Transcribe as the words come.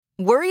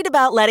Worried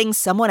about letting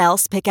someone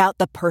else pick out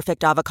the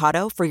perfect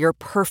avocado for your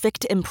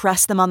perfect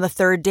impress them on the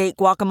third date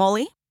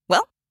guacamole?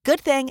 Well, good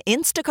thing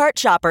Instacart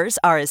shoppers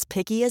are as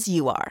picky as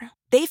you are.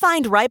 They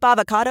find ripe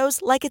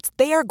avocados like it's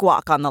their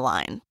guac on the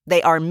line.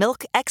 They are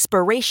milk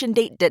expiration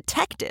date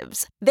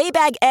detectives. They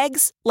bag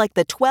eggs like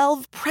the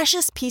 12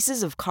 precious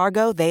pieces of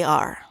cargo they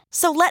are.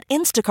 So let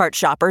Instacart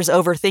shoppers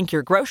overthink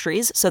your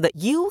groceries so that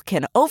you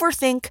can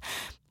overthink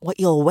what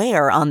you'll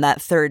wear on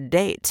that third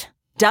date.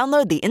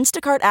 Download the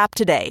Instacart app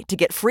today to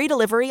get free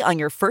delivery on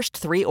your first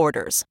 3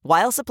 orders,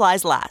 while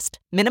supplies last.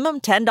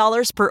 Minimum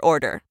 $10 per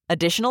order.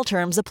 Additional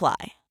terms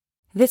apply.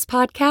 This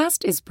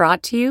podcast is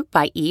brought to you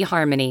by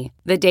eHarmony,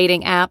 the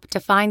dating app to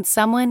find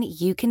someone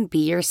you can be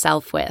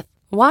yourself with.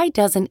 Why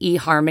doesn't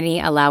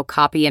eHarmony allow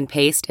copy and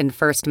paste in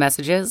first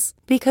messages?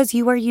 Because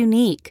you are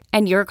unique,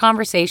 and your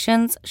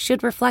conversations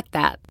should reflect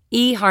that.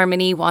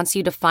 eHarmony wants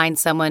you to find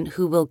someone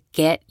who will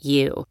get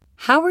you.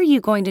 How are you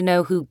going to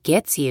know who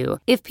gets you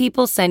if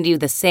people send you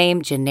the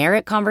same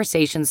generic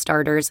conversation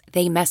starters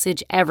they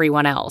message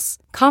everyone else?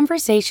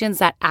 Conversations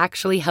that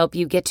actually help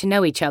you get to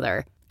know each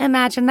other.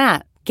 Imagine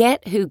that.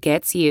 Get who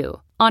gets you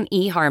on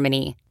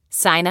eHarmony.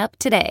 Sign up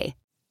today.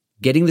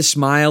 Getting the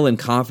smile and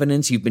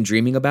confidence you've been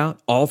dreaming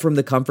about, all from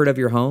the comfort of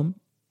your home,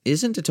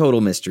 isn't a total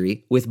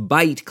mystery with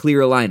Byte clear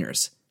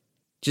aligners.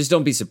 Just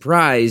don't be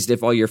surprised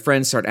if all your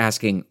friends start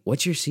asking,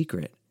 "What's your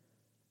secret?"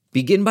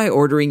 Begin by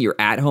ordering your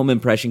at-home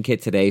impression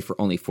kit today for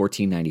only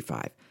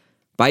 $14.95.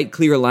 Byte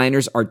clear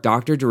aligners are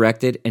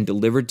doctor-directed and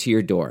delivered to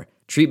your door.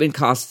 Treatment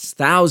costs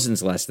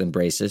thousands less than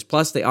braces,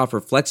 plus they offer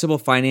flexible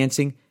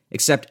financing,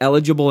 accept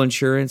eligible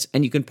insurance,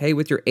 and you can pay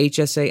with your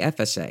HSA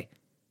FSA.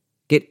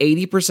 Get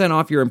 80%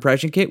 off your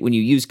impression kit when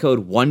you use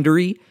code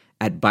WONDERY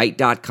at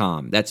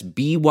Byte.com. That's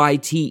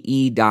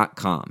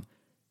BYTE.com.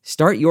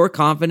 Start your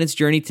confidence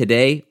journey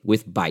today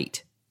with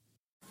Byte.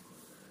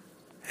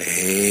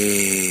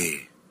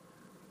 Hey.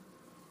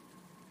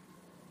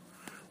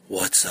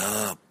 What's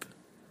up?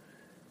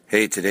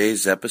 Hey,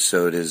 today's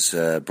episode is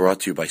brought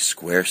to you by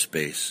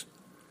Squarespace.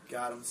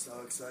 God, I'm so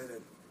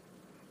excited.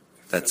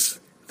 That's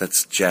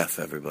Jeff,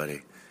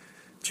 everybody.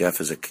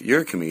 Jeff is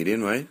you're a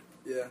comedian, right?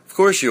 Yeah. Of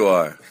course you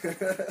are.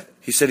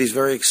 He said he's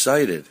very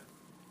excited.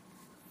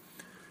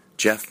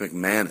 Jeff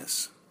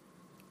McManus,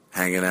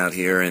 hanging out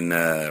here in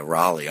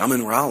Raleigh. I'm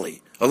in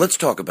Raleigh. Oh, let's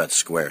talk about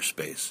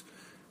Squarespace.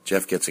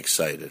 Jeff gets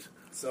excited.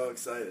 So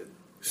excited.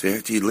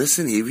 See, do you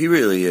listen? He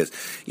really is.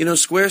 You know,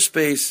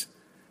 Squarespace,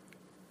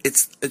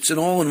 it's an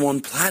all-in-one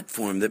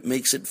platform that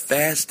makes it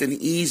fast and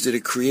easy to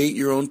create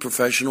your own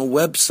professional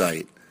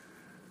website.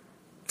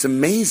 It's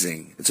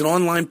amazing. It's an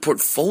online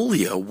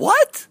portfolio.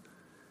 What?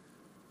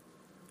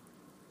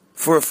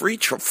 For a free.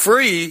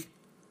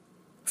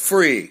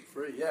 Free,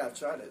 yeah, I've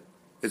tried it.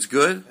 It's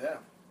good? Yeah.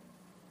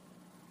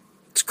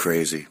 It's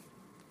crazy.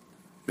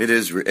 It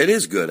is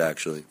good,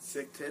 actually.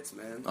 Sick tits,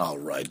 man. All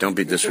right, don't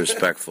be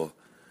disrespectful.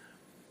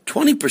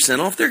 20%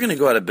 off, they're going to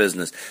go out of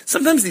business.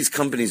 Sometimes these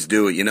companies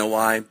do it. You know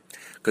why?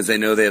 Because they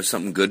know they have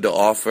something good to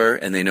offer,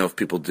 and they know if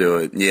people do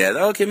it.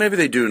 Yeah, okay, maybe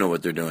they do know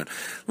what they're doing.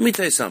 Let me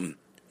tell you something.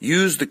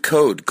 Use the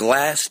code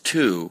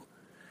GLASS2,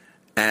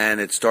 and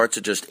it starts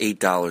at just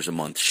 $8 a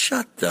month.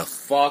 Shut the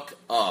fuck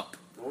up.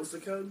 What was the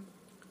code?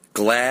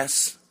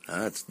 Glass.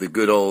 That's the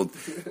good old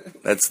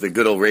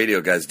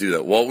radio guys do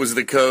that. What was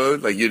the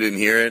code? Like you didn't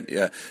hear it?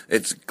 Yeah.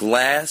 It's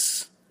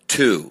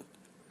GLASS2.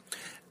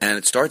 And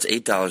it starts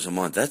 $8 a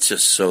month. That's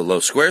just so low.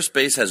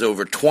 Squarespace has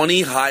over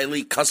 20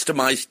 highly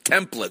customized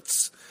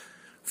templates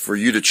for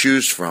you to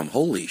choose from.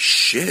 Holy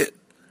shit.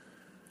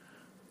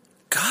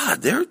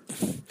 God,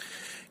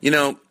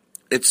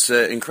 it's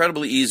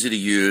incredibly easy to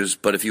use,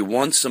 but if you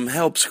want some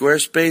help,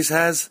 Squarespace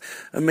has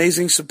an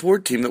amazing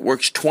support team that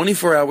works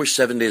 24 hours,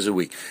 7 days a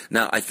week.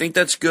 Now, I think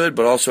that's good,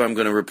 but also I'm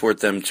going to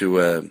report them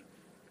to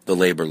the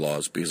labor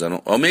laws because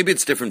maybe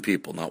it's different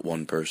people, not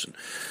one person.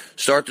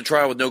 Start the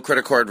trial with no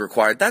credit card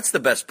required. That's the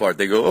best part.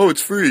 They go,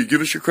 it's free.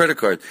 Give us your credit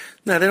card.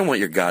 No, they don't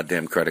want your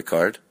goddamn credit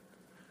card.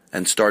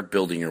 And start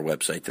building your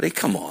website today.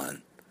 Come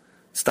on.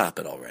 Stop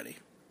it already.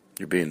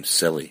 You're being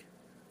silly.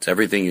 It's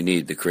everything you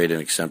need to create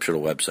an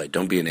exceptional website.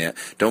 Don't be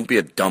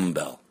a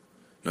dumbbell.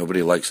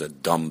 Nobody likes a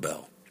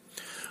dumbbell.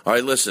 All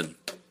right, listen.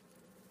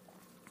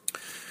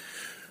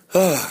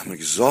 I'm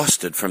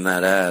exhausted from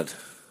that ad.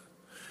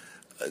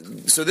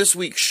 So this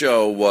week's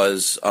show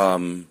was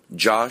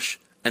Josh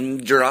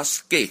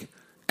Androsky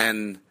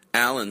and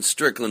Alan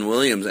Strickland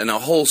Williams and a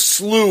whole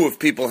slew of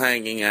people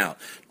hanging out.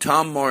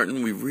 Tom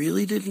Martin, we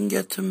really didn't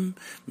get to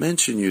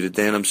mention you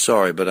today, and I'm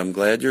sorry, but I'm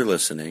glad you're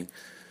listening.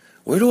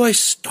 Where do I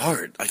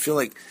start? I feel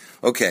like,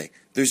 okay,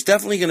 there's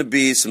definitely going to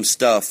be some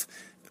stuff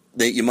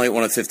that you might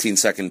want a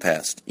 15-second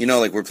pass. You know,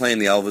 like we're playing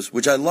the Elvis,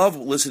 which I love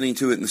listening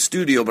to it in the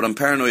studio, but I'm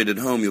paranoid at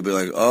home. You'll be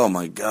like, oh,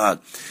 my God.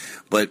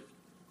 But,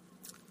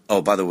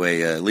 oh, by the way,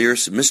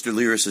 Mr.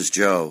 Lyris is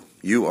Joe.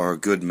 You are a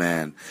good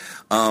man.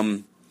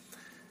 I'm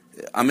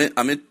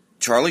at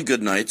Charlie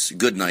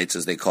Goodnights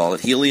as they call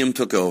it. Helium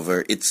took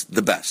over. It's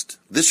the best.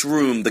 This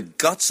room, the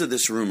guts of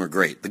this room are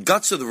great. The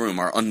guts of the room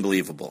are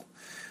unbelievable.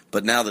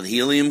 But now that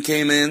Helium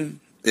came in,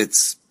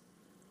 it's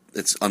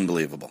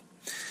unbelievable.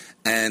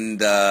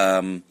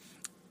 And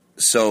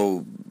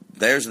so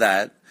there's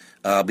that.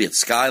 I'll be at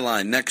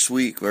Skyline next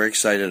week. Very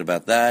excited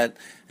about that.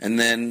 And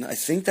then I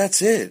think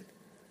that's it.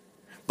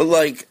 But,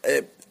 like,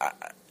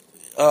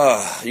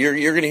 you're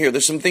going to hear,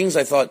 there's some things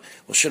I thought,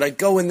 well, should I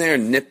go in there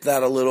and nip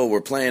that a little?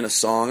 We're playing a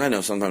song. I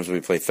know sometimes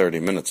we play 30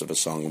 minutes of a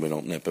song and we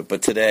don't nip it.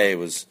 But today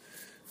was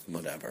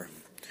whatever.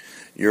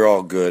 You're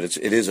all good.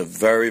 It is a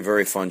very,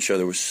 very fun show.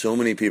 There were so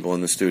many people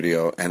in the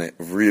studio, and it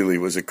really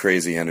was a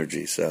crazy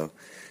energy. So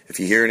if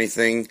you hear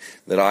anything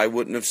that I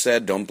wouldn't have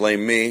said, don't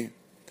blame me.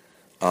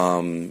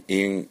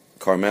 Ian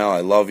Carmel,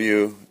 I love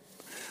you.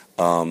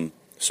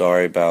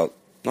 Sorry about...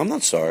 I'm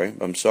not sorry.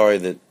 I'm sorry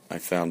that I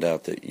found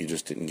out that you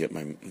just didn't get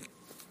my...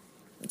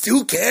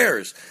 Who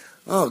cares?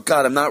 Oh,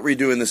 God, I'm not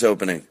redoing this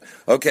opening.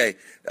 Okay,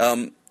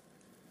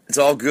 it's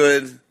all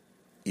good.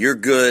 You're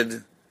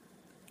good.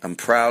 I'm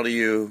proud of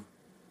you.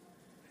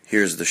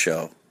 Here's the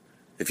show.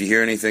 If you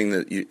hear anything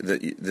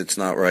that's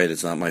not right,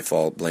 it's not my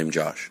fault. Blame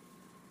Josh.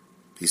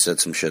 He said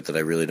some shit that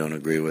I really don't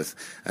agree with,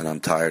 and I'm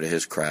tired of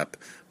his crap,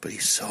 but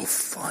he's so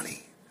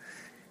funny.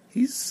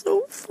 He's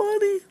so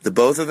funny. The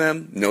both of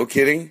them, no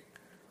kidding,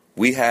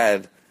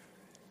 it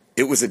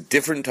was a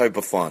different type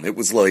of fun. It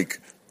was like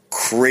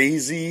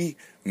crazy,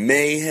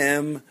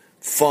 mayhem,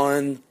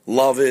 fun,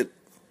 love it,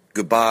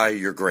 goodbye,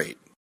 you're great.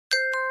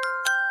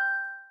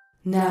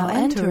 Now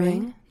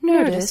entering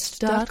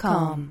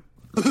Nerdist.com.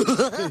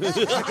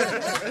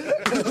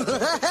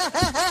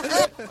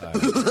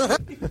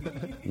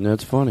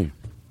 That's funny.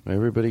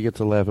 Everybody gets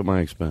a laugh at my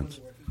expense.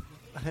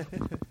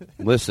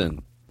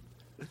 Listen,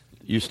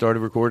 you started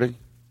recording?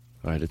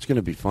 All right, it's going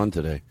to be fun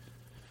today.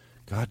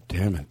 God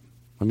damn it.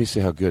 Let me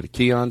see how good.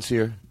 Keon's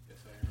here.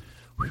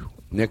 Whew.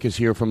 Nick is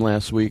here from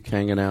last week,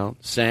 hanging out.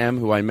 Sam,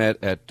 who I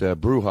met at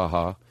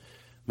Brouhaha.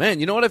 Man,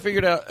 you know what I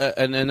figured out?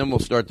 And then we'll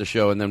start the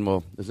show, and then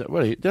we'll...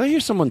 Did I hear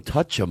someone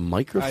touch a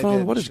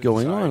microphone? What is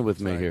going on with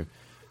me here?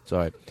 It's all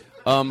right.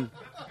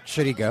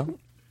 Should he go?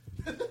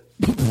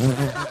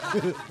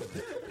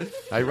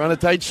 I run a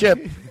tight ship.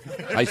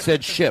 I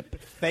said ship.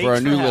 Thanks for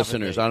our new for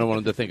listeners. I don't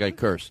want them to think I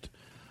cursed.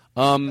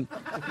 I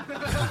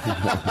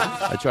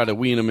try to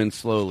wean them in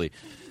slowly.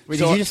 Wait,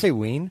 did you just say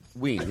ween?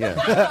 Ween,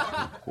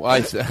 yeah. Well,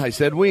 I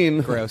said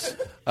ween. Gross.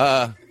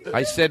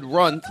 I said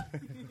runt.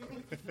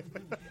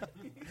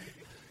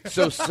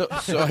 So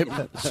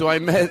I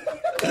met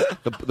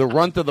the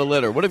runt of the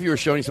litter. What if you were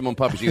showing someone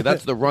puppies? You go,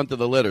 that's the runt of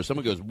the litter.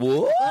 Someone goes,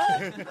 what?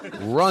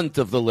 Runt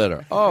of the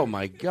litter. Oh,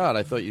 my God.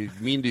 I thought you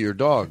mean to your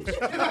dogs.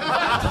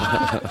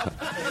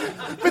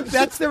 But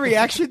that's the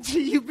reaction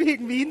to you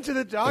being mean to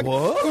the dog?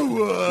 What?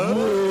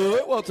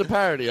 Well, it's a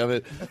parody of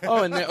it.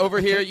 Oh, and over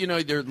here,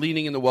 they're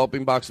leaning in the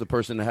whelping box. The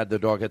person that had the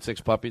dog had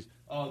 6 puppies.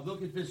 Oh,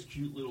 look at this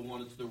cute little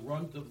one. It's the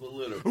runt of the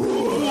litter.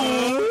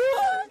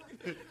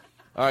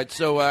 All right,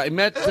 so I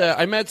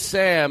met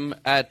Sam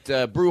at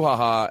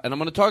Brouhaha, and I'm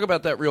going to talk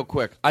about that real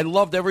quick. I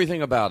loved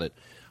everything about it.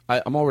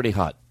 I'm already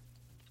hot.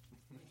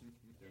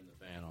 Turn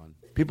the fan on.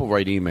 People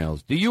write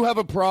emails. Do you have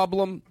a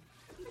problem?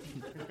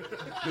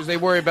 Because they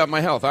worry about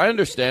my health. I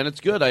understand it's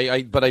good,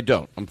 but I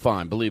don't. I'm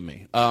fine. Believe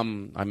me.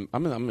 I'm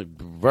in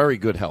very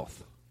good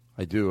health.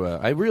 I do.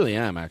 I really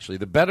am actually.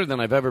 The better than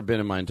I've ever been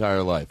in my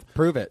entire life.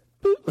 Prove it.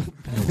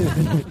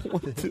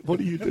 What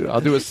do you do? I'll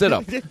do a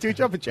sit-up. Do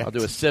jumping jacks. I'll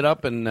do a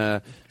sit-up.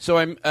 And so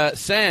I'm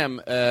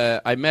Sam.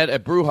 I met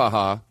at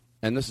Brouhaha,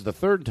 and this is the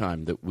third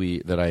time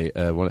that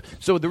I want to.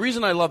 So the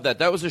reason I love that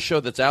was a show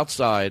that's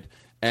outside,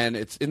 and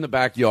it's in the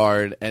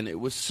backyard, and it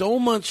was so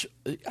much.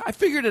 I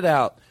figured it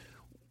out.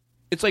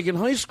 It's like in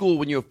high school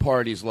when you have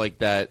parties like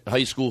that,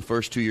 high school,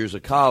 first 2 years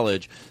of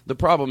college, the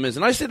problem is,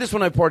 and I say this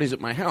when I have parties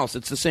at my house,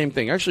 it's the same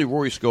thing. Actually,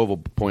 Rory Scovel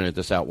pointed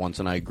this out once,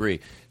 and I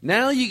agree.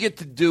 Now you get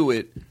to do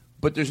it,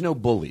 but there's no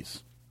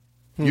bullies.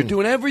 You're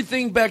doing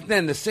everything back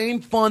then, the same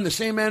fun, the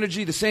same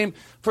energy, the same...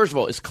 First of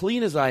all, as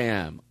clean as I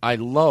am, I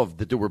loved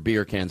that there were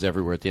beer cans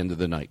everywhere at the end of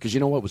the night, because you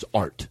know what? It was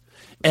art.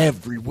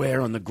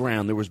 Everywhere on the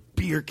ground, there was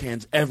beer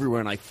cans everywhere,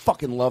 and I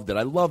fucking loved it.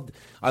 I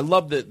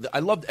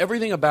loved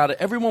everything about it.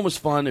 Everyone was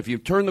fun. If you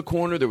turned the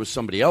corner, there was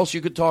somebody else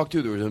you could talk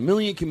to. There was a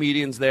million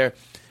comedians there.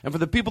 And for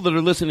the people that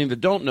are listening that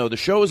don't know, the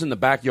show is in the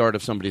backyard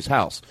of somebody's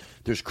house.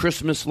 There's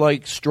Christmas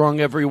lights strung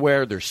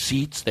everywhere. There's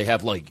seats. They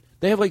have like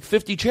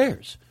 50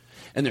 chairs.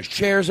 And there's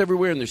chairs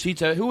everywhere, and there's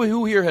seats.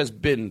 Who here has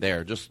been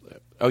there?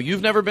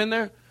 You've never been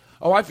there?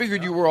 Oh, I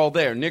figured you were all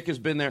there. Nick has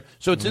been there.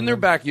 So it's in their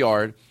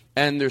backyard.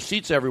 And there's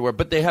seats everywhere,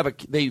 but they have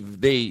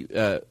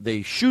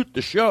they shoot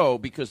the show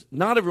because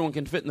not everyone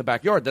can fit in the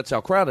backyard. That's how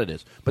crowded it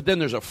is. But then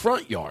there's a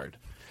front yard,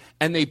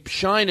 and they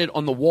shine it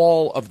on the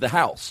wall of the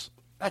house.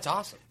 That's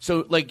awesome.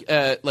 So like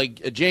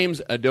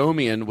James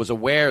Adomian was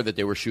aware that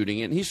they were shooting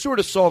it, and he sort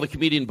of saw the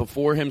comedian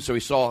before him, so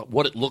he saw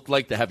what it looked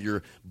like to have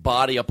your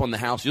body up on the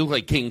house. You look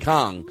like King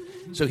Kong.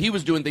 So he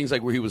was doing things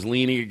like where he was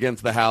leaning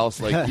against the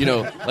house, like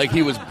like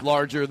he was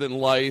larger than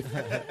life,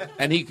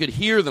 and he could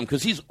hear them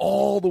because he's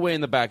all the way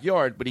in the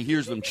backyard, but he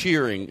hears them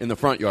cheering in the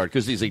front yard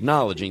because he's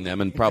acknowledging them,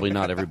 and probably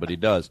not everybody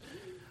does.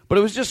 But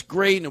it was just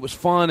great, and it was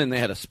fun, and they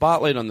had a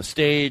spotlight on the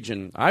stage,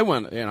 and I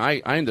went, and I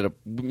ended up,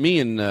 me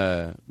and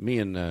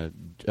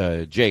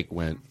Jake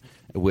went,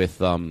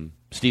 with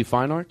Steve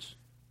Fine Arts.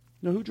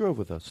 No, who drove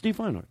with us? Steve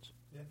Fine Arts.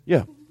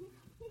 Yeah.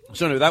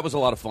 So anyway, that was a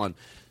lot of fun.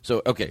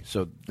 So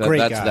so Great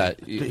that's guy.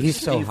 that. He's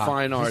so Steve hot.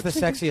 Fine Arts. He's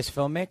the sexiest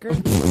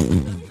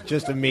filmmaker.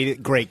 Just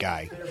immediate great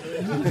guy.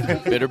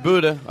 Bitter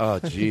Buddha. Oh,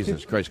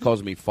 Jesus Christ.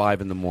 Calls me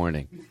 5 in the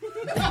morning.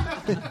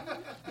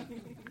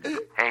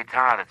 Hey,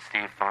 Todd, it's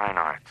Steve Fine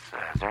Arts.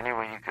 Is there any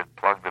way you could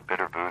plug the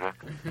Bitter Buddha?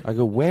 I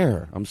go,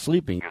 where? I'm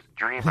sleeping. Just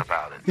dream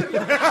about it. Maybe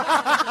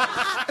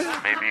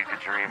you could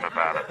dream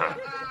about it.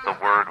 The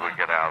word would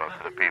get out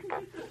to the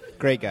people.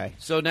 Great guy.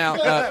 So now,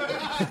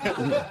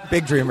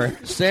 Big dreamer.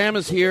 Sam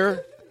is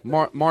here.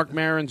 Mark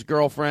Maron's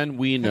girlfriend.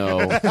 We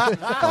know.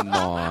 Come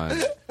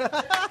on.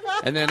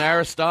 And then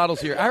Aristotle's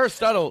here.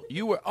 Aristotle,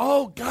 you were...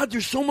 Oh, God,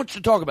 there's so much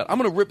to talk about. I'm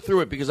going to rip through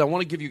it because I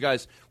want to give you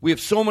guys... We have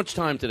so much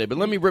time today, but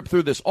let me rip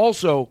through this.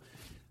 Also,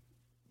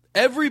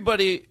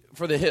 everybody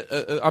for the hit...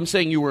 I'm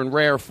saying you were in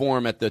rare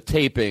form at the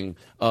taping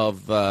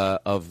of the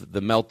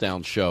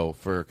Meltdown show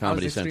for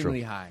Comedy Central. I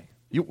was extremely high.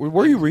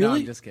 Were you really? No,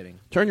 I'm just kidding.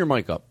 Turn your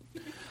mic up.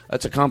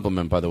 That's a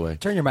compliment, by the way.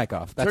 Turn your mic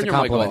off. That's Turn a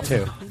your mic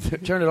compliment, off. too.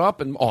 Turn it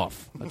up and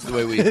off. That's the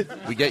way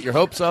we get your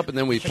hopes up, and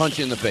then we punch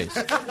you in the face.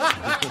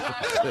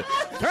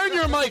 Turn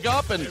your mic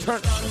up and turn...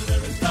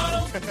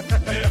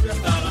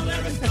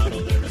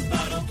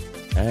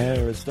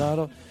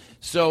 Aristotle.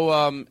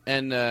 So,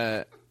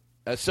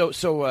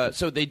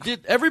 so they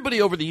did...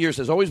 Everybody over the years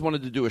has always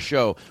wanted to do a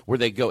show where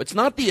they go... It's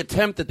not the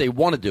attempt that they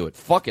want to do it.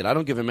 Fuck it. I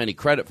don't give them any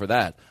credit for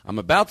that. I'm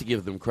about to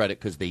give them credit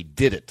because they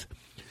did it.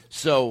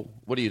 So,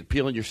 what are you,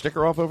 peeling your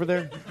sticker off over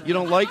there? You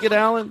don't like it,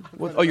 Alan?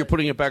 Oh, you're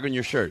putting it back on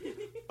your shirt.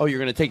 Oh, you're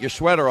going to take your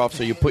sweater off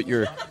so you put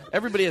your...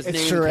 Everybody has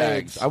name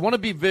tags. I want to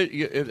be...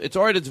 It's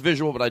all right, it's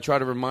visual, but I try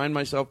to remind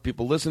myself,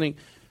 people listening,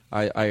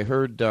 I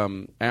heard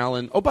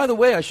Alan... Oh, by the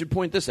way, I should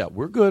point this out.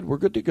 We're good. We're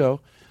good to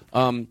go.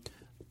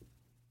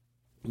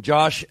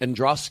 Josh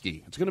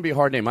Androsky. It's going to be a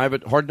hard name. I have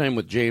a hard name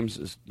with James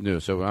is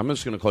new, so I'm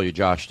just going to call you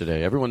Josh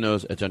today. Everyone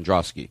knows it's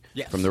Androsky.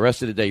 Yes. From the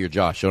rest of the day, you're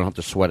Josh. You don't have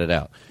to sweat it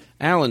out.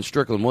 Alan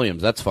Strickland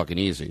Williams, that's fucking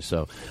easy.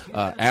 So,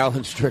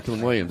 Alan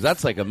Strickland Williams,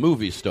 that's like a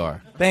movie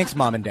star. Thanks,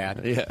 Mom and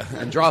Dad. Yeah,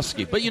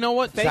 Androsky. But you know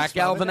what? Thanks,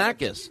 Zach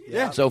Galifianakis.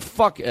 Yeah. So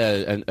fuck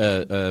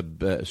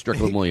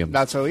Strickland Williams.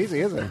 Not so easy,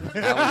 is it?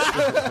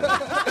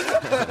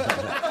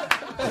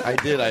 I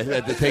did. I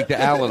had to take the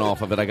Alan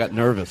off of it. I got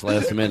nervous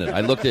last minute.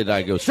 I looked at it.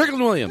 I go,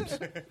 Strickland Williams.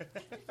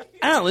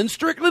 Alan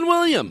Strickland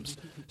Williams.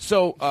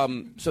 So,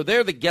 so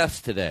they're the guests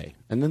today.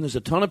 And then there's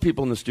a ton of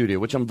people in the studio,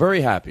 which I'm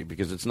very happy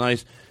because it's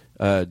nice.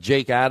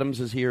 Jake Adams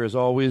is here as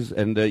always,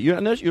 and you're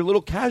a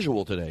little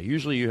casual today.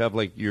 Usually you have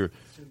like your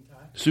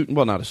suit and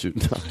well, not a suit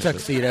and tie,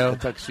 tuxedo.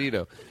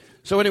 Tuxedo.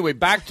 So anyway,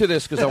 back to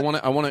this because I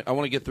want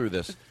to get through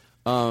this.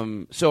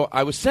 So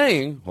I was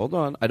saying, hold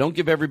on, I don't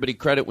give everybody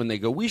credit when they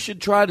go, we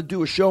should try to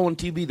do a show on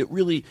TV that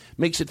really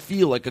makes it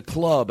feel like a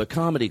club, a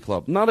comedy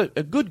club, not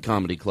a good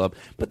comedy club,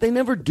 but they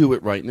never do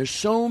it right, and there's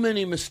so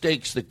many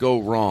mistakes that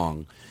go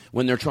wrong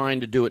when they're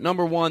trying to do it.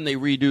 Number one, they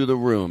redo the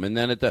room, and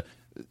then at the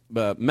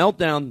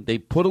Meltdown,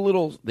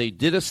 they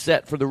did a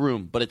set for the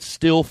room, but it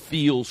still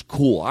feels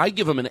cool. I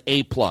give them an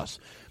A+.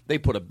 They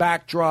put a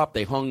backdrop,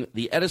 they hung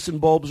the Edison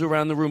bulbs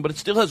around the room, but it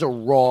still has a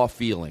raw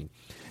feeling.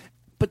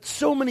 But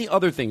so many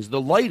other things. The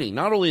lighting,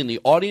 not only in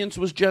the audience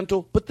was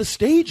gentle, but the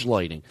stage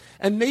lighting.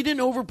 And they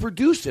didn't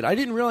overproduce it. I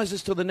didn't realize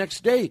this till the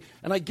next day,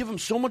 and I give them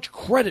so much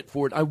credit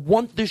for it. I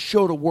want this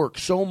show to work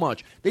so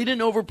much. They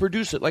didn't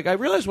overproduce it. Like, I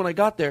realized when I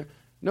got there,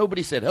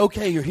 nobody said,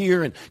 okay, you're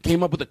here, and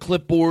came up with a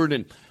clipboard.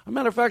 And as a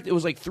matter of fact, it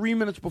was like 3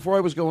 minutes before I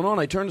was going on.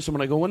 I turned to someone,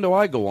 I go, when do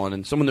I go on?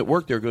 And someone that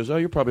worked there goes, oh,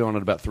 you're probably on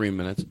in about 3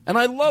 minutes. And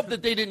I love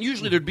that they didn't.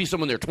 Usually there'd be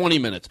someone there 20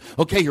 minutes.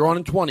 Okay, you're on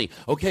in 20.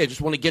 Okay, I just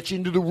want to get you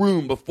into the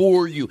room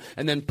before you,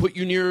 and then put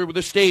you near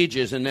the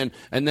stages, and then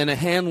a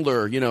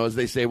handler, you know, as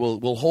they say,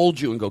 will hold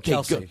you and go, okay,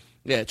 Chelsea. go.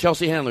 Yeah,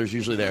 Chelsea Handler's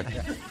usually there.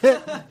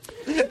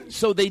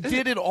 So they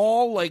did it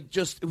all like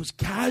just, it was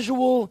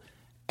casual.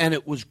 And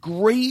it was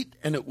great,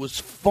 and it was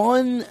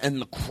fun,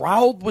 and the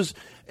crowd was...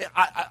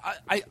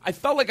 I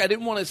felt like I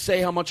didn't want to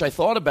say how much I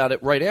thought about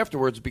it right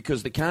afterwards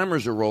because the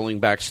cameras are rolling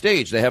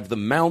backstage. They have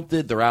them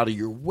mounted. They're out of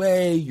your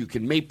way. You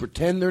can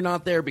pretend they're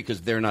not there because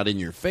they're not in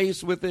your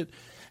face with it.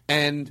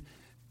 And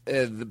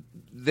I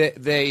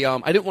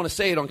didn't want to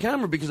say it on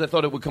camera because I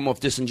thought it would come off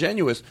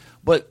disingenuous,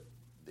 but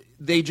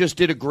they just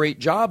did a great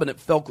job, and it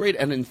felt great.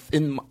 And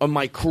in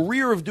my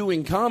career of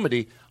doing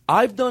comedy...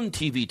 I've done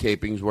TV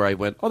tapings where I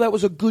went, oh, that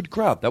was a good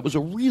crowd. That was a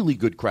really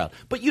good crowd.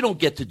 But you don't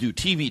get to do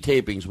TV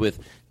tapings with,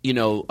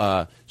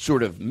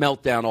 sort of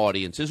Meltdown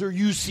audiences or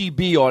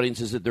UCB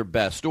audiences at their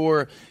best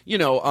or,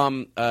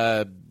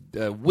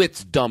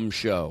 Wit's dumb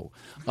show.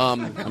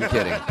 I'm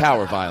kidding.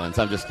 Power Violence.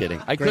 I'm just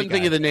kidding. I couldn't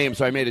think of the name,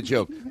 so I made a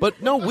joke.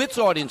 But no, Wit's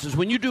audiences,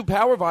 when you do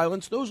Power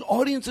Violence, those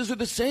audiences are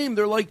the same.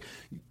 They're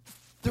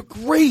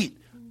great.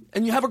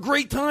 And you have a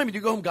great time, and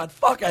you go home, God,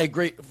 fuck, I had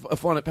great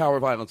fun at Power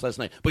Violence last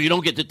night. But you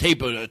don't get to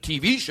tape a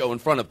TV show in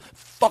front of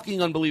fucking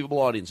unbelievable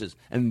audiences.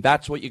 And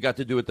that's what you got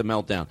to do at the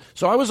Meltdown.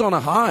 So I was on a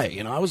high.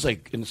 I was,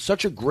 in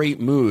such a great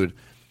mood.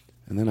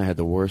 And then I had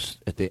the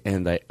worst at the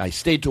end. I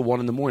stayed till 1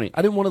 in the morning.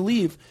 I didn't want to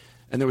leave.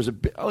 And there was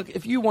look,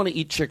 if you want to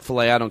eat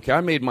Chick-fil-A, I don't care.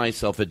 I made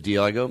myself a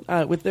deal. I go,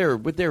 with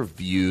their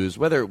views,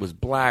 whether it was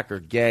black or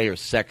gay or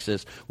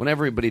sexist, when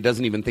everybody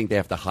doesn't even think they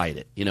have to hide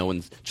it. You know,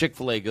 when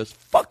Chick-fil-A goes,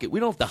 fuck it, we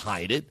don't have to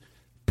hide it.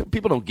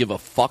 People don't give a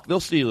fuck.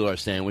 They'll steal our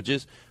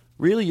sandwiches.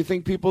 Really, you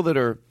think people that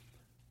are...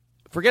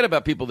 Forget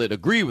about people that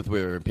agree with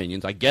their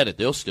opinions. I get it.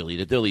 They'll still eat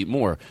it. They'll eat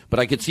more.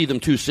 But I could see them,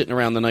 too, sitting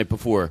around the night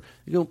before.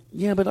 You go,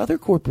 yeah, but other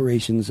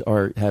corporations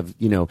have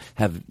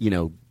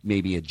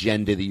maybe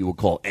agenda that you would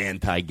call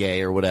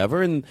anti-gay or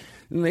whatever, and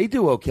they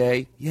do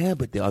okay. Yeah,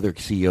 but the other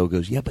CEO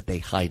goes, yeah, but they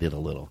hide it a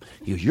little.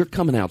 He goes, you're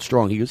coming out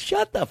strong. He goes,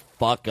 shut the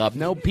fuck up.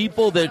 No,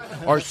 people that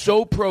are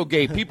so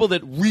pro-gay, people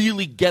that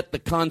really get the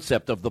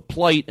concept of the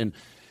plight and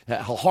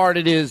how hard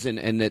it is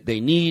and that they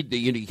need,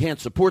 you can't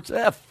support.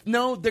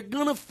 No, they're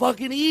going to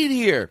fucking eat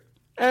here.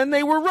 And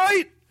they were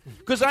right.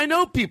 Because I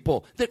know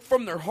people that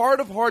from their heart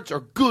of hearts are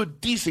good,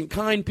 decent,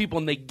 kind people,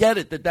 and they get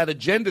it, that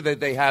agenda that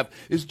they have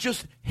is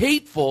just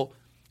hateful,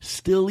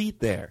 still eat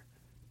there.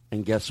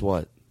 And guess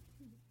what?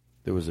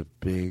 There was a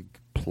big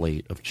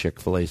plate of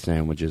Chick-fil-A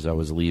sandwiches I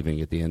was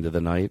leaving at the end of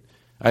the night.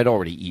 I'd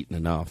already eaten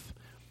enough.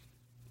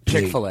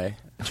 Chick-fil-A.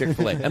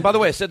 And by the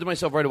way, I said to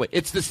myself right away,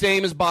 it's the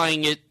same as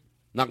buying it.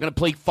 Not going to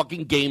play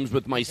fucking games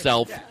with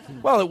myself.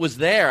 Well, it was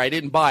there. I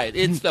didn't buy it.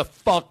 It's the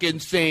fucking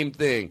same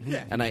thing.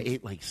 And I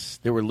ate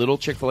there were little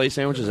Chick-fil-A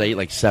sandwiches. I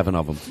ate 7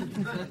 of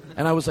them.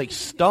 And I was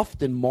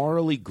stuffed and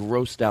morally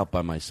grossed out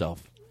by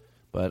myself.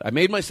 But I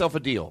made myself a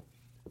deal.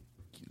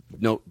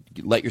 No,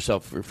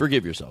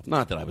 forgive yourself.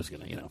 Not that I was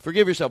going to,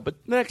 forgive yourself. But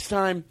next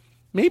time,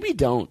 maybe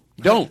don't.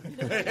 Don't.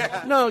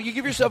 No, you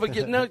give yourself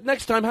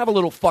next time, have a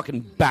little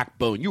fucking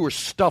backbone. You were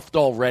stuffed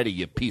already,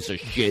 you piece of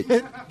shit.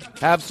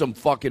 Have some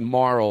fucking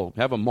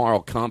have a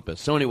moral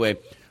compass. So anyway,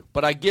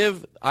 but I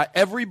give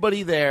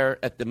everybody there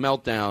at the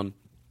Meltdown,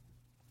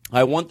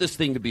 I want this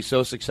thing to be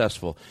so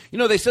successful.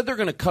 They said they're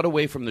going to cut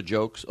away from the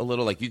jokes a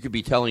little. Like, you could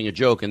be telling a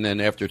joke, and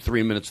then after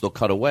 3 minutes, they'll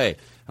cut away.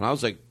 And I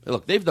was like,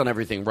 look, they've done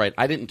everything right.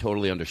 I didn't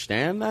totally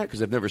understand that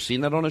because I've never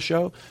seen that on a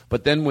show.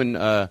 But then when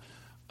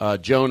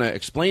Jonah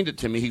explained it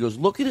to me, he goes,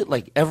 look at it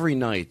like every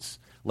night's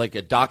like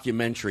a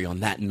documentary on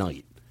that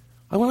night.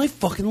 I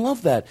fucking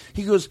love that.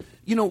 He goes,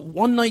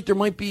 one night there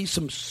might be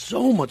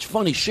so much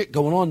funny shit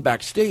going on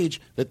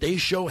backstage that they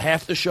show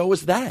half the show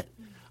as that.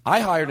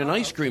 I hired an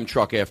ice cream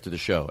truck after the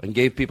show and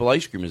gave people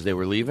ice cream as they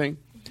were leaving.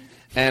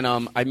 And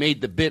I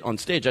made the bit on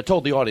stage. I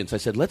told the audience, I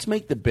said, let's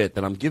make the bit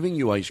that I'm giving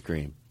you ice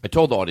cream. I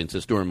told the audience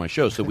this during my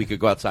show so we could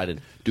go outside and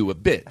do a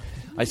bit.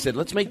 I said,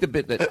 let's make the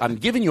bit that I'm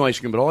giving you ice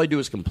cream, but all I do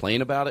is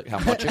complain about it, how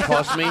much it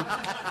costs me.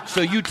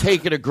 So you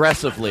take it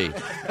aggressively.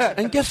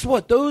 And guess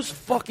what? Those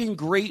fucking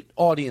great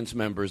audience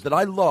members that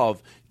I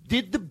love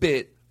did the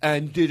bit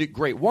and did it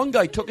great. One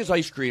guy took his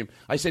ice cream.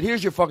 I said,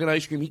 here's your fucking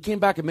ice cream. He came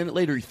back a minute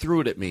later. He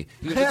threw it at me.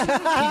 He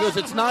goes,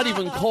 it's not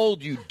even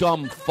cold, you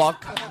dumb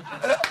fuck.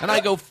 And I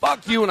go,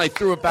 fuck you, and I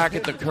threw it back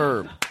at the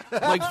curb.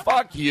 I'm like,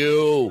 fuck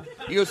you.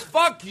 He goes,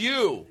 fuck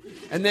you.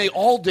 And they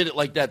all did it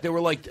like that. They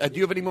were like, do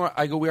you have any more?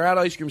 I go, we're out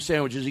of ice cream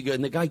sandwiches.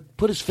 And the guy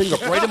put his finger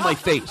right in my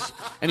face.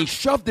 And he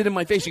shoved it in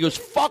my face. He goes,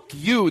 fuck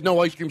you,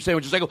 no ice cream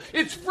sandwiches. I go,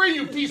 it's free,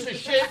 you piece of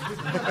shit.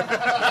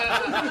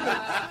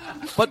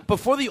 But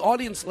before the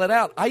audience let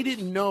out, I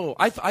didn't know.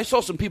 I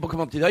saw some people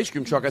come up to the ice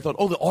cream truck. I thought,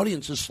 the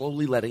audience is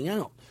slowly letting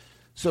out.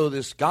 So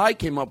this guy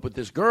came up with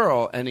this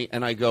girl,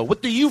 and I go,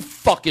 what do you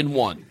fucking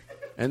want?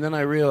 And then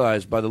I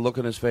realized by the look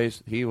on his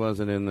face, he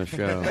wasn't in the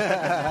show.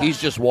 He's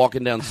just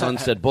walking down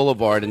Sunset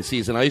Boulevard and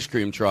sees an ice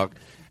cream truck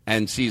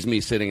and sees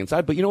me sitting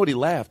inside. But you know what? He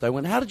laughed. I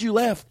went, how did you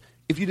laugh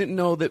if you didn't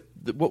know that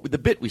what the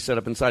bit we set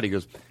up inside? He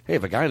goes, hey,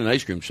 if a guy in an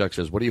ice cream truck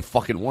says, what do you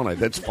fucking want?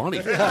 That's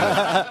funny.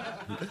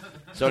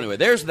 So anyway,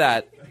 there's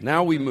that.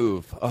 Now we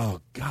move.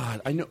 Oh,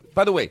 God. I know.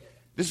 By the way,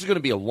 this is going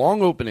to be a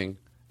long opening.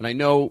 And I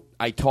know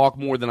I talk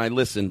more than I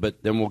listen,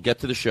 but then we'll get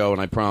to the show,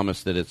 and I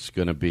promise that it's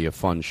going to be a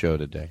fun show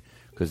today.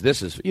 Because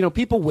this is,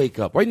 people wake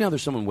up. Right now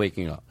there's someone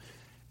waking up.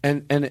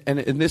 And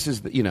this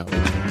is, Now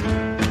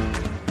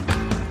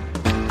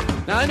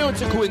I know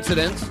it's a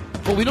coincidence,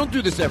 but we don't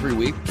do this every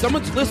week.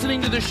 Someone's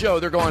listening to the show.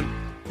 They're going,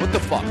 what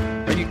the fuck?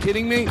 Are you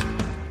kidding me?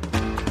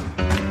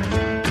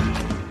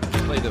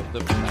 Play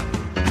the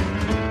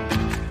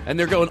and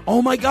they're going,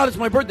 oh my God, it's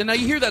my birthday. Now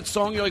you hear that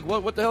song, you're like,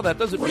 what the hell? That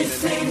doesn't mean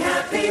anything. Sing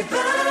happy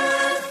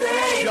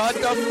birthday. Shut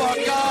the fuck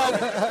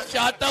up.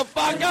 Shut the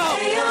fuck up.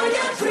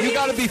 You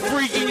got to be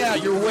freaking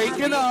out. You're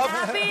waking up.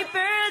 Happy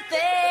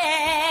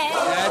birthday.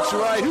 That's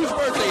right. Whose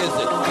birthday is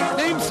it?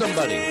 Name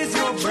somebody. It's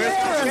your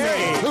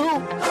birthday. Who?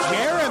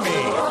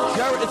 Jeremy.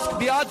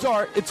 The odds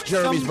are it's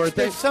Jeremy's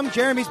birthday. Some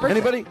Jeremy's birthday.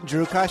 Anybody?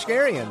 Drew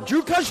Kashgarian.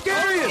 Drew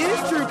Kashgarian. It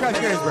is Drew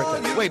Kashgarian's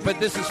birthday. Wait, but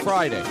this is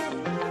Friday.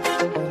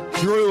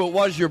 Drew, it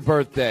was your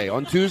birthday.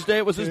 On Tuesday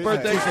it was his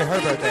birthday? Tuesday, her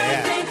birthday,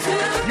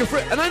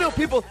 yeah. And I know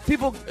people,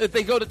 if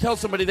they go to tell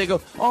somebody, they go,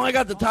 oh, I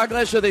got the Todd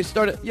Glass show, they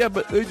started, yeah,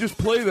 but they just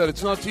play that,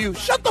 it's not to you.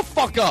 Shut the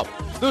fuck up.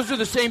 Those are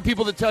the same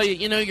people that tell you,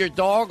 your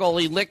dog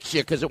only licks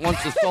you because it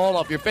wants the salt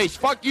off your face.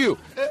 Fuck you.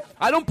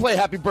 I don't play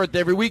Happy Birthday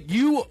every week.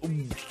 You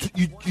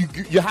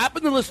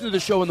happen to listen to the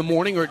show in the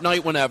morning or at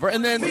night, whenever,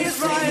 and then... We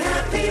sing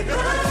happy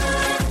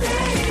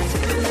birthday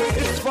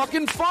to you.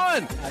 fucking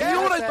fun. And you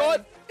know what I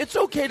thought? It's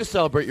okay to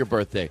celebrate your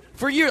birthday.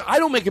 For years, I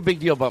don't make a big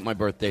deal about my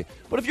birthday.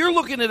 But if you're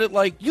looking at it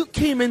like you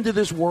came into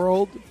this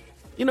world,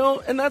 you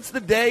know, and that's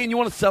the day, and you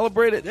want to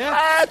celebrate it,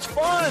 it's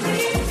fun.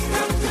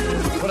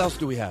 What else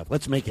do we have?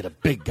 Let's make it a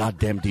big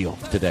goddamn deal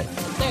today.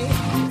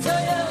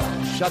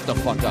 Shut the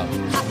fuck up.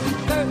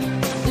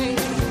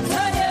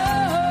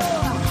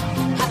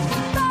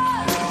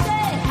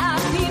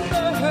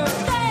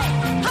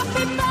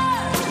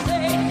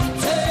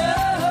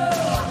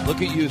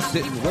 Look at you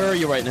sitting. Where are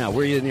you right now?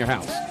 Where are you in your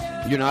house?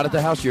 You're not at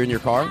the house? You're in your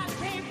car?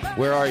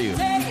 Where are you?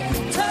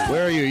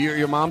 Where are you? You're at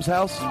your mom's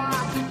house?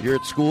 You're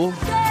at school?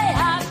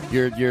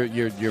 You're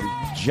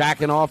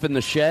jacking off in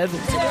the shed?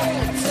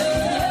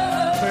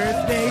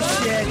 Birthday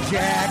shed,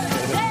 Jack.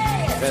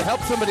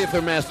 Help somebody if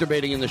they're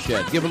masturbating in the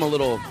shed. Give them a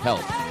little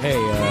help. Hey,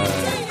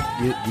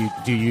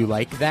 do you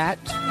like that?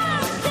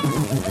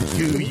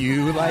 Do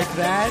you like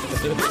that?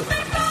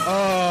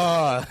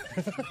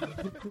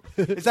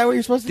 Is that what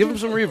you're supposed to Give do? them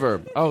some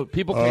reverb. Oh,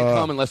 people can't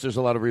come unless there's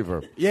a lot of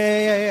reverb.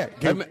 Yeah.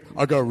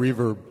 I'll go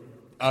reverb.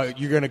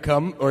 You're going to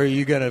come, or are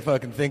you going to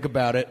fucking think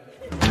about it?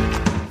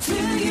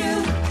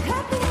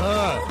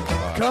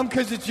 Come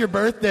because it's your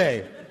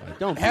birthday.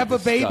 Don't have a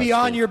baby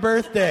on your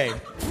birthday.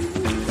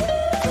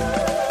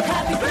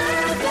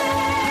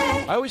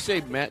 I always say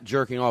Matt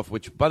jerking off,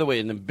 which, by the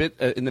way, in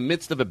the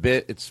midst of a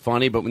bit, it's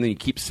funny, but when you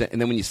and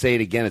then when you say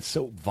it again, it's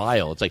so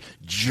vile. It's like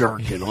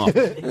jerking off.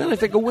 And then I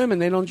think of women,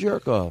 they don't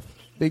jerk off.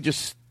 They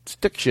just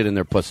stick shit in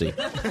their pussy.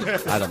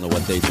 I don't know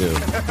what they do.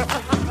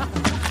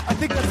 I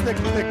think that's the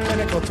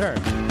clinical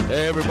term.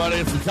 Hey, everybody,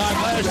 it's the Todd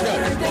Glass Show.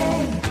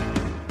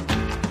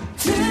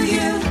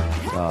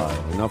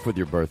 Enough with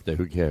your birthday.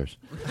 Who cares?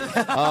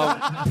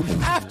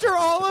 After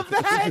all of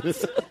that?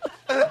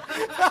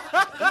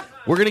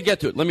 We're going to get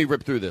to it. Let me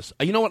rip through this.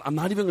 You know what? I'm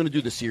not even going to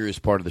do the serious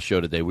part of the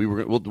show today.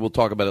 We'll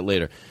talk about it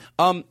later.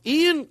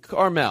 Ian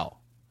Carmel.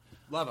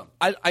 Love him.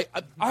 I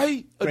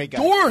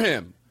adore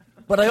him.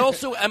 But I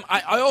also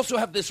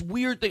have this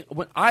weird thing.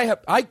 When I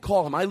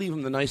call him, I leave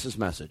him the nicest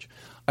message.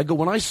 I go,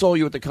 when I saw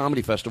you at the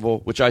comedy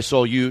festival, which I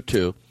saw you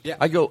too. Yeah.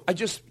 I go,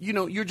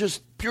 you're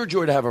just pure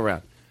joy to have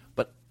around.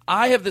 But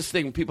I have this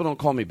thing, people don't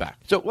call me back.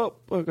 So,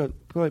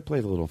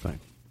 play the little thing.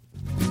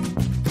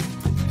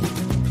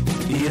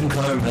 Ian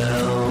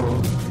Carmel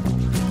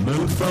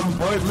moved from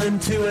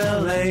Portland to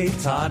L.A.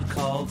 Todd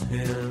called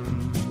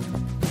him,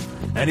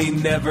 and he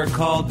never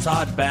called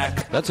Todd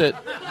back. That's it.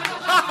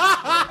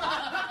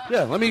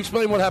 Yeah, let me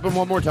explain what happened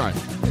one more time.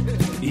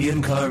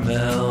 Ian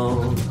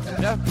Carmel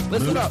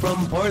moved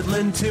from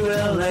Portland to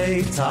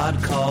L.A.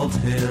 Todd called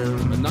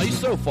him. Nice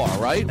so far,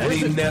 right? And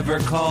he never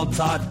called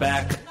Todd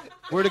back.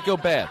 Where'd it go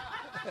bad?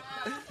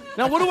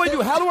 Now, what do I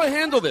do? How do I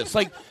handle this?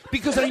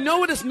 Because I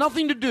know it has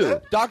nothing to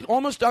do.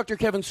 Almost Dr.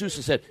 Kevin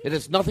Sousa said, it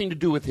has nothing to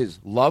do with his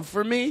love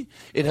for me.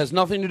 It has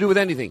nothing to do with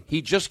anything.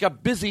 He just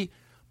got busy.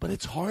 But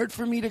it's hard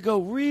for me to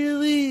go,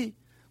 really?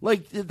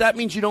 That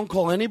means you don't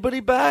call anybody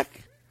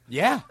back?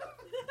 Yeah.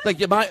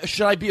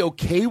 Should I be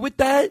okay with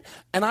that?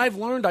 And I've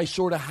learned I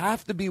sort of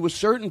have to be with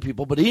certain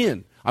people. But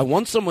Ian, I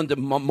want someone to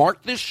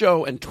mark this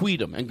show and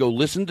tweet him and go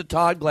listen to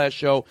Todd Glass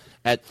Show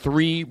at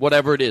 3,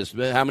 whatever it is,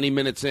 how many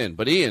minutes in.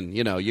 But Ian,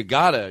 you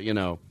gotta,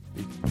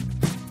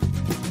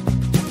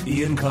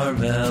 Ian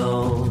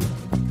Carmel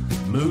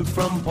moved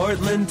from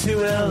Portland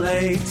to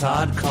L.A.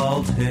 Todd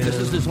called him. This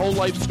is his whole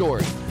life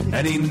story.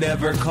 And he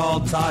never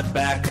called Todd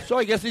back. So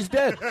I guess he's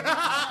dead.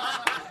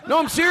 No,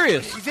 I'm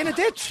serious. He's in a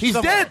ditch. He's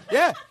dead.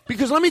 Yeah.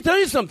 Because let me tell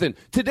you something.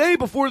 Today,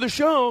 before the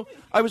show,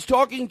 I was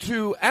talking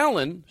to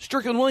Alan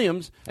Strickland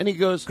Williams, and he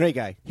goes... Great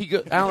guy.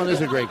 Alan is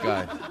a great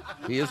guy.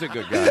 He is a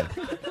good guy.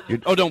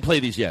 Don't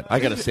play these yet. I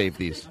got to save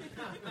these.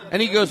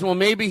 And he goes, well,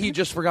 maybe he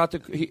just forgot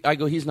to... I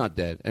go, he's not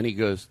dead. And he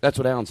goes, that's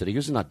what Alan said. He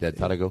goes, he's not dead,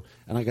 Todd. I go,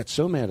 and I got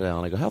so mad at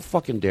Alan. I go, how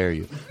fucking dare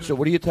you? So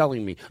what are you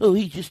telling me? Oh,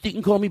 he just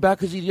didn't call me back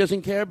because he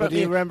doesn't care about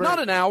me? Remember,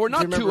 not an hour,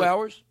 not 2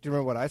 hours. Do you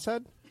remember what I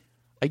said?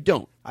 I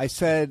don't. I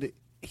said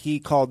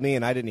he called me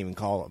and I didn't even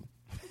call him.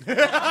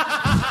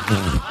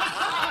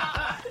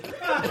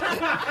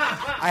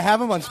 I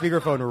have him on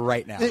speakerphone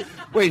right now.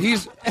 Wait,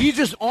 he's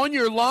just on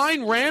your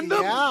line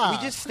random? Yeah. We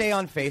just stay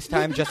on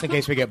FaceTime just in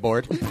case we get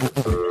bored.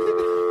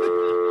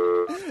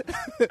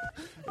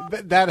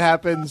 That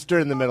happens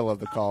during the middle of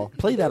the call.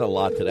 Play that a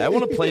lot today. I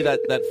want to play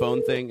that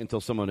phone thing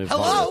until someone...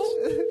 Hello?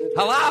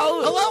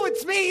 Hello,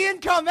 it's me, Ian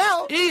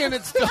Carmel. Ian,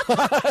 it's...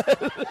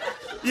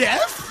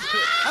 Yes?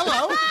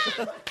 Hello?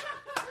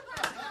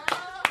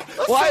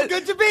 So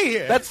good to be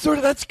here.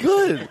 That's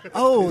good.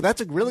 Oh,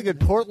 that's a really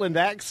good Portland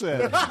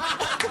accent.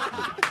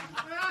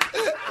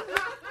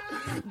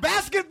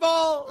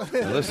 Basketball.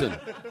 Listen,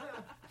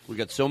 we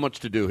got so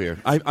much to do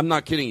here. I'm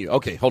not kidding you.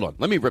 Okay, hold on.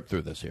 Let me rip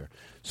through this here.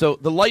 So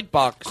the light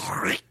box.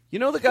 You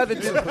know the guy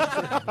that did...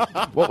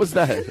 What was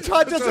that?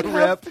 Todd doesn't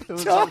rip.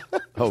 It's a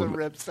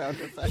rip sound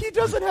effect. He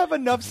doesn't have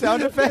enough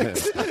sound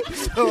effects,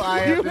 so I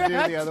have to do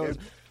the other one.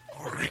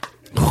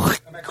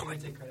 I'm actually going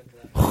to take credit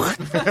for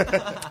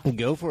that.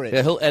 Go for it.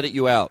 Yeah, he'll edit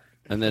you out.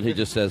 And then he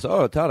just says,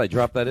 oh, Todd, I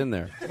dropped that in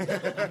there.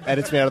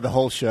 Edits me out of the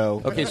whole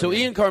show. Okay, so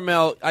Ian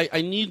Carmel,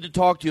 I need to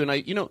talk to you. And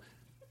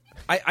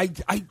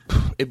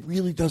it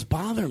really does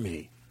bother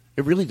me.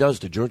 It really does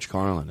to George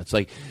Carlin. It's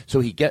like, so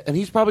and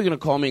he's probably going to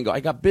call me and go, I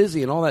got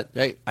busy and all that.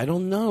 I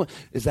don't know.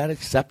 Is that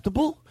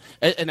acceptable?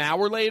 An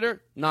hour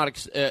later?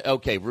 Not,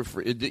 okay.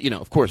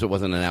 Of course it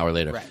wasn't an hour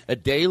later. Right. A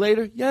day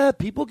later? Yeah,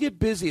 people get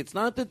busy. It's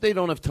not that they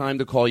don't have time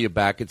to call you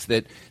back. It's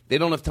that they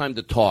don't have time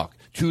to talk.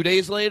 2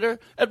 days later?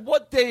 At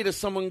what day does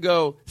someone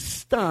go,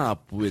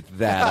 stop with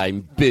that,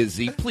 I'm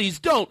busy. Please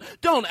don't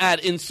add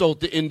insult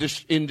to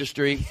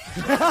industry.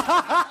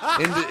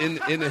 That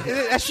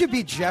should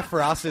be Jeff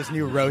Ross's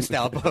new roast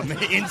album,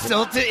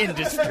 Insult to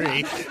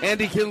Industry.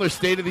 Andy Kindler's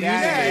State of the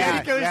Union.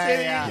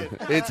 Yeah.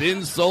 It's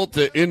insult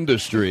to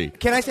industry.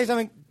 Can I say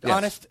something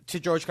honest to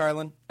George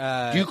Carlin?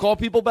 Do you call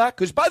people back?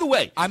 Because, by the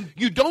way,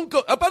 you don't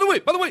go. By the way,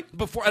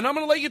 before, and I'm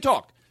going to let you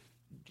talk.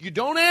 You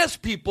don't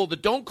ask people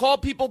that don't call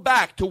people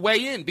back to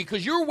weigh in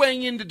because you're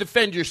weighing in to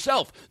defend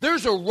yourself.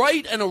 There's a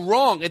right and a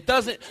wrong. It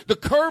doesn't. The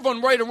curve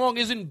on right and wrong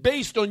isn't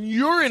based on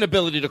your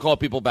inability to call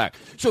people back.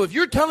 So if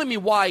you're telling me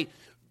why,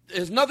 it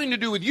has nothing to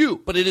do with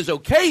you, but it is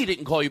okay he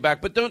didn't call you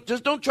back. But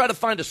don't try to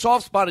find a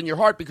soft spot in your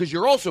heart because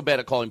you're also bad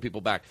at calling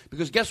people back.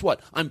 Because guess what?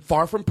 I'm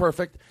far from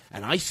perfect,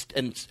 and I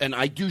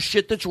do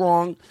shit that's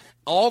wrong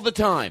all the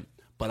time.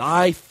 But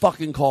I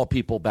fucking call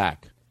people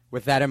back.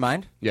 With that in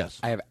mind, yes,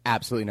 I have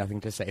absolutely nothing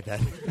to say then.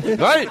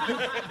 Right?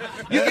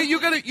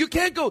 You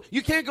can't go.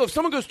 If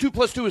someone goes 2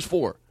 + 2 is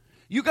 4,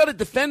 you got to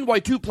defend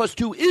why 2 +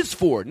 2 is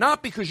 4,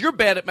 not because you're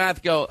bad at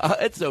math. Go,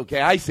 it's okay.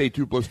 I say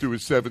 2 + 2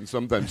 is 7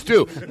 sometimes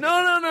too.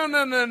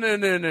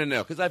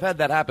 No. Because I've had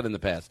that happen in the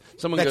past.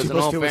 Someone That goes, 2 in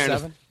 + all 2 is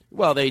fairness, 7?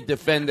 well, they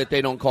defend that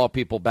they don't call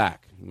people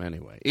back.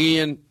 Anyway,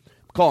 Ian,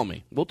 call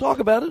me. We'll talk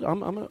about it.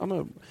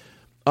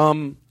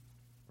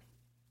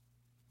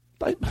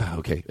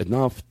 Okay,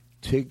 enough.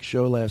 Tig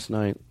show last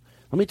night.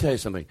 Let me tell you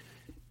something.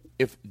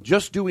 If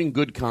just doing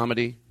good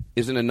comedy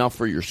isn't enough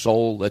for your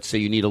soul, let's say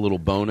you need a little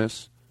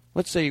bonus.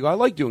 Let's say you go, I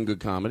like doing good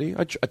comedy.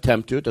 I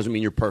attempt to. It doesn't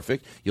mean you're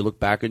perfect. You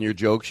look back on your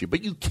jokes,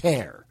 but you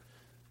care.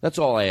 That's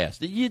all I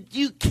ask.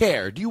 You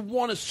care. Do you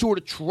want to sort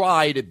of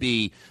try to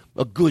be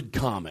a good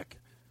comic?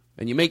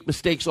 And you make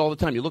mistakes all the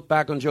time. You look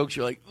back on jokes,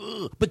 you're like,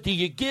 ugh, but do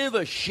you give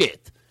a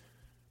shit?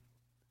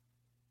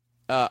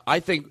 I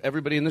think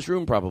everybody in this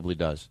room probably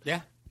does.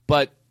 Yeah.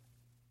 But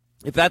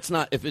if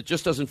it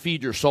just doesn't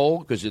feed your soul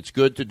because it's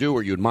good to do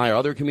or you admire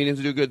other comedians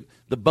who do good,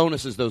 the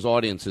bonus is those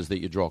audiences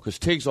that you draw. Because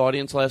Tig's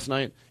audience last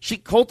night, she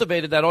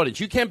cultivated that audience.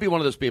 You can't be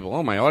one of those people,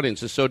 oh, my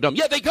audience is so dumb.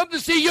 Yeah, they come to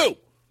see you.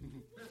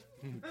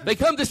 They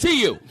come to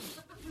see you.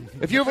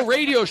 If you have a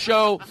radio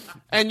show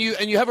and you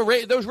have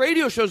those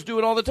radio shows do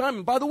it all the time.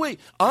 And by the way,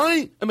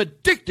 I am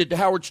addicted to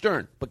Howard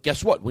Stern. But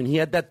guess what? When he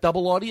had that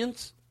double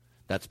audience,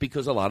 that's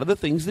because a lot of the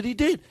things that he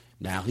did.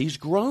 Now he's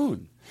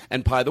grown.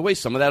 And by the way,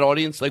 some of that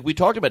audience, like we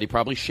talked about, he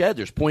probably shed.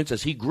 There's points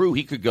as he grew,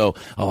 he could go,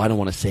 oh, I don't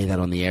want to say that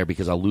on the air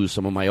because I'll lose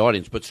some of my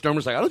audience. But Stern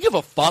was like, I don't give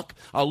a fuck.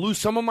 I'll lose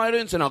some of my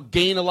audience and I'll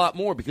gain a lot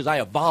more because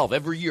I evolve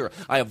every year.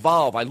 I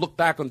evolve. I look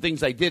back on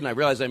things I did and I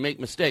realize I make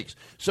mistakes.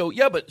 So,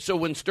 yeah, so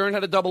when Stern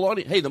had a double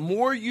audience, hey, the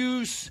more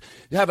you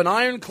have an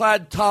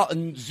ironclad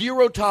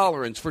zero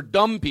tolerance for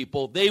dumb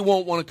people, they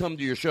won't want to come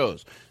to your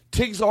shows.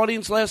 Tig's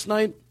audience last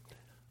night,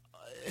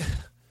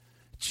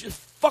 just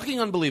fucking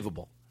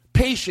unbelievable.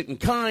 Patient and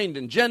kind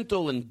and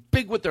gentle and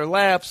big with their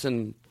laughs,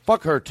 and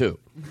fuck her too.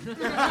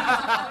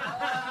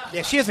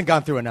 Yeah, she hasn't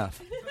gone through enough.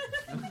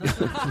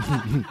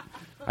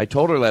 I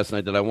told her last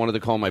night that I wanted to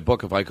call my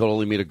book If I Could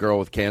Only Meet a Girl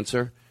with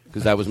Cancer,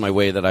 because that was my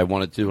way that I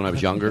wanted to when I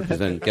was younger. Because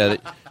then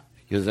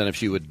if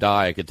she would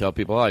die, I could tell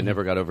people, I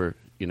never got over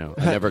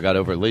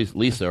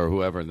Lisa or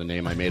whoever the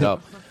name I made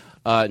up.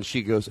 And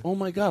she goes, oh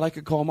my God, I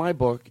could call my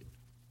book.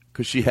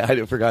 Because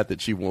I forgot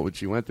that what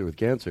she went through with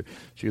cancer.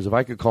 She goes, if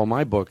I could call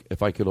my book,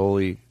 If I Could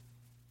Only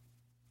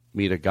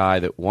Meet a Guy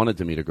That Wanted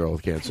to Meet a Girl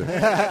with Cancer.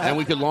 And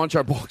we could launch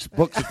our books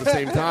at the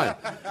same time.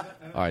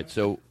 All right,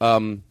 so all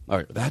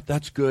right,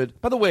 that's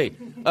good. By the way,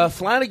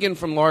 Flanagan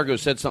from Largo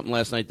said something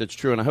last night that's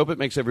true, and I hope it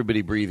makes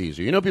everybody breathe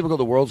easier. You know, people go,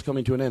 the world's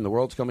coming to an end. The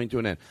world's coming to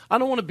an end. I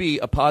don't want to be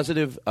a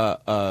positive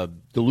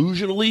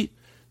delusionally.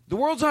 The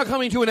world's not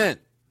coming to an end.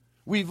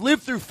 We've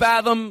lived through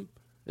Fathom.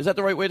 Is that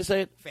the right way to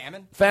say it?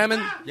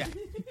 Famine? Yeah.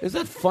 Is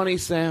that funny,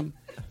 Sam?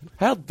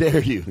 How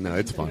dare you? No,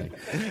 it's funny.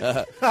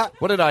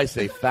 What did I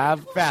say?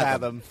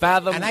 Fathom.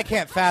 And I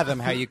can't fathom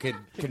how you could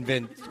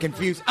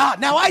confuse.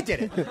 Now I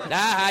did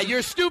it.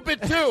 You're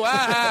stupid too.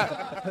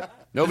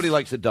 Nobody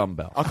likes a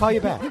dumbbell. I'll call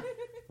you back.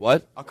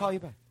 What? I'll call you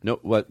back. No,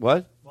 what?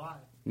 Why?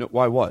 No,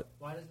 why what?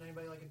 Why doesn't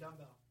anybody like a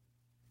dumbbell?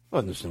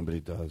 Well, nobody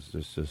does.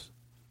 It's just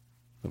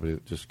nobody,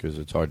 just because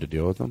it's hard to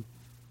deal with them.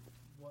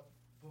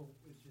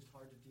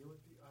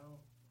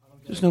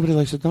 Just nobody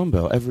likes a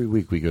dumbbell. Every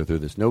week we go through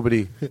this.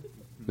 Nobody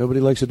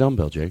likes a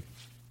dumbbell, Jake.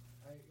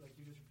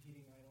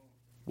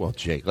 Well,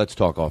 Jake, let's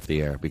talk off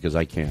the air because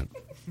I can't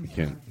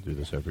do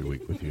this every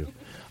week with you.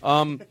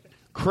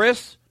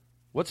 Chris,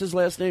 what's his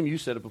last name? You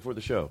said it before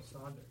the show.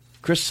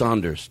 Chris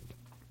Saunders.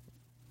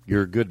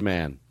 You're a good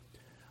man.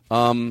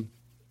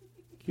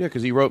 Yeah,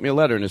 because he wrote me a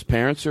letter, and his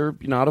parents are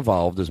not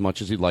evolved as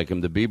much as he'd like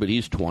him to be, but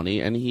he's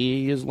 20, and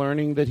he is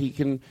learning that he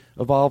can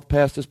evolve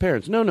past his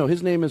parents. No,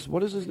 his name is,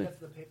 what is his name? That's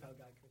the PayPal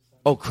guy,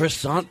 Chris. Oh, Chris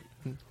Son?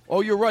 Oh,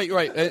 you're right.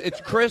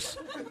 It's Chris.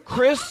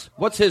 Chris,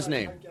 what's his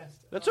name?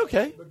 That's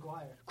okay.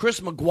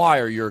 Chris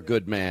McGuire, you're a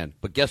good man.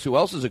 But guess who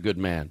else is a good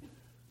man?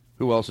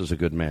 Who else is a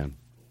good man?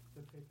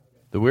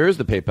 Where is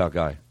the PayPal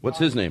guy? What's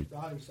his name?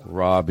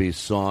 Robbie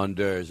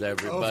Saunders,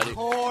 everybody. Of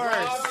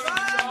course.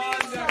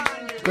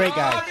 Great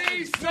guy.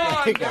 Robbie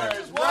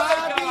Saunders.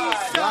 Robbie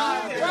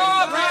Saunders.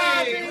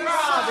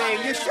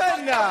 Robbie, you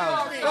shouldn't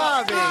have.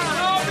 Robbie.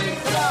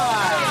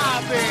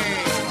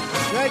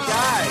 Good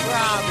guy.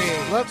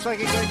 Robbie. Looks like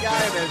a good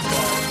guy, this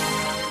one.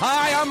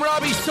 Hi, I'm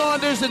Robbie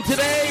Saunders, and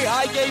today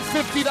I gave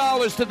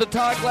 $50 to the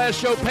Todd Glass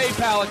Show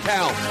PayPal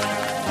account.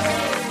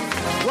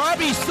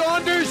 Robbie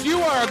Saunders, you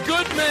are a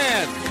good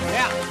man.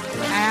 Yeah.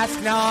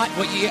 Ask not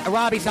what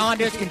Robbie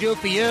Saunders can do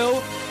for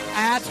you.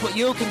 Ask what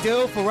you can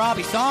do for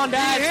Robbie Saunders.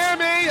 You hear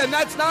me? And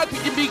that's not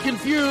to be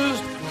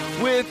confused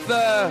with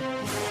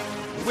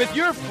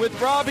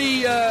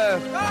Robbie.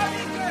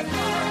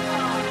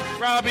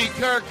 Robbie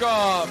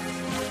Kirkhoff.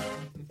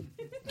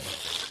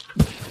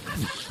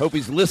 Hope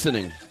he's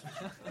listening.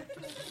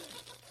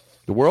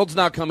 The world's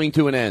not coming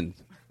to an end.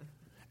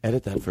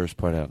 Edit that first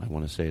part out. I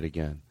want to say it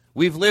again.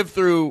 We've lived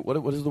through what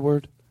is the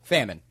word?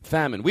 Famine.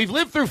 Famine. We've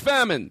lived through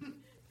famine.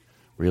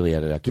 Really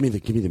edit out. Give me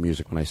the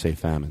music when I say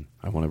famine.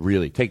 I want to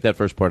really take that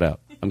first part out.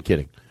 I'm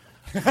kidding.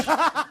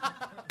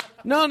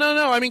 No.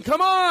 I mean, come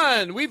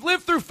on. We've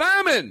lived through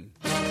famine.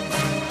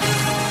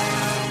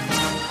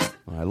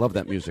 Oh, I love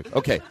that music.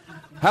 Okay.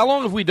 How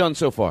long have we done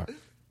so far?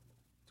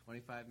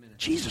 25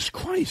 minutes. Jesus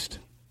Christ.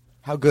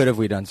 How good have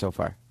we done so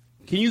far?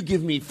 Can you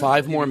give me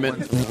 5 more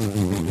minutes?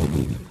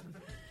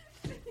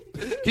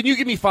 Can you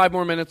give me 5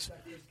 more minutes?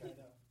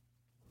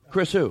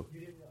 Chris who?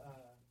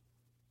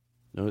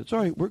 No, it's all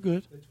right. We're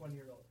good. The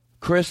 20-year-old.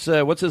 Chris,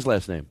 what's his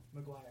last name?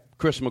 McGuire.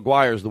 Chris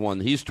McGuire is the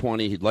one. He's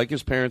 20. He'd like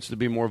his parents to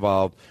be more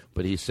involved,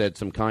 but he said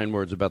some kind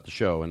words about the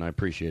show, and I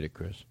appreciate it,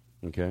 Chris.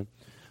 Okay?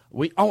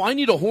 I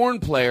need a horn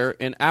player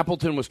in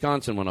Appleton,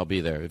 Wisconsin when I'll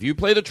be there. If you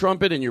play the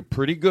trumpet and you're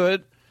pretty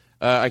good,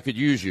 I could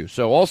use you.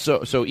 So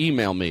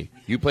email me.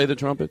 You play the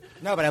trumpet?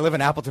 No, but I live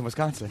in Appleton,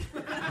 Wisconsin.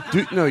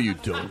 No, you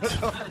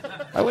don't.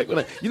 I like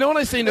when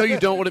I say no, you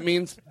don't, what it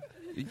means?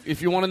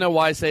 If you want to know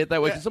why I say it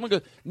that way, because someone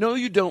goes, no,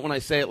 you don't when I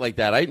say it like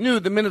that. I knew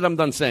the minute I'm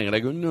done saying it, I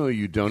go, no,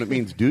 you don't. It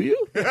means, do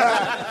you?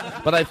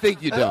 But I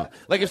think you don't.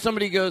 Like if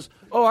somebody goes,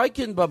 oh, I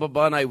can blah, blah,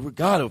 blah, and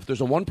God, if there's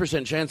a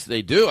 1% chance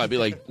they do, I'd be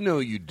like, no,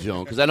 you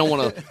don't, because I don't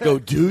want to go,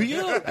 do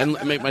you? And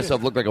make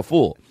myself look like a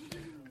fool.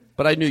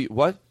 But I knew you.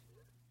 What?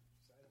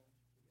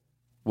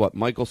 What,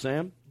 Michael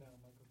Sam? No,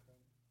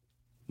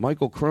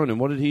 Michael Cronin.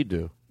 What did he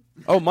do?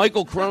 Oh,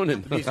 Michael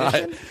Cronin.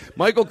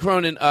 Michael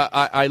Cronin,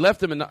 I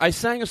left him, and I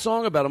sang a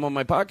song about him on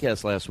my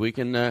podcast last week,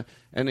 and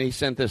he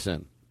sent this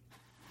in.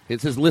 It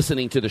says,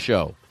 listening to the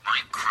show.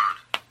 Mike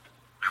Cronin,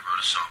 I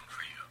wrote a song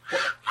for you.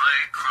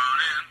 Mike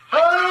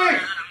Cronin,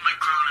 Mike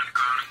Cronin.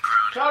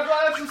 Todd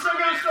Glass is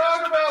singing a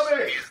song about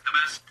me. He's the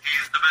best.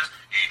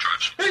 He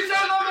drives. He says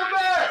I'm the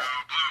best.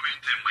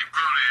 Bloomington, Mike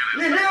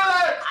Cronin. You hear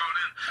that?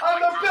 I'm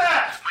the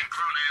best. Mike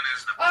Cronin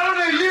is the best. I don't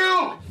need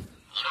you.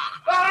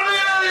 I don't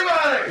need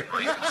anybody.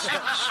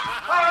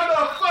 I'm the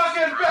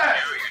fucking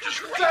best.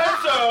 Said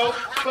so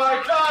by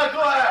Todd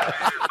Glass.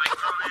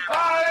 I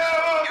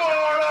am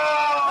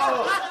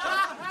immortal.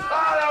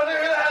 I don't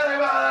need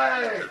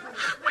anybody.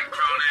 Mike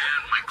Cronin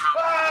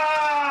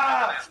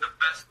is the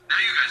best. Now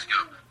you guys go.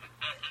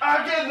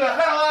 I'm getting the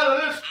hell out of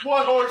this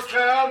one-horse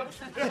town.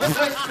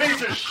 This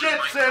piece of shit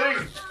city.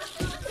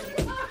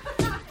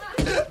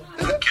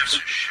 Who gives a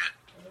shit?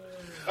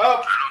 Oh, I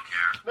don't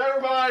care.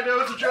 never mind. It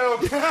was a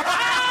joke.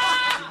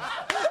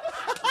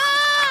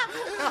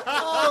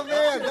 Oh,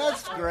 man,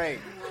 that's great.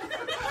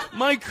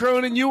 Mike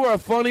Cronin, you are a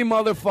funny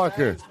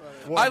motherfucker.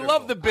 I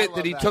love the bit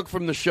that he took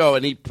from the show,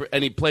 and he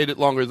played it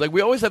longer. It's like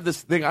we always have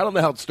this thing. I don't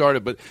know how it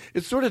started, but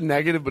it's sort of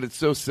negative, but it's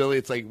so silly.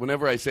 It's like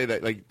whenever I say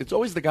that, like it's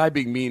always the guy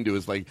being mean to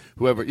us, like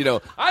whoever, I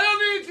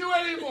don't need you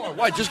anymore.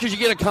 Why? Just because you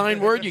get a kind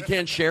word, you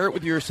can't share it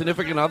with your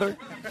significant other?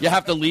 You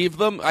have to leave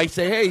them? I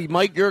say, hey,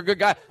 Mike, you're a good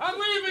guy. I'm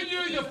leaving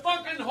you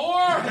fucking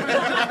whore.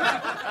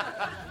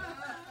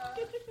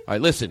 All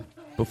right, listen.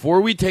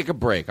 Before we take a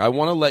break, I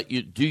want to let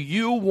you. Do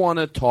you want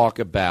to talk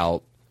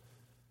about?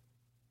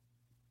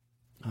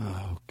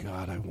 Oh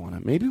God, I want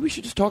to. Maybe we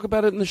should just talk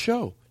about it in the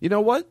show. You know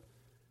what?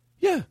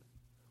 Yeah.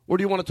 Or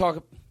do you want to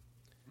talk?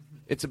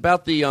 It's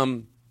about the.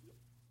 Oh,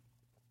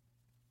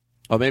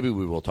 maybe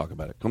we will talk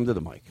about it. Come to the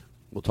mic.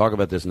 We'll talk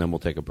about this and then we'll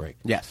take a break.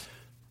 Yes.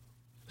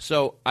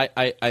 So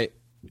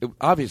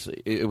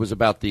obviously it was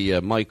about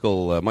the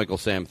Michael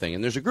Sam thing,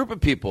 and there's a group of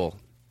people,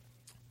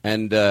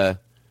 and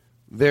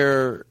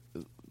they're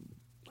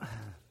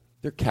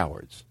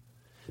cowards.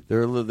 They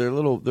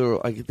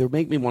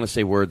make me want to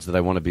say words that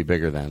I want to be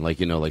bigger than, like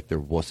they're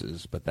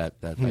wusses, but that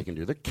I can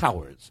do. They're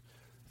cowards.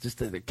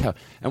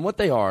 And what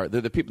they are,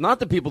 they're the people, not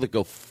the people that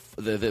go,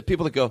 the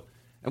people that go.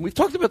 And we've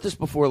talked about this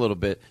before a little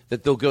bit.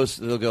 That they'll go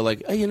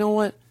like, hey, you know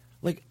what?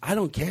 Like I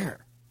don't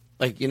care.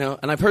 Like, you know,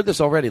 and I've heard this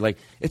already. Like,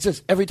 it's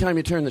just every time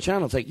you turn the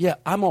channel, it's like, yeah,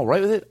 I'm all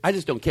right with it. I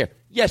just don't care.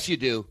 Yes, you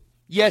do.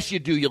 Yes, you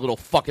do, you little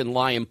fucking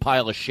lying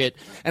pile of shit.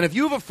 And if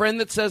you have a friend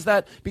that says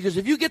that, because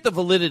if you get the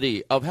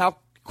validity of how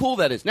cool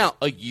that is, now,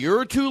 a year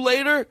or two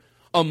later,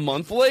 a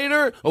month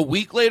later, a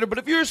week later, but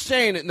if you're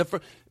saying it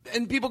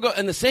and people go,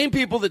 and the same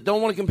people that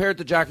don't want to compare it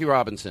to Jackie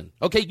Robinson,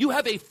 okay, you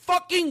have a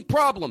fucking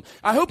problem.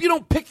 I hope you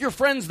don't pick your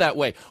friends that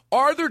way.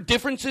 Are there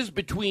differences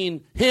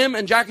between him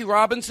and Jackie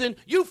Robinson?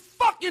 You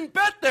fucking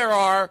bet there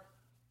are.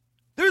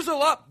 There's a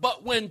lot,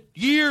 but when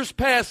years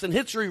pass and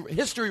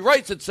history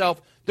writes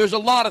itself, there's a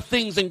lot of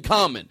things in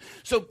common.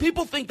 So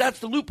people think that's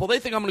the loophole. They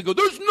think I'm going to go,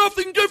 there's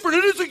nothing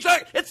different.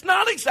 It's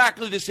not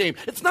exactly the same.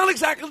 It's not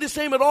exactly the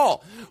same at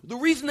all. The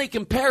reason they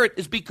compare it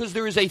is because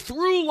there is a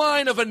through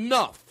line of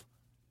enough.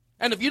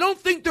 And if you don't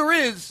think there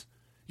is,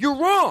 you're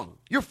wrong.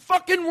 You're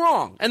fucking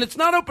wrong. And it's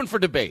not open for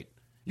debate.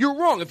 You're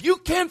wrong. If you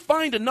can't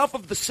find enough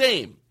of the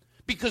same,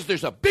 because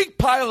there's a big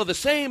pile of the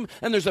same,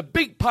 and there's a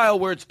big pile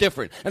where it's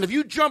different. And if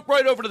you jump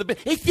right over to the big,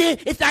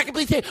 it's not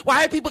completely the same.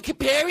 Why are people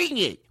comparing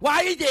it?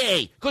 Why are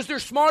they? Because they're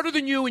smarter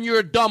than you, and you're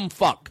a dumb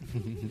fuck.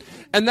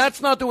 And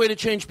that's not the way to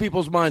change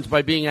people's minds,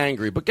 by being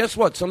angry. But guess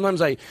what?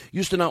 Sometimes I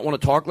used to not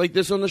want to talk like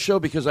this on the show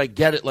because I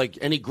get it. Like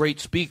any great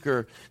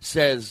speaker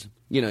says,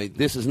 you know,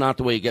 this is not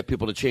the way you get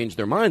people to change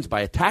their minds,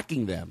 by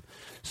attacking them.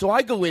 So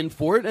I go in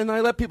for it, and I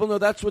let people know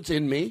that's what's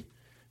in me.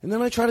 And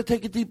then I try to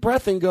take a deep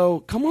breath and go,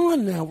 come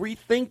on now,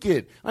 rethink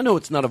it. I know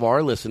it's none of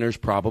our listeners,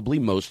 probably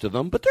most of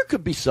them, but there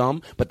could be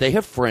some. But they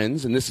have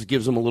friends, and this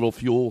gives them a little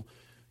fuel,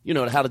 you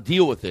know, how to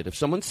deal with it. If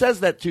someone says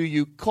that to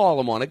you, call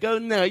them on it. Go,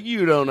 no,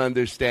 you don't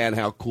understand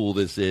how cool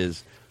this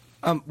is.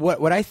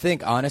 What I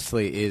think,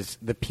 honestly, is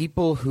the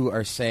people who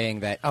are saying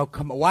that, oh,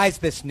 come on, why is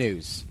this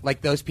news?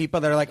 Like those people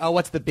that are like, oh,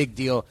 what's the big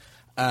deal?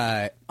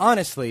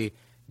 Honestly,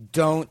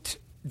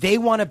 they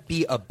want to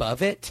be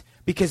above it.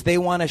 Because they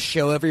want to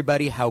show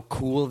everybody how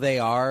cool they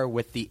are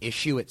with the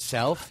issue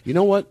itself. You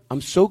know what? I'm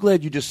so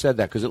glad you just said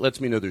that, because it lets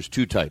me know there's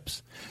two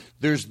types.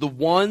 There's the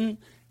one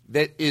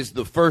that is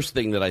the first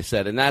thing that I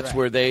said, and that's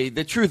where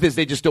the truth is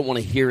they just don't want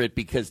to hear it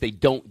because they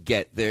don't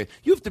get there.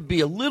 You have to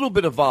be a little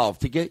bit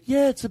evolved to get,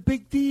 yeah, it's a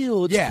big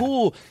deal. It's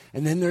cool.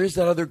 And then there is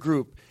that other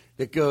group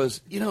that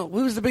goes, you know,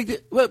 what was the big deal?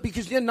 Well,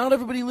 because, not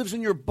everybody lives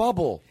in your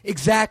bubble.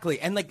 Exactly.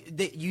 And,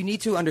 you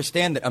need to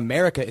understand that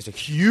America is a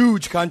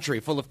huge country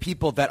full of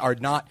people that are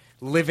not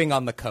living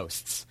on the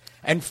coasts.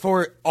 And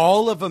for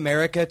all of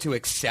America to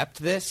accept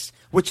this,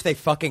 which they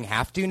fucking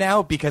have to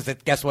now, because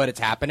guess what? It's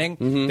happening.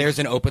 Mm-hmm. There's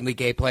an openly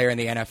gay player in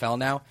the NFL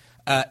now.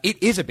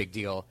 It is a big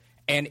deal.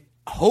 And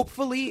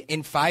hopefully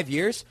in 5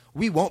 years,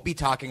 we won't be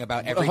talking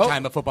about every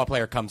time a football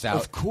player comes out.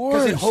 Of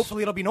course. Because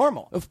hopefully it'll be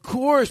normal. Of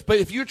course. But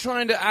if you're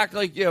trying to act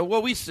like, yeah,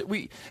 well, we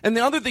and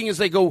the other thing is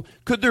they go,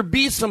 could there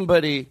be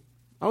somebody?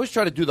 I always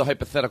try to do the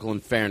hypothetical in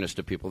fairness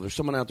to people. There's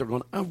someone out there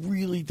going, I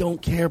really don't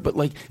care, but,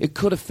 it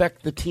could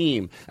affect the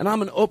team. And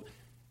I'm let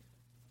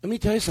me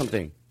tell you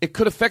something. It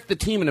could affect the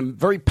team in a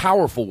very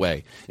powerful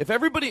way. If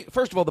everybody,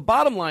 first of all, the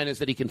bottom line is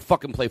that he can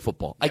fucking play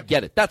football. Yep. I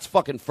get it. That's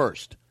fucking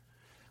first.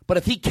 But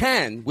if he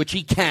can, which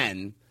he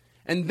can,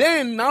 and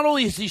then not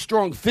only is he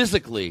strong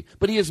physically,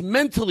 but he is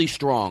mentally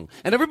strong.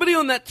 And everybody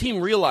on that team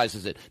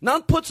realizes it.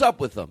 Not puts up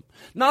with them.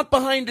 Not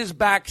behind his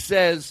back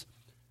says,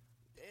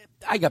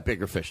 I got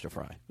bigger fish to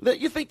fry.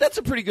 You think that's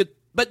a pretty good...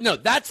 But no,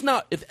 that's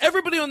not... If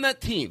everybody on that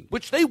team,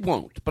 which they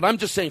won't, but I'm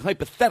just saying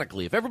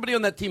hypothetically, if everybody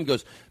on that team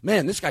goes,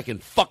 man, this guy can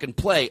fucking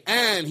play,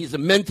 and he's a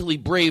mentally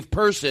brave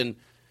person,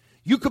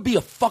 you could be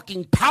a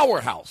fucking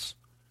powerhouse.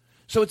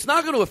 So it's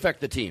not going to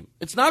affect the team.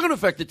 It's not going to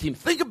affect the team.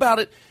 Think about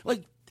it.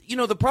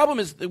 The problem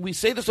is that we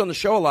say this on the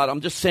show a lot.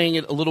 I'm just saying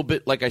it a little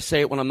bit like I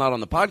say it when I'm not on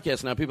the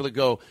podcast now. People that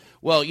go,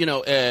 well,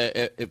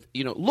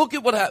 look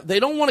at what they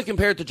don't want to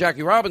compare it to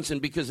Jackie Robinson,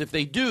 because if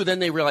they do, then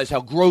they realize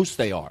how gross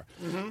they are.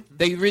 Mm-hmm.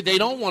 They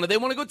don't want to. They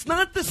want to go, it's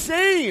not the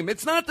same.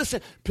 It's not the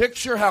same.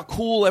 Picture how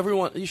cool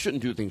everyone. You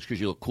shouldn't do things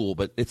because you look cool,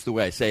 but it's the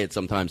way I say it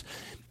sometimes.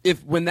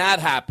 When that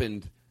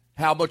happened,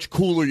 how much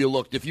cooler you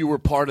looked if you were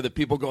part of the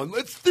people going,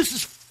 this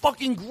is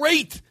fucking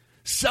great.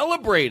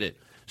 Celebrate it.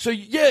 So,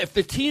 yeah, if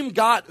the team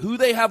got who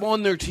they have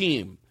on their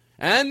team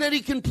and that he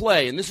can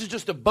play, and this is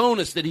just a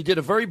bonus that he did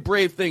a very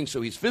brave thing,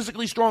 so he's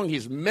physically strong,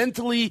 he's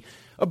mentally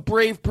a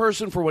brave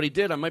person for what he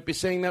did. I might be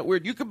saying that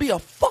weird. You could be a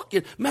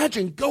fucking,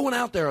 imagine going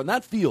out there on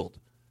that field.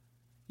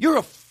 You're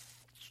a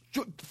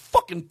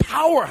fucking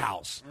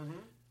powerhouse. Mm-hmm.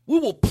 We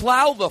will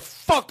plow the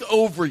fuck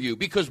over you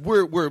because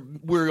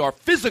we are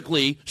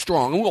physically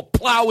strong, and we'll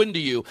plow into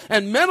you.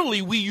 And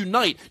mentally we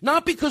unite,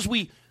 not because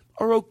we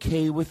are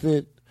okay with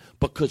it,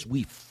 because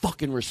we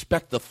fucking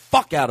respect the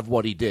fuck out of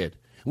what he did.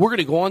 We're going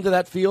to go onto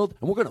that field,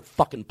 and we're going to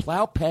fucking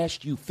plow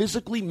past you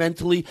physically,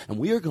 mentally, and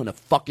we are going to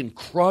fucking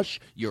crush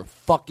your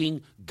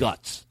fucking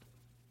guts.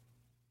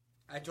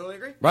 I totally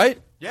agree. Right?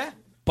 Yeah.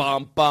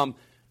 Bum, bum,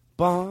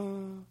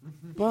 bum,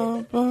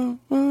 bum, bum,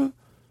 bum.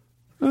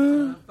 Wait,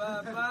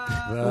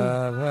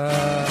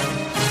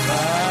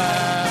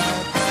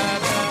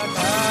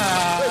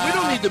 we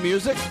don't need the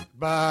music.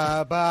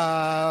 Ba,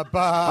 ba,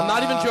 ba. I'm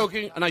not even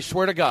joking, and I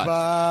swear to God.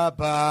 Ba,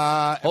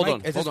 ba. Hold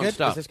on,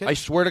 stop. Is this good? I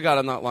swear to God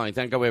I'm not lying.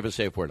 Thank God we have a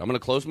safe word. I'm going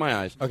to close my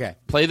eyes. Okay.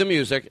 Play the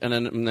music, and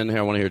then here,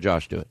 I want to hear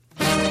Josh do it.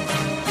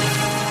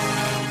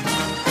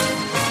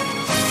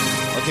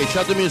 Okay,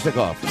 shut the music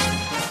off.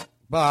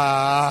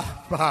 Ba,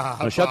 ba,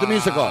 No, shut the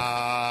music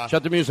off.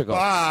 Shut the music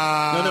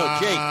off. No,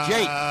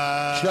 Jake.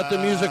 Shut the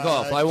music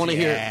off. I want to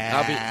hear.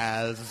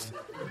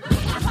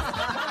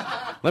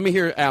 Let me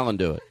hear Alan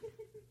do it.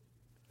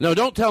 No,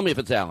 don't tell me if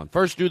it's Alan.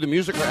 First, do the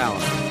music or Alan.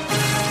 All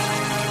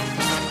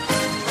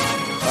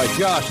right,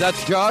 Josh.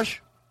 That's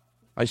Josh.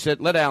 I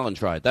said let Alan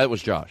try it. That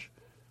was Josh.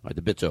 All right,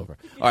 the bit's over.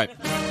 All right.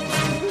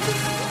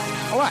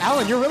 Oh, wow,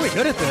 Alan, you're really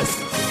good at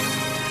this.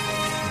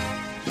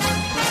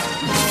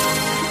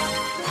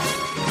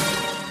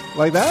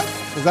 Like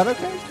that? Is that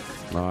okay?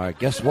 All right,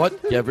 guess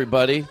what,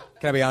 everybody?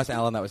 Can I be honest,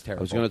 Alan? That was I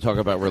terrible. was going to talk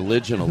about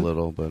religion a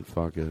little, but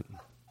fuck it.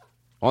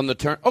 On the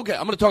turn. Okay,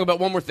 I'm going to talk about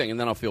one more thing, and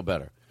then I'll feel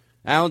better.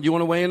 Alan, do you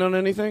want to weigh in on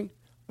anything?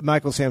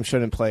 Michael Sam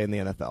shouldn't play in the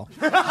NFL.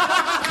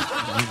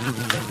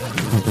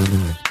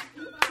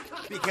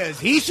 Because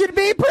he should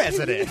be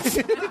president.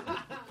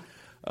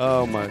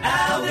 Oh, my.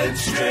 Alan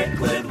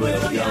Strickland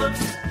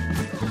Williams.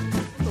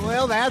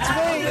 Well, that's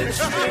me.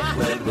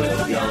 Strickland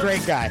Williams.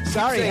 Great guy.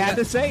 Sorry, had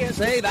to say it.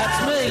 Say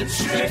that's me.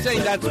 Keep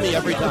saying that's me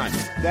every time.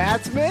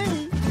 That's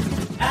me.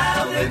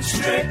 Alan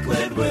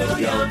Strickland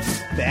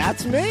Williams.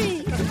 That's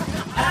me.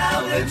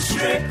 Alan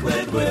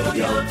Strickland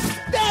Williams.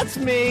 That's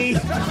me.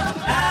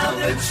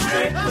 Alan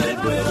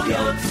Strickland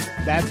Williams.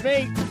 That's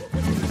me.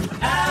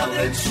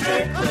 Alan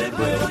Strickland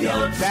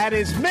Williams. That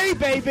is me,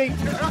 baby.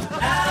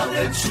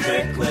 Alan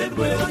Strickland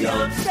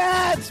Williams.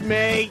 That's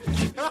me.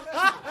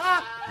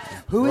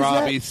 Who is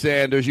Robbie that?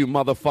 Sanders, you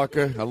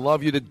motherfucker. I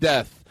love you to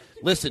death.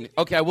 Listen,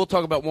 okay, I will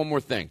talk about one more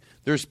thing.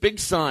 There's big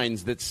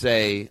signs that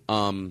say,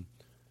 hey,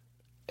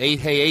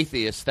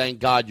 atheists, thank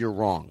God you're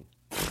wrong.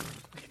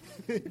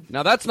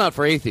 Now, that's not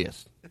for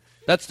atheists.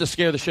 That's to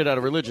scare the shit out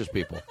of religious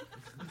people.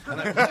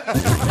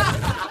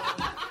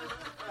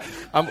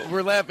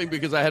 We're laughing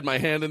because I had my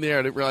hand in the air.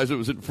 I didn't realize it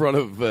was in front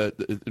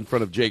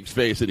of Jake's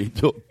face, and he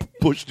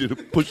pushed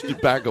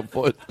it back a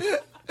foot.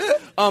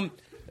 And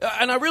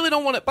I really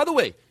don't want to. By the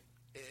way,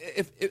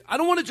 if I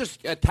don't want to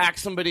just attack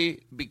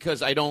somebody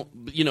because I don't,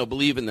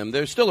 believe in them.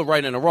 There's still a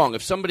right and a wrong.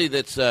 If somebody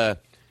that's,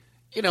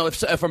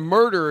 if a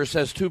murderer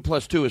says 2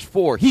 + 2 is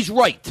 4, he's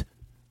right.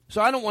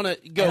 So I don't want to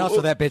go. And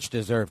also, that bitch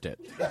deserved it.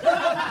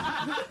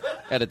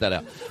 Edit that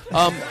out.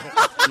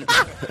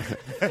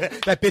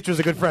 That bitch was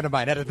a good friend of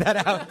mine. Edit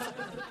that out.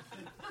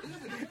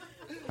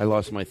 I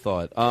lost my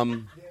thought.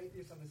 The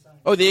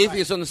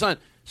atheist on the sign.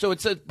 So it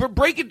says,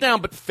 break it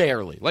down, but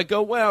fairly. Like,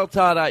 go, well,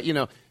 Todd,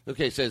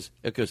 okay,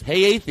 it goes,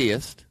 hey,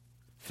 atheist,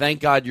 thank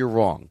God you're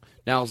wrong.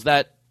 Now, is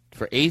that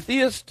for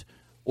atheist,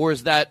 or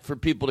is that for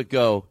people to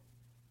go,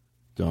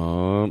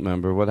 don't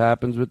remember what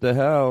happens with the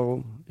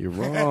hell? You're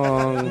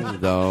wrong.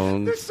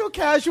 Don't. They're so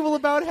casual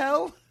about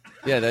hell.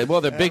 Yeah, they're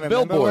big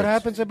billboards. What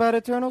happens about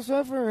eternal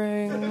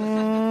suffering?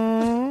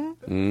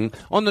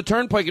 On the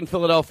turnpike in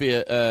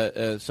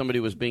Philadelphia,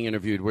 somebody was being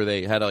interviewed where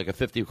they had like a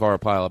 50-car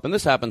pileup, and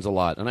this happens a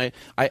lot. And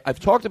I've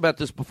talked about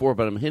this before,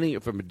 but I'm hitting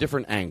it from a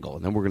different angle.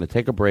 And then we're going to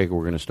take a break, or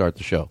we're going to start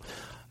the show.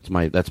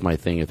 That's my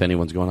thing. If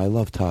anyone's going, I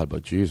love Todd,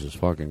 but Jesus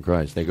fucking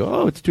Christ, they go,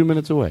 oh, it's 2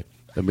 minutes away,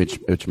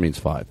 which means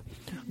 5.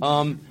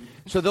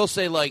 So they'll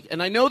say, like,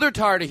 and I know they're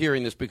tired of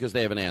hearing this because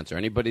they have an answer.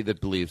 Anybody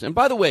that believes, and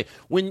by the way,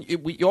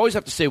 you always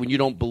have to say when you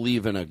don't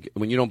believe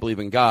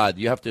in God,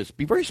 you have to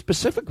be very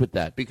specific with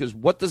that, because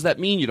what does that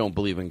mean? You don't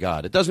believe in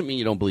God? It doesn't mean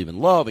you don't believe in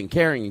love and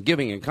caring and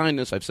giving and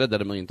kindness. I've said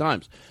that a million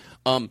times,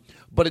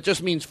 but it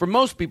just means for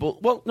most people.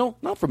 Well, no,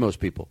 not for most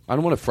people. I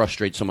don't want to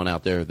frustrate someone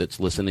out there that's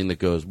listening that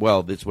goes,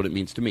 well, that's what it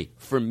means to me.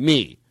 For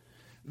me,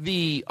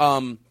 that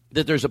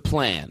there's a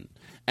plan.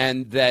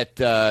 And that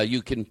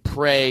you can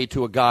pray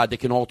to a God that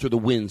can alter the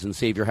winds and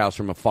save your house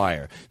from a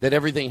fire. That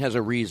everything has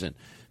a reason.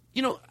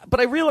 But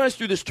I realized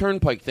through this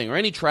turnpike thing, or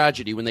any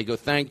tragedy, when they go,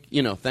 thank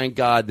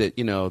God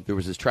that, there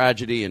was this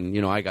tragedy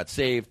and, I got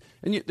saved.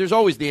 And there's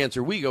always the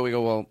answer. We go,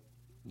 well,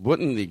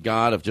 wouldn't the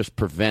God have just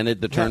prevented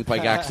the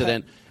turnpike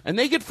accident? And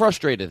they get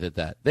frustrated at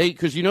that.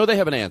 Because they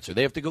have an answer.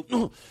 They have to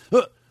go,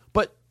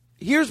 but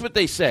here's what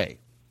they say.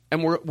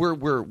 And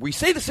we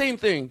say the same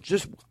thing,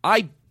 just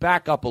I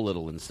back up a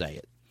little and say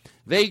it.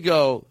 They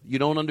go, you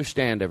don't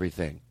understand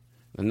everything.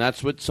 And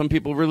that's what some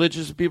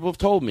religious people have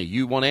told me.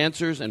 You want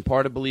answers, and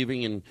part of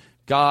believing in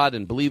God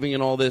and believing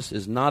in all this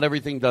is not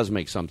everything does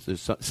make some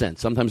sense.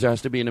 Sometimes there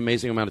has to be an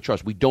amazing amount of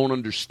trust. We don't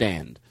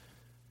understand.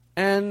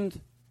 And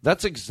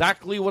that's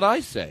exactly what I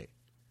say.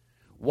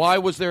 Why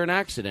was there an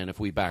accident if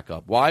we back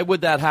up? Why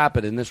would that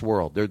happen in this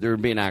world? There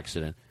would be an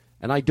accident.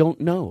 And I don't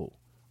know.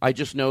 I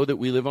just know that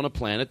we live on a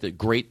planet that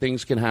great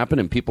things can happen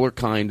and people are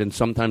kind and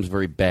sometimes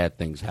very bad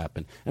things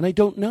happen. And I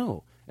don't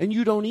know. And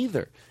you don't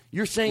either.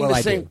 You're saying the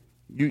same.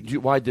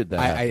 Why did that?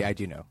 I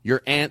do know.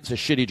 Your aunt's a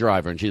shitty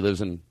driver, and she lives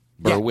in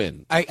Berwyn.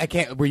 Yeah, I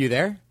can't. Were you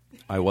there?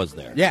 I was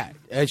there. Yeah,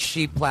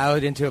 she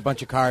plowed into a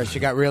bunch of cars. She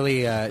got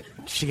really,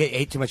 she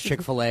ate too much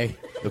Chick-fil-A.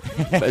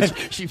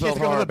 She had to go to the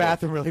horrible.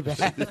 bathroom really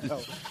bad.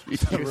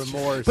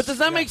 Remorse. But does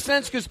that make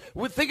sense? Because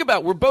think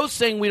about it, we're both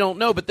saying we don't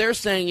know, but they're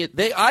saying it.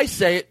 I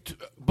say it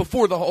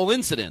before the whole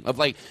incident of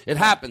like it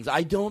happens.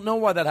 I don't know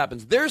why that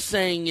happens. They're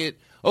saying it.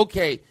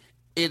 Okay,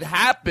 it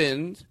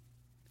happened,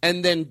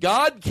 and then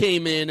God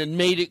came in and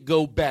made it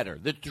go better.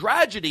 The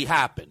tragedy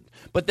happened,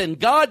 but then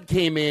God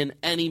came in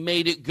and He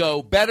made it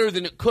go better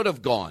than it could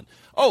have gone.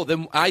 Oh,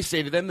 then I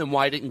say to them, then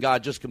why didn't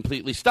God just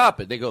completely stop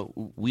it? They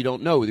go, we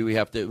don't know. We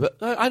have to.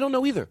 I don't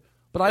know either,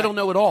 but I don't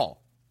know at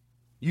all.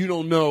 You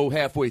don't know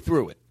halfway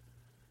through it.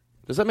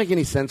 Does that make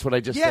any sense, what I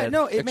just said?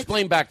 No.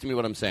 Explain back to me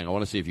what I'm saying. I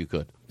want to see if you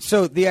could.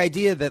 So the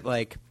idea that,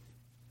 like,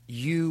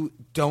 you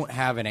don't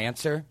have an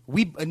answer.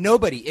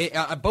 Nobody,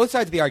 both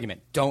sides of the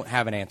argument don't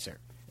have an answer.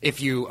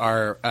 If you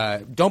are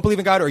don't believe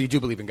in God or you do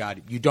believe in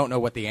God, you don't know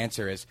what the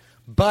answer is.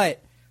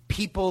 But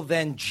people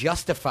then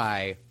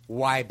justify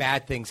why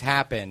bad things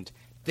happened.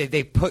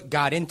 They put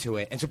God into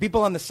it. And so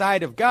people on the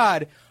side of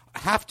God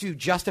have to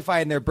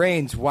justify in their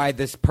brains why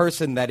this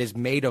person that is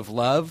made of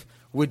love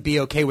would be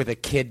okay with a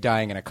kid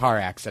dying in a car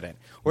accident.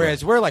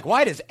 Whereas we're like,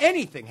 why does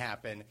anything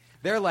happen?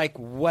 They're like,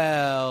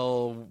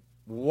 well,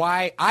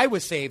 why? I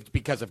was saved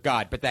because of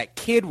God, but that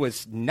kid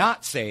was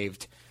not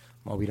saved.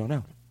 Well, we don't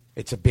know.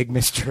 It's a big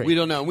mystery. We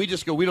don't know. We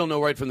just go, we don't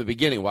know right from the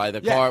beginning why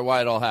the car, why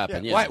it all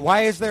happened. Yeah.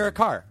 Why is there a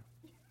car?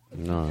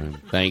 No,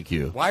 thank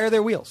you. Why are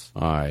there wheels?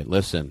 All right,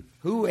 listen.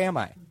 Who am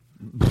I?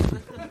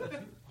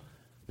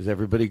 Is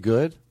everybody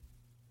good?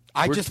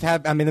 I'm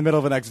in the middle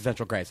of an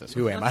existential crisis.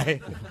 Who am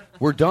I?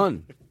 We're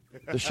done.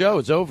 The show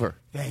is over.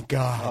 Thank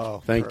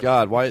God. Thank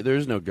God. Why? There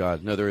is no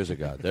God. No, there is a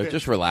God.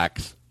 Just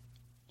relax,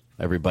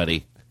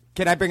 everybody.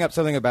 Can I bring up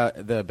something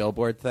about the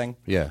billboard thing?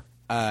 Yeah.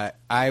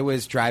 I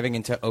was driving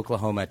into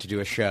Oklahoma to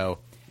do a show,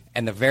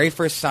 and the very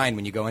first sign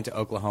when you go into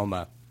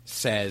Oklahoma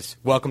says,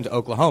 "Welcome to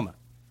Oklahoma."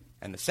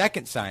 And the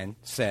second sign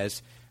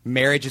says,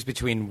 "Marriage is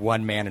between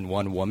one man and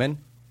one woman."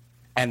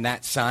 And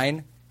that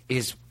sign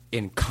is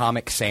in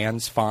Comic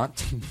Sans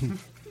font.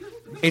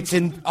 It's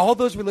in all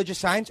those religious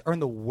signs are in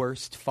the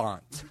worst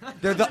font.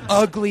 They're the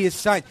ugliest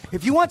signs.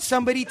 If you want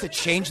somebody to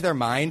change their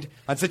mind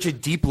on such a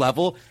deep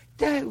level,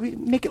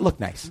 make it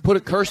look nice. Put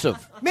it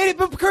cursive. Made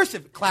it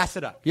cursive. Class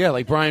it up. Yeah,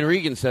 like Brian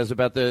Regan says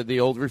about the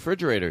old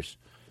refrigerators.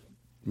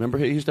 Remember,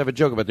 he used to have a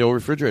joke about the old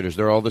refrigerators.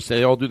 They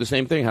all do the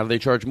same thing. How do they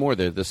charge more?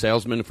 The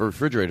salesman for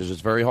refrigerators is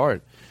very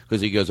hard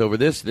because he goes over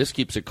this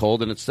keeps it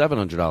cold and it's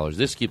 $700.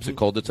 This keeps it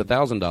cold, it's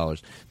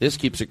 $1,000. This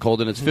keeps it cold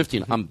and it's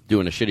 $1,500. I'm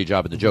doing a shitty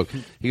job at the joke.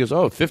 He goes,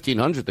 oh,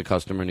 $1,500 the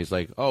customer, and he's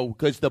like, oh,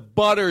 because the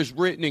butter's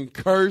written in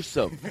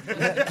cursive.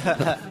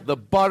 The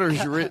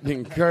butter's written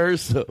in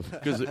cursive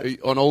because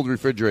on old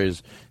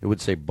refrigerators it would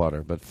say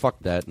butter, but fuck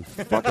that and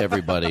fuck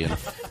everybody and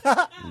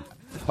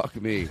fuck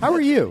me. How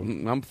are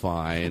you? I'm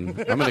fine.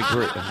 I'm in a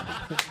great.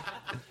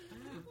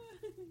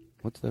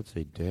 What's that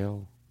say,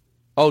 Dale?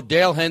 Oh,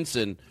 Dale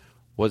Henson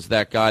was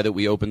that guy that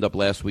we opened up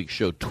last week's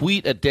show.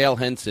 Tweet at Dale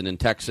Henson in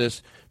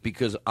Texas,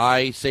 because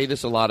I say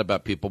this a lot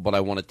about people, but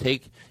I want to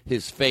take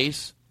his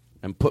face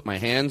and put my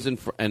hands in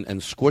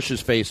and squish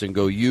his face and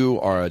go, you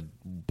are a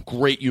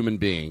great human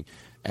being.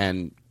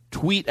 And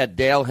tweet at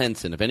Dale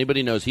Henson. If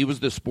anybody knows, he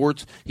was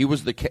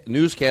the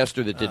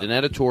newscaster that did an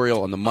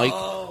editorial on the mic.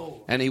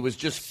 And he was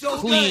just so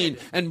clean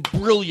and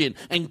brilliant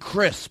and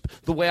crisp,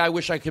 the way I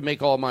wish I could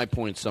make all my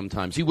points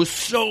sometimes. He was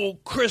so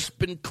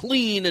crisp and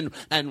clean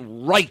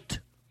and right.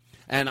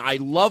 And I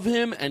love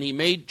him, and he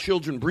made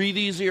children breathe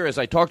easier, as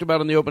I talked about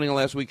in the opening of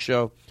last week's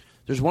show.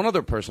 There's one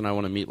other person I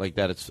want to meet like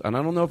that, and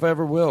I don't know if I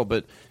ever will,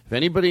 but if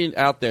anybody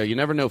out there, you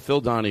never know,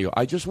 Phil Donahue,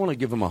 I just want to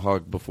give him a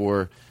hug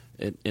before,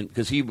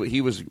 because he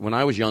was, when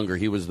I was younger,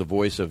 he was the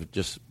voice of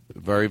just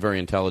very, very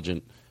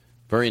intelligent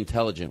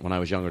when I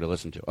was younger to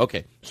listen to.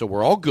 Okay, so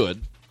we're all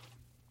good.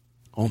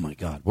 Oh, my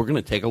God. We're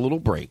going to take a little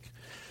break.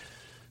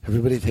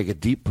 Everybody take a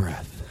deep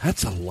breath.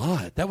 That's a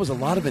lot. That was a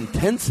lot of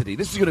intensity.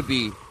 This is going to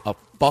be a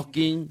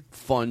fucking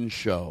fun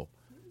show.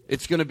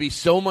 It's going to be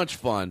so much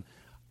fun.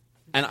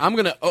 And I'm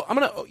going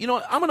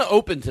to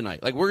open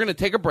tonight. Like, we're going to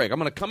take a break. I'm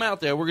going to come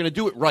out there. We're going to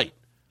do it right.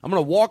 I'm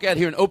going to walk out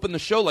here and open the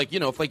show like,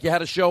 if like you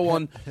had a show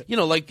on, when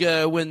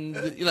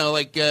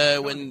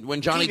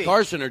Johnny TV.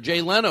 Carson or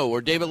Jay Leno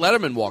or David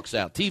Letterman walks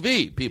out.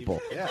 TV,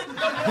 people. Yeah.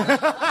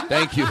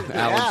 Thank you,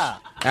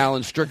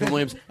 Alan Strickland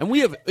Williams. And we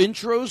have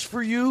intros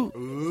for you.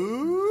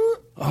 Ooh.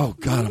 Oh,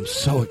 God, I'm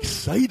so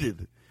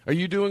excited. Are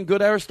you doing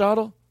good,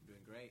 Aristotle? Doing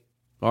great.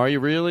 Are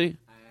you really?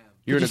 I am.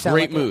 You're in a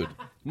great mood.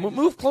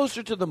 Move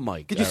closer to the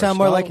mic. Could you sound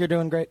more like you're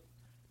doing great?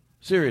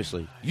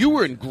 Seriously. You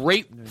were in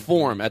great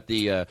form at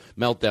the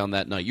meltdown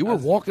that night. You were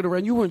walking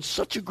around. You were in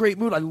such a great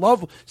mood. I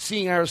love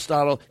seeing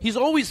Aristotle. He's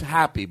always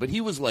happy, but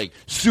he was, like,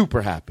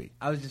 super happy.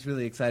 I was just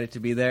really excited to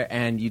be there,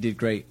 and you did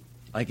great.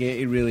 Like,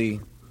 it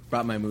really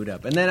brought my mood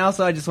up. And then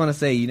also I just want to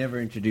say you never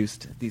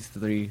introduced these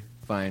three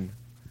fine.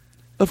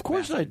 Of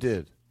course I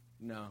did.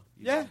 No.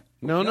 Yeah.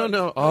 No.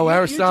 Oh,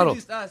 Aristotle. You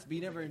introduced us, but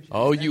you never introduced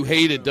Oh, you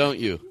hate it, don't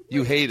you?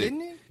 You hate it.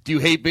 Didn't you? Do you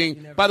hate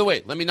being... By the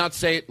way, let me not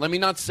say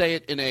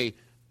it in a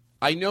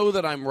I know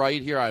that I'm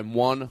right here. I'm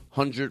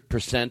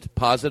 100%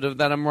 positive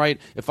that I'm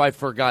right. If I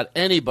forgot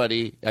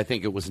anybody, I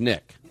think it was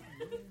Nick.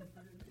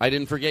 I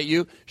didn't forget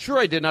you? Sure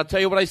I did, and I'll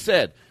tell you what I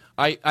said.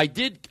 I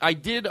did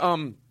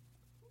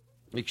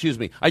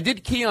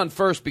Keon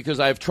first because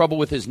I have trouble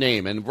with his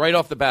name, and right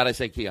off the bat I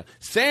said Keon.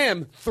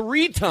 Sam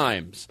 3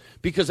 times,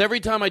 because every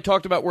time I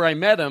talked about where I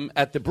met him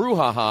at the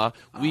brouhaha,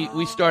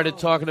 we started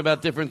talking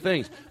about different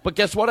things. But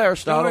guess what,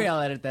 Aristotle? Don't worry,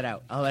 I'll edit that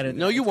out.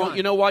 No, you won't.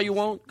 You know why you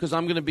won't? Because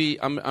I'm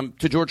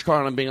to George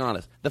Carlin, I'm being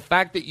honest. The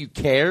fact that you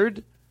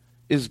cared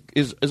is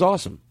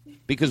awesome,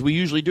 because we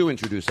usually do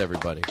introduce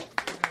everybody.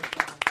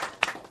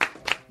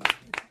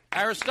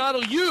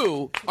 Aristotle,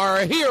 you are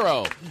a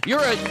hero. You're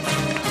a...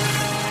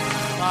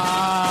 And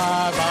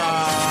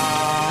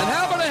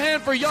how about a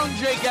hand for young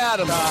Jake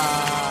Adams,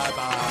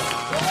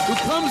 who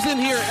comes in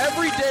here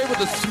every day with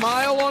a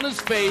smile on his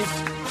face,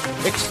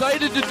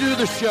 excited to do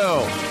the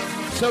show.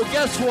 So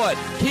guess what?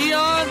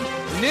 Keon,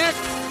 Nick,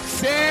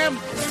 Sam,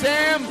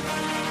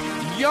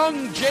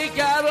 young Jake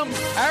Adams,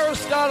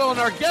 Aristotle, and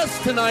our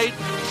guests tonight,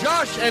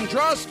 Josh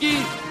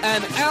Androsky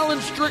and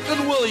Alan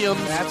Strickland Williams.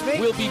 That's me.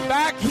 We'll be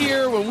back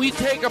here when we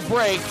take a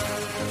break.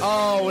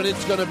 Oh, and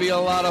it's going to be a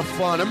lot of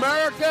fun.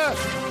 America,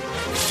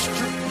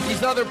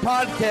 these other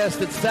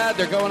podcasts, it's sad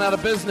they're going out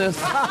of business.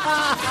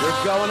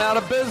 They're going out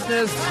of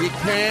business. You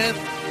can't.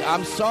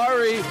 I'm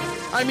sorry.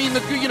 I mean,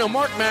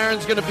 Mark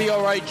Maron's going to be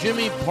all right.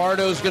 Jimmy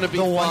Pardo's going to be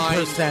fine.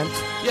 The 1%.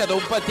 Yeah,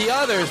 but the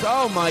others,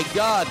 oh my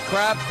God,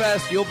 Crap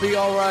Fest, you'll be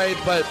all right.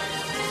 But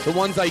the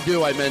ones I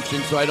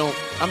mentioned, so I don't.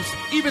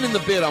 Even in the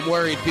bit, I'm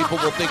worried people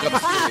will think I'm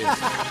serious.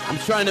 I'm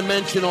trying to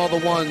mention all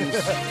the ones.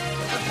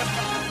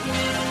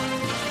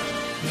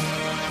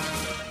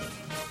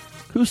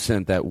 Who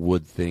sent that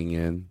wood thing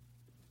in?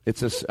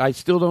 I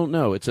still don't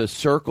know. It's a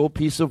circle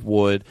piece of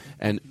wood,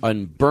 and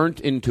burnt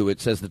into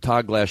it says the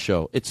Todd Glass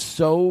Show. It's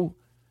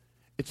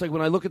like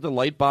when I look at the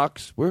light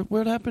box.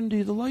 What happened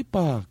to the light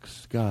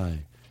box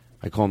guy?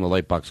 I call him the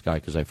light box guy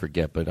because I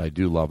forget, but I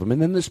do love him.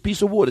 And then this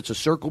piece of wood, it's a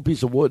circle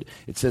piece of wood.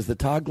 It says the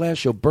Todd Glass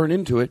Show, burnt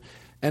into it.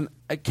 And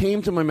I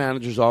came to my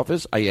manager's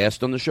office. I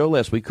asked on the show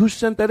last week, who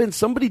sent that in?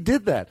 Somebody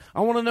did that.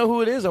 I want to know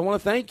who it is. I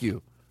want to thank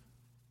you.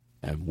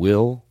 And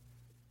will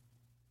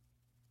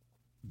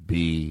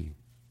be...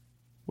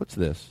 What's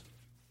this?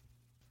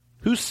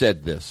 Who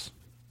said this?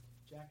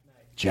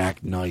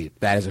 Jack Knight.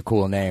 That is a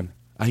cool name.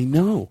 I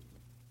know.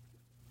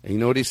 And you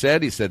know what he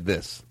said? He said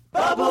this.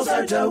 Bubbles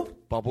are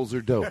dope. Bubbles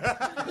are dope.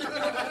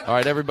 All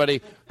right,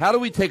 everybody. How do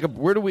we take a...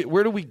 Where do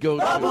we go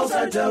to? Bubbles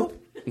are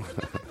dope.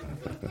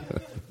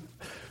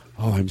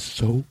 Oh, I'm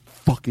so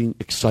fucking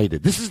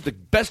excited. This is the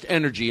best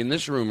energy in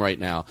this room right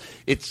now.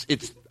 It's.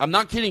 I'm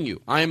not kidding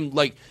you. I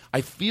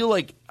feel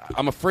like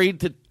I'm afraid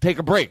to take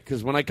a break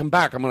because when I come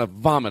back, I'm going to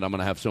vomit. I'm going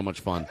to have so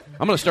much fun.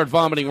 I'm going to start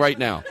vomiting right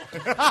now.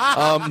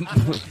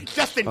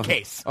 Just in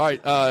case. All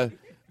right.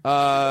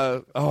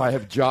 I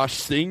have Josh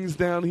Sings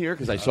down here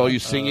because I saw you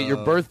sing at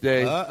your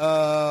birthday.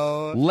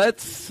 Uh-oh.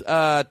 Let's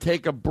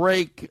take a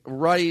break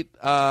right...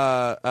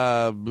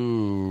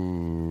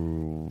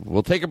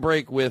 We'll take a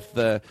break with...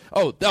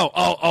 Oh,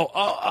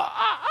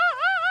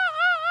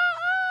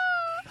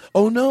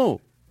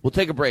 no. We'll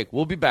take a break.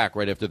 We'll be back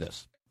right after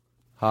this.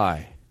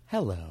 Hi.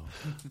 Hello.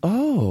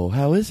 Oh,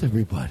 how is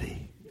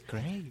everybody?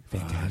 Great.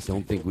 I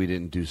don't think we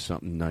didn't do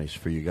something nice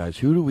for you guys.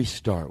 Who do we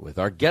start with?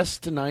 Our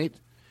guest tonight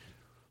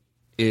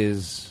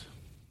is...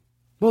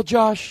 Well,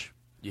 Josh.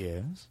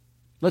 Yes?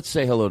 Let's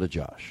say hello to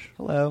Josh.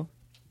 Hello.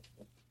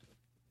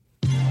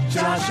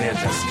 Josh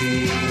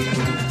Androsky.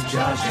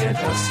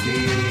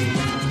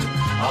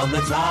 On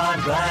the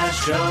Todd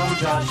Glass Show,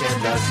 Josh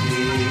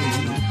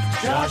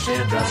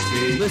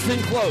Androsky. Listen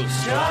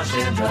close. Josh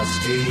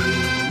Androsky.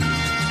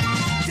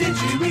 Did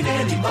you eat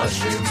any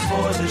mushrooms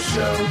for the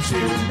show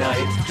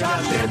tonight?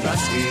 Josh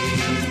Androsky.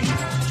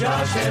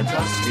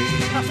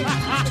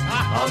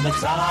 On the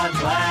Todd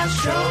Glass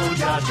Show,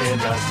 Josh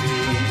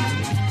Androsky.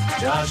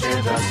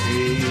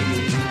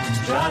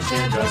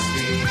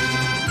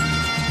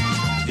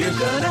 You're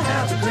gonna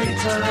have a great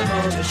time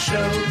on the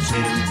show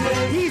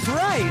today. He's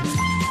right.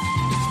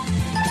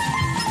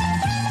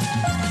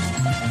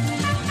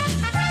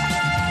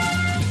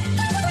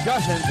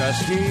 Josh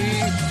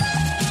Androsky.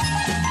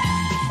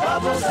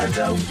 Bubbles are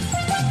dope.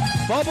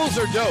 Bubbles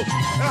are dope.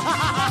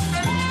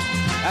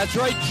 That's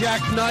right,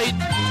 Jack Knight.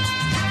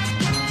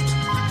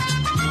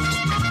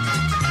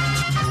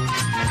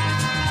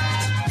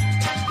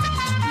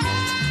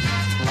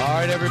 All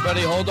right,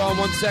 everybody, hold on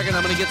 1 second.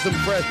 I'm going to get some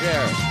fresh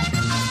air.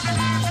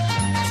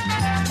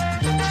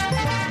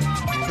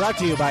 Brought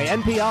to you by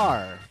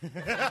NPR.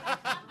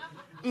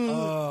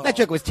 That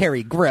joke was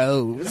Terry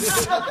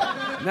Gross.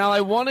 Now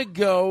I want to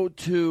go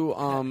to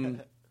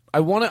I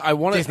want to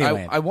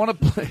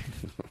play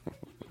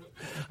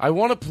I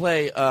want to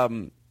play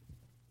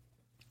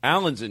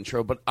Alan's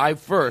intro, but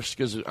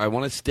because I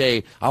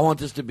want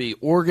this to be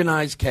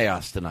organized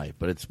chaos tonight,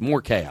 but it's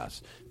more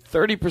chaos.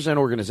 30%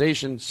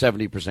 organization,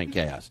 70%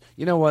 chaos.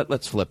 You know what?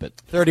 Let's flip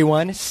it.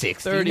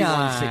 31-69.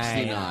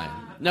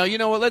 31-69. No, you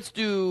know what? Let's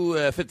do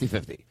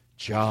 50-50.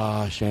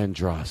 Josh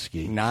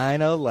Androsky.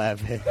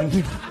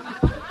 9/11.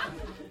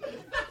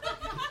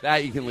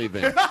 That you can leave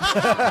in. All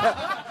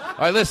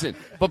right, listen.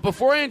 But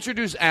before I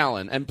introduce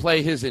Alan and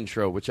play his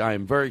intro, which I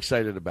am very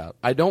excited about,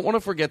 I don't want to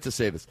forget to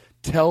say this.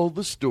 Tell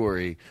the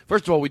story.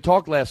 First of all, we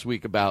talked last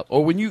week about,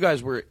 or when you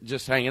guys were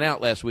just hanging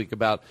out last week,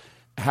 about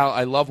how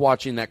I love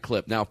watching that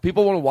clip. Now, if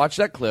people want to watch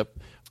that clip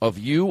of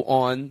you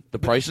on The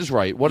Price is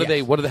Right, how do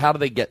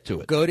they get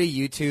to it? Go to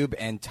YouTube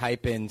and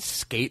type in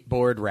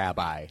skateboard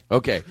rabbi.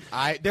 Okay.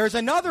 There's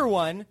another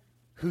one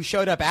who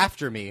showed up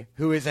after me,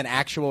 who is an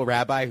actual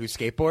rabbi who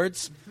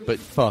skateboards. But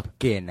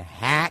fucking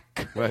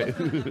hack. Right.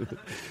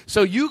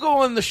 So you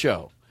go on the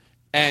show,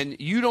 and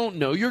you don't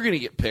know you're going to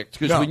get picked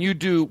because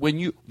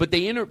but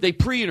they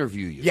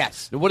pre-interview you.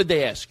 Yes. Now, what did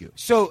they ask you?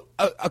 So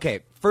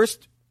okay,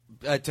 first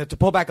to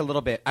pull back a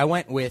little bit, I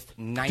went with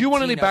 19. Do you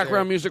want any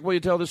background music while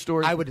you tell this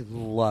story? I would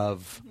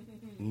love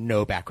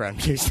no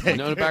background music.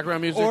 No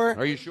background music?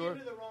 Are you sure?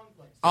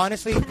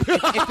 Honestly, if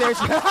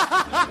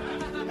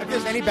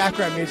there's any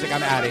background music,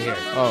 I'm out of here.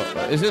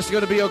 Oh, is this going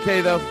to be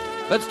okay though?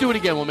 Let's do it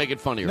again. We'll make it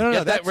funnier. No,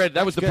 Get that red.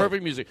 That was the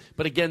perfect music.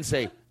 But again,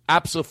 say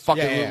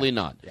absolutely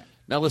not. Yeah.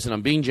 Now listen,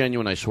 I'm being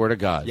genuine. I swear to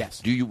God.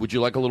 Yes. Would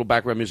you like a little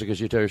background music as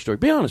you tell your story?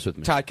 Be honest with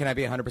me. Todd, can I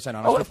be 100% honest with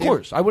you? Oh, of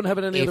course. I wouldn't have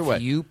it any other way.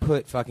 If you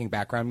put fucking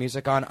background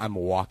music on, I'm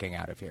walking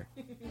out of here.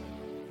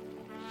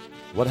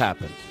 What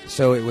happened?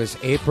 So it was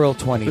April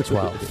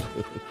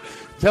 2012.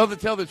 Tell the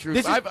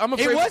truth. I'm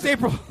afraid it was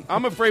April.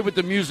 I'm afraid with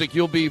the music,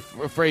 you'll be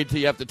afraid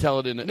you have to tell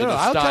it in a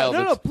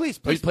style. Please.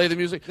 Please play the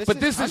music.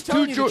 This is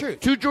to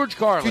George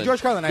Carlin. To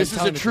George Carlin. This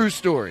is a true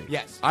story.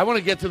 Yes. I want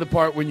to get to the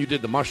part when you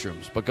did the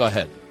mushrooms, but go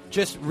ahead.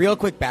 Just real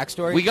quick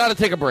backstory. We got to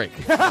take a break.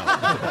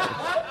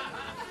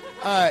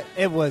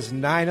 It was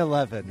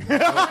 9/11.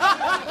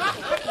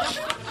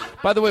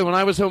 By the way, when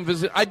I was home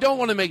visiting, I don't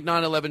want to make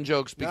 9/11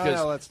 jokes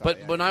because,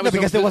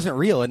 because it wasn't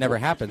real. It never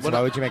happened. So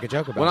why would you make a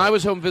joke about it? When I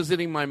was home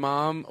visiting my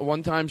mom,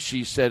 one time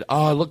she said,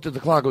 "Oh, I looked at the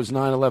clock. It was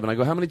 9/11." I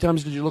go, "How many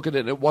times did you look at it?"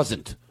 And it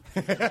wasn't.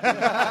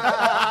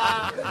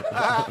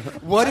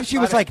 What if she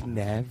was like,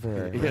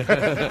 never?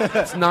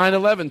 It's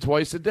 9/11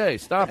 twice a day.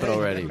 Stop it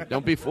already.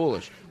 Don't be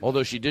foolish.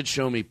 Although she did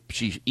show me,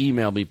 she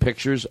emailed me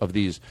pictures of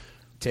these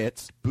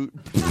tits.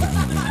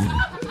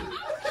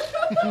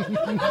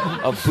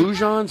 Of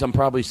Boujans. I'm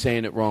probably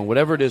saying it wrong.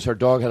 Whatever it is, her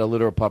dog had a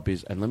litter of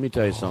puppies. And let me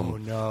tell you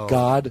something. No.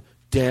 God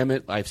damn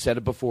it. I've said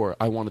it before.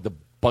 I wanted to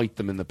bite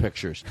them in the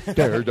pictures.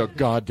 They're the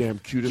goddamn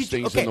cutest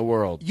things in the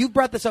world. You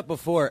brought this up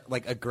before,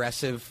 like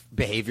aggressive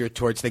behavior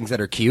towards things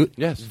that are cute.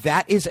 Yes.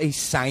 That is a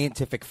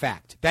scientific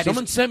fact.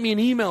 Someone sent me an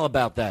email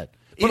about that.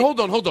 But hold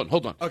on.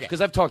 Okay.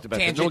 Because I've talked about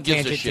it. No one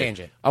gives a shit.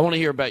 Tangent. I want to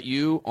hear about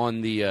you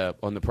on the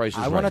Price is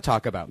Right. I want to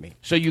talk about me.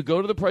 So you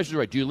go to the Price is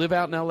Right. Do you live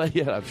out in L.A.?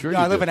 Yeah, I'm sure you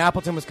do. I live in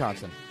Appleton,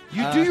 Wisconsin.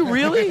 Do you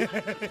really?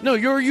 No,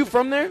 are you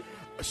from there?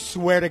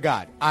 Swear to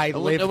God, I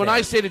live there. When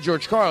I say to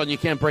George Carlin, you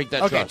can't break that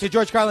trust. Okay, to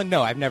George Carlin,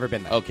 no, I've never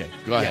been there. Okay,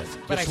 go ahead. Yes.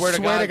 But I swear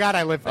to God,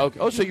 I live there. Okay.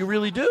 Oh, so you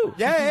really do?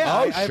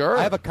 Yeah. Oh, sure.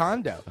 I have a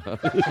condo.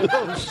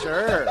 Oh,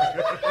 sure.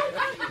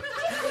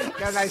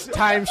 Got a nice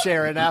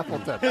timeshare in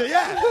Appleton.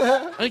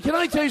 Yeah. And can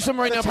I tell you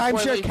something right now?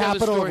 Timeshare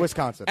capital of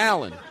Wisconsin.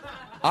 Alan,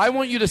 I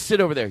want you to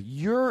sit over there.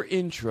 Your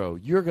intro,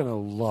 you're going to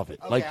love it.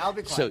 Okay, I'll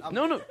be quiet.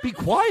 No, be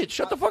quiet.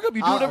 Shut the fuck up.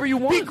 You do whatever you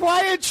want. Be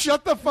quiet.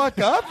 Shut the fuck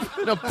up.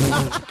 No.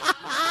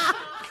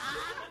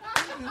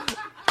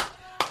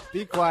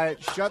 Be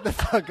quiet. Shut the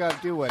fuck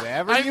up. Do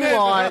whatever you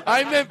want.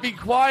 I meant be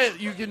quiet.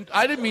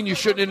 I didn't mean you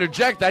shouldn't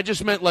interject. I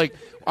just meant like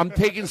I'm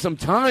taking some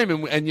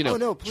time and you know.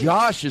 No,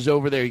 Josh is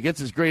over there. He gets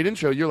his great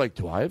intro. You're like,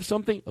 do I have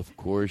something? Of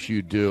course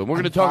you do. And we're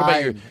going to talk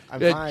about your.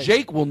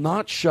 Jake will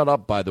not shut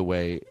up. By the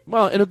way,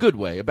 well, in a good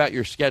way about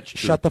your sketch.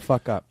 Shut the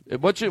fuck up.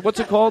 What's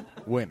it called?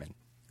 Women.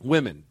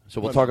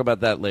 So we'll talk about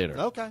that later.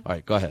 Okay. All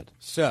right. Go ahead.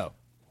 So,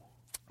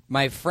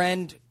 my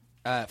friend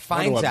finds I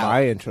wonder what out.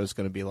 my intro is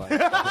going to be like.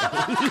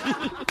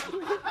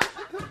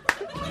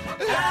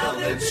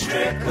 Alan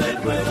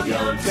Strickland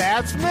Williams.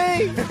 That's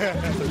me.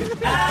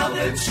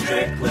 Alan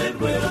Strickland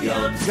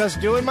Williams.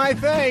 Just doing my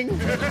thing.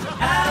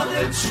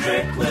 Alan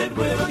Strickland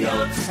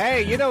Williams.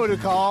 Hey, you know what to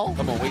call.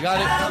 Come on, we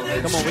got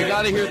it. Come on, we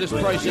got to hear this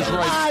Price is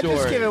Right story.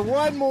 Just give it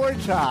one more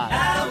time.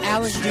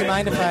 Alan, do you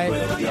mind if I?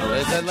 Let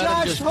him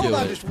Josh, just hold do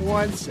on it. just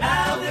one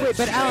second. Wait,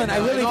 but Alan, I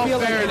really In feel all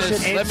like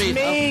fairness, It's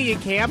me. You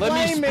can't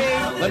blame me.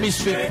 Let me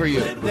speak for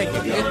you.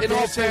 In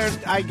all fairness,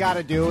 I got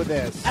to do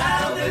this.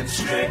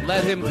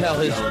 let him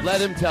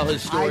tell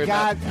his story.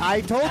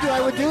 I told you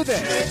I would do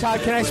this.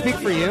 Todd, can I speak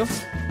for you?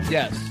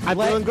 Yes. I'm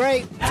doing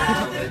great.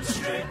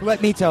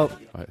 Let me tell.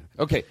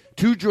 Okay,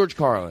 to George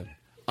Carlin,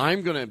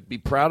 I'm going to be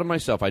proud of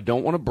myself. I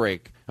don't want to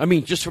break. I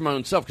mean, just for my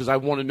own self, because I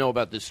want to know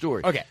about this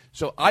story. Okay.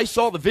 So I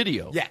saw the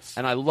video. Yes.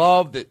 And I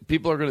love that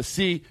people are going to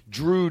see.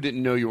 Drew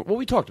didn't know you were. Well,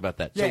 we talked about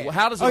that. So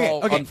how does it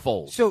all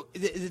unfold? So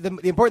the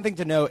important thing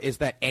to know is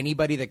that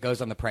anybody that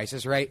goes on The Price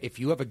is Right, if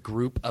you have a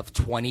group of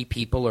 20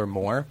 people or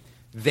more,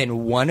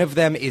 then one of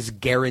them is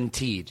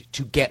guaranteed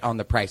to get on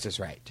The Price is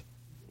Right.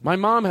 My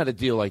mom had a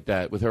deal like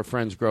that with her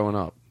friends growing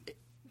up.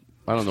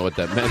 I don't know what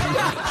that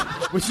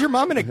meant. Was your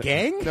mom in a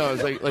gang? No,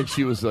 it was like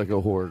she was like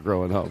a whore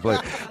growing up.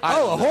 Like, a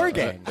whore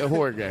gang. A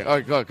whore gang. All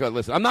right, go.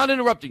 Listen, I'm not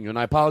interrupting you, and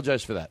I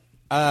apologize for that.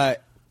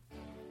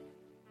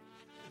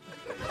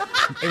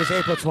 It was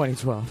April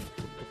 2012.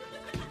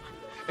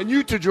 And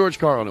you, to George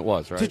Carlin, it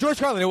was, right? To George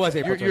Carlin, it was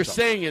April 2012. You're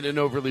saying it in an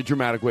overly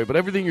dramatic way, but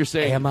everything you're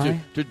saying... Am I?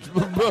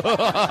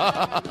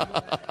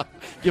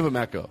 Give him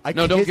echo.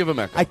 Don't give him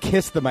echo. I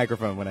kissed the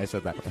microphone when I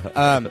said that.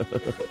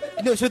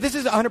 No, so this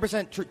is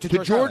 100% true to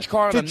George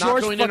Carlin. I'm not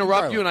George going to interrupt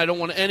Carlin. you, and I don't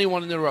want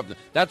anyone to interrupt them.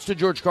 That's to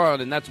George Carlin,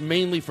 and that's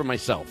mainly for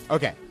myself.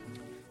 Okay.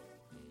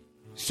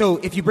 So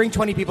if you bring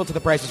 20 people to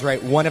The Price is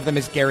Right, one of them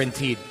is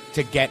guaranteed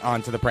to get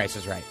onto The Price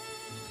is Right.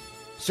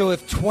 So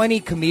if 20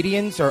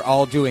 comedians are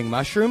all doing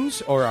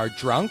mushrooms or are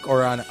drunk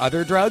or on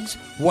other drugs,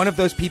 one of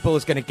those people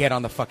is going to get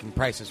on the fucking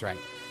Price is Right.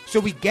 So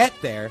we get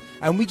there,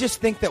 and we just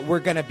think that we're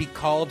going to be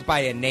called by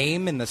a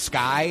name in the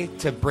sky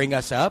to bring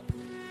us up.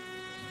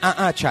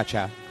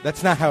 Cha-cha.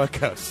 That's not how it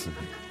goes.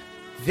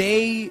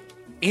 They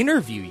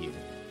interview you.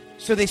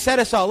 So they set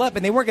us all up,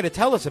 and they weren't going to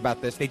tell us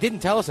about this. They didn't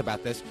tell us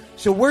about this.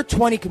 So we're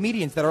 20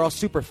 comedians that are all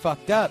super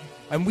fucked up,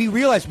 and we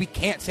realize we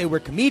can't say we're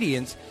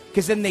comedians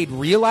because then they'd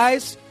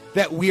realize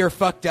that we are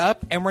fucked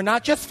up, and we're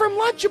not just from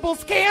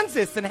Lunchables,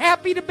 Kansas, and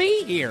happy to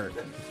be here.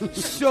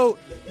 So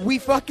we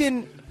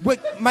fucking...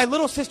 My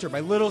little sister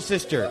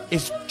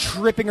is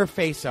tripping her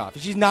face off.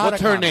 She's not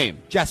What's a her comic. name?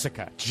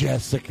 Jessica.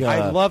 Jessica.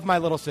 I love my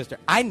little sister.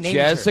 I named her.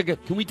 Jessica.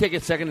 Can we take a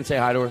second and say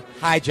hi to her?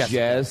 Hi, Jessica.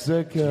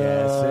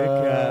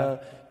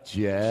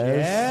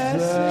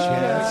 Jessica.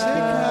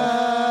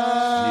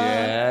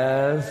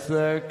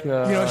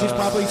 You know, she's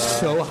probably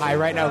so high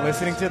right now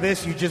listening to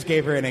this, you just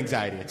gave her an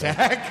anxiety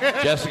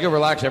attack. Jessica,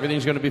 relax.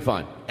 Everything's going to be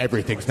fine.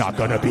 Everything's not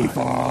going to be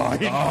fine.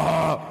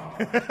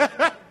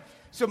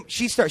 So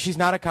she's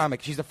not a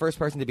comic. She's the first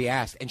person to be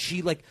asked. And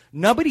she,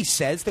 nobody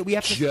says that we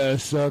have to...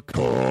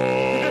 Jessica.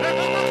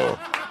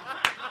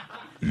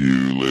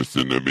 You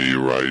listen to me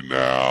right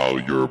now.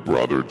 Your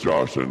brother,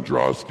 Josh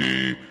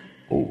Androsky.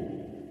 Oh.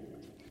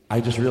 I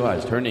just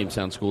realized her name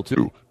sounds cool,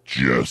 too.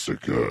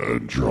 Jessica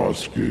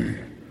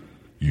Androsky.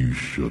 You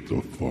shut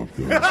the fuck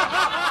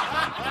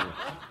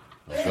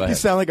up. You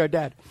sound like our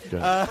dad.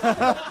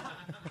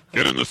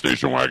 Get in the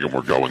station wagon.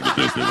 We're going to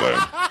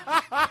Disneyland.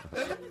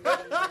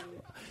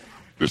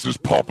 This is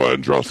Papa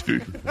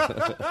Androsky.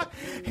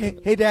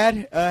 Hey,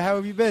 Dad. How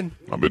have you been?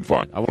 I've been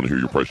fine. I want to hear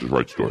your Price is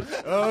Right story.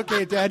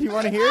 Okay, Dad. You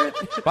want to hear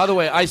it? By the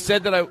way, I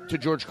said that to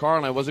George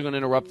Carlin I wasn't going to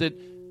interrupt it.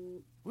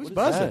 Who's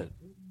buzzing?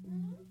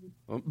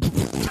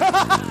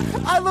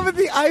 I love it.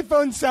 The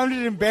iPhone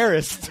sounded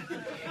embarrassed.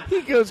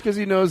 He goes because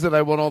he knows that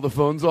I want all the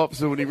phones off.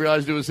 So when he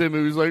realized it was him, he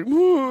was like,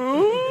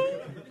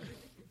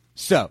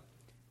 So,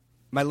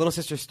 my little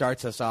sister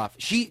starts us off.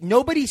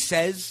 Nobody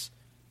says,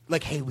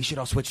 hey, we should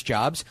all switch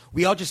jobs.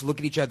 We all just look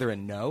at each other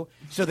and know.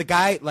 So the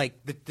guy,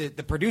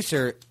 the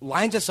producer,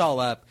 lines us all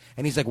up,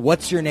 and he's like,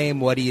 what's your name?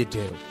 What do you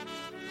do?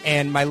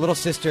 And my little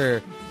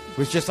sister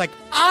was just like,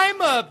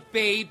 I'm a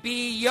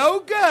baby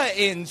yoga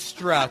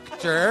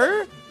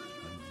instructor.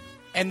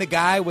 And the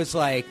guy was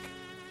like,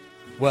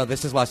 well,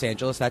 this is Los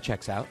Angeles. That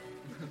checks out.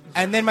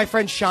 And then my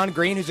friend Sean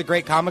Green, who's a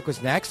great comic,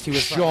 was next. He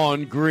was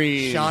Sean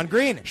Green. Sean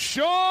Green.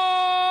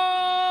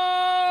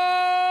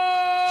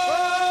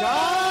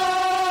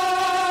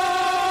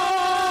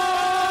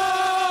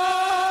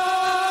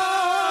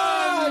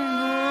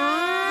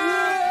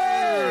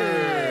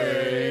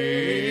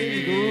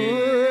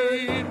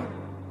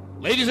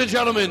 Ladies and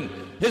gentlemen,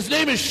 his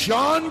name is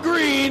Sean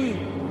Green,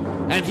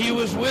 and he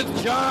was with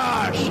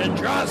Josh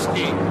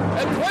Androsky.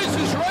 And Price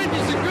is Right,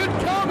 he's a good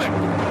comic.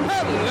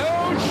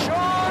 Hello,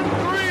 Sean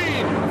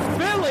Green.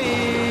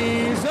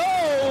 Philly's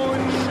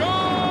own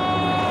Sean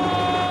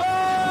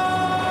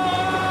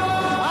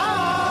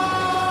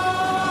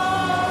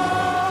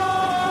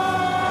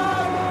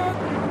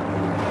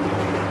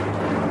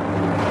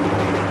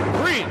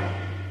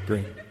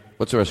Green.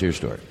 What's the rest of your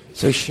story?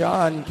 So,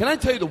 Sean... Can I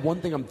tell you the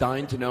one thing I'm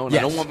dying to know, and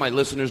Yes. I don't want my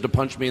listeners to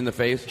punch me in the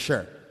face?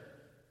 Sure.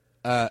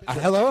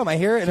 Hello, am I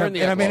here? Am I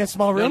in a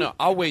small room? No,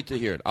 I'll wait to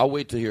hear it. I'll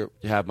wait to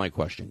have my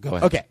question. Go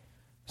ahead. Okay.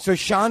 So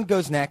Sean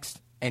goes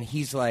next, and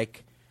he's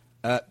like,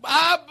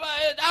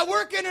 I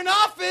work in an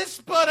office,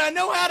 but I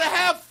know how to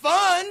have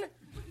fun.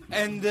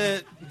 And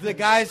the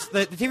guys,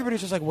 the TV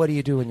producer's like, what do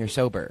you do when you're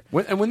sober?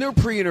 When they're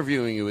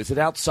pre-interviewing you, is it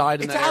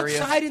outside in that area?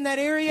 It's outside in that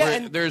area. Where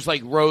And there's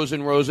rows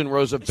and rows and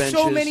rows of benches.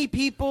 so many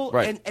people.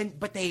 Right.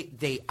 But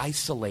they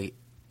isolate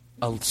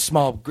a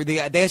small group.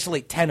 They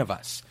isolate 10 of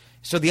us.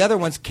 So the other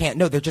ones can't.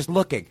 No, they're just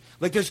looking.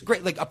 There's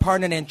great,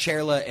 Aparna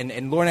Nancherla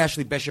and Lauren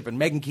Ashley Bishop and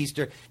Megan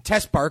Keister,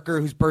 Tess Barker,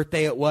 whose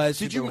birthday it was.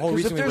 Did the you? whole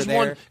Because reason if we were there's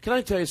there. one, can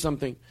I tell you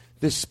something?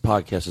 This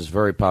podcast is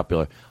very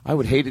popular. I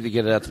would hate it to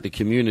get it out to the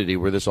community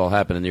where this all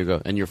happened, and you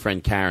go, and your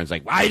friend Karen's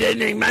like, "Why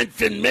didn't he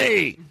mention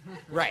me?"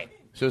 Right.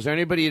 So, is there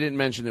anybody you didn't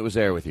mention that was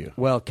there with you?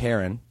 Well,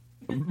 Karen.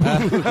 So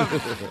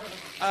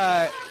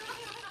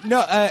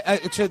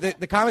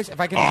the comics,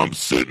 if I can... I'm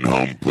sitting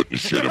home putting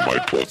shit in my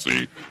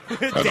pussy,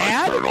 and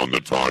I turn on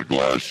the Todd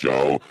Glass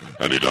show,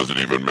 and he doesn't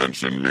even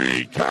mention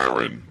me,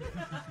 Karen.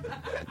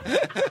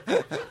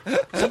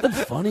 Something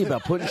funny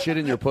about putting shit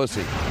in your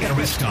pussy.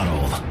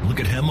 Aristotle, look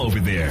at him over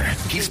there.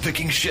 He's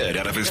picking shit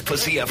out of his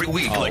pussy every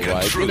week like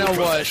a true You know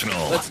professional.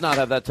 what? Let's not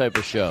have that type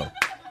of show.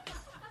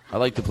 I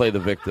like to play the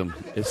victim.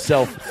 It's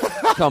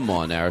Come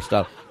on,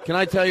 Aristotle. Can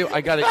I tell you,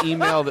 I got an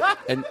email,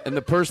 and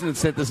the person that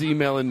sent this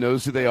email in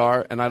knows who they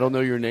are, and I don't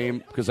know your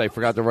name because I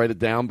forgot to write it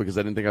down because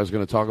I didn't think I was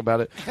going to talk about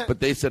it. But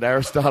they said,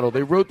 Aristotle,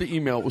 they wrote the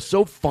email. It was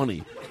so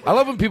funny. I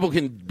love when people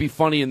can be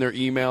funny in their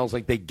emails,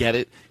 like they get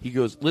it. He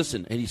goes,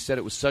 listen, and he said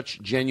it with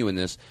such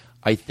genuineness,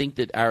 I think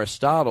that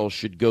Aristotle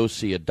should go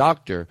see a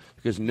doctor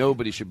because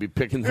nobody should be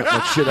picking that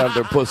much shit out of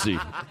their pussy.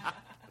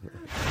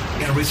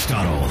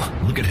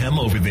 Aristotle, look at him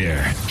over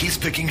there. He's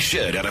picking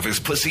shit out of his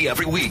pussy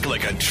every week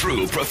like a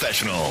true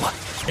professional.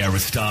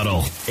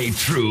 Aristotle, a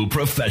true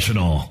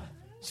professional.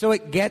 So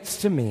it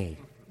gets to me.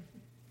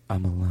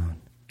 I'm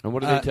alone. And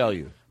what do they tell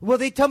you? Well,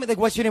 they tell me, like,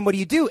 what's your name? What do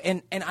you do?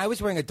 And I was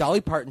wearing a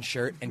Dolly Parton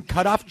shirt and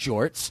cut off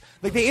jorts.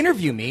 Like, they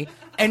interview me,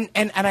 and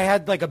I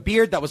had, like, a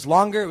beard that was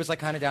longer. It was, like,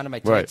 kind of down to my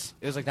tits. Right.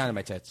 It was, like, down to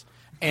my tits.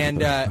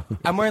 And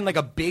I'm wearing, like,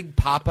 a big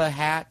Papa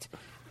hat.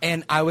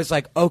 And I was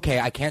like, okay,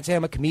 I can't say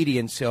I'm a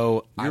comedian,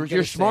 so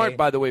You're smart,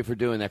 by the way, for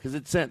doing that, because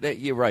it sent that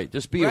you're right.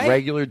 Just be a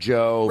regular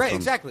Joe. Right,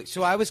 exactly.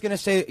 So I was going to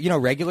say,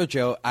 regular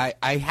Joe.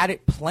 I had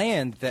it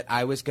planned that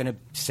I was going to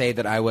say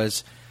that I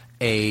was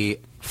a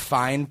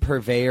fine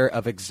purveyor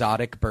of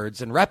exotic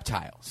birds and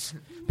reptiles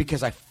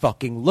because I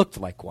fucking looked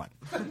like one.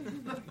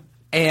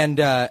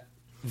 And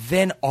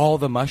then all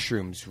the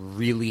mushrooms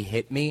really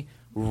hit me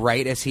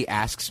right as he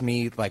asks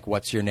me, like,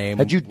 what's your name?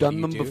 Had you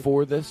done them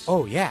before this?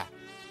 Oh, yeah.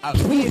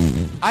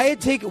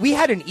 We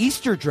had an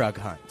Easter drug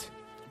hunt.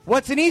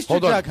 What's an Easter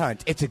drug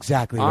hunt? It's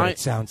exactly what it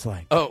sounds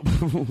like. Oh,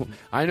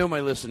 I know my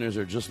listeners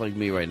are just like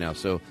me right now.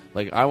 So,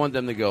 like, I want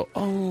them to go,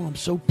 oh, I'm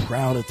so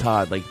proud of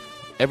Todd. Like,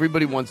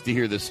 everybody wants to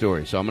hear this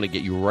story. So I'm going to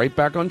get you right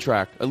back on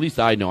track. At least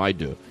I know I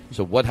do.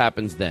 So what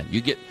happens then? I'm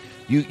going to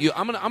do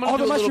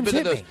a little bit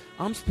of this.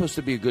 I'm supposed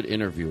to be a good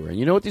interviewer. And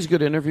you know what these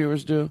good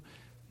interviewers do?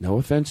 No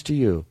offense to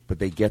you, but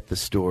they get the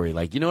story.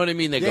 Like, you know what I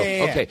mean? They go,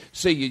 okay,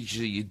 so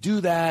you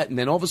do that, and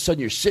then all of a sudden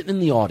you're sitting in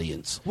the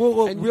audience.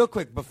 Well, real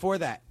quick, before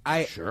that,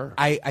 I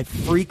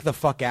freak the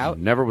fuck out.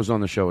 Never was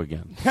on the show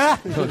again. No,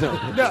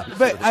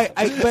 but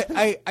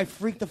I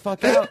freak the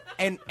fuck out,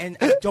 and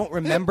I don't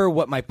remember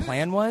what my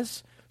plan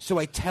was. So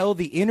I tell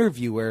the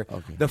interviewer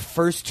the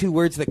first two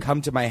words that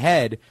come to my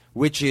head,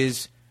 which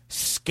is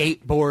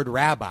skateboard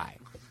rabbi.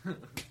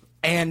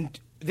 And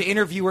the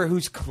interviewer,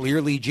 who's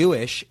clearly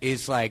Jewish,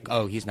 is like,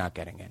 oh, he's not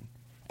getting in.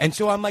 And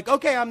so I'm like,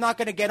 okay, I'm not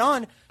going to get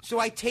on. So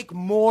I take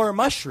more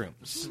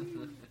mushrooms.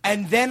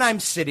 And then I'm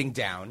sitting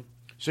down.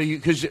 So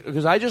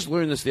because I just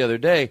learned this the other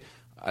day.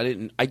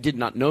 I did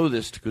not know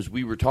this because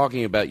we were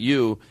talking about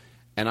you.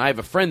 And I have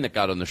a friend that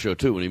got on the show,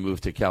 too, when he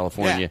moved to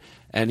California. Yeah.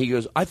 And he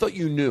goes, I thought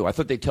you knew. I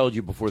thought they told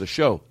you before the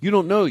show. You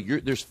don't know.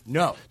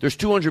 There's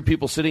 200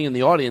 people sitting in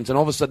the audience, and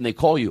all of a sudden they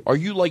call you. Are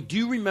you like, do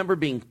you remember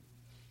being,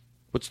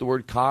 what's the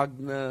word,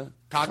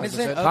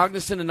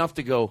 cognizant enough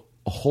to go,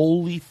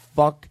 holy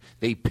fuck,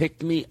 they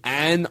picked me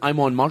and I'm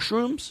on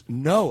mushrooms?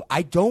 No,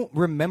 I don't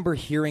remember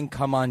hearing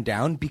Come On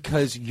Down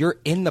because you're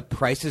in the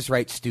Price is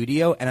Right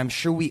studio, and I'm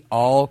sure we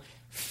all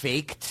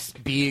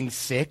faked being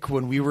sick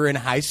when we were in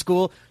high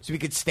school so we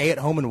could stay at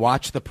home and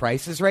watch The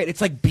Price is Right.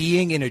 It's like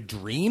being in a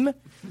dream.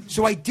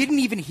 So I didn't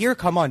even hear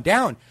Come On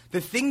Down.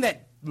 The thing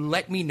that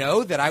let me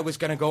know that I was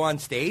going to go on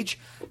stage,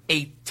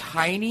 a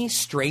tiny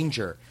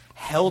stranger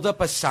held up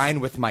a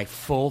sign with my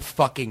full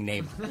fucking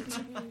name on it.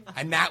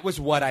 And that was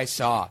what I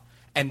saw.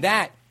 And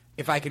that,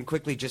 if I can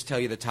quickly just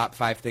tell you the top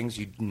 5 things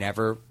you'd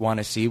never want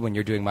to see when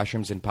you're doing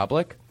mushrooms in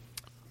public,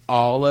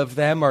 all of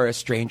them are a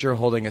stranger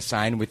holding a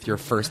sign with your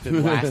first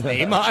and last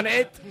name on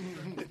it.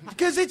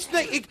 Because in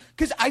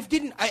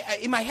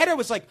my head I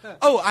was like,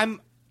 oh, I'm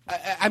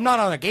not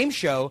on a game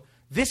show.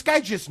 This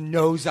guy just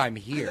knows I'm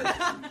here,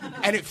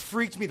 and it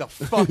freaked me the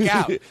fuck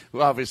out.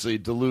 Well, obviously,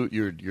 dilute.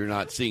 You're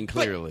not seeing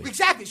clearly. But,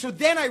 exactly. So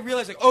then I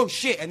realized, like, oh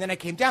shit, and then I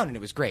came down, and it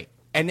was great,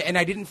 and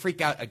I didn't freak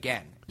out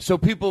again. So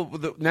people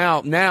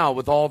now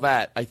with all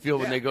that, I feel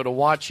when they go to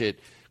watch it.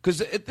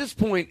 Because at this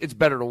point, it's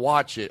better to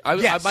watch it.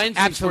 Yes, my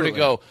instincts were to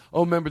go,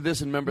 oh, remember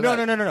this and remember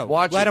that. No.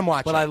 Watch Let it. him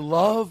watch but it. I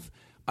love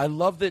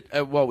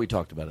that. Well, we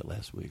talked about it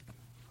last week.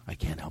 I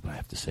can't help it. I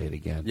have to say it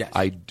again. Yes.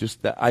 I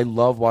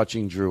love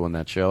watching Drew on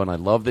that show, and I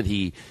love that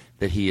he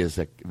is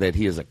a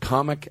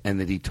comic,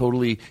 and that he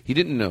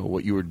didn't know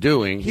what you were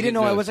doing. He didn't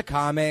know I was a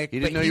comic. He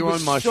didn't know you were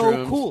on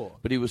mushrooms. So cool.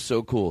 But he was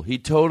so cool. He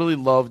totally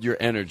loved your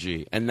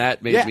energy, and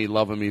that made me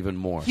love him even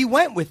more. He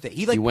went with it.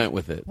 He went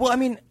with it. Well, I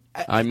mean,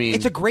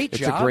 it's a great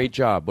job. It's a great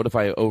job. What if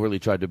I overly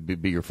tried to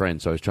be your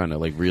friend? So I was trying to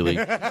really.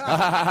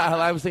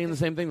 I was thinking the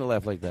same thing to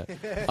laugh like that.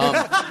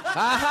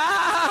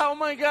 Oh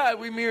my God,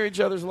 we mirror each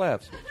other's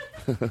laughs.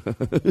 Well,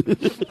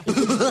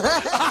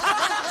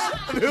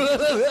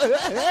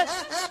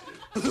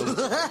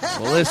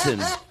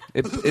 listen,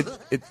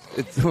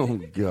 it's oh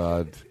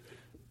God,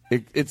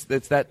 it's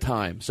that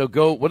time. So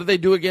go. What do they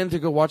do again to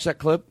go watch that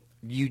clip?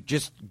 You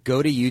just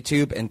go to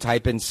YouTube and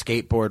type in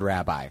skateboard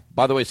rabbi.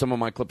 By the way, some of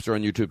my clips are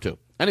on YouTube too.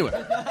 Anyway,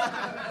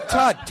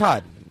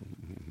 Todd.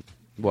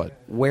 What?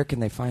 Where can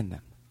they find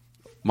them?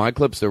 My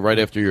clips, they're right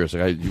after yours.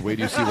 You wait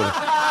till you see what...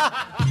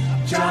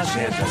 Josh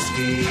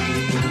Andruski.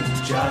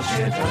 Josh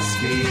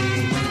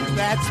Andruski.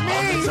 That's me.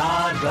 On the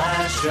Todd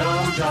Glass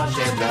Show, Josh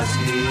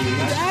Andruski.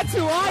 That's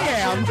who I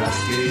am.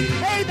 Andruski.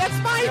 Hey, that's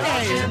my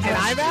name. And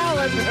I'm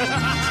Alan.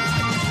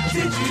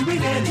 Did you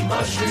eat any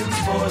mushrooms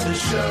for the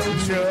show?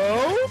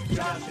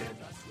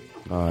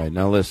 No. All right,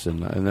 now listen.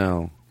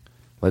 Now,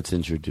 let's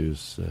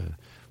introduce...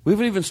 we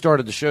haven't even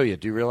started the show yet.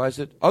 Do you realize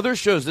it? Other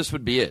shows, this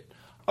would be it.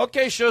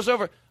 Okay, show's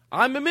over.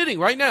 I'm admitting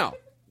right now.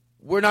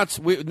 Your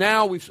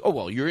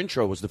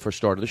intro was the first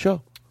start of the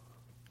show.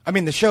 I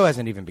mean, the show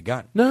hasn't even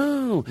begun.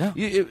 No.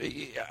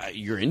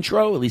 Your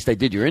intro, at least I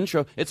did your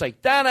intro. It's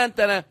like,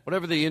 da-da-da-da,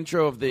 whatever the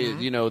intro of the,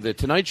 the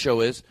Tonight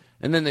Show is,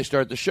 and then they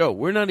start the show.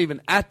 We're not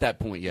even at that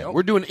point yet. Nope.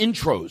 We're doing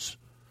intros.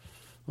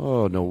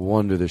 Oh, no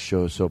wonder this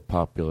show is so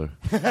popular.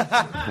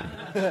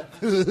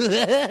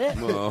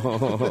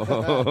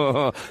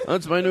 Oh,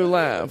 that's my new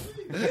laugh.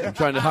 I'm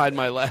trying to hide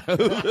my laugh.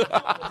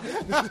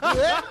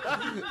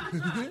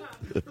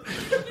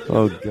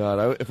 Oh,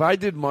 God. If I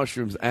did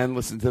mushrooms and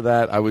listened to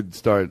that, I would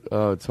start.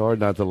 Oh, it's hard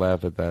not to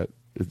laugh at that.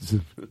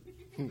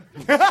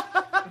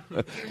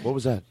 What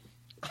was that?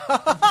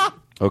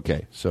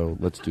 Okay, so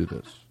let's do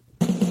this.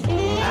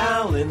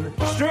 Alan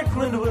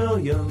Strickland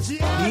Williams,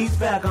 he's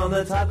back on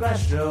the Todd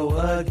Glass Show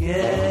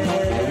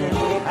again.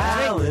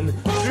 Alan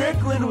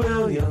Strickland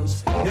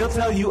Williams, he'll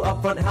tell you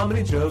up front how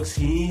many jokes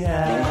he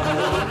has.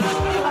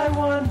 I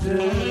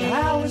wonder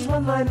how his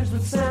one-liners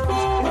would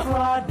sound if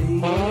Rodney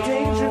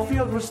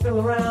Dangerfield were still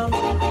around.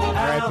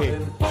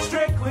 Alan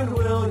Strickland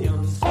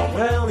Williams,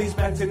 well, he's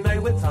back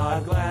tonight with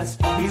Todd Glass.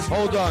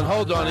 Hold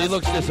on. He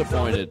looks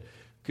disappointed.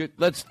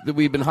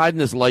 We've been hiding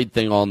this light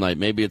thing all night.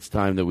 Maybe it's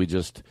time that we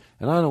just...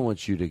 And I don't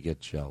want you to get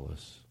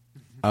jealous.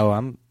 Oh,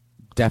 I'm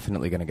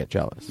definitely going to get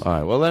jealous. All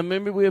right. Well, then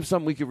maybe we have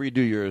something we could redo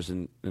yours.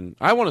 And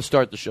I want to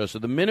start the show. So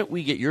the minute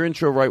we get your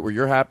intro right where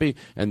you're happy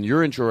and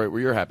your intro right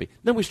where you're happy,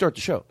 then we start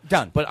the show.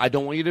 Done. But I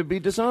don't want you to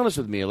be dishonest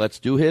with me. Let's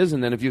do his.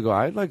 And then if you go,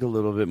 I'd like a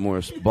little bit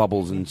more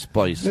bubbles and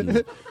spice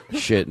and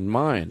shit in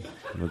mine.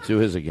 Let's do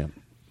his again.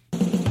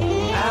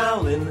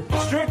 Alan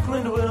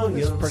Strickland Williams.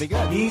 This is pretty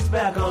good. He's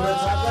back on the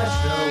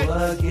Todd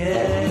Glass Show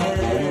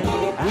again.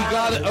 We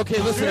got it.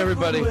 Okay, listen,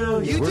 everybody.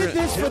 You did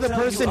this for the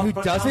person who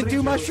doesn't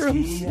do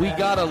mushrooms? We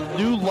got a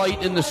new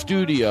light in the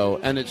studio,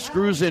 and it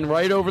screws in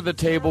right over the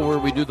table where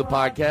we do the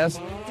podcast,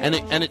 and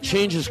it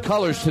changes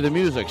colors to the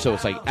music. So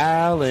it's like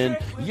Alan,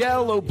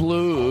 yellow,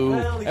 blue.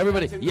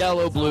 Everybody,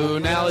 yellow,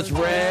 blue. Now it's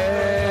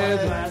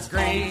red,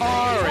 green,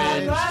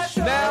 orange.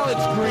 Now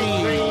it's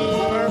green.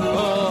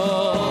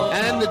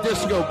 And the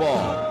disco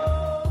ball.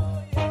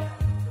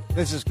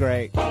 This is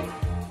great.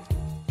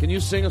 Can you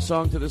sing a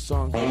song to this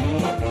song?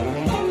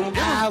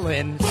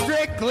 Alan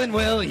Strickland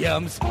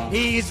Williams,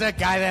 he's a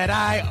guy that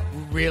I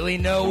really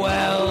know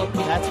well.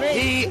 That's me.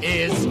 He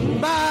is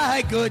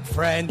my good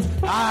friend.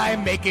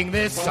 I'm making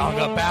this song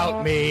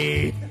about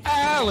me.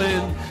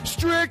 Alan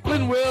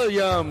Strickland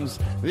Williams,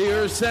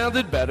 yours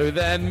sounded better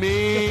than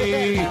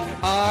me.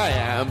 I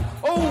am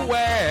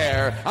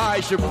aware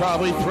I should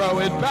probably throw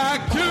it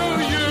back to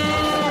you.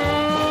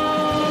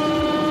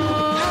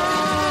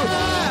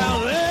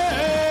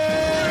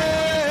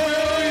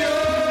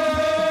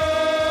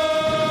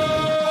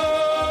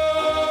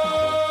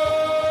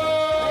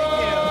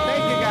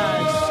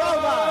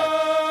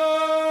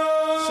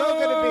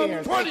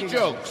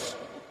 Jokes.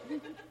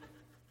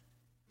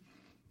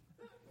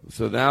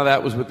 So now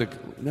that was with the.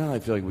 Now I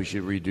feel like we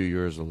should redo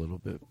yours a little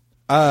bit.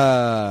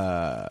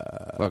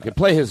 Okay,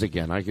 play his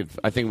again. I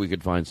think we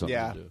could find something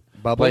to do.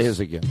 Bubbles? Play his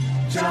again.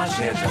 Josh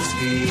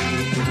Andruski.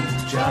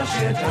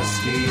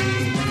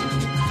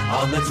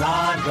 On the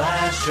Todd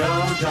Glass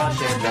Show, Josh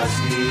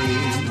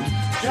Andruski.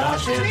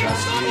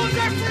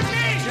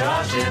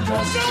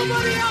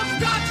 Nobody else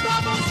got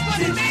bubbles but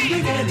me. Did you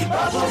eat any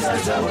bubbles? I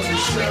tell the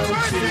show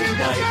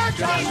tonight.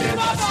 Josh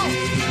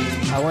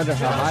Andruski. I wonder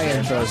how my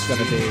intro is going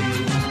to be.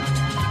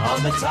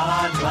 On the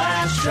Todd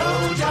Glass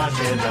Show, Josh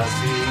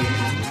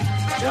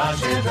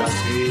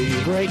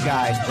Andruski. Great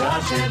guy.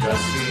 Josh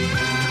Andruski.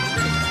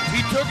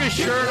 He took his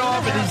shirt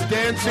off and he's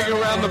dancing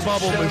around the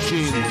bubble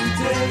machine.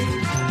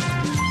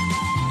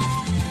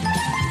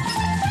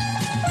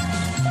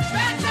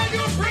 That's how you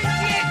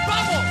appreciate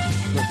bubbles.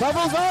 The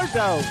bubbles are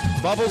dope.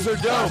 Bubbles are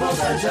dope.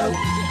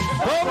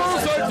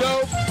 Bubbles are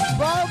dope.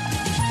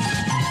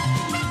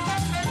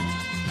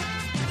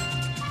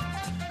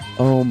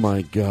 Oh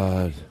my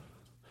God.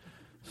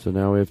 So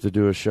now we have to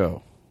do a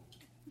show.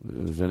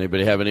 Does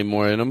anybody have any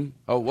more in them?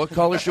 Oh, what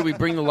color should we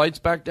bring the lights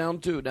back down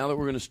to now that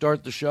we're going to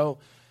start the show?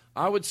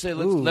 I would say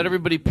let's let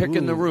everybody pick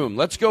in the room.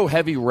 Let's go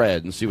heavy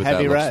red and see what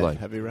that looks like.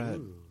 Heavy red.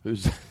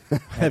 Who's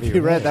heavy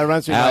red? That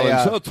runs through my...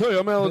 I'll tell you,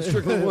 I'm Alan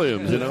Strickland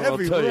Williams. I'll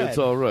tell you, it's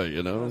all right.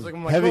 It's like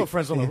my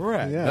girlfriend's on the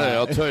red. Yeah. Hey,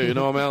 I'll tell you,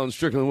 I'm Alan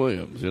Strickland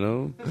Williams.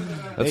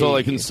 That's all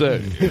I can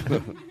say.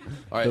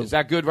 All right, is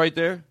that good right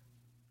there?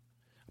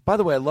 By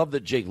the way, I love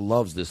that Jake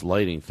loves this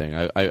lighting thing.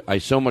 I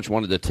so much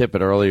wanted to tip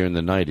it earlier in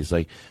the night. He's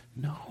like,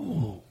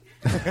 no,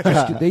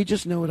 They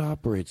just know it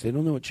operates. They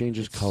don't know it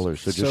changes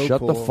colors. So just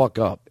shut the cool. fuck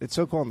up. It's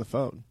so cool on the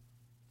phone.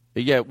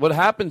 Yeah, what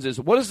happens is,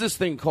 what is this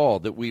thing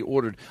called that we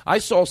ordered? I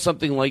saw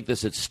something like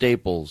this at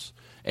Staples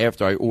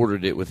after I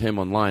ordered it with him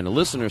online. A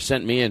listener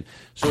sent me in.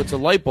 So it's a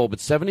light bulb.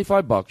 It's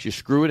 $75. You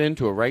screw it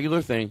into a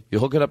regular thing. You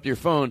hook it up to your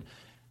phone,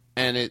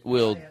 and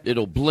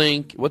it'll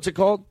blink. What's it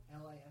called?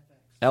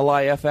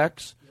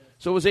 LIFX.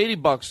 So it was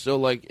 $80. So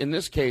like in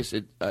this case,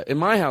 in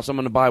my house, I'm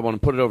going to buy one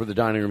and put it over the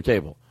dining room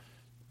table.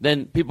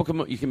 Then people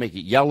come up. You can make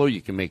it yellow. You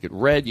can make it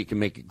red. You can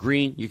make it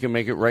green. You can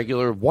make it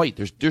regular white.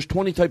 There's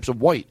 20 types of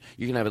white.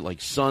 You can have it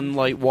like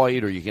sunlight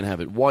white, or you can have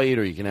it white,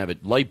 or you can have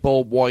it light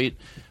bulb white.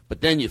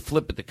 But then you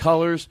flip it the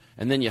colors,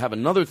 and then you have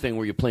another thing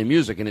where you play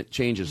music, and it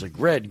changes like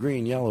red,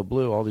 green, yellow,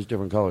 blue, all these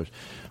different colors.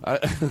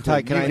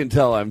 Ty, can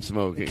tell I'm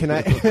smoking. Can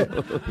I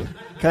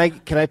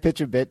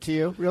pitch a bit to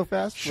you real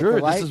fast?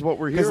 Sure. This is what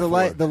we're here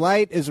for. The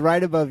light is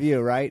right above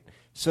you, right?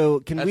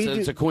 So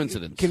It's a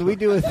coincidence. Can we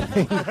do a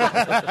thing?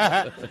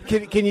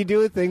 Can you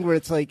do a thing where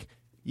it's like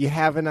you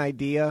have an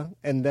idea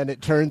and then it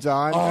turns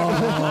on,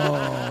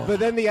 but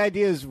then the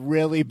idea is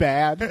really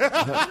bad?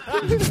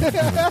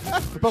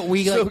 But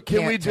we So like, can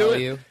can't we do tell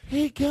it? you.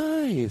 Hey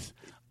guys,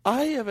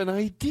 I have an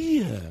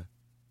idea.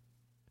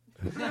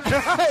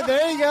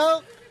 There you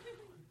go.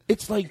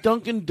 It's like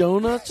Dunkin'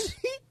 Donuts,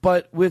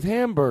 but with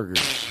hamburgers.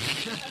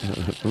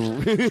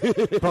 Bum,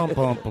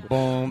 bum, ba,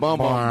 bum, Bum, bum,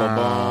 ba,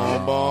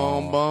 bum,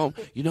 bum, bum.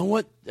 You know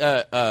what,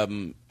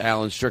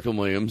 Alan Strickland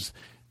Williams?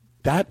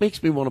 That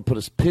makes me want to put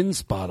a pin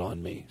spot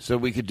on me so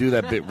we could do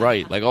that bit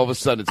right. Like all of a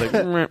sudden it's like,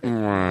 all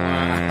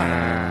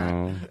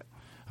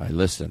right,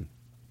 listen.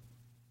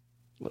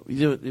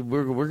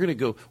 We're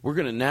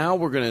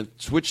gonna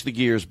switch the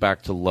gears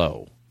back to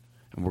low,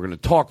 and we're gonna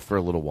talk for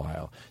a little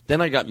while.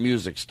 Then I got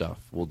music stuff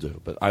we'll do,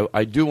 but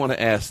I do want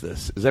to ask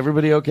this. Is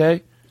everybody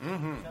okay?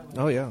 Mm-hmm.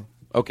 Oh yeah.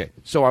 Okay,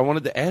 so I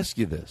wanted to ask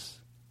you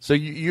this. So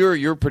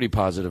you're a pretty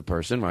positive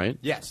person, right?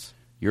 Yes.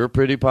 You're a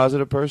pretty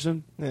positive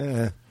person?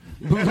 Yeah.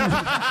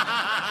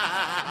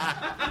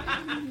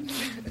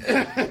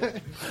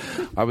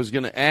 I was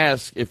going to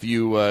ask if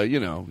you,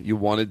 you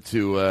wanted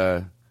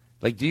to,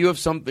 do you have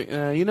something?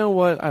 You know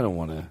what? I don't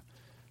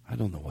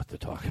know what to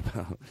talk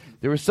about.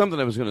 There was something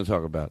I was going to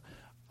talk about.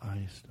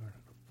 I started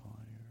a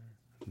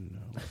fire.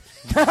 No.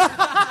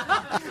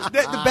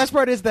 The best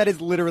part is that it's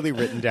literally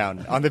written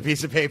down on the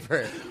piece of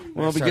paper.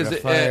 Well, because a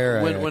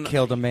fire, when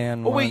killed a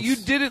man. Oh wait, once. you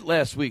did it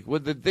last week. Well,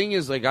 the thing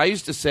is, like, I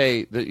used to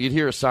say that you'd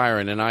hear a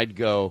siren, and I'd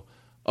go,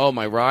 "Oh,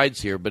 my ride's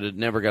here," but it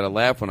never got a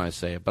laugh when I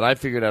say it. But I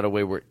figured out a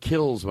way where it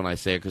kills when I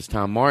say it because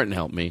Tom Martin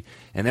helped me,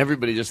 and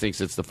everybody just thinks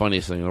it's the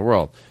funniest thing in the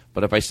world.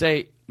 But if I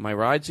say my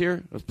ride's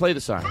here, let's play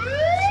the siren.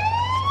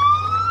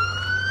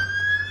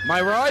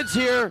 My ride's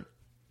here.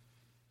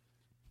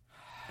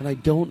 And I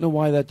don't know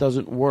why that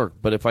doesn't work.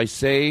 But if I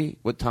say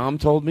what Tom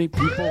told me,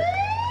 people...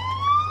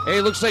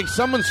 Hey, looks like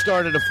someone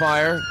started a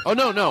fire. Oh,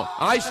 no.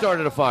 I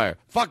started a fire.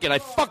 Fuck it. I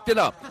fucked it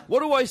up.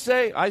 What do I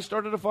say? I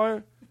started a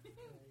fire?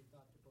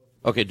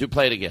 Okay,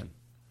 play it again.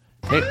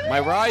 Hey, my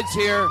ride's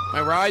here.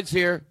 My ride's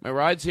here. My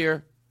ride's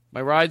here.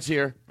 My ride's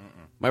here.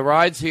 My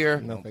ride's here.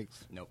 No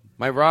thanks. Nope.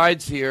 My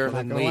ride's here.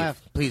 Then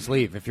leave. Please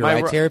leave. If your My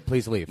ride's here,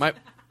 please leave.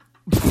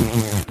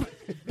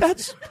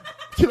 That's...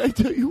 Can I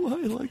tell you why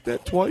I like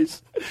that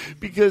twice?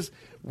 Because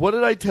what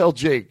did I tell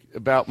Jake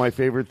about my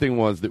favorite thing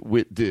was that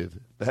Whit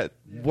did? That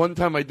one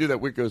time I do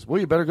that, Whit goes,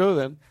 "Well, you better go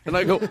then." And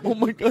I go, "Oh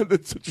my God,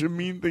 that's such a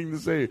mean thing to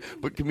say,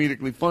 but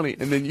comedically funny."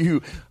 And then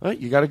you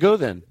got to go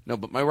then. No,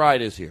 but my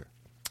ride is here.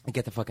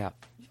 Get the fuck out.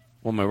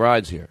 Well, my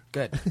ride's here.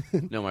 Good.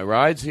 No, my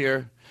ride's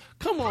here.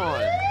 Come on.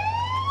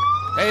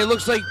 Hey, it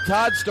looks like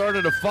Todd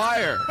started a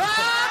fire. That's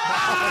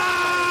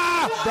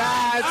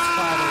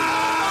funny.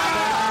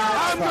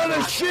 I'm going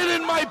to shit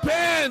in my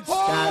pants.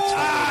 That's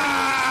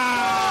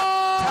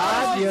funny.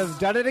 Todd, you have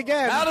done it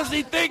again. How does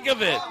he think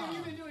of it?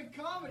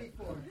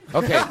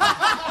 Okay.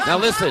 Now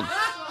listen.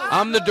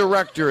 I'm the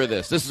director of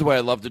this. This is what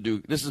I love to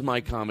do. This is my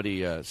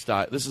comedy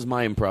style. This is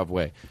my improv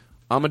way.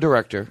 I'm a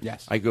director.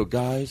 Yes. I go,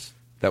 guys,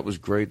 that was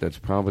great. That's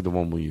probably the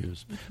one we'll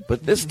use.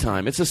 But this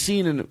time, it's a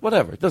scene in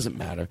whatever. It doesn't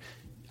matter.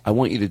 I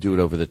want you to do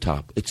it over the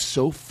top. It's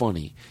so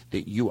funny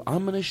that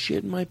I'm going to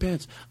shit in my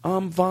pants.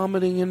 I'm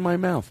vomiting in my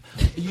mouth.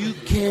 You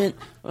can't.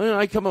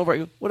 I come over. I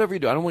go, whatever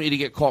you do. I don't want you to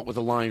get caught with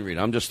a line read.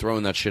 I'm just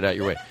throwing that shit out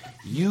your way.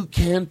 You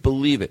can't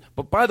believe it.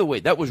 But by the way,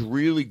 that was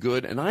really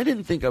good, and I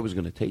didn't think I was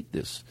going to take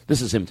this. This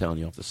is him telling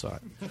you off the side.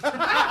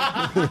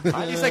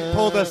 He's like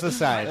pulled us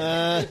aside.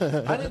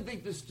 I didn't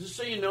think this, just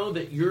so you know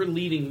that you're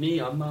leading me,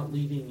 I'm not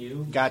leading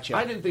you. Gotcha.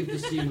 I didn't think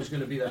this scene was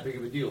going to be that big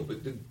of a deal, but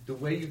the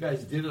way you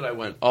guys did it, I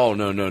went, oh,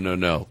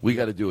 no. We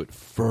got to do it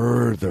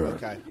further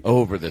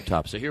over the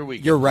top. So here we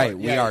go. You're right.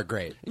 We are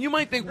great. And you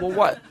might think, well,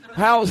 what?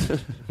 How's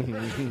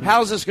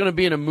this going to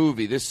be in a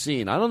movie, this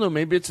scene? I don't know.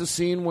 Maybe it's a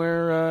scene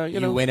where,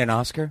 you win an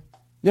Oscar?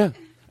 Yeah.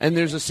 And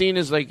there's a scene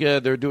is like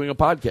they're doing a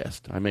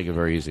podcast. I make it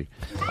very easy.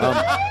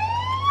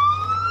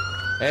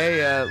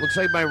 Hey, looks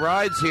like my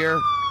ride's here.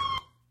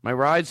 My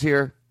ride's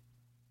here.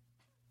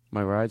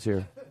 My ride's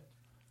here.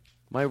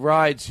 My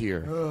ride's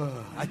here.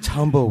 A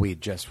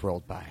tumbleweed just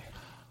rolled by.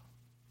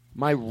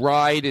 My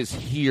ride is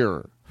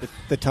here.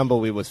 The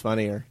tumbleweed was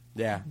funnier.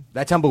 Yeah,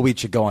 that tumbleweed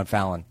should go on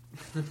Fallon.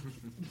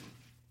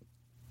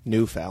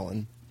 New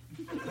Fallon.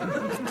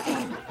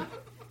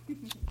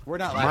 We're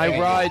not. My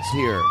ride's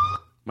here.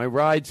 My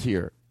ride's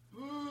here.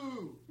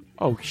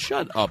 Oh,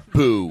 shut up,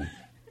 Boo.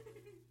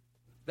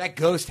 That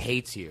ghost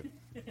hates you.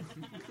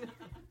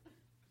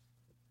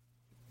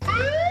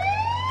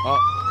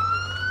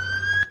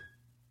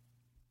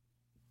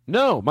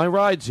 No, my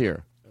ride's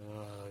here.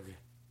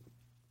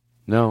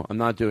 No, I'm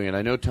not doing it.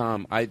 I know,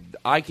 Tom.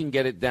 I can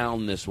get it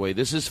down this way.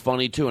 This is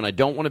funny, too, and I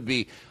don't want to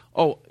be...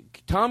 Oh,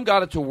 Tom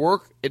got it to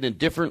work in a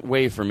different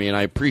way for me, and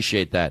I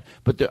appreciate that.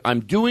 But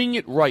I'm doing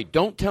it right.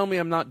 Don't tell me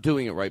I'm not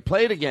doing it right.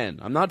 Play it again.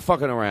 I'm not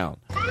fucking around.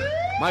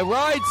 My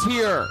ride's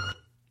here.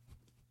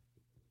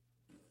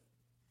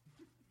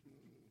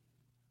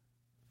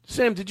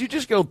 Sam, did you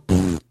just go...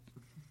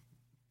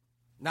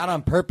 Not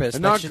on purpose.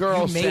 And not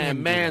girl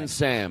Sam, man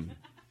Sam.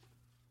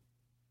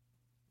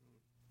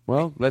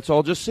 Well, let's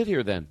all just sit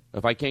here then.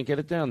 If I can't get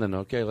it down, then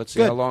okay, let's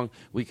see how long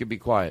we can be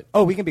quiet.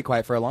 Oh, we can be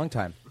quiet for a long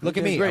time. Look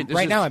at me. Great.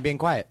 Right now I'm being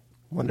quiet.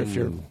 Wonder if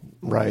your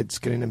ride's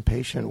getting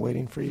impatient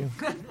waiting for you.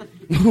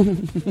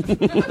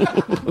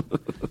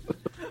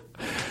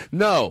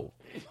 No,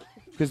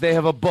 because they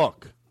have a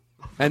book.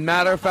 And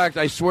matter of fact,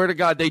 I swear to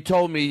God, they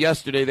told me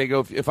yesterday, they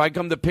go, if I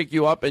come to pick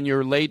you up and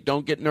you're late,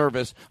 don't get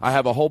nervous. I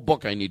have a whole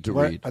book I need to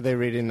read. Are they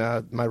reading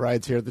My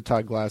Ride's Here, the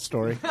Todd Glass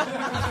story?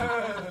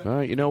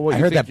 You know what? I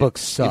heard that book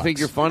sucks. You think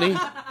you're funny?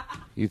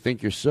 You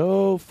think you're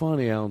so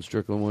funny, Alan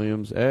Strickland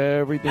Williams.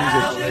 Everything's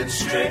Alan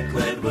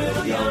Strickland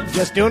Williams.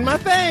 Just doing my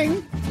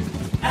thing.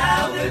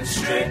 Alan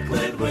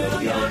Strickland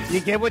Williams. You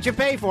get what you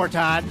pay for,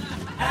 Todd.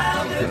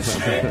 Alan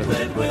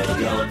Strickland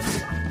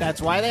Williams.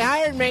 That's why they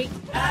hired me.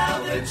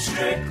 Alan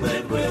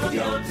Strickland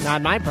Williams.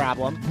 Not my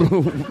problem.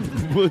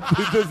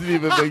 It doesn't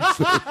even make sense.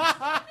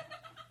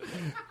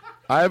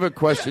 I have a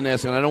question to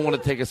ask, and I don't want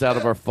to take us out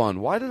of our fun.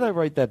 Why did I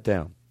write that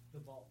down? The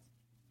vault.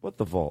 What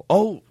the vault?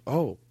 Oh.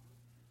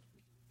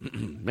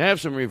 May I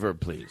have some reverb,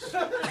 please?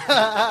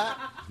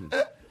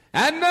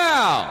 And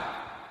now,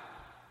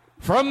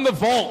 from the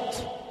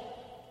vault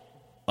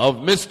of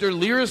Mr.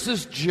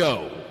 Lyricist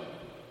Joe,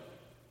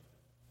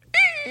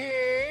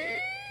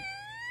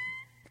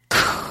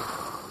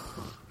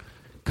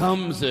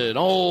 comes an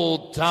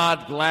old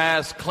Todd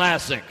Glass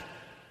classic.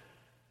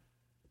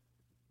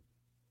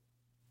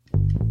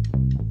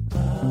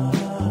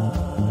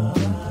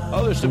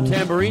 Oh, there's some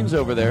tambourines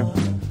over there. A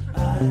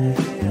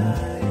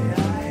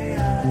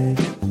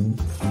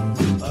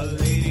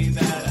lady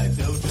that I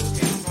know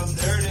just came from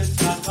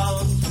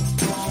Nerdist.com.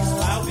 She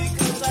smiled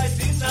because I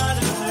did not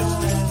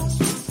understand.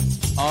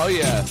 Oh,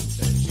 yeah.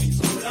 She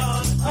put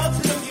on a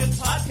brilliant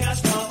podcast.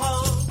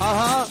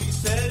 She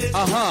said it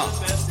was the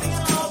best thing in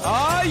all.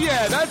 Oh,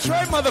 yeah, that's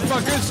right,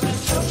 motherfuckers.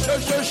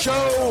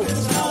 Show.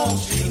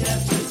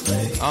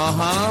 I'm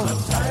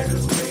tired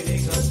of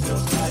waiting until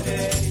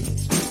Friday.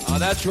 Oh,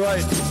 that's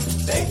right.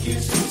 Thank you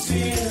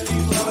sincerely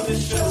for the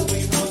show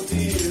we hold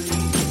dearly,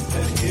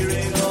 and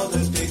hearing all the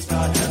things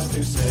God has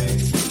to say.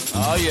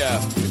 Oh,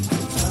 yeah.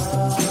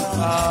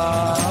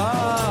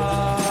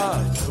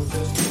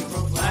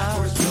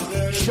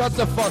 Shut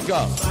the fuck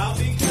up.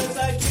 Because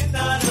I did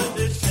not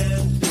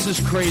understand. This is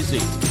crazy.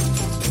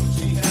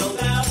 She held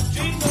out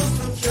jingles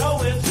from Joe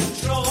and from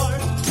Shore.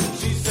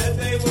 She said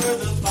they were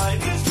the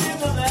finest in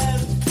the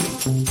land.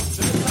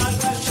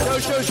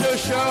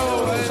 Show.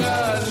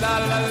 La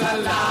la la la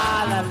la.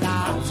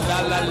 La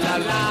la la la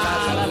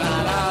la la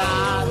la.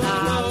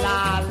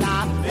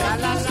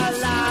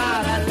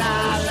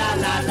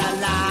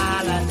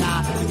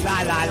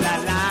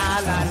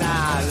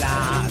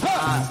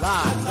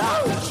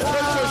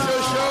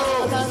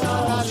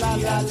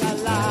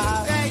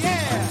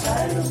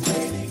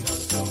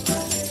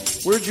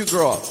 Where'd you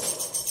grow up?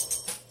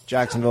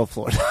 Jacksonville,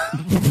 Florida.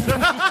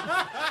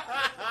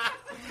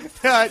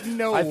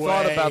 No I way.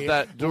 thought about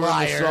that during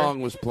the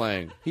song was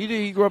playing.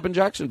 He grew up in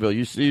Jacksonville.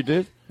 You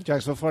did?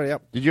 Jacksonville, Florida,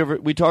 yep. Did you ever?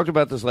 We talked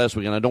about this last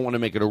week, and I don't want to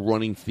make it a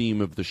running theme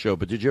of the show,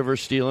 but did you ever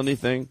steal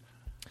anything?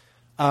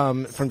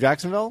 From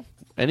Jacksonville?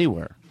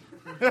 Anywhere.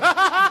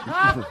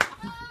 I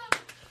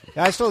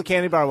stole a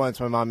candy bar once.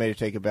 My mom made her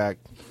take it back.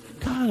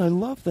 God, I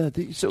love that.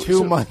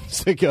 2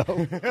 months ago.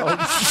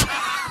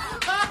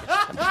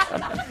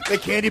 The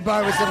candy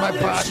bar was in my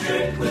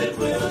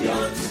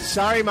pocket.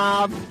 Sorry,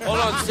 Mom. Hold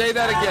on. Say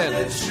that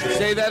again.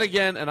 Say that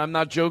again, and I'm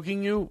not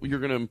joking you. You're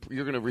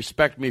gonna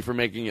respect me for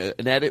making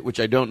an edit, which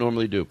I don't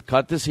normally do.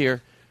 Cut this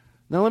here.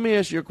 Now let me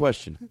ask you a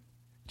question.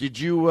 Did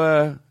you?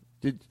 Oh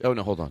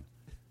no, hold on.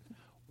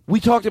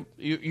 We talked.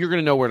 You're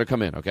gonna know where to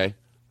come in, okay?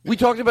 We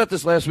talked about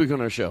this last week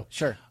on our show.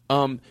 Sure.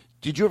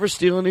 Did you ever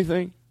steal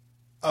anything?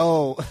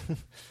 Oh,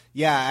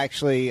 yeah.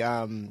 Actually,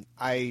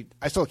 I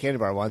stole a candy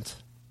bar once.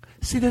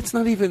 See, that's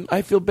not even.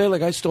 I feel bad.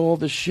 Like I stole all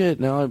this shit.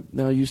 Now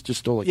I used to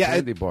stole a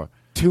candy bar.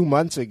 2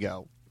 months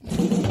ago.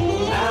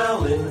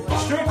 Alan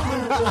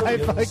Strickland. I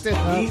fucked it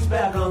up. He's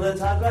back on the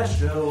Todd Glass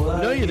Show.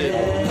 No, you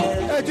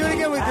didn't. Do it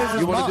again with this.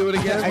 You want to do it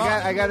again?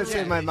 I got to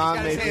say my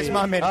mom made me. His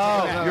mom made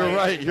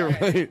Oh, you're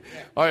right.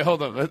 All right,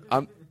 hold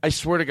on. I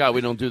swear to God,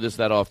 we don't do this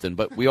that often,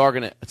 but we are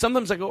going to.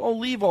 Sometimes I go, oh,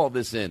 leave all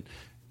this in.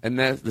 And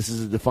this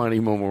is a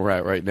defining moment we're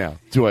at right now.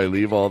 Do I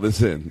leave all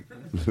this in?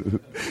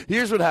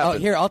 Here's what happened. Oh,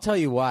 here, I'll tell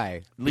you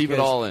why. Leave it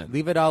all in.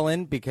 Leave it all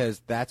in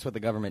because that's what the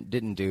government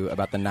didn't do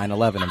about the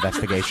 9/11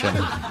 investigation.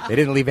 They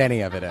didn't leave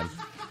any of it in.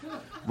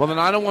 Well, then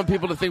I don't want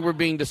people to think we're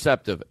being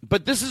deceptive.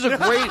 But this is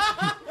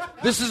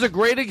a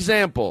great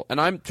example, and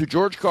I'm to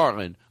George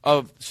Carlin,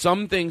 of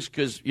some things,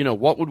 because,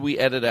 what would we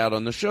edit out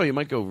on the show? You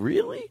might go,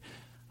 really?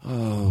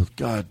 Oh,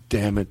 God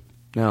damn it.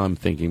 Now I'm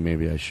thinking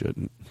maybe I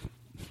shouldn't.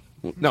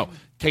 No,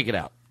 take it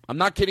out. I'm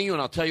not kidding you,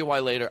 and I'll tell you why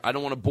later. I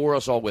don't want to bore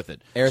us all with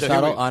it.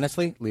 Aristotle,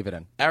 honestly, leave it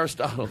in.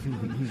 Aristotle.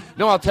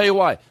 No, I'll tell you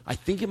why. I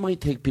think it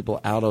might take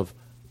people out of...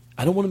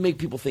 I don't want to make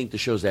people think the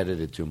show's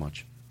edited too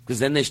much, because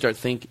then they start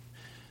thinking...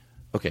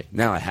 Okay,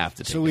 now I have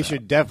to take So we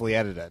should definitely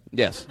edit it.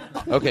 Yes.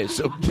 Okay,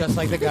 so... Just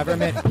like the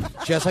government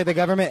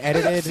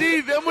edited...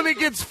 See, then when it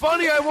gets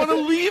funny, I want to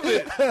leave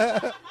it.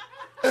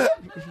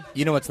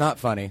 You know what's not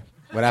funny?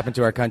 What happened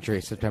to our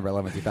country September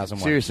 11,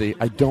 2001? Seriously,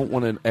 I don't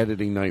want an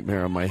editing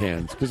nightmare on my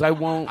hands, because I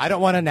won't... I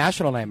don't want a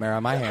national nightmare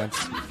on my hands.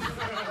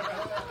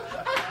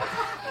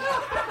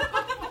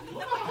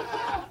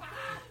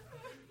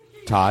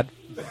 Todd?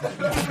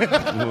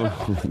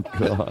 Oh,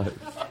 God.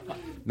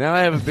 Now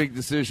I have a big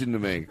decision to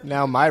make.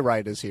 Now my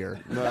right is here.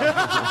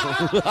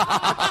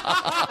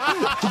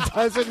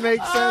 Does it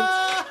make sense?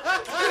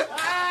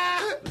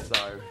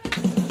 Sorry.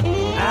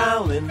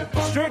 Alan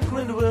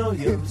Strickland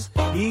Williams,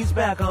 he's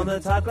back on the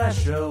Todd Glass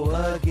Show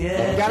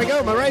again. Gotta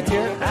go, my right's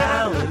here.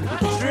 Alan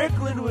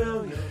Strickland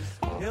Williams.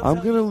 I'm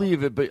going to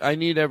leave it, but I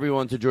need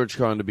everyone to George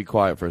Carlin to be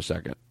quiet for a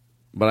second.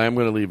 But I am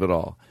going to leave it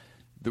all.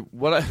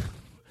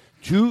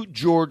 To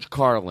George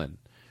Carlin,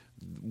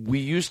 we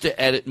used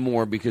to edit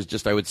more because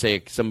just I would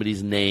say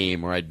somebody's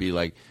name, or I'd be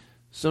like,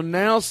 so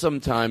now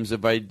sometimes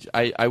if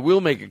I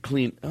will make it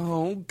clean.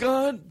 Oh,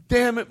 God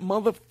damn it,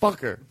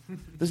 motherfucker.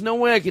 There's no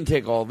way I can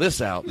take all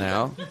this out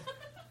now.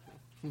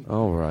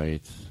 All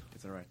right.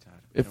 It's all right,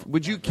 Todd.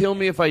 Would you kill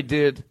me if I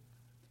did?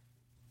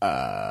 Do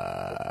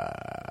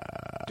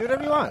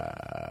whatever you want.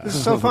 This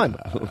is so fun.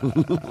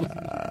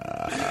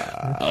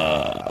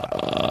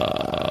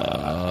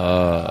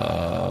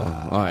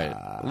 All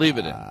right. Leave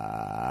it in.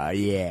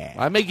 Yeah.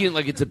 I'm making it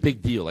like it's a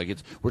big deal. Like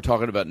we're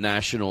talking about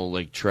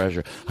national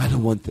treasure. I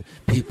don't want the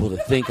people to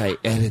think I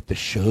edit the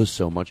show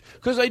so much,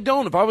 because I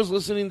don't. If I was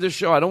listening to the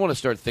show, I don't want to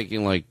start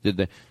thinking did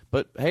they?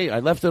 But hey, I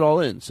left it all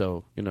in,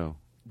 so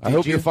I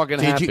hope you're fucking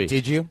happy.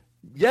 Did you?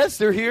 Yes,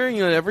 they're hearing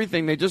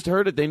everything. They just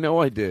heard it. They know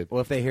I did. Well,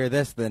 if they hear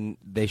this, then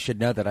they should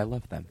know that I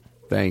left them.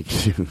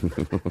 Thank you.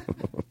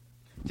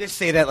 Just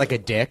say that like a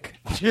dick.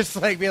 Just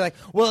be like,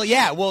 well,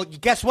 yeah, well,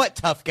 guess what,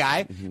 tough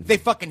guy? If they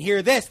fucking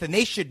hear this, then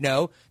they should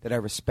know that I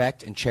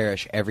respect and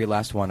cherish every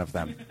last one of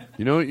them.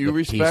 You know what you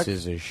respect?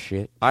 Pieces of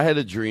shit. I had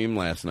a dream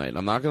last night.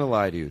 I'm not going to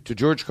lie to you. To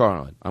George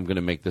Carlin, I'm going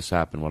to make this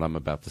happen, what I'm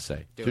about to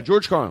say.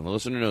 George Carlin, the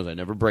listener knows I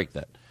never break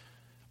that.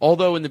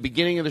 Although in the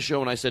beginning of the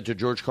show when I said to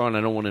George Carlin,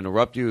 I don't want to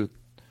interrupt you,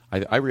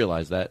 I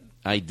realized that.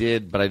 I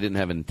did, but I didn't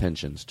have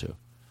intentions to.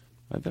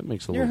 That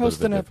makes a little bit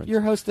of a difference. You're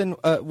hosting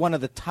one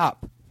of the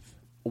top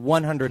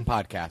 100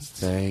 podcasts.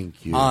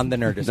 Thank you. On the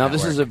Nerdist Now, Network.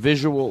 this is a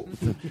visual.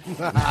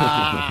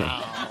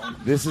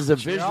 This is a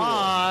visual.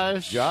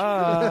 Josh.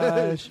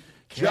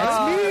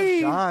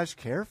 Josh,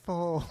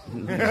 careful.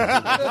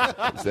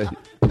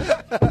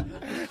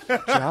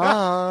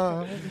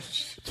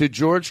 Josh. To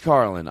George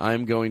Carlin,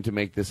 I'm going to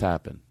make this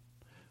happen.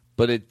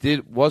 But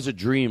it was a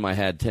dream I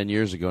had 10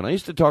 years ago. And I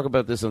used to talk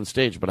about this on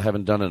stage, but I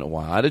haven't done it in a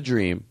while. I had a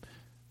dream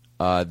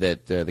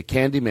that the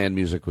Candyman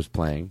music was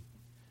playing,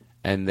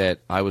 and that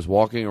I was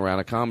walking around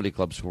a comedy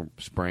club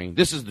spraying,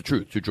 this is the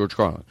truth, to George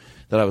Carlin,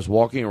 that I was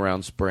walking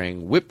around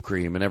spraying whipped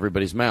cream in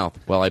everybody's mouth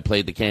while I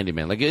played the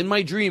Candyman. Like, in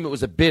my dream, it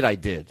was a bit I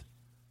did.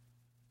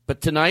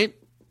 But tonight,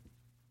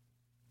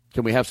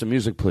 can we have some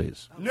music,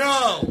 please?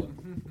 No!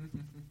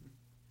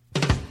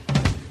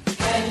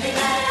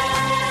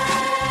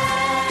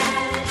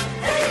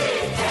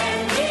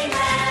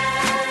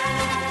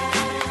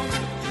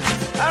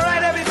 All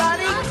right,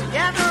 everybody,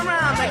 gather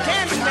around. The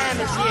Candyman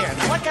is here.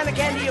 Now, what kind of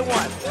candy you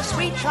want?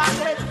 Sweet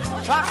chocolate,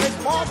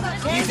 chocolate malt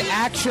candy? He's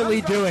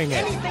actually doing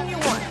it. Anything you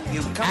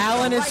want.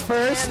 Alan is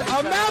first.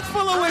 A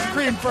mouthful of whipped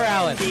cream for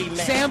Alan.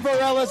 Sam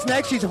Varella's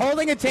next. She's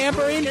holding a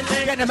tambourine,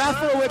 getting a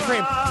mouthful of whipped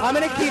cream. I'm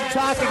going to keep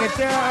talking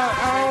until...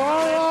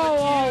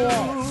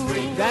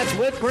 That's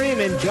whipped cream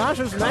in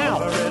Josh's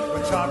mouth.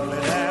 With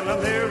chocolate and a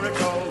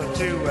miracle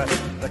into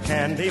the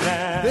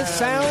Candyman. This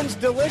sounds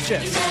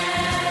delicious.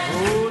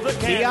 Ooh, the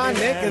Keon,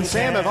 Nick, and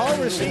Sam have all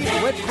received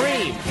whipped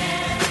cream.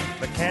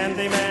 The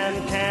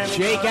Candyman can...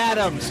 Jake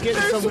Adams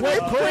getting some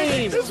whipped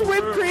cream. There's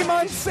whipped cream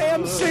on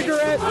Sam's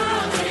cigarette.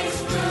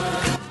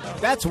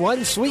 That's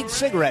one sweet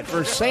cigarette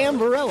for Sam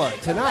Varela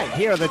tonight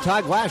here on the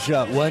Todd Glass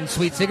Show. One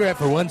sweet cigarette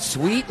for one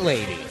sweet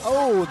lady.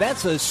 Oh,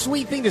 that's a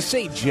sweet thing to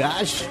say,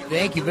 Josh.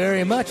 Thank you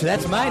very much.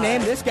 That's my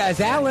name. This guy's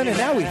Alan, and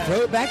now we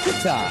throw it back to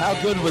Todd. How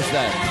good was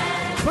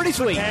that? Pretty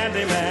sweet.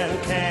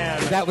 Candyman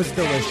can... That was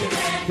delicious.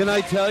 Can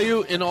I tell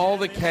you, in all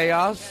the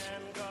chaos,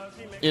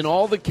 in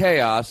all the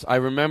chaos, I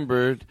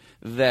remembered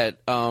that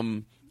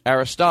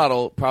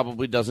Aristotle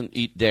probably doesn't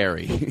eat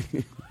dairy.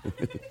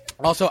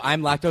 Also,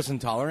 I'm lactose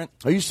intolerant.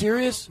 Are you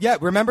serious? Yeah,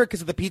 remember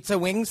because of the pizza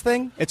wings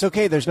thing? It's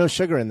okay. There's no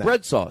sugar in that.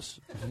 Bread sauce.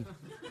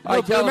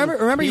 No,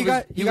 remember he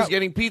you was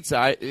getting pizza.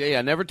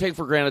 I never take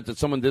for granted that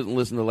someone didn't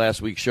listen to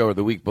last week's show or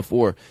the week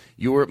before.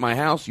 You were at my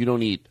house. You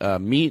don't eat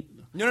meat.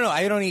 No,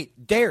 I don't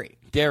eat dairy.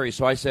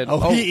 So I said,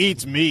 he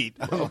eats meat.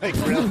 I'm like,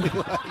 really?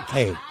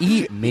 Hey,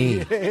 eat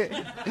meat.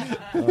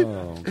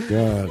 Oh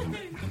God.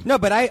 No,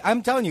 but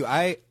I'm telling you,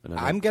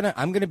 I'm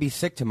gonna be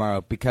sick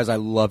tomorrow because I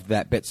loved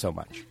that bit so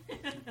much.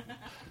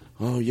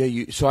 Oh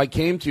yeah, so I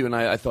came to you and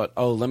I thought,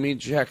 let me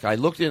check. I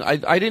looked in.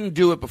 I didn't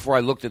do it before I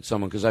looked at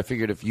someone because I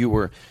figured if you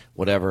were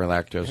whatever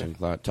lactose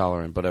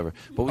intolerant, whatever.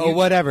 But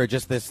whatever,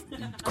 just this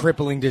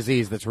crippling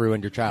disease that's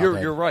ruined your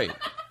childhood. You're right.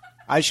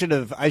 I should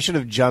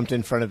have jumped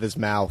in front of his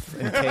mouth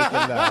and taken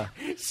the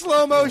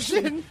slow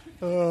motion.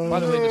 By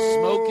the way, the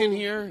smoke in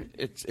here,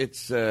 it's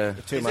too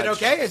much. Is much. it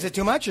okay? Is it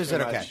too much? Or is it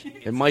okay?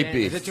 It might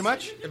be. Is it too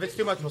much? If it's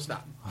too much, we'll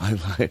stop.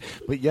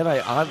 But yet I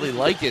oddly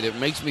like it. It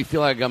makes me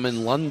feel like I'm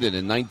in London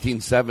in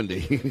 1970.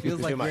 Feels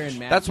like you're in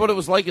That's what it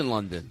was like in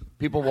London.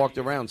 People walked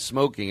around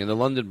smoking, and the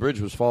London Bridge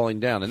was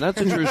falling down. And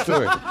that's a true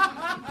story.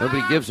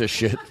 Nobody gives a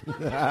shit.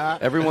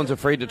 Everyone's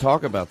afraid to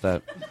talk about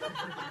that.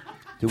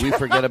 Do we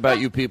forget about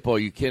you people? Are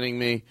you kidding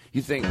me?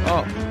 You think,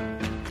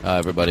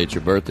 everybody, it's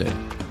your birthday.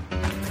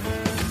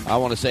 I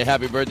want to say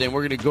happy birthday, and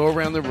we're going to go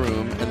around the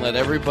room and let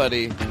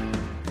everybody...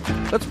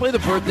 Let's play the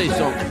birthday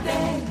song.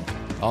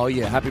 Oh,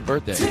 yeah, happy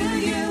birthday.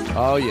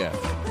 Oh, yeah.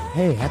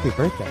 Hey, happy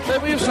birthday.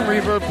 Can we have some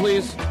reverb,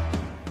 please?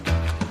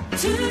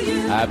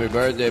 Happy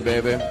birthday,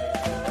 baby.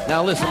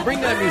 Now, listen,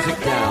 bring that music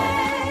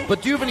down.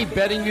 But do you have any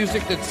betting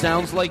music that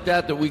sounds like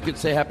that we could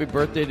say happy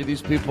birthday to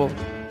these people?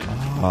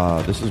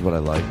 This is what I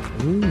like.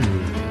 Ooh.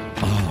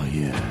 Oh,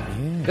 yeah.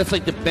 That's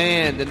like the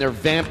band, and they're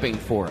vamping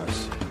for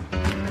us.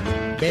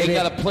 They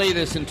got to play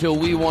this until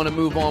we want to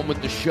move on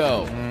with the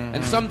show.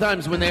 And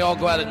sometimes when they all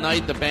go out at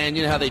night, the band,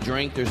 you know how they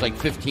drink? There's like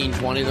 15,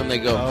 20 of them. They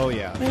go, oh,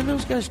 yeah. Man,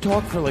 those guys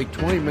talk for like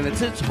 20 minutes.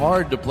 It's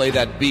hard to play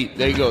that beat.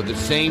 They go, the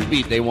same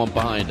beat they want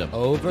behind them.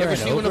 You ever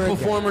see when a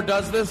performer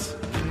does this?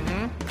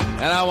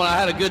 Mm-hmm. And when I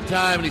had a good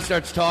time and he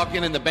starts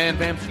talking and the band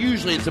vamps,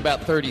 usually it's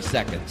about 30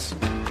 seconds.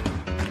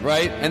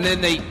 Right? And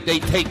then they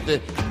take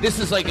this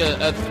is like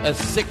a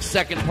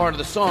 6-second part of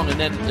the song, and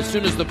then as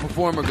soon as the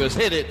performer goes,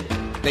 hit it,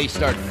 they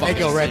start fucking They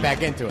go right singing.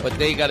 back into it. But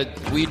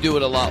we do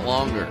it a lot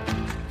longer.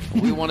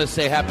 We want to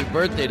say happy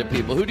birthday to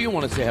people. Who do you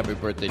want to say happy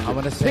birthday to? I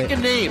want to say... Pick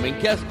a name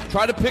and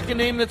try to pick a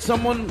name that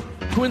someone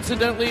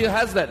coincidentally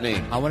has that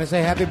name. I want to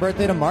say happy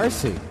birthday to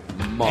Marcy.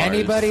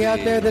 Anybody out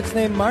there that's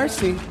named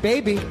Marcy,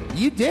 baby,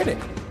 you did it.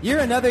 You're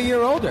another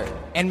year older.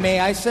 And may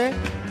I say,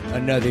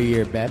 another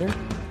year better.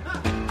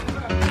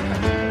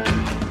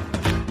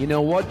 You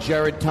know what?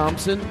 Jared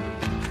Thompson,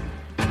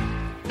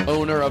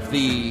 owner of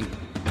the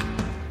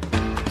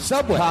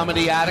Subway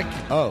Comedy Attic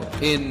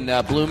in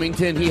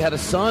Bloomington, he had a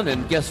son,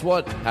 and guess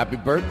what? Happy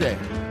birthday.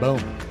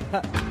 Boom.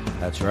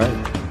 That's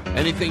right.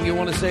 Anything you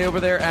want to say over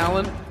there,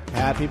 Alan?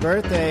 Happy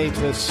birthday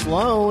to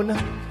Sloan.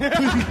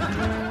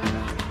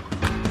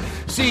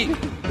 See,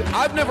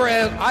 I've never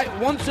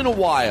asked... once in a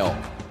while,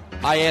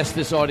 I ask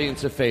this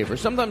audience a favor.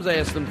 Sometimes I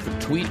ask them to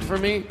tweet for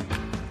me.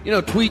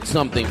 Tweet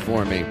something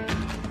for me.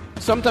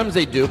 Sometimes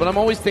they do, but I'm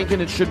always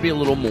thinking it should be a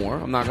little more.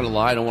 I'm not going to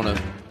lie. I don't want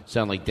to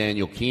sound like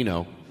Daniel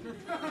Kino.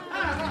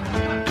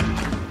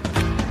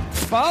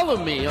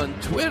 Follow me on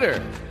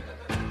Twitter.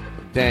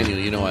 Daniel,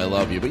 you know I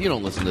love you, but you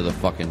don't listen to the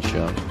fucking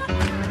show.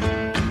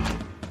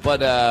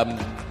 But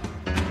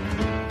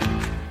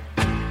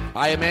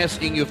I am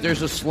asking you, if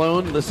there's a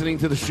Sloan listening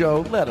to the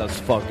show, let us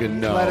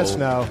fucking know. Let us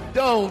know.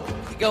 Don't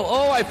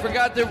go, I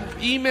forgot to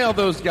email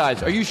those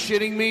guys. Are you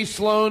shitting me,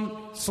 Sloan?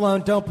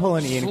 Sloan, don't pull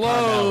an Ian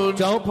Carmel.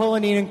 Don't pull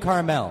an Ian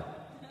Carmel.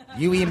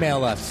 You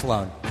email us,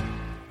 Sloan.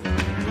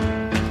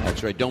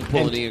 That's right. Don't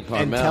pull an Ian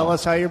Carmel. And tell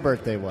us how your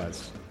birthday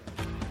was.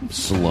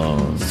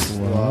 Sloan.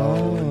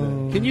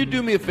 Can you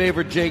do me a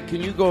favor, Jake?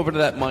 Can you go over to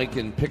that mic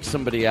and pick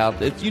somebody out?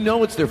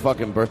 It's their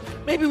fucking birthday.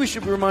 Maybe we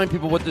should remind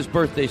people what this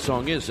birthday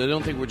song is, so they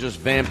don't think we're just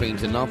vamping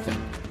to nothing.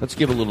 Let's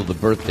give a little of the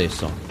birthday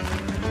song.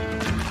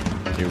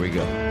 Here we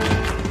go.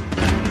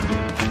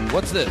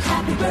 What's this?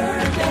 Happy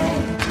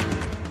birthday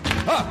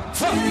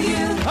to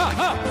you.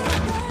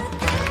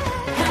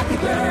 Happy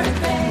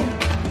birthday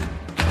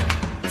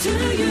to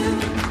you.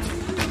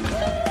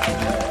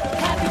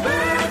 Happy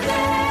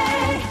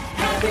birthday.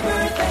 Happy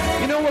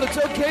birthday. You know what? It's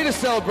okay to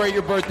celebrate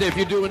your birthday if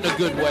you do it in a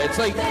good way. It's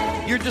like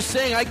you're just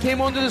saying, I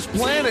came onto this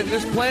planet.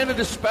 This planet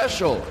is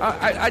special.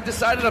 I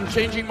decided I'm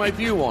changing my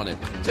view on it.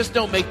 Just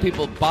don't make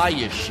people buy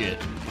you shit.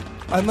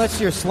 Unless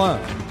you're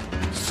Sloan.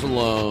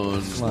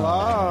 Sloan.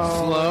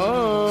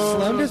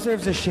 Sloan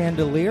deserves a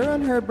chandelier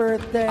on her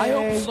birthday. I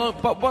hope Sloan.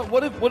 But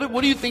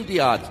what do you think the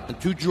odds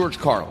to George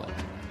Carlin,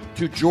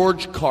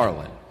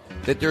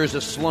 that there is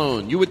a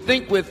Sloan? You would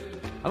think with,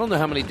 I don't know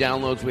how many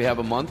downloads we have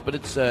a month, but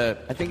it's I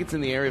think it's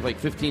in the area of like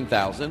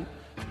 15,000.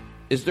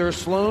 Is there a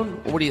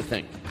Sloan? Or what do you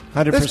think?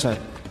 100%.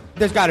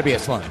 There's got to be a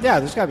Sloan. Yeah,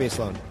 there's got to be a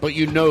Sloan. But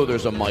you know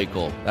there's a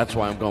Michael. That's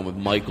why I'm going with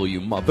Michael, you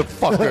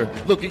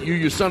motherfucker. Look at you,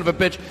 you son of a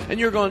bitch. And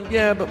you're going,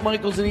 yeah, but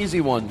Michael's an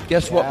easy one.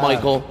 Guess what,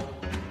 Michael?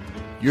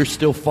 You're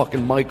still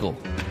fucking Michael.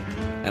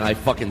 And I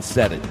fucking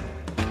said it.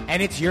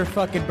 And it's your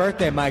fucking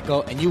birthday,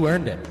 Michael, and you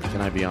earned it.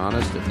 Can I be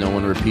honest? If no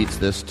one repeats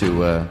this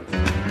to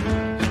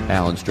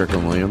Alan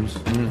Strickland Williams,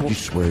 you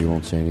swear you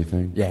won't say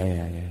anything?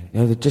 Yeah.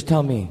 No, just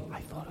tell me.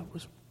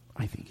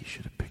 I think you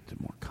should have picked a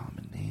more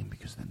common name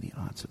because then the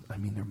odds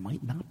there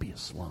might not be a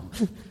Sloan.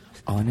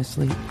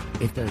 Honestly,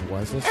 if there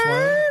was a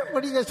Sloan...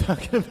 What are you guys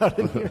talking about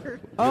in here?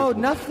 Oh,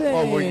 nothing.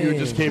 Oh, well, you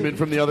just came in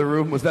from the other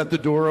room? Was that the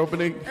door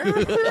opening?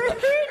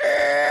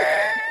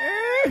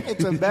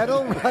 It's a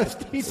metal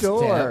rusty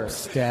door.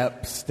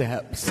 Step.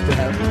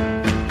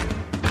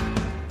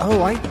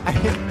 Oh,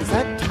 is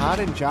that Todd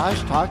and Josh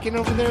talking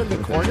over there in the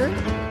corner?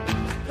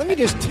 Let me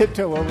just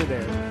tiptoe over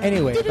there.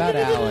 Anyway, about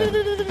Alan.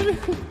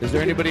 Is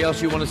there anybody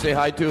else you want to say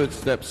hi to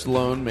except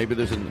Sloan? Maybe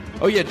there's an...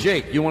 Oh, yeah,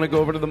 Jake, you want to go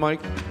over to the mic?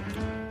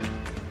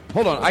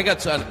 Hold on, I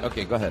got...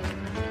 Okay, go ahead.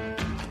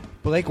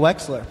 Blake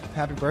Wexler,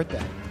 happy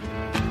birthday.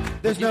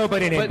 There's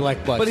nobody named Blake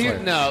Wexler. But here,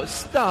 no,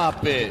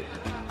 stop it.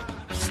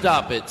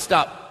 Stop.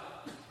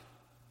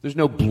 There's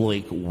no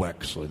Blake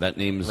Wexler. That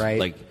name's right.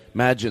 Like,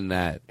 imagine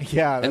that.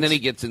 Yeah. And then he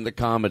gets into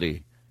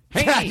comedy.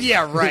 Hey!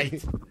 Yeah,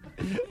 right.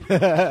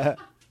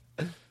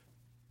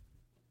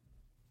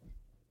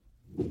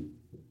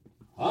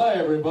 Hi,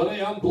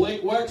 everybody. I'm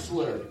Blake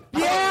Wexler.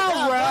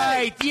 Yeah,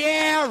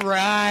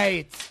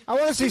 right. I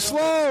want to see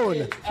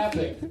Sloan.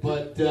 Epic,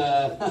 but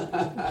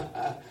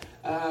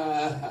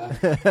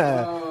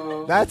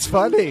That's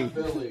funny.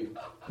 Billy.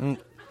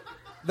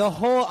 The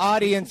whole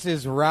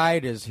audience's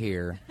ride is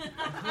here.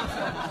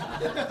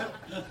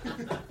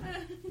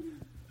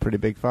 Pretty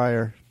big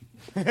fire.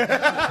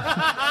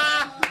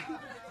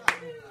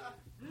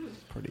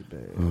 Pretty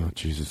big. Oh,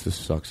 Jesus, this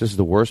sucks. This is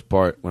the worst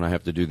part when I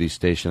have to do these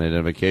station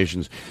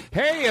identifications.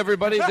 Hey,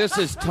 everybody, this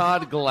is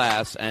Todd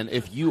Glass, and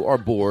if you are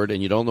bored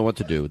and you don't know what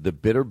to do, the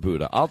Bitter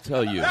Buddha, I'll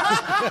tell you.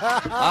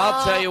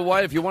 I'll tell you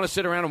what, if you want to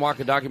sit around and watch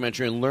a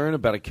documentary and learn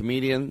about a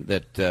comedian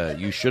that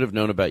you should have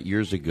known about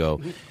years ago,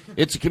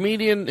 it's a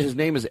comedian, his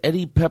name is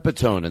Eddie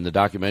Pepitone, and the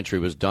documentary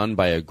was done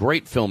by a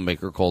great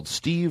filmmaker called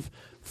Steve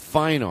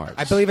Feinartz.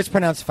 I believe it's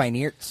pronounced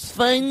Feinartz.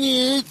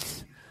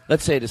 Feinartz.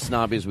 Let's say it as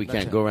snobby as we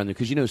can. Go around there.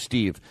 Because, you know,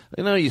 Steve,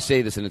 I know you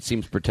say this and it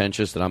seems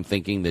pretentious that I'm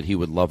thinking that he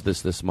would love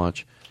this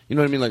much. You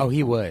know what I mean? Like, oh,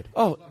 he would.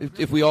 Oh,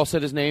 if we all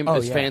said his name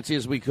as fancy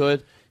as we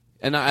could,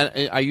 and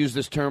I use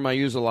this term I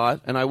use a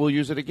lot, and I will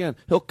use it again.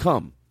 He'll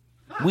come.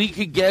 We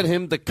could get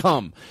him to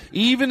come.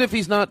 Even if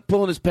he's not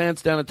pulling his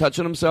pants down and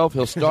touching himself,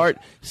 he'll start,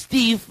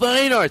 Steve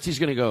Feinartz. He's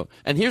going to go.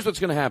 And here's what's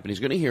going to happen. He's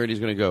going to hear it. He's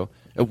going to go.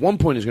 At one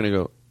point, he's going to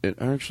go,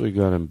 it actually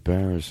got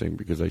embarrassing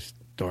because I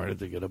started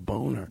to get a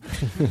boner.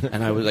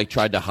 And I was like,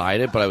 tried to hide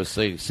it, but I was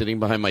sitting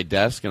behind my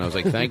desk, and I was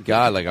like, thank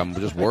God, like I'm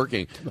just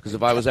working. Because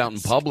if I was out in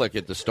public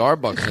at the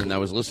Starbucks and I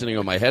was listening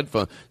on my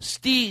headphone,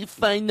 Steve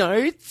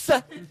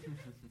Feinartz.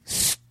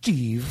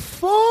 Steve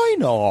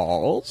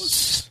Feinartz.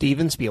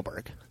 Steven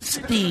Spielberg.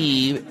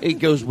 Steve. It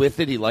goes with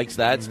it. He likes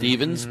that.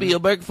 Steven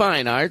Spielberg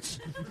Feinartz.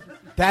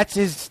 That's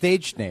his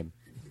stage name.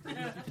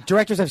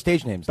 Directors have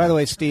stage names. By the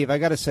way, Steve, I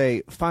got to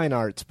say, fine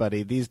arts,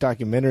 buddy. These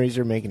documentaries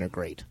you're making are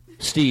great.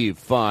 Steve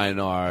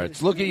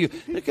Feinartz. Look at you.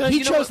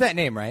 He chose that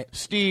name, right?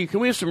 Steve, can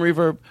we have some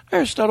reverb?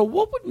 Aristotle,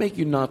 what would make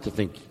you not to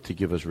think to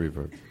give us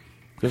reverb?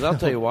 Because I'll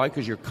tell you why.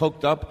 Because you're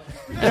coked up.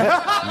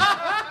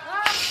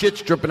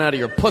 Shit's dripping out of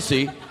your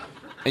pussy.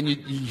 And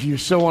you're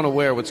so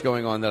unaware of what's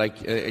going on that I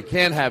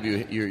can't have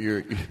you.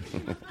 You're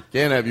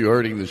can't have you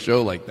hurting the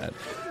show like that.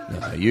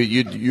 No,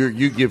 you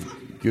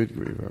give good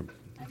reverb.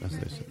 That's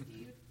what I said.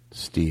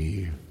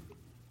 Steve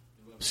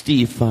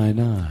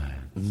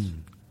Feinartz.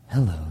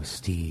 Hello,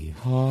 Steve.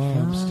 Hi,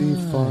 I'm Steve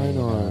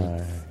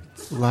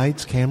Feinartz.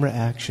 Lights, camera,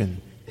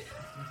 action.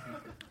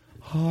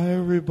 Hi,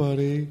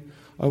 everybody.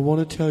 I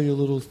want to tell you a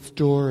little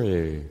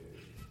story.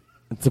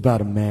 It's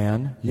about a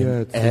man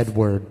named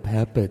Edward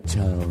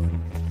Pepitone.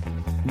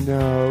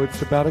 No,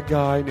 it's about a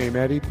guy named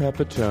Eddie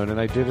Pepitone,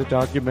 and I did a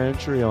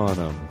documentary on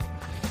him.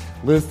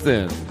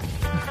 Listen,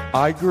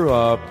 I grew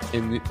up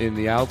in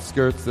the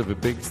outskirts of a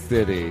big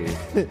city,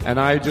 and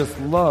I just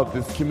loved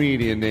this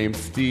comedian named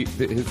Steve.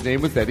 His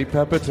name was Eddie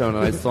Pepitone, and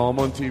I saw him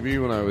on TV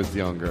when I was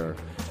younger.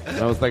 And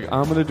I was like,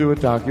 I'm going to do a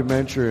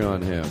documentary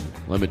on him.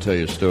 Let me tell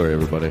you a story,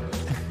 everybody.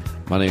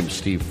 My name's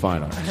Steve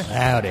Feinartz.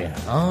 Howdy,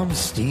 I'm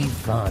Steve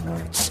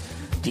Feinartz.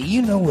 Do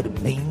you know what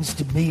it means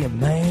to be a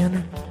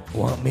man?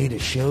 Want me to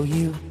show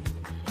you?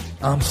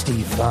 I'm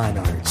Steve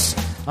Feinartz.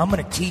 I'm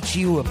going to teach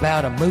you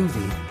about a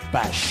movie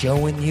by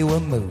showing you a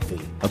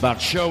movie.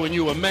 About showing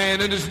you a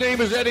man, and his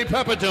name is Eddie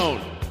Pepitone.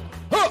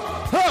 Ho,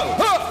 ho,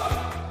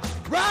 ho!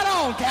 Right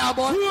on,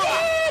 cowboy.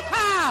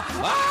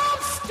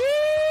 I'm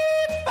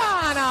Steve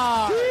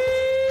Feinartz.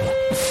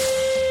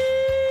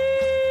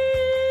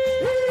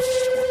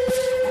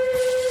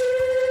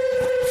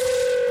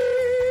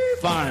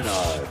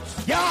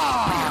 Feinartz. Yeah!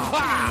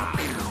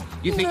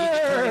 You think he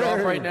can turn it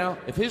off right now?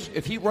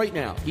 If he right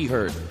now he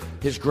heard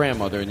his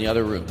grandmother in the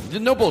other room.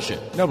 No bullshit.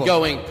 No bullshit.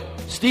 Going,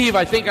 Steve,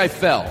 I think I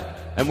fell.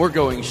 And we're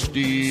going,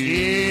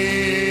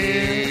 Steve.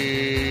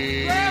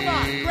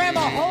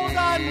 Grandma, hold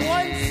on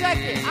 1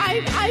 second.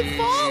 I've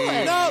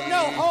fallen.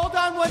 No, hold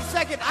on 1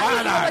 second.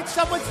 I feel like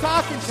someone's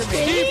talking to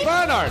me. Steve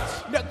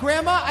Barnards. No,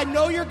 Grandma, I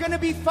know you're going to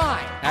be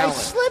fine. I Alan.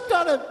 slipped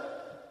on a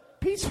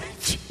piece of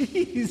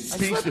cheese.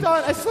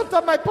 I slipped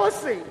on my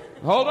pussy.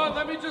 Hold on,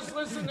 let me just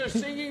listen. They're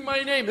singing my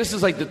name. This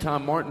is like the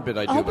Tom Martin bit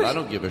I do, but I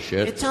don't give a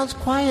shit. It sounds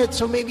quiet,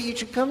 so maybe you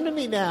should come to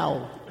me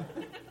now.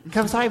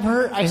 Because I've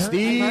heard it,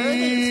 Steve.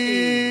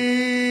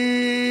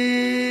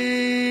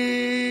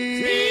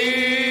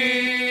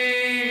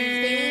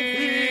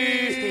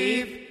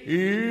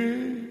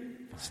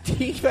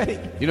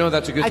 You know,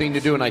 that's a good thing to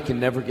do, and I can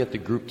never get the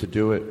group to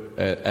do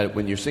it.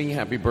 When you're singing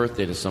happy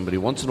birthday to somebody,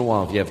 once in a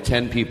while, if you have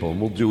 10 people,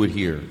 and we'll do it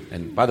here.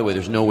 And by the way,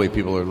 there's no way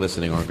people who are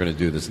listening aren't going to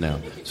do this now.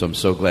 So I'm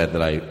so glad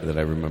that I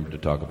remembered to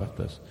talk about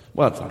this.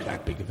 Well, it's not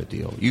that big of a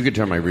deal. You can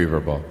turn my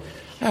reverb off.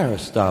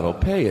 Aristotle,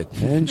 pay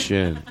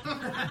attention.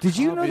 Did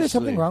you know there's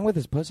something wrong with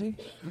his pussy?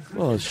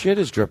 Well, shit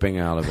is dripping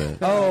out of it.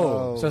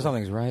 Oh, so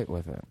something's right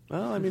with it.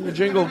 Well, I mean, the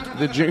jingle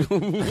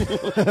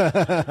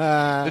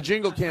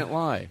can't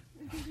lie.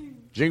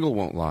 Jingle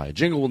won't lie.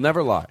 Jingle will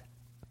never lie.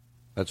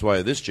 That's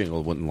why this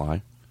jingle wouldn't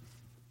lie.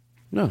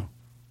 No,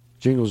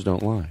 jingles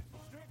don't lie.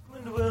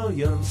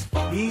 Williams,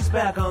 he's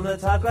back on the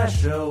Todd Glass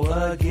Show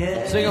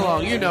again. Sing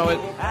along, you know it.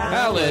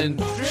 Alan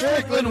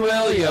Strickland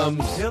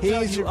Williams. He'll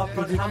tell you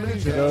upfront how many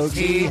jokes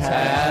he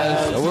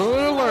has.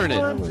 We're learning.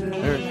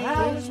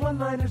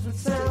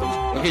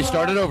 Okay,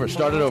 start it over.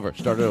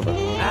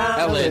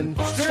 Alan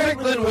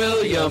Strickland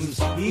Williams.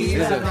 He's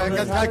back on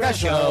the Todd Glass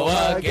Show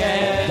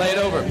again. Play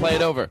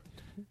it over.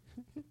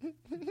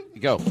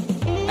 Go.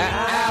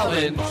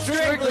 Alan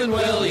Strickland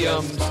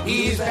Williams,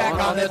 he's back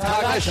on the Todd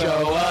Glass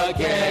Show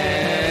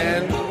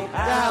again.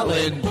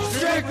 Alan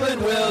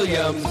Strickland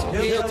Williams,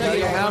 he'll tell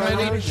you how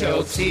many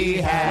jokes he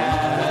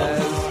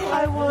has.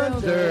 I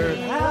wonder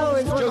how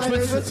his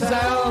jokes would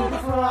sound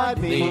if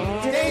Rodney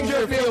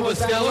Dangerfield was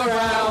still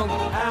around.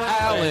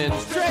 Alan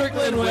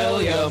Strickland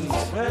Williams.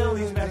 Well,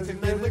 he's back to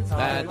Midland.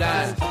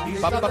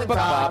 He's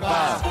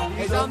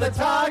on the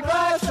Todd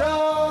Glass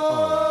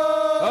Show.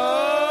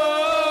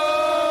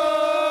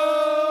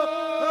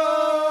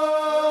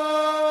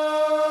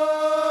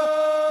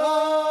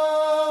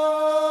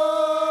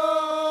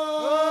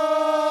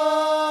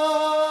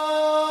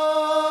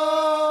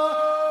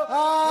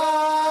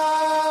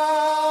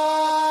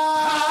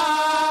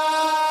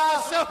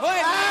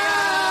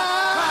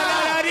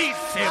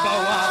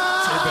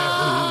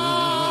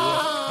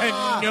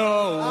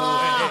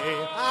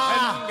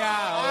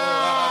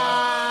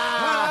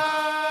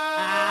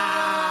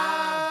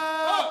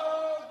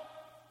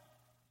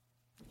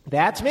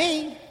 That's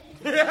me.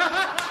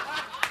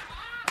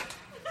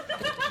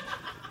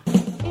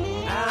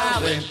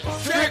 Alan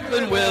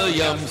Strickland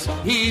Williams,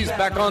 he's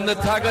back on the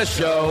Todd Glass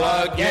Show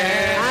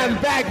again. I'm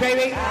back,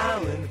 baby.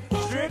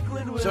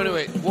 So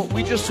anyway, well,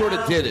 we just sort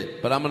of did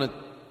it, but I'm going to...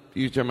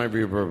 You turn my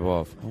reverb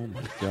off. Oh,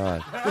 my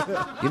God.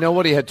 You know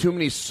what? He had too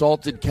many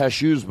salted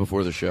cashews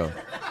before the show.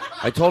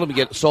 I told him to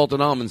get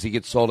salted almonds. He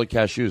gets salted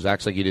cashews.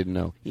 Acts like he didn't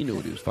know. He knew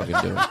what he was fucking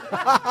doing.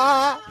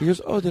 He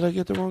goes, oh, did I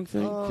get the wrong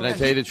thing? Can I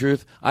tell you the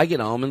truth? I get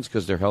almonds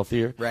because they're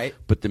healthier. Right.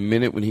 But the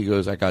minute when he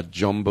goes, I got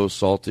jumbo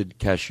salted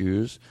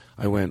cashews,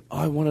 I went, oh,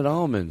 I wanted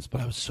almonds.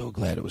 But I was so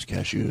glad it was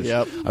cashews.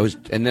 Yep.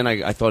 And then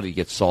I thought he'd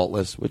get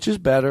saltless, which is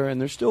better,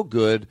 and they're still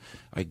good.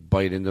 I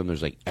bite into them.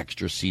 There's like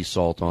extra sea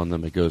salt on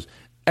them. It goes,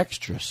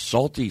 extra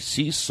salty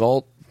sea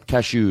salt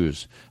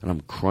cashews, and I'm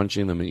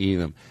crunching them and eating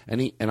them.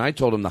 And I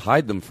told him to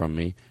hide them from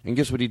me, and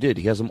guess what he did?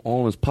 He has them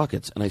all in his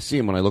pockets, and I see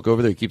him when I look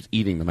over there. He keeps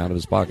eating them out of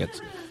his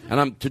pockets. And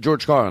I'm to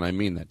George Carlin. I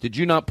mean that. Did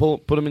you not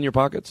put them in your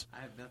pockets?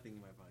 I have nothing in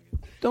my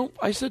pocket. Don't.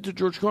 I said to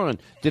George Carlin,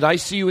 did I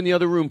see you in the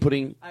other room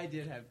putting? I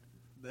did have.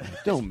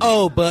 Don't.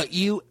 Oh, but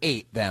you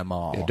ate them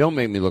all. Yeah, don't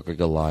make me look like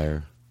a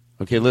liar.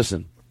 Okay,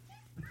 listen.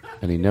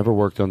 And he never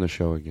worked on the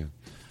show again.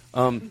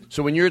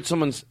 So when you're at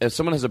if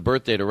someone has a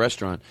birthday at a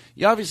restaurant,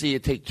 you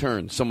take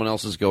turns. Someone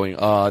else is going,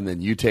 and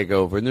then you take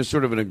over. And there's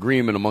sort of an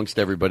agreement amongst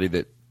everybody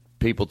that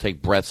people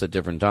take breaths at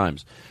different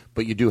times.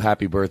 But you do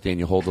happy birthday and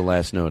you hold the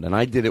last note. And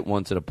I did it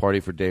once at a party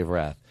for Dave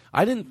Rath.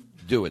 I didn't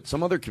do it.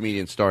 Some other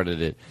comedian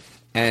started it.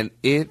 And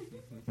it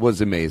was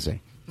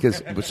amazing.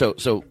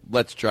 So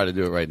let's try to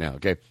do it right now,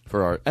 okay?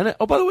 By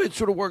the way, it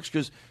sort of works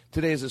because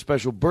today is a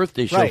special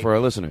birthday show for our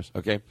listeners,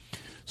 okay?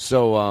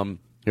 So,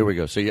 here we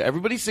go. So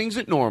everybody sings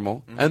it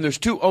normal, and there's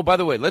two. Oh, by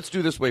the way, let's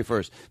do this way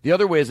first. The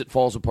other way is it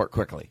falls apart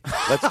quickly.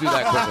 Let's do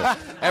that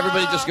quickly.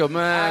 Everybody just go,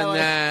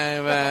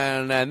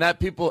 man, and that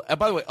people. And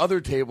by the way,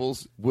 other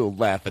tables will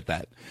laugh at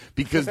that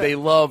because they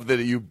love that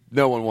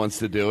no one wants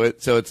to do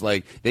it. So it's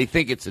like they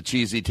think it's a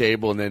cheesy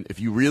table, and then if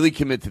you really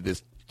commit to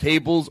this,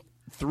 tables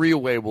 3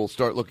 away will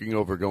start looking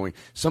over going,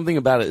 something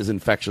about it is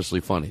infectiously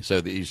funny. So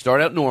you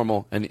start out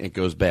normal, and it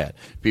goes bad.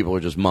 People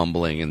are just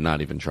mumbling and not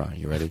even trying.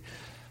 You ready?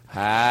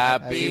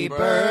 Happy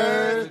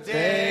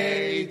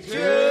birthday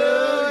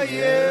to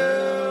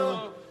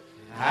you.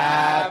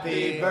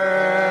 Happy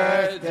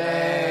birthday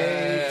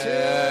to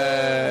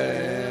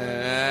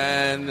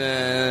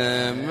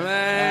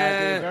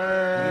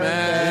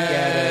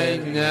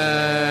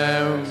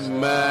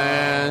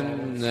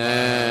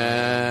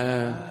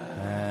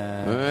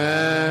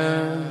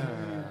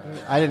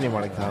I didn't even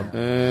want to come.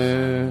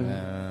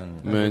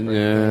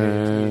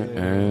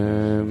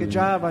 Good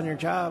job on your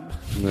job.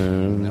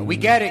 We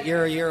get it.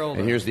 You're a year older.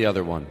 And here's the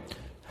other one.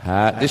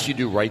 This you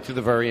do right to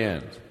the very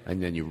end,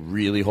 and then you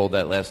really hold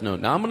that last note.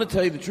 Now, I'm going to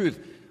tell you the truth.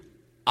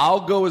 I'll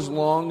go as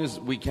long as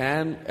we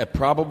can. At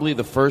probably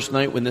the first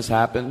night when this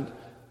happened,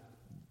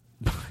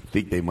 I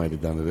think they might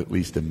have done it at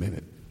least a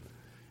minute.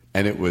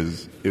 And it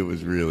was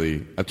really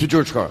to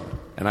George Carlin.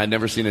 And I'd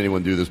never seen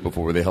anyone do this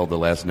before, where they held the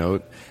last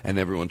note and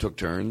everyone took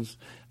turns.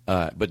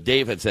 But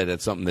Dave had said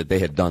that's something that they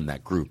had done,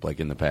 that group, like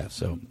in the past.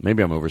 So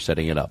maybe I'm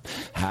oversetting it up.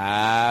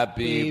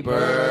 Happy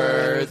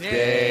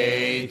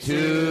birthday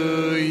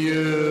to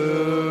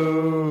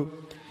you.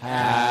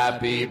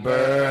 Happy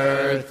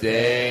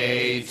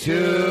birthday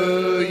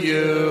to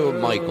you,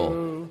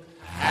 Michael.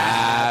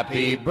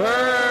 Happy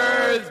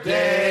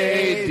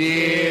birthday,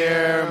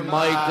 dear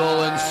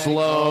Michael and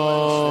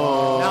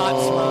Sloan.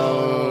 Not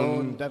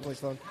Sloan. Definitely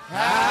Sloan.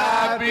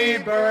 Happy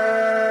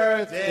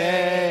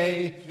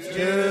birthday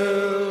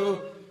to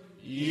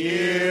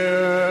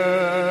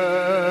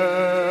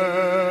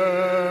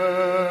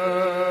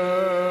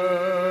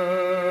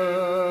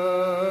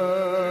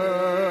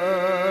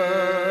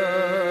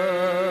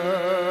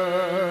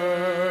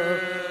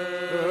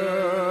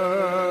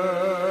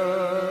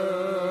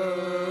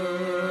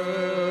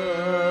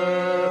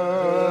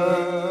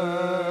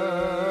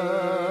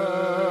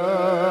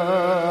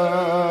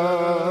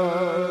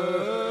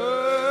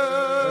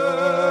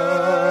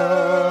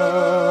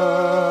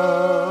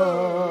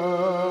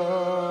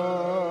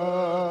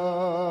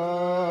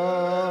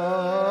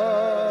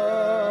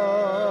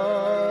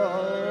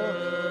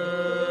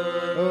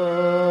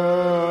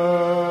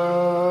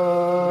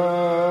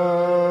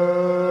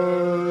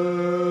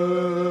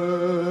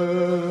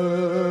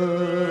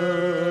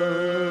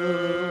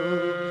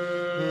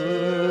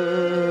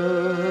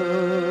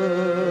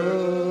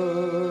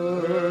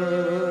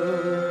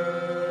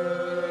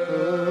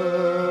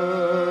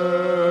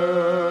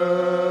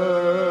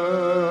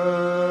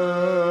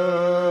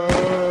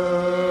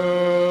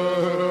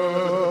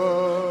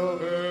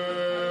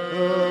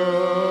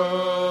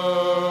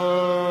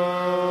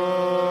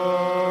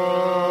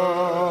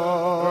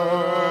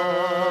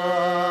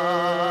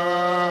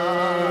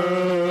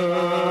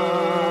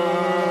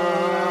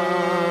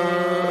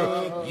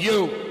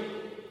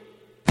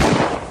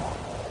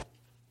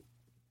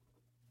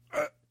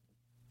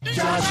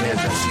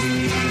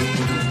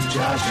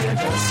Josh and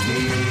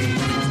Dusty.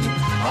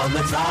 On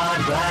the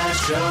Todd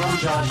Glass Show,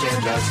 Josh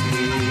and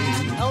Dusty.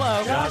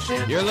 Hello. Josh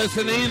and You're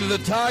listening to the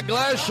Todd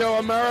Glass Show,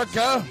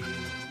 America.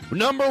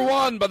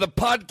 #1 by the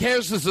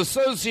Podcasters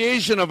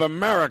Association of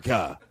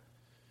America.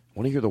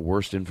 Want to hear the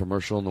worst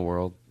infomercial in the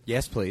world?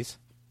 Yes, please.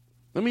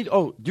 Do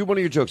one of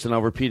your jokes, and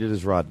I'll repeat it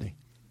as Rodney.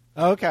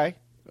 Okay.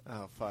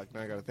 Oh, fuck.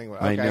 Now I got to think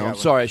about it. I know. I'm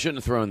sorry. I shouldn't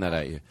have thrown that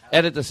at you.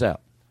 Edit this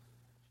out.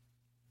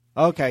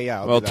 Okay,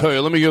 yeah. I'll tell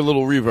you. Let me get a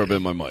little reverb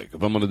in my mic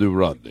if I'm going to do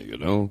Rodney, you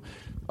know?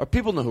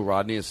 People know who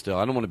Rodney is still.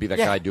 I don't want to be that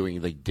guy doing,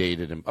 like,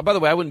 dated him. Oh, by the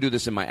way, I wouldn't do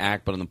this in my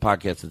act, but on the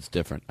podcast, it's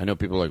different. I know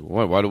people are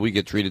like, why do we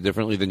get treated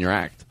differently than your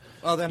act?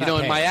 Well, then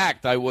in my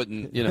act, I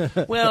wouldn't,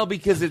 Well,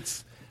 because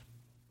it's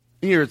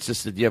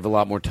just that you have a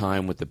lot more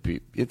time with the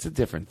people. It's a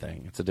different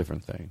thing.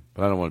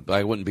 But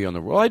I wouldn't be on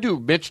the road. Well, I do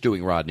Mitch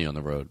doing Rodney on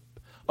the road.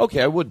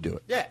 Okay, I would do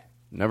it. Yeah.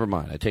 Never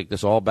mind. I take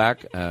this all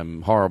back.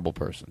 I'm a horrible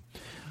person.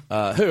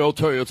 Hey, I'll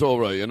tell you it's all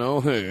right, Hey,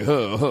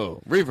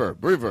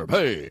 reverb.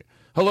 Hey,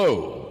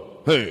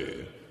 hello. Hey.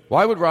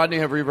 Why would Rodney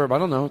have reverb? I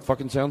don't know. It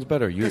fucking sounds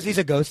better. Because he's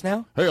a ghost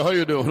now? Hey, how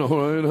you doing? All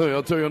right. Hey,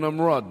 I'll tell you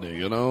I'm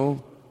Rodney,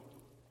 I'm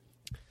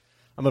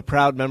a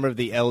proud member of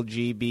the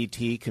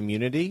LGBT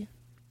community.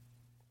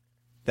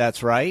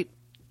 That's right.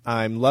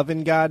 I'm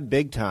loving God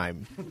big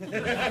time.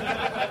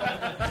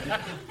 I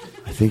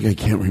think I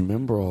can't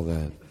remember all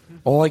that.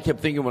 All I kept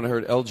thinking when I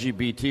heard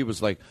LGBT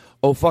was like,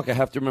 oh, fuck, I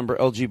have to remember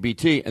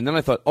LGBT. And then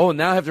I thought, oh,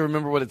 now I have to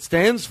remember what it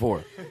stands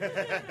for.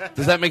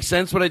 Does that make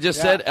sense, what I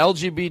just said?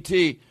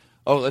 LGBT.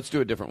 Oh, let's do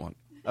a different one.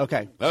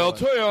 Okay. I'll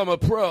tell you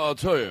I'll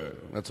tell you.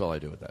 That's all I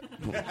do with that.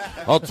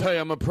 I'll tell you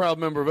I'm a proud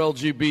member of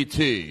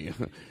LGBT.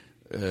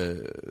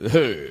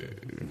 Hey.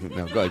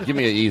 No, go ahead. Give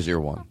me an easier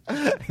one.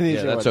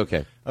 That's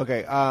okay.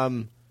 Okay.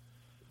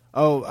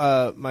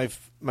 My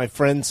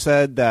friend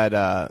said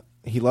that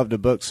he loved a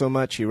book so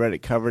much he read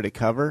it cover to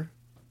cover.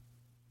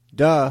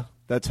 Duh.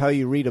 That's how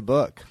you read a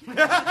book.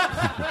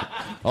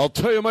 I'll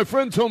tell you, my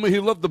friend told me he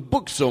loved the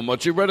book so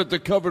much he read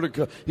it cover to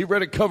cover. He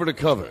read it cover to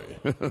cover.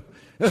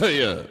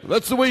 Yeah,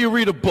 that's the way you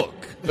read a book.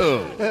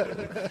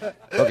 Oh.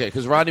 Okay,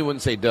 because Rodney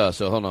wouldn't say duh,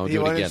 so hold on, I'll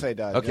do it again. Say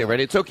duh, okay,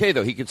 ready? It's okay,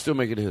 though. He can still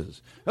make it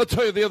his. I'll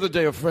tell you, the other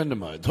day, a friend of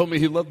mine told me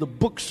he loved the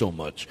book so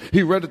much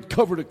he read it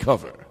cover to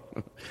cover.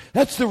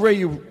 That's the way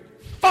you...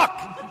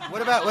 Fuck!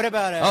 What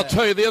about... I'll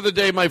tell you, the other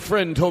day, my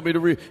friend told me to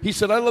read... He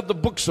said, I love the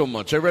book so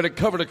much I read it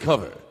cover to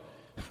cover.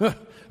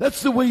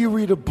 That's the way you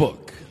read a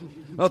book.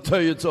 I'll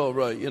tell you it's all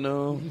right, you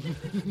know.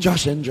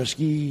 Josh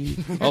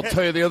Andruski. I'll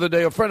tell you the other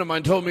day, a friend of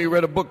mine told me he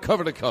read a book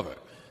cover to cover.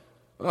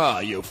 Ah,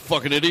 you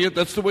fucking idiot.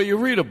 That's the way you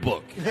read a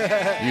book.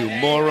 You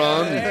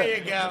moron. There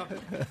you go.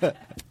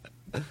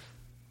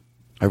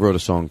 I wrote a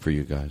song for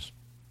you guys.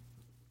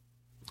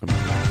 I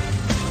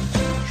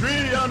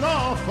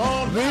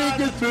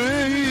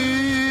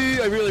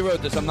really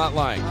wrote this. I'm not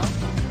lying.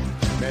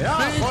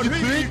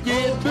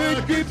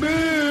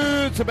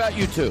 It's about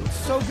you two.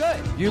 So good.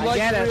 You I like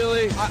get it, it.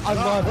 really? I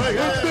love it.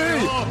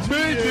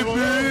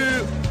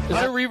 Is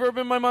there reverb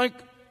in my mic?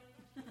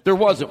 There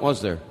wasn't,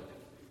 was there?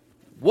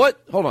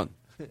 What? Hold on.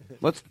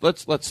 Let's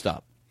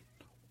stop.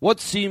 What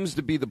seems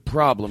to be the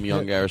problem,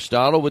 young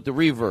Aristotle, with the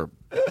reverb?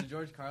 To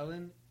George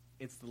Carlin,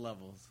 it's the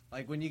levels.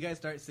 Like when you guys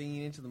start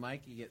singing into the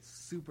mic, you get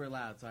super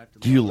loud. So I have to.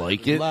 Do you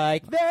like it?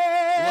 Like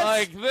this.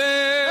 Like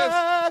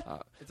this.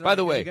 It's By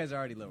the way, you guys are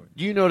already lowered.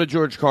 you know to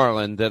George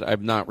Carlin that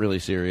I'm not really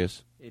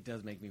serious. It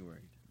does make me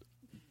worried.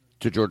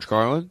 To George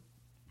Carlin?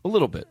 A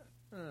little bit.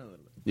 A little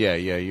bit. Yeah,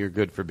 you're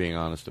good for being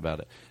honest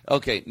about it.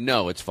 Okay,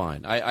 no, it's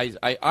fine.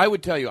 I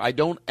would tell you, I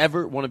don't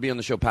ever want to be on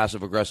the show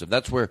passive-aggressive.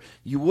 That's where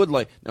you would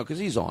like, no, because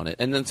he's on it.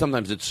 And then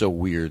sometimes it's so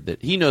weird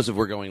that he knows if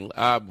we're going,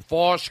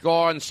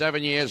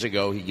 7 years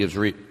ago, he gives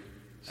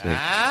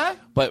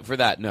But for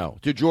that, no.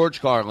 To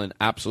George Carlin,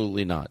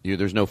 absolutely not.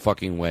 There's no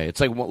fucking way.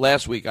 It's like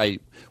last week I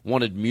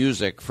wanted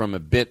music from a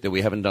bit that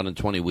we haven't done in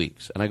 20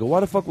 weeks. And I go, why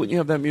the fuck wouldn't you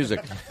have that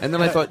music? And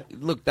then I thought,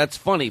 look, that's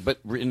funny, but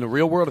in the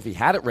real world, if he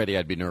had it ready,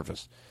 I'd be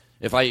nervous.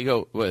 If I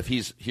go, well, if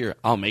he's here,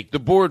 I'll make the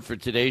board for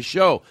today's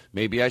show.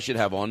 Maybe I should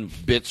have on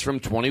bits from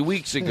 20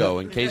 weeks ago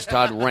in case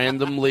Todd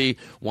randomly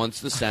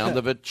wants the sound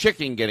of a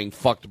chicken getting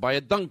fucked by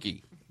a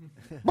donkey.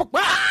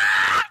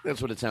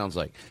 That's what it sounds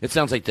like. It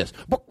sounds like this.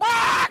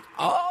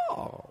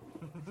 Oh.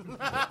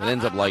 It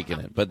ends up liking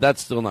it, but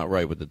that's still not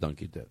right what the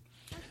donkey did.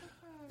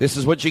 This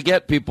is what you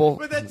get, people.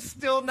 But that's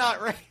still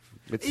not right.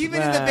 It's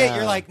Even in the bit,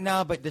 you're like,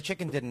 no, but the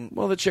chicken didn't.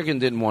 Well, the chicken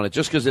didn't want it.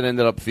 Just because it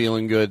ended up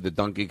feeling good, the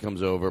donkey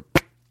comes over,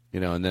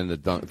 and then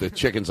the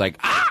chicken's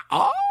like,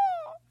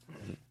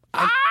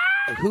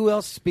 Who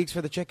else speaks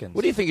for the chickens?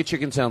 What do you think a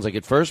chicken sounds like?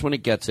 At first, when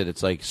it gets it,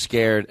 it's like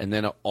scared, and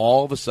then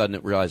all of a sudden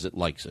it realizes it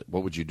likes it.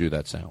 What would you do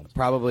that sound?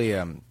 Probably,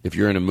 if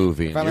you're in a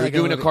movie and you're like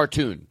doing a movie.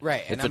 cartoon.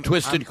 Right. It's and a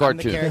twisted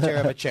cartoon. I'm the character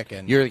of a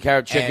chicken. You're the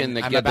character chicken and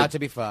that I'm gets about to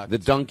be fucked. The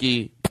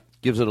donkey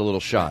gives it a little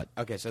shot.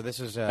 Okay, so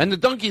this is... and the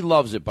donkey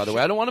loves it, by the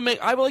way.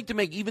 I like to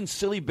make even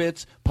silly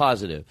bits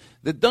positive.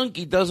 The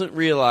donkey doesn't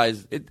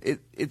realize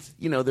it's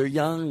they're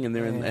young and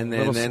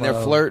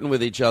they're flirting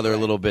with each other a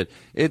little bit.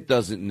 It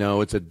doesn't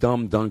know it's a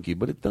dumb donkey,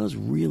 but it does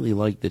really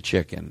like the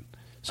chicken.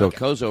 So it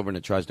goes over and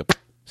it tries to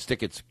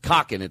stick its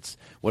cock in its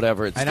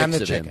whatever it sticks And I'm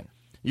the it chicken. in.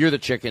 You're the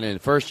chicken,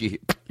 and first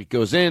it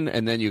goes in,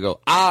 and then you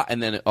go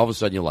and then all of a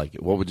sudden you like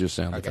it. What would your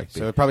sound effect be?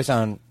 So it would probably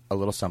sound a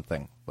little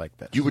something like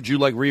this. Would you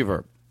like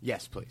reverb?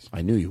 Yes, please.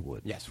 I knew you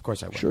would. Yes, of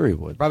course I would. Sure you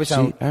would. Probably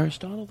sound... See,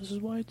 Aristotle, this is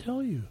why I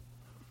tell you.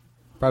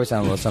 Probably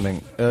sound a little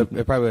something...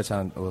 it probably would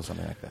sound a little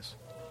something like this.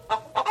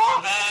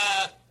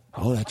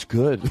 Oh, that's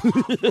good.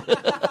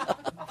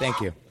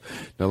 Thank you.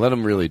 Now let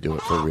him really do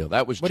it for real.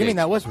 That was. What do you mean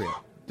that was real?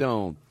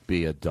 Don't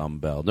be a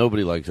dumbbell.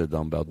 Nobody likes a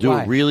dumbbell.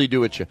 Why? Really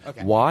do it.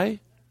 Okay. Why?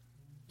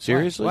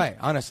 Seriously? Why?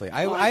 Honestly,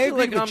 I feel agree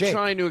like with I'm Jake.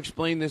 trying to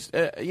explain this.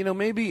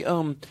 Maybe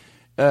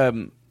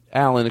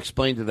Alan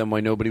explained to them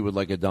why nobody would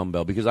like a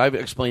dumbbell, because I've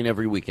explained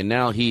every week, and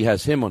now he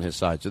has him on his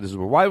side. So this is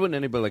why wouldn't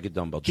anybody like a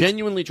dumbbell?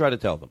 Genuinely try to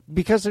tell them.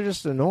 Because they're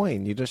just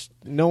annoying.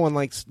 No one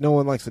likes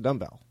a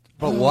dumbbell.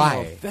 But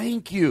why?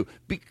 Thank you.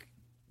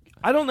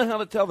 I don't know how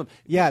to tell them.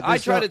 Yeah, I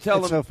try to tell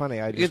them. It's so funny.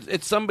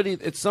 It's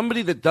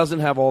somebody that doesn't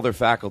have all their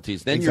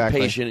faculties. Then Exactly.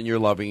 you're patient and you're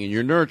loving and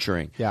you're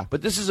nurturing. Yeah.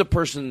 But this is a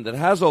person that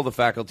has all the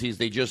faculties.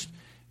 They're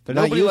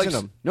not using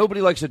them.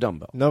 Nobody likes a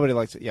dumbbell. Nobody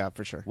likes it. Yeah,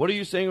 for sure. What are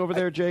you saying over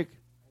there, Jake?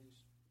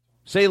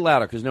 Say it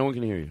louder, because no one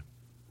can hear you.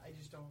 I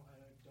just don't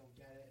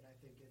get it, and I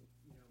think I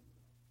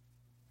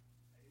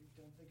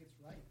don't think it's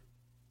right.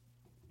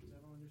 Because I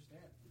don't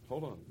understand.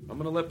 Hold on. I'm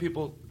going to let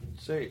people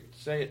say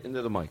it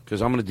into the mic,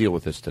 because I'm going to deal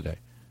with this today.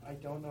 I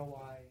don't know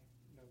why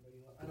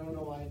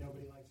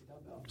nobody likes a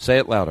dumbbell. Say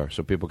it louder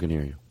so people can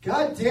hear you.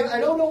 God damn it, I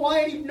don't know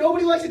why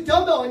nobody likes a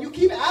dumbbell, and you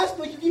keep asking,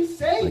 like you keep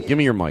saying. Give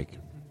me your mic.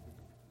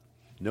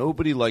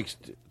 Nobody likes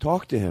to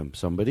talk to him,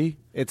 somebody.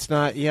 It's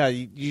not,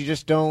 you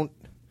just don't.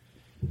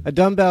 A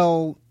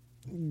dumbbell,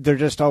 they're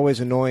just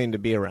always annoying to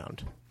be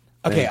around.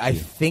 Okay, I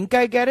think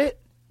I get it,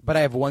 but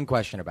I have one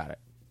question about it.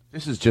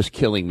 This is just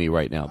killing me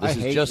right now. This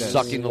is just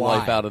sucking the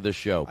life out of the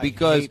show.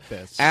 Because hate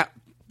this.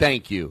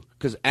 Thank you.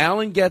 Because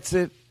Alan gets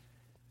it.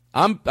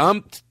 I'm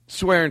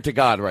swearing to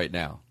God right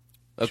now.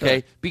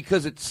 Okay? Sure.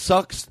 Because it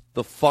sucks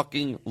the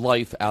fucking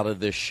life out of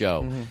this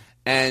show. Mm-hmm.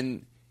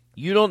 And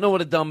you don't know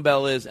what a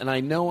dumbbell is, and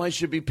I know I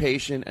should be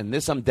patient, and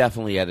this I'm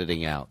definitely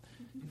editing out.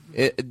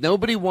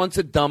 Nobody wants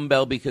a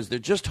dumbbell because they're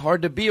just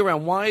hard to be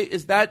around. Why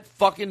is that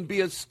fucking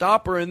be a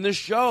stopper in this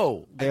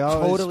show? They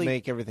always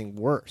make everything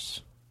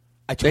worse.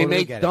 They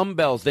make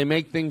dumbbells. They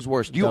make things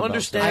worse. Do you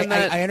understand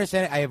that? I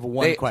understand it. I have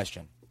one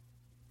question.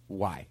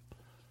 Why?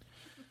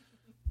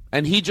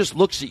 And he just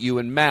looks at you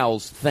and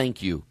mouths,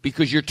 "Thank you,"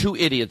 because you're two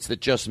idiots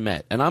that just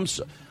met. And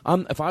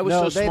if I was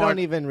so smart, they don't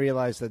even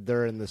realize that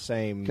they're in the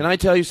same. Can I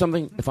tell you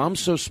something? If I'm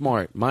so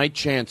smart, my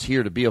chance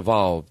here to be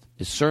evolved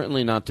is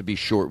certainly not to be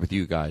short with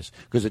you guys,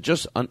 because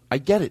I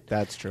get it.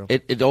 That's true.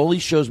 It only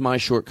shows my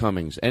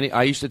shortcomings. And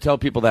I used to tell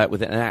people that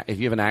if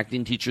you have an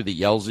acting teacher that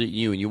yells at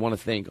you and you want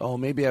to think, oh,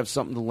 maybe I have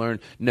something to learn.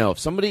 No, if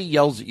somebody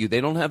yells at you, they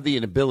don't have the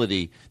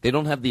ability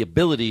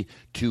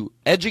to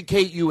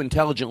educate you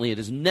intelligently. It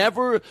is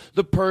never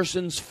the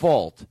person's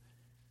fault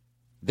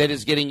that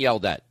is getting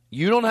yelled at.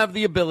 You don't have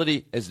the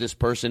ability as this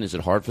person. Is it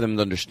hard for them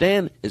to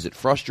understand? Is it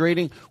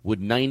frustrating? Would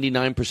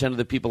 99% of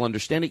the people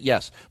understand it?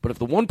 Yes. But if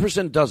the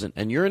 1% doesn't,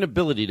 and your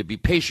inability to be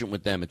patient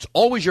with them, it's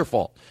always your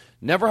fault.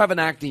 Never have an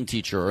acting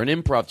teacher or an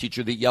improv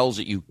teacher that yells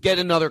at you. Get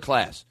another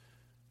class,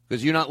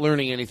 because you're not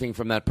learning anything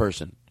from that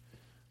person.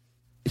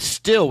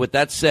 Still, with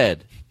that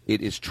said,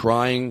 it is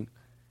trying.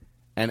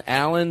 And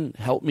Alan,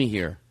 help me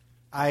here.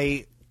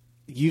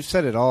 You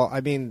said it all.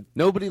 I mean,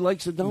 nobody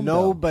likes a dumbbell.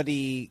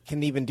 Nobody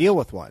can even deal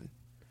with one.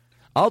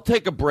 I'll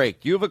take a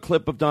break. You have a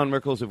clip of Don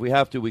Rickles. If we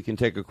have to, we can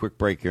take a quick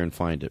break here and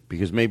find it.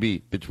 Because maybe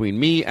between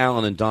me,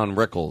 Alan, and Don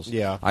Rickles,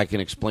 I can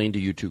explain to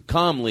you two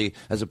calmly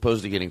as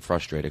opposed to getting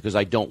frustrated, because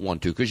I don't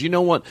want to. Because you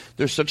know what?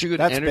 There's such a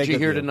good energy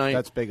here tonight.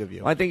 That's big of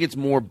you. I think it's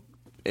more...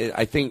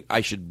 I think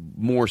I should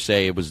more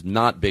say it was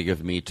not big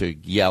of me to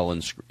yell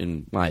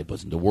and I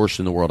wasn't the worst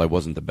in the world. I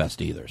wasn't the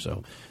best either.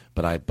 So,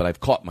 but I've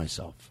caught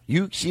myself.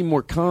 You seem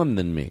more calm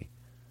than me.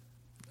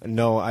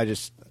 No,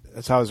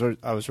 that's how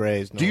I was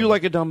raised. Do you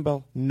like a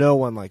dumbbell? No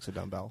one likes a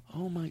dumbbell.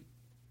 Oh, my.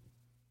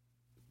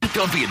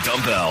 Don't be a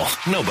dumbbell.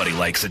 Nobody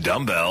likes a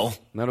dumbbell.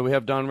 Now, do we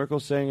have Don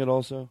Rickles saying it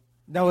also?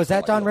 No, is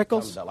that Don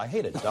Rickles? I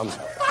hate a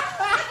dumbbell.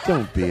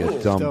 Don't be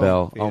a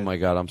dumbbell. Oh, my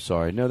God, I'm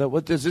sorry. No,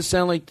 what does this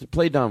sound like to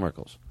play Don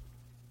Rickles?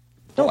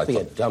 Don't be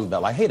a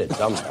dumbbell. I hate a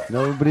dumbbell.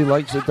 Nobody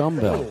likes a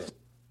dumbbell.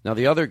 Now,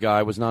 the other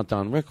guy was not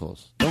Don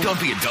Rickles. Don't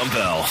be a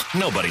dumbbell.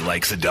 Nobody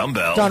likes a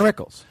dumbbell. Don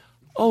Rickles.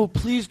 Oh,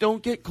 please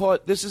don't get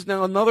caught. This is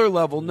now another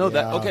level. No,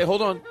 okay,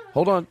 hold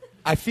on.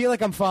 I feel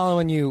like I'm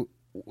following you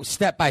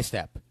step by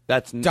step.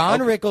 That's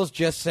Don Rickles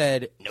just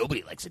said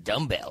nobody likes a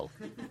dumbbell.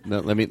 No,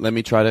 let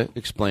me try to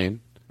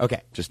explain.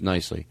 Okay. Just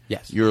nicely.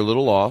 Yes. You're a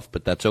little off,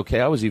 but that's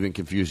okay. I was even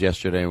confused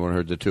yesterday when I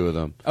heard the two of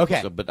them.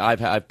 Okay. But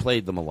I've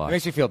played them a lot. It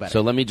makes you feel better.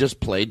 So let me just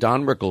play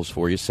Don Rickles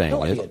for you saying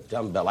Don't it. be a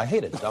dumbbell. I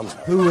hate a dumbbell.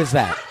 Who is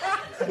that?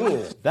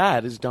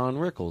 That is Don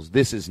Rickles.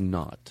 This is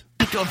not.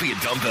 Don't be a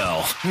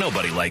dumbbell.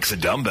 Nobody likes a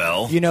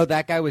dumbbell. You know,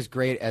 that guy was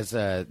great as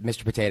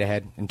Mr. Potato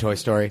Head in Toy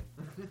Story.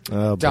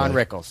 Oh, boy. Don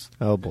Rickles.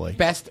 Oh, boy.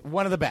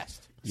 One of the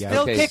best. Yeah.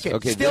 Still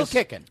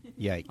kicking.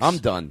 Yikes. I'm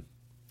done.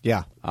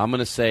 Yeah. I'm going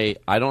to say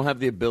I don't have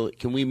the ability.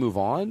 Can we move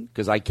on?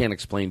 Because I can't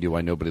explain to you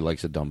why nobody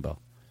likes a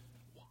dumbbell.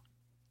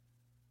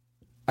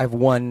 I've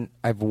one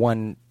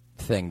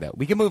thing, though.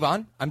 We can move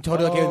on. I'm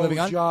totally okay with moving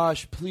on.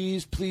 Josh,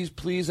 please,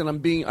 and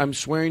I'm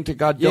swearing to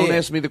God, don't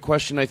ask me the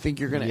question I think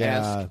you're going to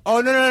ask.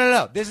 Oh,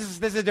 no. This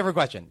is a different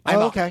question.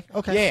 Okay.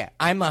 Yeah,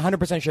 I'm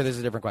 100% sure this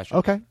is a different question.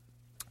 Okay.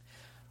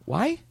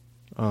 Why?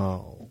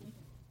 Oh.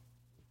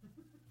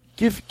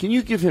 Can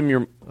you give him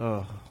your...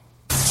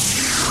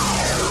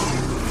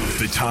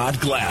 The Todd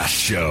Glass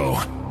Show.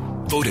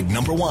 Voted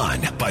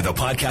 #1 by the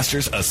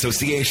Podcasters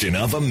Association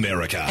of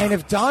America. And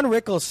if Don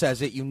Rickles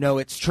says it, you know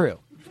it's true.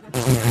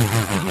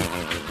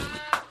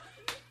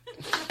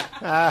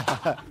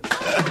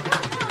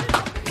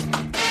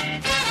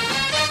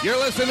 You're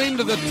listening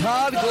to the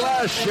Todd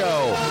Glass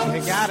Show. I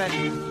got it.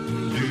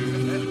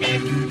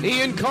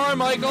 Ian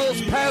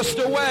Carmichael's passed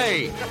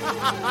away.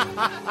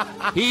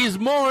 He's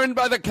mourned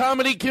by the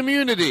comedy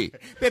community.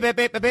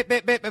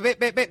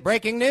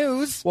 Breaking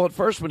news. Well, at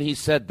first when he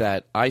said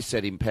that, I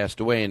said he passed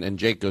away, and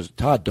Jake goes,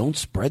 Todd, don't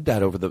spread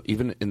that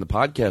even in the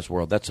podcast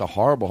world. That's a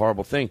horrible,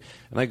 horrible thing.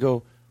 And I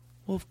go,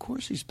 well, of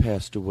course he's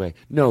passed away.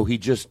 No, he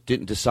just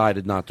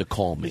decided not to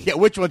call me. Yeah,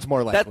 which one's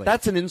more likely?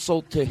 That's an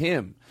insult to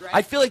him. Right.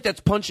 I feel like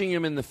that's punching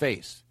him in the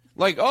face.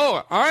 Like,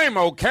 oh, I'm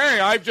okay.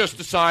 I've just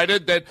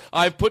decided that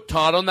I've put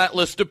Todd on that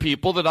list of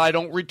people that I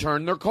don't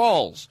return their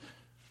calls.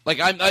 Like,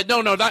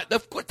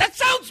 that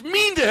sounds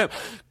mean to him.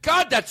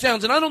 God, that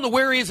sounds, and I don't know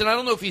where he is, and I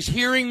don't know if he's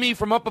hearing me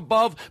from up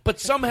above, but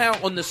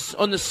somehow on the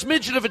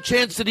smidgen of a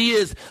chance that he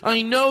is,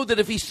 I know that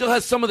if he still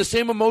has some of the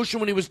same emotion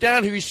when he was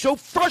down here, he's so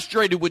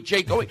frustrated with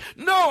Jake going,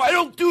 no, I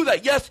don't do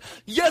that.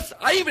 Yes,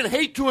 I even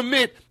hate to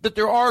admit that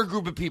there are a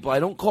group of people. I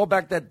don't call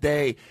back that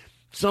day.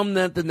 Some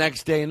that the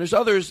next day, and there's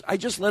others, I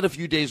just let a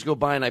few days go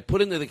by, and I put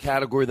into the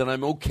category that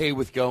I'm okay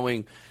with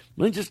going,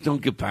 I just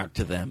don't get back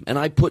to them. And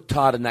I put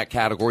Todd in that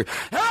category.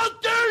 How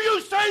dare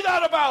you say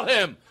that about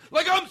him?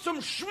 Like I'm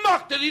some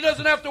schmuck that he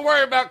doesn't have to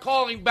worry about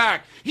calling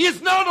back. He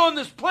is not on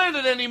this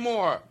planet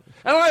anymore.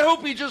 And I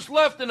hope he just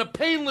left in a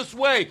painless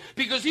way,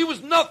 because he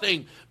was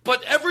nothing,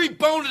 but every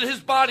bone in his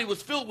body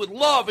was filled with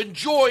love and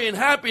joy and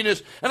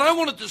happiness, and I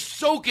wanted to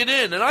soak it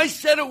in. And I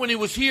said it when he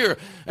was here,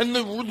 and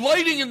the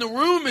lighting in the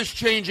room is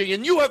changing,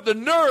 and you have the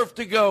nerve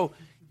to go,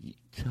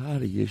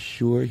 Todd, are you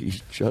sure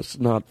he's just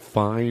not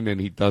fine and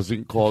he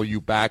doesn't call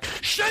you back?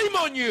 Shame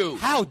on you!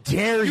 How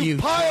dare you,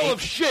 pile Jake.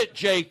 of shit,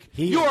 Jake.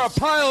 You're a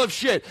pile of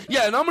shit.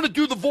 Yeah, and I'm going to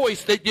do the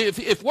voice that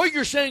if what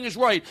you're saying is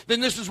right,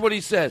 then this is what he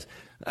says.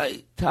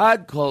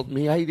 Todd called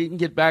me. I didn't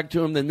get back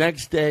to him the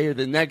next day or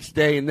the next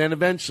day, and then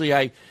eventually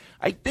I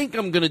think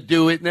I'm going to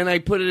do it, and then I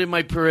put it in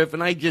my periph,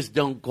 and I just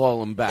don't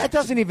call him back. That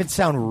doesn't even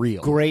sound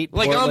real. Great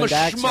Like Portland I'm a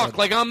accent. schmuck.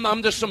 Like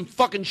I'm just some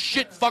fucking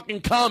shit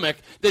fucking comic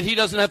that he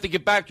doesn't have to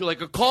get back to. Like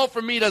a call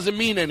from me doesn't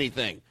mean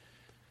anything.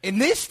 In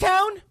this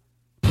town?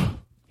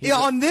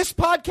 On this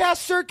podcast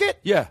circuit?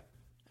 Yeah.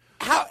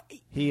 How?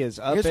 He is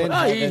up Here's in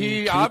what- heaven, He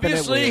keeping it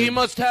obviously weird. he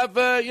must have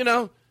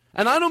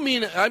and I don't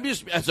mean I'm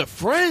just as a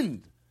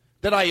friend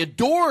that I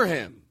adore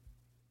him,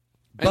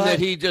 and But- that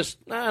he just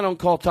I don't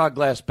call Todd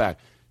Glass back.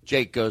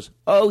 Jake goes,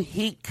 oh,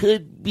 he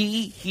could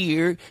be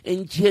here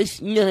and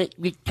just not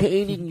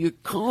returning your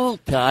call,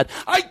 Todd.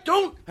 I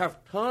don't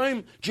have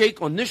time, Jake,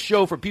 on this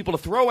show for people to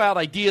throw out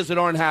ideas that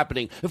aren't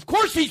happening. Of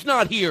course he's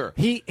not here.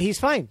 He's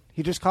fine.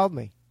 He just called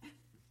me.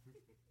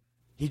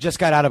 He just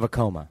got out of a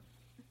coma.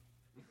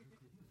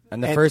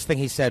 And the first thing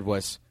he said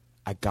was,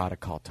 I gotta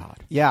call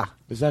Todd. Yeah.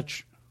 Is that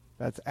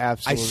That's I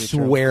absolutely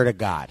true. swear to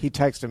God. He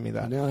texted me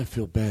that. Now I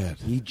feel bad.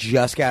 He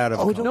just got out of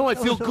a coma. No, I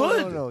feel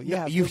good. No.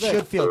 Yeah, You feel should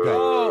good. feel good.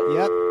 Oh,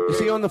 Yep. is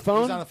he on the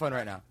phone? He's on the phone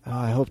right now. Oh,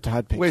 I hope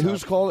Todd picks Wait, up.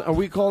 who's calling? Are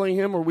we calling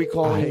him, or are we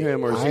calling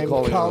him, or is he I'm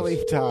calling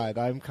us? Todd.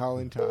 I'm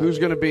calling Todd. Who's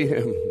going to be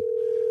him?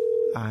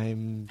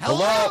 I'm.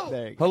 Hello?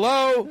 There you go.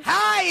 Hello?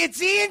 Hi,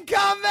 it's Ian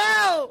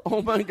Carmel.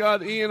 Oh, my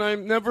God, Ian,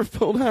 I've never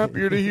felt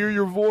happier to hear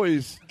your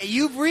voice.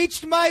 You've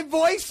reached my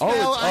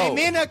voicemail. I'm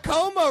in a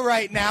coma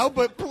right now,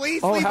 but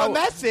please leave a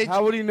message.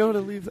 How would he know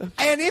to leave that?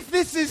 And if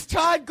this is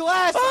Todd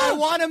Glass, I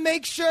want to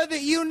make sure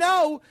that you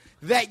know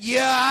that,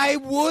 I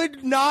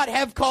would not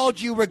have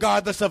called you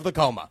regardless of the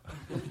coma.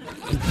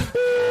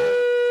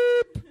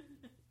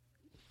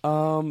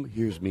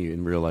 Here's me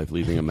in real life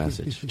leaving a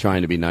message,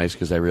 trying to be nice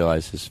because I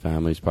realize his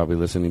family's probably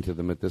listening to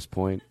them at this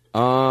point.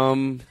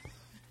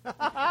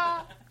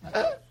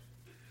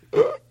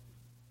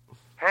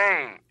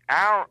 Hey,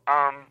 Al,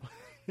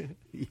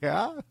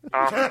 Yeah?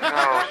 no,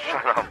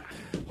 shut up.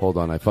 Hold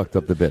on, I fucked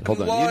up the bit.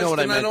 Hold on, you know what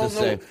I meant to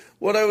say.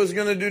 What I was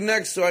going to do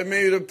next, so I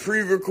made a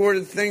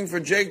pre-recorded thing for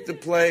Jake to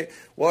play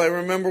while I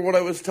remember what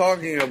I was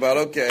talking about.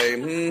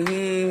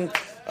 Okay.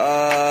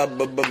 How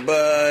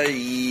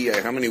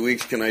many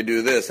weeks can I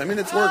do this? I mean,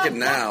 it's working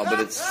now, but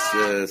it's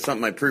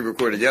something I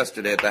pre-recorded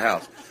yesterday at the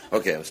house.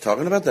 Okay, I was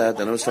talking about that,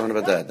 then I was talking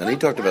about that, then he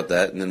talked about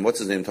that, and then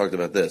what's-his-name talked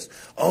about this.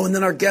 Oh, and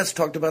then our guest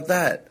talked about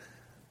that.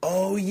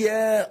 Oh,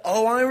 yeah.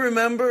 Oh, I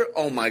remember.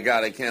 Oh, my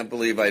God, I can't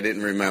believe I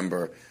didn't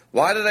remember.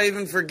 Why did I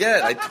even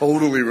forget? I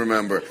totally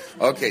remember.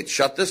 Okay,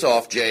 shut this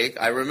off, Jake.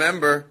 I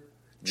remember.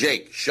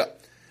 Jake,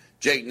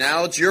 Jake,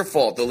 now it's your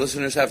fault. The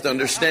listeners have to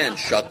understand.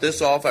 Shut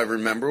this off. I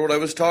remember what I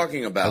was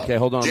talking about. Okay,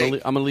 hold on. Jake,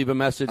 I'm going to leave a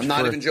message. I'm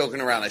not even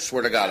joking around. I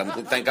swear to God.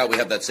 Thank God we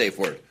have that safe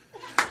word.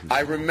 I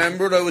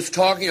remember what I was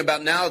talking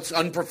about. Now it's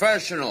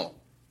unprofessional.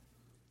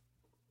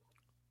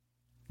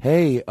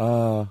 Hey,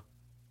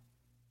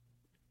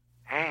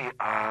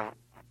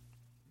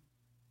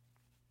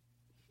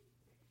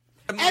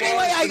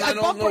 Anyway, I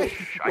don't know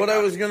what I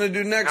was going to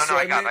do next. No,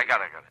 I got it.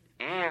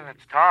 Ian,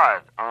 it's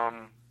Todd.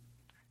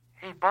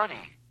 Hey, buddy.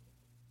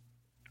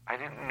 I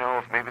didn't know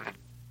if maybe I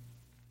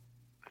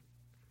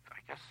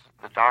guess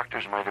the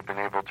doctors might have been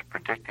able to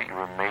predict that you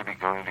were maybe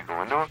going to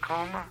go into a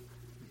coma,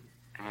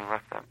 and you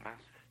left that message.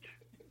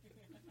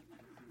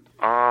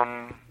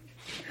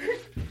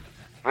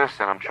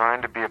 Listen, I'm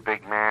trying to be a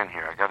big man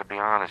here. I got to be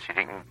honest.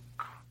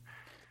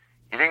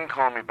 You didn't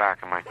call me back,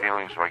 and my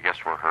feelings, so I guess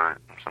were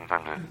hurt.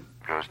 Sometimes it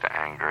goes to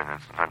anger, and then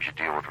sometimes you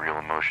deal with real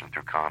emotion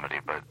through comedy.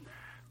 But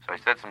so I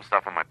said some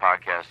stuff on my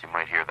podcast. You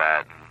might hear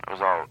that, and it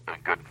was all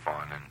good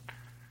fun. And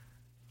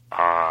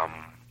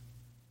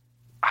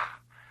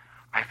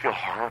I feel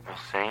horrible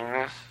saying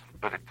this,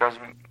 but it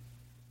doesn't.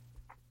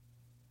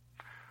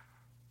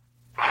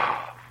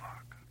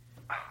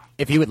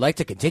 If you would like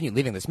to continue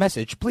leaving this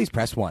message, please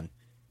press 1.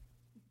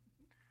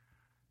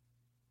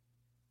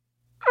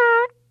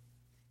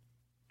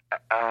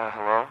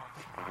 Hello?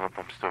 I hope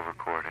I'm still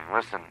recording.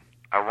 Listen,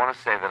 I want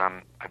to say that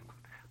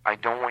I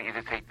don't want you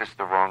to take this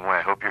the wrong way.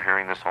 I hope you're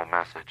hearing this whole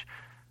message.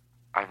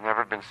 I've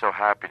never been so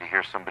happy to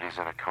hear somebody's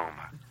in a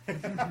coma.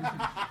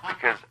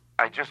 Because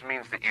it just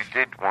means that you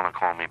did want to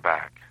call me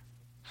back.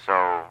 So,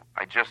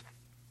 I just,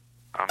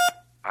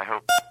 I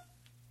hope,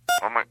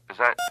 oh my, is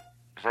that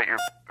your,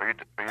 are you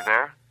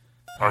there?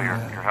 Oh, you're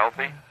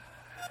healthy?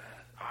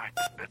 All right,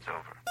 this bit's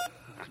over.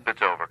 This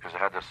bit's over because it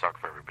had to suck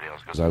for everybody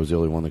else. because I was the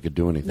only one that could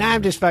do anything. Nah,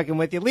 I'm just fucking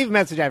with you. Leave a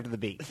message after the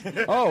beep.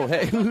 Oh,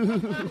 hey.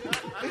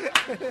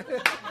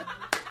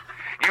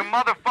 You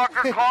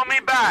motherfucker, call me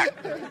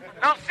back.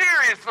 No,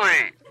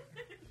 seriously.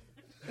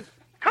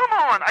 Come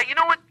on. You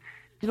know what?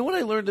 You know what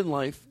I learned in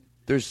life?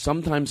 There's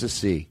sometimes a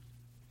C.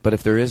 But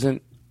if there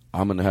isn't,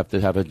 I'm going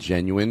to have a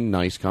genuine,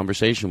 nice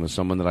conversation with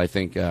someone that I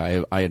think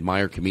I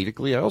admire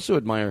comedically. I also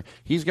admire,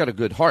 he's got a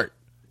good heart.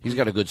 He's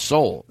got a good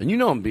soul. And you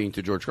know I'm being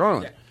to George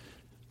Carlin. Yeah.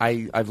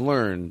 I've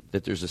learned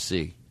that there's a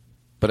C.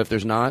 But if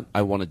there's not,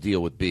 I want to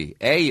deal with B.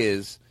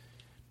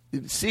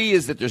 C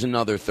is that there's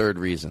another third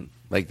reason,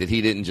 like that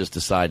he didn't just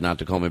decide not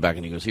to call me back,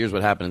 and he goes, here's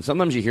what happened. And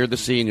sometimes you hear the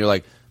C and you're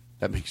like,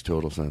 that makes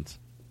total sense.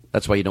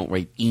 That's why you don't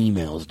write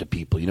emails to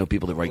people. You know,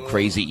 people that write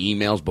crazy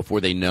emails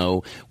before they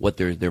know what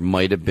there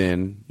might have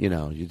been. You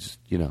know,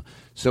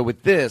 So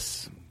with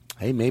this,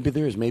 hey, maybe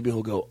there is. Maybe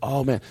he'll go,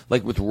 oh, man.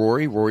 Like with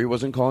Rory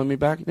wasn't calling me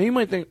back. Now you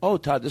might think, oh,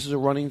 Todd, this is a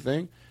running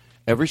thing.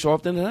 Every so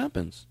often it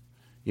happens,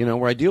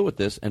 where I deal with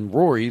this. And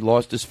Rory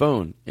lost his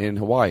phone in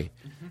Hawaii.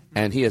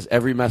 And he has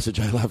every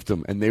message I left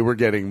him. And they were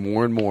getting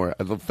more and more.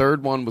 The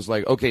third one was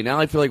like, okay, now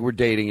I feel like we're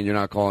dating and you're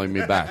not calling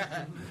me back.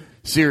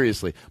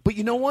 Seriously. But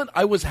you know what?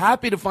 I was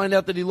happy to find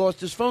out that he lost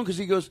his phone because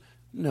he goes,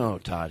 no,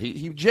 Todd.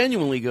 He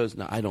genuinely goes,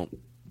 no, I don't.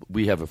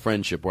 We have a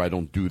friendship where I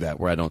don't do that,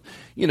 where I don't.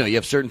 You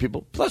have certain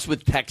people. Plus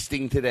with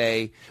texting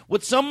today,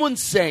 what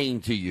someone's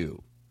saying to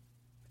you,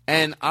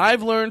 and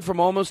I've learned from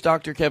almost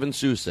Dr. Kevin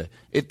Sousa,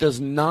 it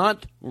does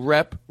not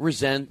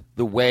represent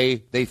the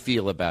way they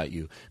feel about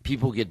you.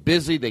 People get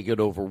busy. They get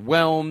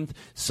overwhelmed.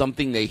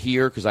 Something they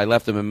hear, because I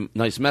left him a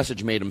nice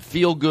message, made him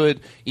feel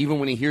good. Even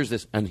when he hears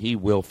this, and he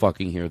will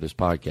fucking hear this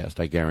podcast,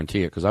 I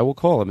guarantee it, because I will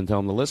call him and tell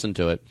him to listen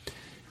to it.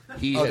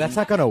 That's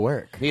not going to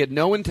work. He had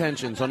no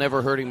intentions on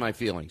ever hurting my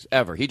feelings,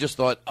 ever. He just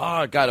thought,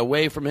 it got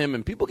away from him.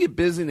 And people get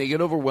busy and they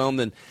get overwhelmed,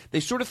 and they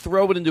sort of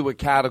throw it into a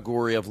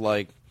category of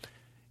like,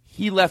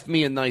 he left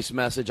me a nice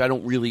message. I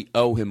don't really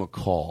owe him a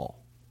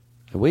call.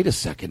 And wait a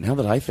second. Now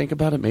that I think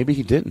about it, maybe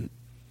he didn't.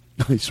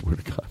 I swear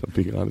to God, I'm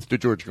being honest. To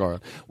George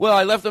Carlin. Well,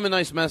 I left him a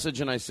nice message,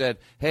 and I said,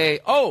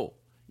 hey,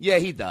 yeah,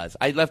 he does.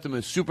 I left him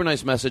a super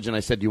nice message, and I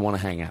said, do you want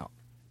to hang out?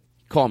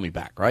 Call me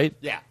back, right?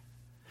 Yeah.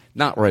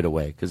 Not right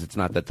away, because it's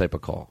not that type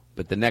of call.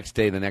 But the next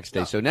day.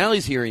 No. So now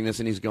he's hearing this,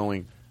 and he's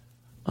going,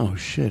 oh,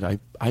 shit, I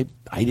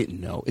didn't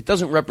know. It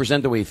doesn't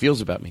represent the way he feels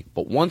about me.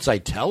 But once I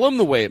tell him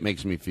the way it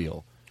makes me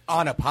feel,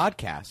 on a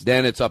podcast,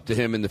 then it's up to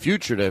him in the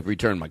future to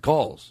return my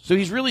calls. So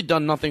he's really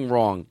done nothing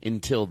wrong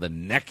until the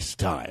next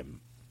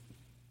time.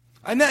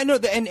 And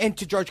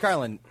to George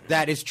Carlin,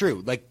 that is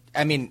true. Like,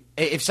 I mean,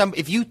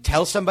 if you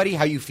tell somebody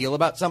how you feel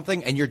about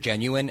something and you're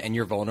genuine and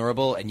you're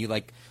vulnerable and you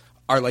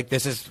are like,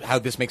 this is how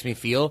this makes me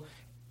feel,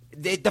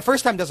 the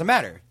first time doesn't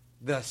matter.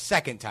 The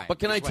second time. But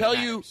can I tell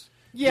you?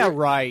 Yeah,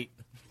 right.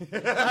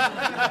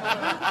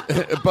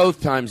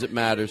 Both times it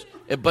matters,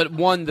 but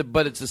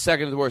it's the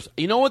second of the worst.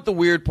 You know what the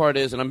weird part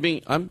is, and I'm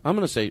going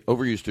to say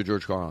overused to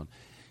George Carlin,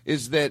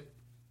 is that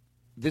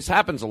this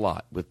happens a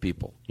lot with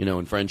people,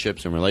 in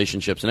friendships and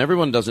relationships, and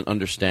everyone doesn't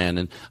understand.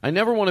 And I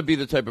never want to be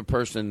the type of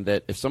person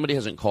that if somebody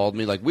hasn't called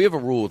me, like we have a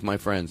rule with my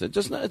friends,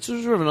 it's sort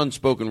of an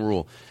unspoken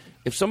rule.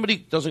 If somebody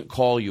doesn't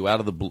call you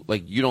out of the blue,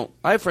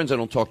 I have friends I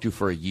don't talk to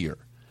for a year.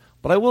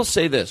 But I will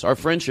say this, our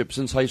friendship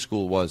since high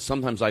school was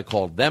sometimes I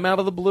called them out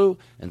of the blue,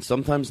 and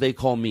sometimes they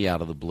call me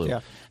out of the blue. Yeah.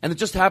 And it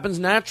just happens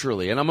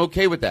naturally, and I'm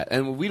okay with that.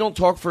 And we don't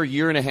talk for a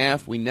year and a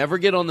half. We never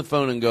get on the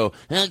phone and go,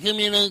 how come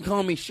you don't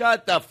call me?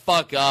 Shut the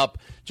fuck up.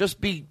 Just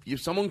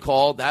if someone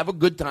called, have a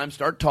good time,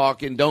 start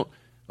talking.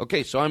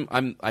 Okay, so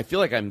I feel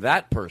like I'm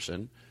that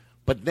person.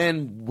 But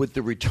then with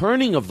the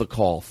returning of the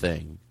call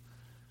thing,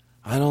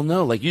 I don't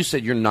know. Like you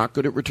said, you're not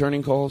good at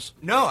returning calls?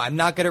 No, I'm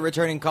not good at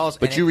returning calls.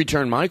 But you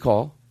return my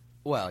call.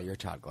 Well, you're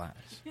Todd Glass.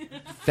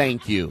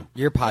 Thank you.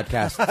 Your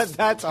podcast.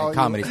 That's all.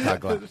 Comedy's Todd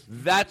Glass.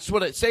 That's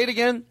what say it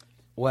again.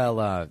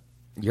 Well,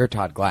 you're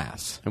Todd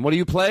Glass. And what do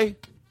you play?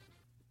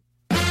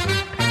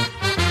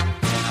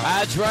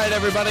 That's right,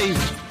 everybody.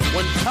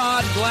 When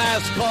Todd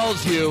Glass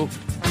calls you,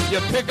 you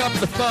pick up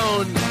the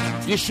phone,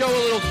 you show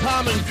a little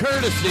common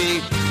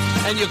courtesy,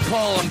 and you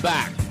call him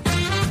back.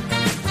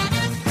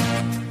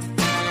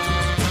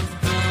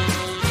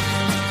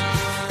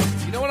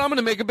 You know what? I'm going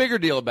to make a bigger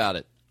deal about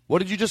it. What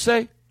did you just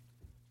say?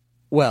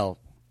 Well,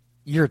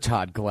 you're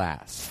Todd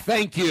Glass.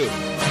 Thank you. Everybody,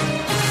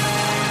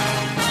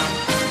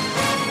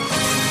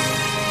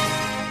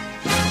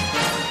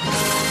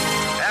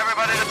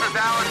 this is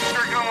Alan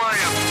Strickland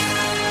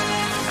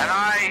Williams, and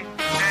I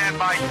stand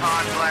by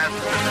Todd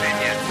Glass's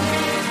opinion.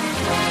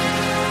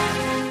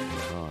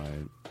 All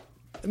right.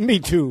 Me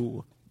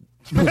too.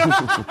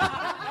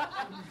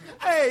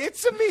 Hey,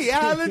 it's me,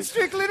 Alan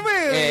Strickland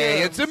Williams.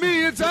 Hey, it's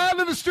me. It's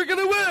Alan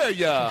Strickland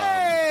Williams.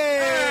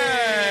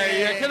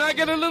 Hey, can I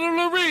get a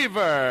little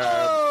reverb?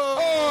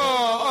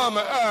 Oh, I'm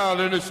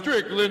Alan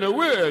Strickland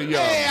Williams.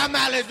 Hey, I'm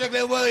Alan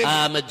Strickland Williams.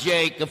 I'm a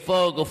Jake, a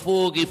Fogel,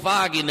 Foogie,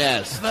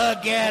 Fogginess.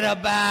 Forget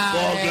about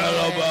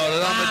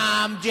it.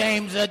 I'm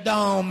James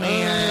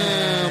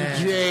Adomian. I'm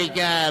Jake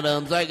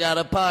Adams. I got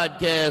a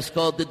podcast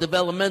called The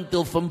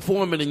Developmental from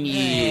Formative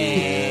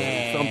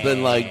Years.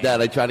 Something like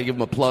that. I try to give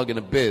him a plug in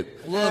a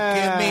bit. Look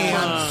at me.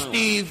 I'm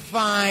Steve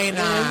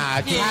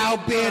Feinarts. How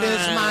big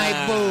is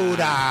my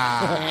Buddha?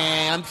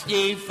 I'm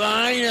Steve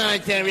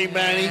Feinarts,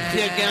 everybody.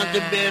 Check out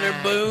the Bitter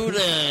Buddha.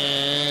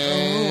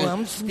 Oh,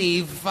 I'm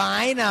Steve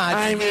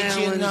Feinarts. Did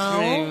you know?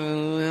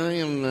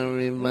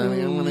 Williams,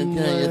 everybody. I'm going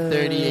to tell you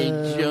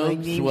 38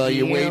 jokes while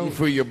you're waiting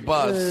for your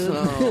bus.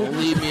 Oh,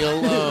 leave me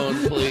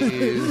alone,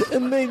 please.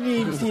 My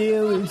name's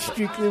Alan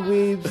Strickland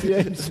Williams,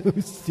 and I'm so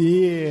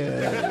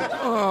sad.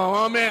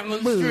 Oh, I'm Alan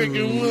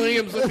Strickland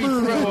Williams. Let me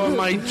throw on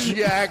my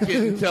jacket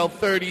and tell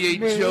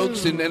 38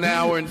 jokes in an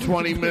hour and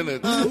 20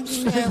 minutes. I'm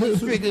Alan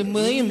Strickland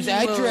Williams.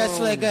 I dress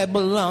like I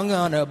belong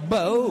on a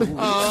boat.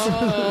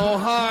 Oh,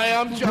 hi,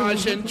 I'm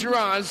Josh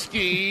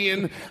Androsky,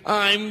 and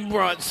I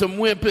brought some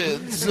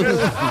whippets.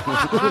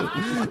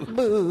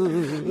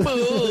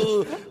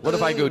 What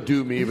if I go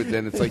do me, but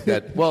then it's like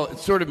that? Well, it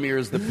sort of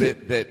mirrors the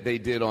bit that they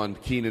did on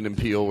Keenan and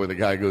Peele where the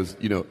guy goes,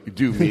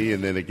 do me,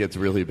 and then it gets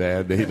really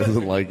bad and he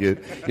doesn't like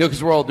it.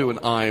 Because we're all doing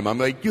I'm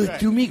like,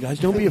 do me, guys,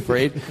 don't be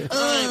afraid.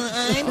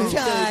 I'm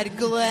Todd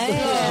Glass.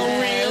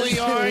 Oh, really,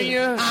 are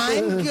you?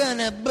 I'm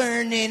gonna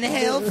burn in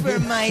hell for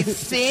my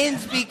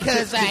sins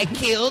because I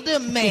killed a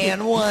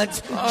man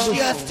once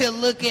just to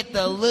look at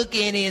the look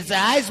in his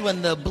eyes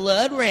when the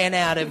blood ran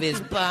out of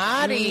his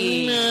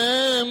body.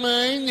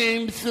 My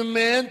name's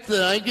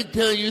Samantha. I could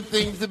tell you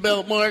things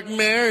about Mark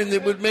Maron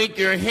that would make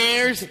your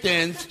hair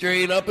stand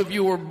straight up if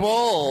you were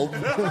bald.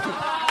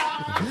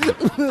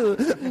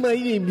 My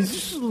name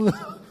is Sloan.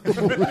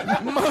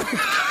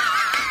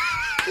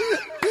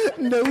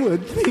 No one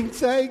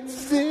thinks I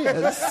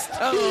exist.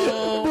 But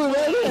I'm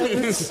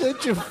having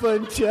such a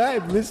fun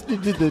time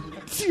listening to the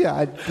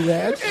Todd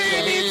Glass.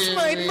 And it's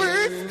my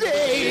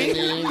birthday.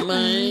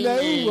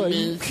 No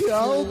one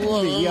called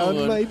me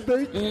on my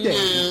birthday.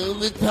 No,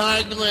 the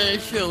Todd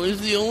Glass Show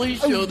is the only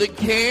show that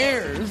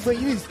cares.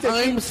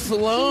 I'm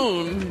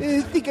Sloan.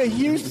 I think I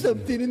hear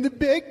something in the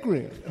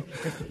background.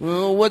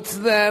 Well, what's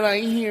that I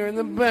hear in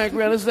the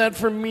background? Is that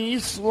for me,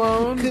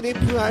 Sloan? Could it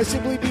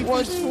possibly be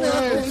for Sloan?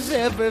 Nothing's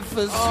ever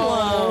for Sloan.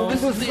 Oh,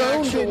 this is the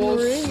actual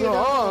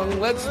song.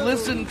 Let's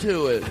listen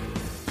to it.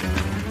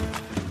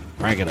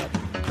 Crank it up.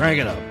 Crank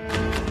it up.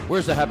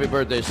 Where's the Happy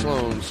Birthday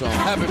Sloan song?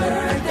 Happy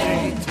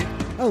birthday.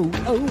 Oh,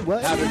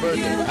 what? Happy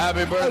birthday.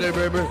 Happy birthday,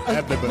 baby.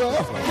 Happy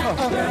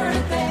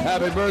birthday.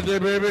 Happy birthday,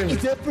 baby.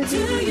 Is that for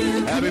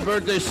you? Happy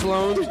birthday,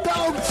 Sloan.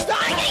 Don't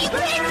stop. Are you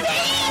crazy?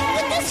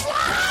 With the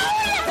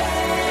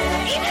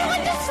Sloan? Even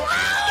with the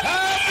Sloan?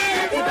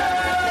 Happy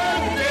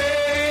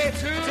birthday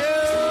to you.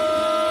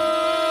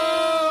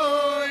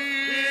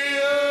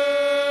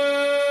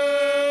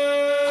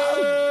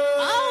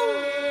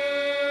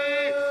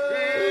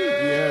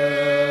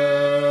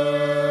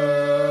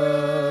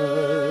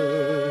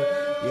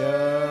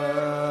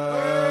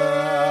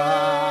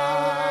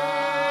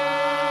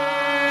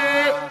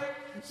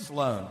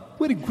 Sloan.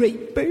 What a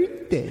great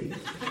birthday.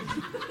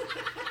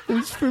 It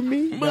was for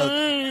me.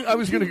 I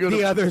was going to go the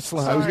to other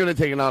Sloan. I was going to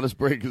take an honest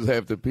break because I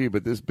have to pee,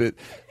 but this bit,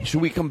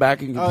 should we come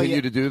back and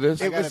continue to do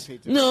this?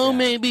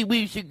 Maybe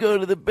we should go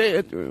to the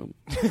bathroom.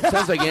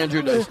 Sounds like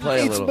Andrew does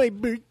play a little. It's my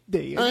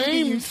birthday.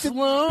 I'm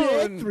Sloan.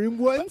 Bathroom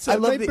once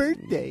on my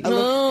birthday.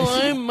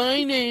 No,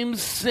 my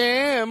name's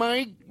Sam.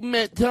 I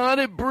met Todd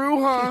at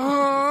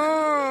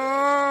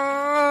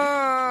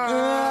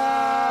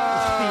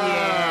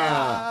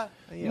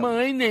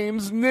My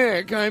name's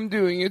Nick. I'm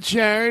doing a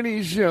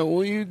charity show.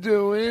 Will you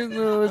do it?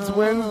 It's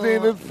Wednesday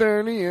the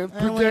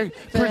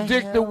 30th.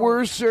 Predict the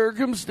worst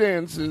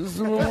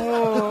circumstances.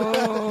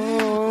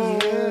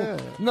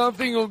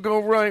 Nothing will go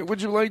right.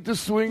 Would you like to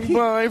swing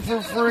by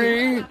for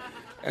free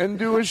and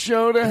do a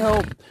show to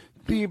help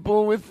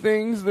people with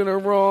things that are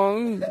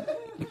wrong?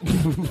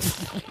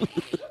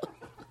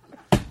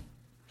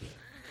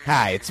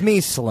 Hi, it's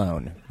me,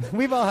 Sloan.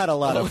 We've all had a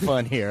lot of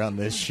fun here on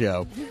this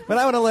show. But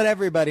I want to let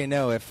everybody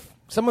know if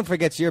someone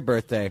forgets your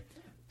birthday,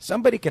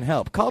 somebody can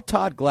help. Call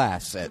Todd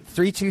Glass at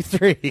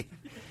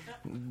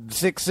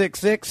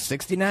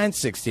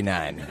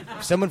 323-666-6969.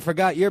 If someone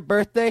forgot your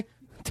birthday,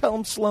 tell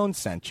him Sloan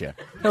sent you.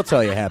 He'll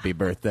tell you happy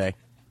birthday.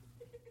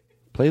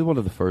 Play one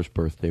of the first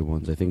birthday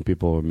ones. I think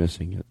people are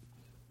missing it.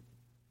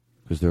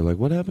 Because they're like,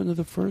 what happened to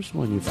the first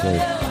one you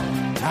played?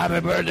 Happy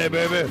birthday,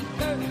 baby.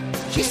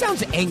 She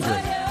sounds angry.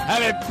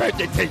 Happy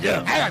birthday to you.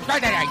 Happy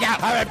birthday to you.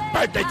 Happy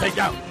birthday to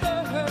you.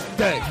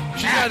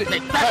 Happy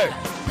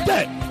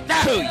birthday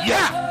to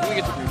you.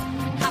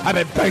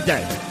 Happy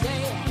birthday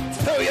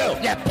to you.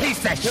 You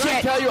piece of shit. Can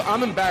I tell you,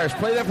 I'm embarrassed.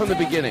 Play that from the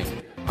beginning.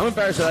 I'm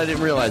embarrassed that I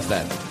didn't realize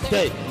that.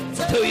 Day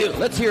to you.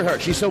 Let's hear her.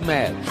 She's so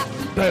mad.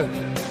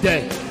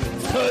 Birthday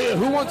to you.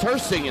 Who wants her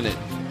singing it?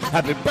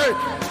 Happy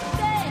birthday.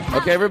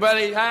 Okay,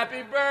 everybody,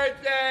 happy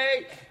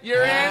birthday.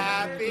 Your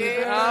Aunt...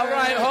 All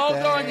right, hold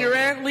on. Your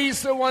Aunt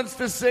Lisa wants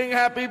to sing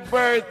happy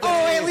birthday. Oh,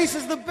 Aunt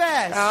Lisa's the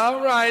best.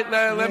 All right,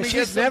 let me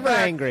get some never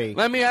back. angry.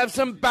 Let me have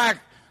some back.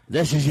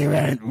 This is your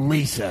Aunt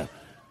Lisa.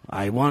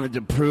 I wanted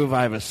to prove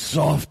I have a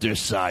softer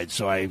side,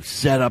 so I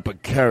set up a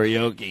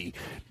karaoke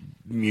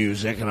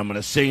music, and I'm going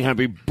to sing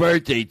happy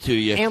birthday to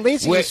you. Aunt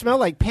Lisa, you smell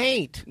like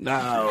paint.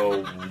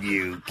 No,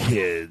 you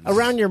kids.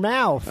 Around your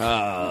mouth.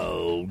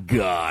 Oh,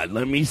 God.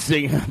 Let me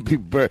sing happy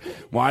birthday.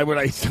 Why would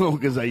I smoke?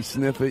 Because I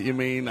sniff it, you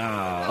mean?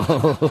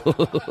 Oh.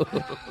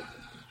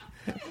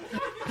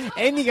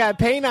 And you got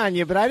paint on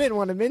you, but I didn't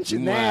want to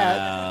mention that.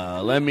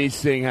 Well, let me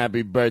sing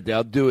happy birthday.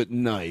 I'll do it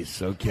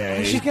nice,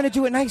 okay? She's going to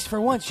do it nice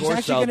for once. She's Of course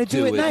actually I'll going to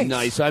do it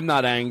nice. I'm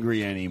not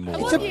angry anymore.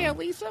 It's a,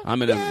 Lisa. I'm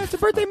gonna. Yeah, it's a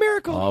birthday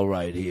miracle. All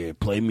right, here,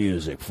 play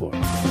music for me.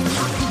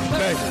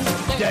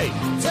 Birthday.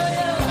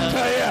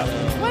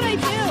 What I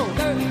do?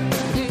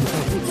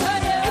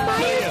 Am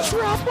I in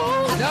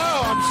trouble?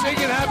 No, I'm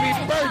singing happy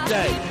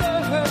birthday.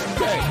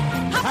 Okay.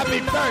 Happy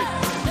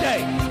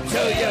birthday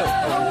to you.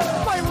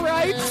 My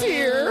rights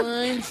here.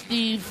 I'm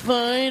Steve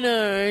Fine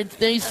Arts.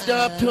 They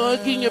stopped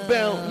talking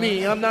about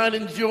me. I'm not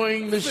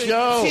enjoying the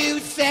show. 2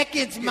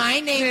 seconds. My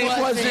name It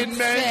wasn't mentioned.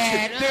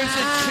 said. There's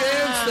a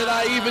chance that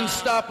I even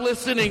stopped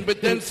listening,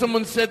 but then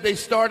someone said they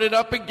started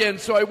up again,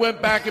 so I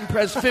went back and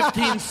pressed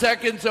 15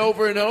 seconds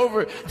over and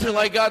over till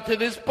I got to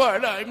this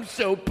part. I'm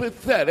so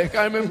pathetic.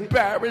 I'm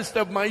embarrassed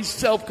of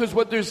myself because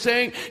what they're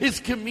saying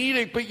is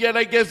comedic, but yet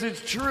I guess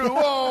it's true.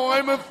 Oh,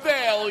 I'm a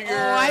failure.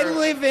 Oh, I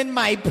live in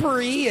my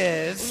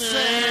Prius.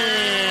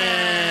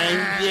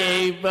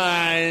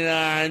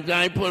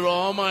 I put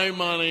all my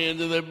money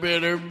into the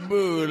Bitter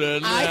Buddha.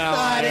 I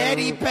thought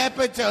Eddie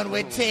Pepitone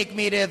would take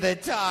me to the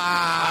top.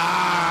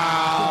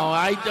 Oh,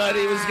 I thought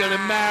he was going to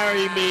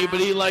marry me, but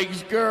he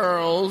likes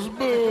girls.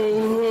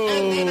 Boo-hoo.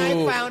 And then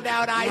I found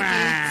out I do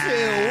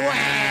too.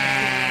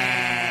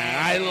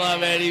 I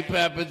love Eddie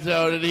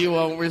Pepitone, and he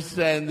won't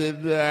rescind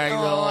it back.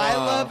 Oh, I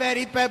love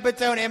Eddie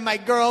Pepitone and my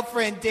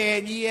girlfriend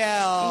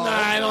Danielle.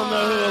 I don't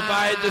know who. If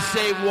I had to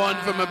save one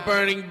from a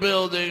burning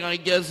building, I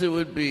guess it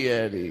would be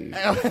Eddie.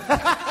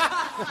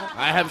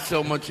 I have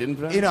so much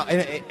influence. You know,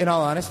 in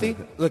all honesty,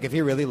 look, if he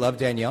really loved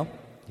Danielle,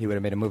 he would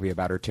have made a movie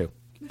about her too.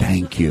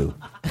 Thank you.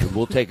 And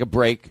we'll take a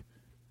break,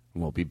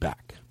 and we'll be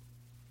back.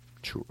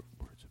 True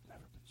words have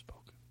never been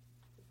spoken.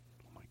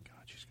 Oh, my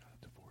God, she's got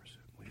a divorce.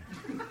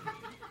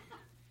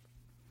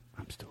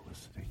 I'm still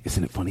listening.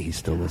 Isn't it funny he's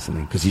still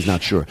listening? Because he's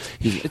not sure.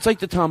 It's like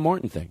the Tom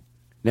Martin thing.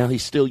 Now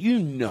he's still,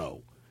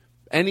 the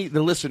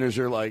listeners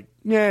are like,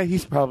 yeah,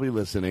 he's probably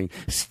listening.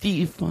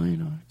 Steve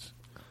Fine Arts.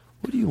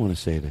 What do you want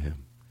to say to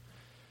him?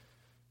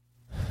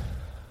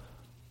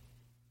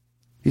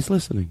 He's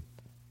listening.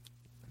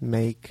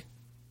 Make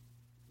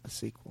a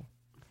sequel.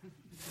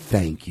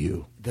 Thank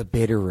you. The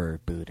Bitterer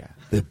Buddha.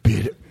 The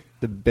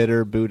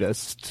bitter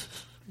Buddhist.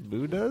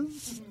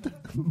 Buddhist?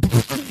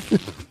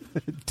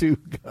 2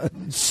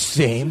 guns.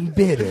 Same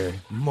bitter,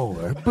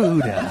 more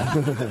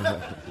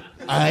Buddha.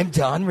 I'm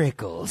Don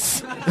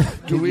Rickles.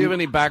 Do we have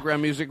any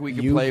background music we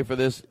can play for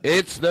this?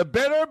 It's the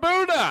Bitter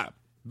Buddha.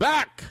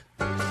 Back.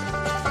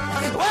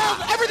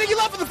 Well, everything you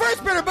love from the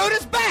first Bitter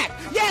Buddha's back.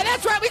 Yeah,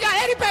 that's right. We got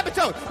Eddie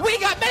Pepitone. We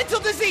got mental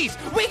disease.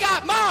 We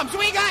got moms.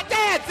 We got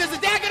dads. Is the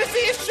dad going to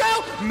see his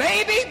show?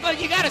 Maybe, but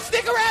you got to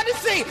stick around to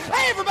see.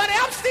 Hey, everybody,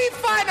 I'm Steve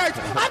Fine Arts.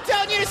 I'm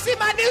telling you to see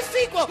my new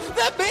sequel,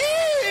 The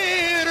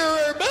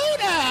Bitter Buddha.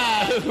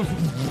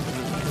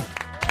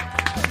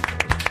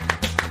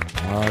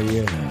 Oh,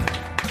 yeah.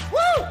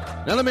 Woo!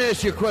 Now, let me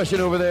ask you a question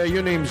over there.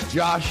 Your name's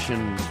Josh,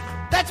 and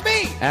That's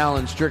me.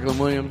 Alan Strickland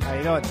Williams. How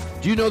you doing?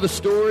 Do you know the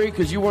story?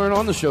 Because you weren't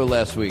on the show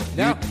last week.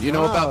 No. You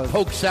know about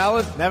poke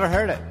salad? Never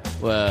heard it.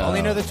 Well,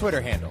 Only know the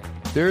Twitter handle.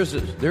 there is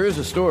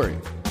a story.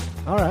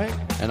 All right.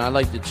 And I'd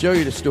like to show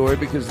you the story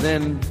because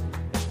then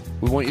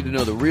we want you to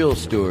know the real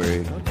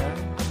story.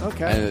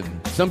 Okay.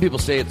 And some people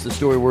say it's the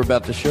story we're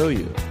about to show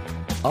you.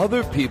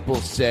 Other people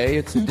say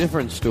it's a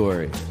different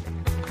story.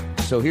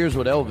 So here's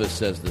what Elvis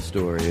says the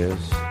story is.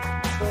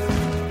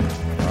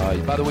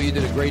 By the way, you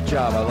did a great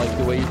job. I like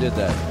the way you did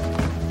that.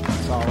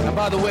 And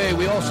by the way,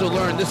 we also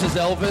learned this is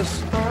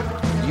Elvis.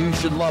 You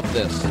should love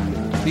this.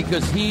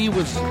 Because he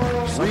was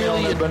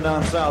really been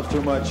down south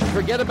too much.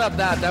 Forget about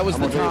that. That was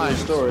the time.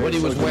 What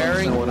he was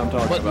wearing. What I'm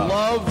talking But about.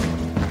 Love.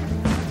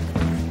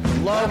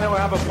 Now we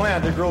have a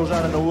plant that grows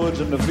out in the woods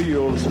and the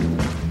fields.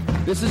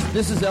 This is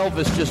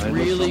Elvis just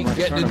really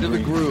getting into the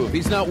groove.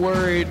 He's not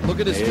worried. Look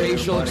at his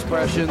facial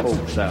expressions.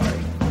 Oh, sorry.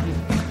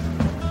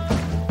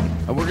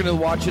 And we're going to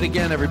watch it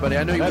again, everybody.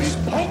 I know you.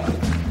 Poke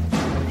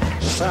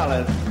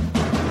salad.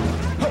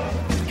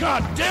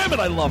 God damn it!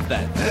 I love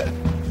that.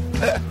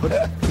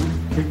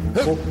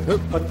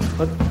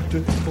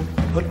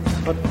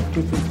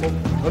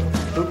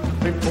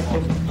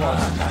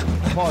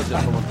 Pause it.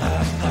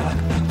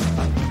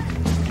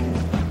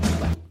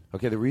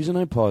 Okay, the reason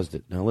I paused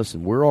it. Now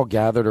listen, we're all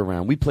gathered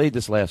around. We played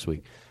this last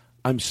week.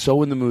 I'm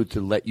so in the mood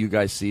to let you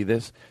guys see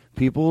this.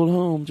 People at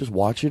home, just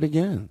watch it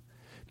again.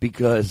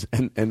 Because,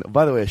 and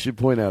by the way, I should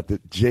point out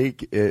that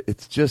Jake,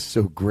 it's just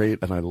so great,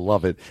 and I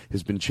love it,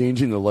 has been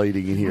changing the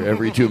lighting in here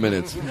every 2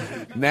 minutes.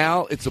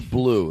 Now it's a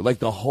blue, like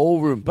the whole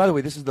room. By the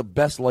way, this is the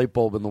best light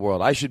bulb in the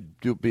world. I should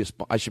be a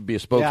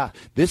spokesman. Yeah.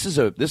 This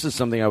is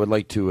something I would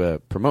like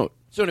to promote.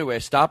 So anyway, I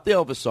stopped the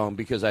Elvis song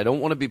because I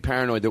don't want to be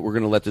paranoid that we're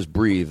going to let this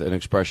breathe, an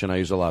expression I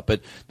use a lot. But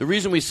the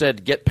reason we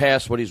said get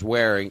past what he's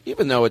wearing,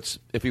 even though it's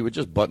if he would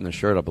just button the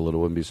shirt up a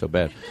little, it wouldn't be so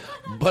bad.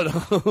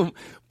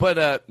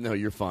 But no,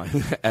 you're fine.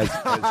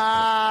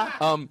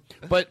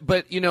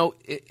 But you know,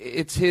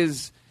 it's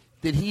his.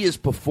 that he is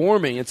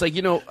performing. It's like,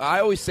 I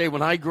always say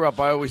when I grew up,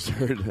 I always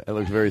heard, I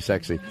look very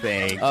sexy.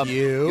 Thank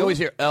you. You always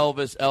hear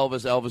Elvis,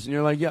 Elvis, Elvis, and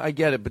you're like, yeah, I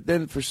get it. But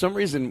then for some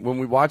reason, when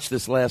we watched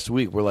this last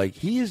week, we're like,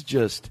 he is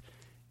just,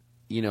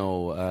 I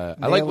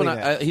like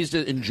when he's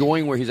just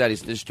enjoying where he's at.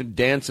 He's just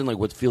dancing like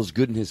what feels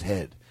good in his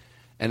head.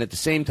 And at the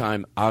same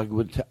time, I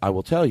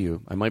will tell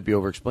you, I might be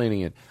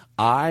over-explaining it,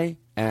 I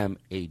am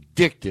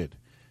addicted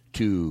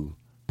to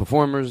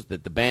performers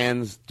that the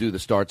bands do the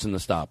starts and the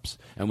stops.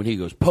 And when he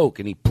goes poke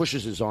and he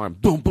pushes his arm,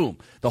 boom, boom,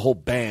 the whole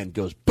band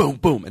goes boom,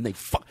 boom, and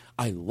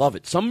I love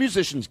it. Some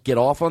musicians get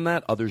off on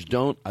that, others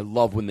don't. I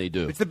love when they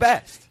do. It's the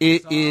best.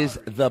 It is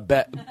the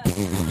best.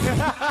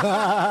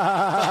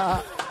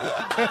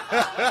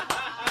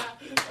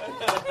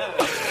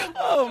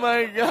 Oh,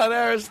 my God,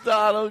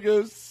 Aristotle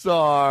goes,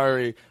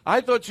 sorry.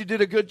 I thought you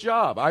did a good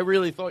job. I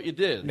really thought you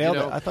did. Nailed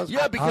it. I thought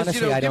yeah, because,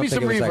 honestly, give me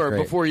some reverb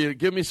before you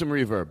give me some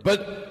reverb.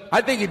 But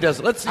I think he does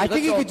it. Let's see. I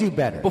think he could do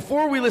better.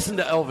 Before we listen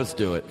to Elvis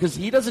do it, because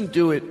he doesn't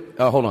do it.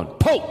 Hold on.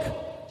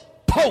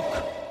 Poke.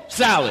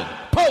 Salad.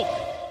 Poke.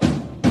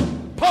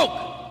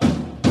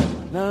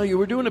 No, you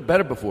were doing it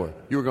better before.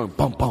 You were going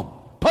bump, bump.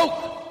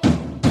 Poke.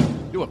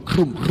 Do a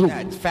krum, krum.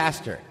 Yeah, it's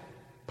faster.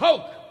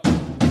 Poke.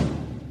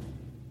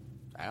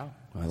 Ow.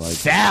 I like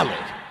salad.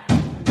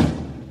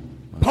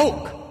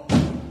 Poke.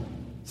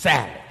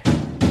 Salad.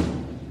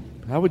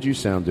 How would you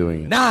sound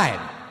doing it? 9.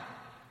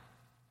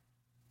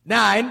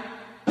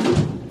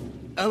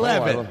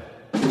 11.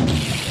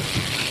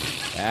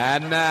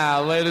 And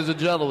now, ladies and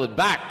gentlemen,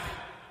 back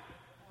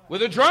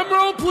with a drum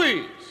roll,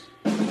 please,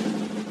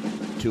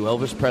 to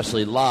Elvis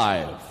Presley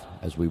live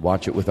as we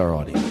watch it with our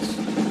audience.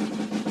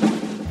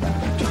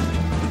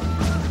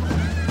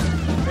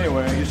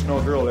 Anyway, I used to know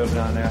a girl lived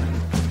down there.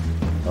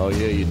 Oh,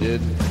 yeah, you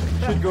did?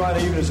 She'd go out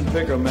evenings and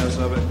pick a mess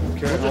of it,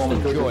 carry it home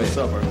and cook it for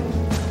supper.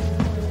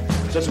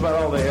 That's about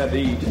all they had to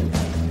eat.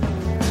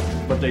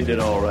 But they did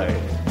all right.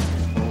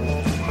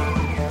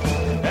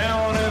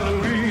 Down in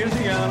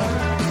Louisiana,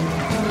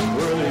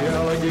 where the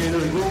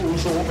alligators grow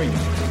so mean,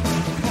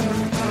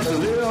 there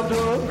lived a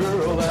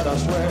girl that I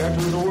swear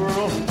to the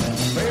world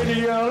made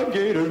the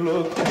alligators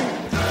look tame.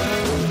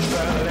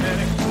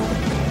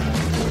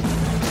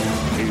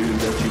 You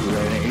bet you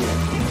ready.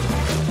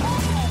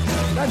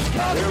 That's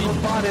gotta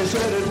Everybody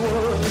said it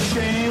was a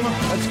shame.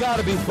 That's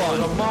gotta be fun.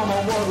 The mama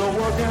was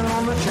working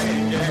on the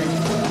chain gang.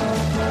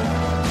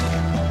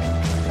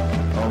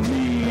 A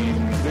mean,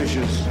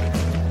 vicious,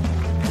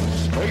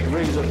 straight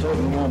razor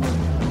toting woman.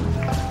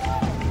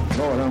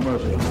 Lord have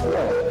mercy.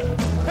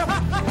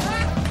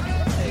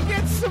 He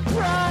gets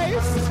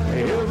surprised.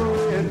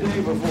 Every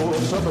day before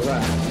supper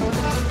time,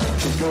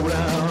 she'd go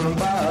down and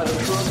buy the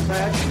truck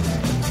patch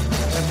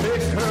and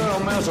pick her a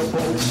mess of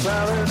poke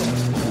salad.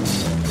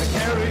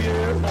 Carry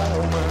it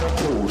home and a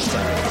post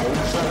salad,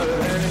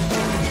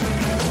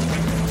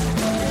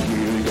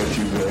 really got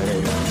you ready.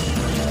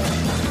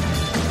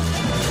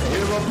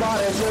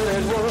 Everybody said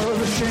it was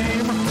a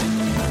shame,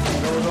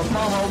 though the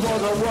mama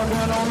was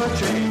working on the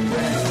chain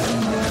gang.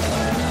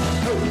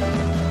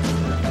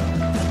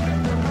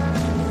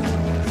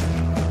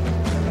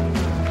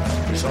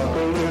 Suck a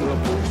little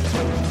post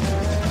salad.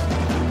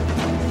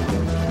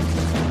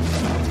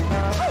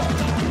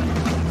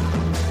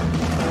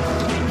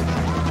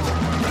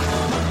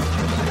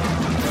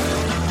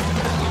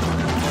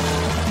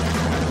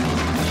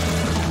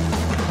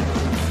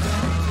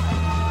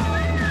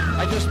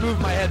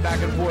 Moved my head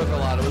back and forth a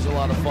lot. It was a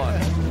lot of fun.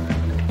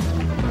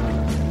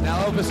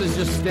 Now Elvis is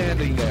just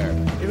standing there.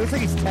 It looks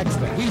like he's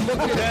texting. He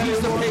looked at a piece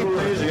of paper.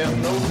 Crazy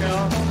and no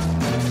count.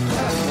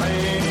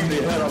 Claimed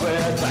he had a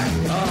bad back.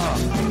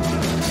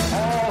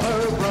 All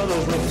her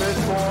brothers were fit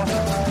for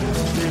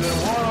stealing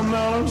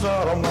watermelons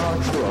out of my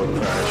truck.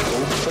 Patch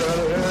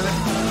salad.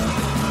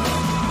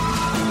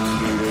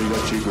 Really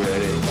got you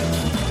ready.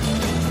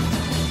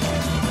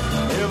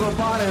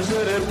 Everybody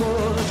said it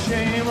was a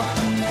shame.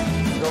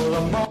 Though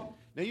the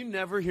Now, you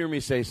never hear me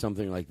say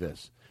something like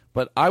this,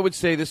 but I would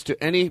say this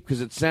to any,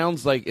 because it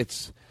sounds like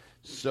it's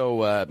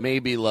so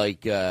maybe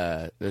like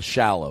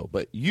shallow,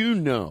 but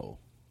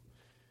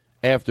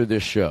after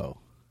this show,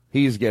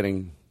 he's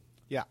getting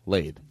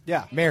laid.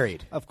 Yeah.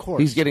 Married. Of course.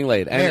 He's getting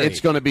laid, and Married.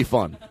 it's going to be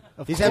fun.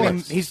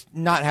 He's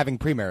not having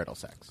premarital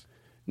sex.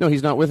 No,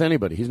 he's not with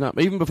anybody. He's not,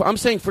 even before. I'm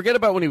saying forget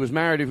about when he was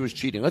married, if he was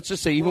cheating. Let's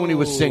just say even when he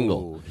was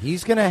single.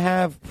 He's going to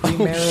have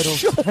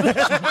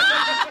premarital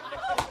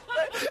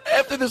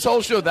After this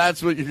whole show,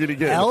 that's what you're going to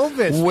get.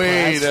 Elvis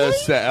Wait Presley? a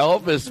sec.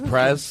 Elvis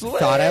Presley.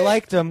 Thought I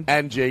liked him.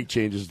 And Jake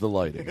changes the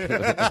lighting.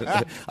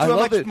 I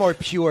love much more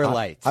pure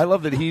light. I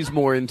love that he's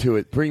more into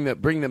it. Bring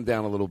them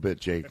down a little bit,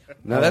 Jake.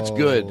 Now, that's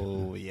good.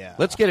 Oh, yeah.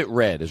 Let's get it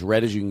red as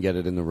you can get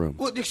it in the room.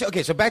 Well,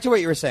 okay, so back to what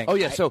you were saying. Oh,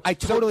 yeah, so I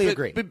totally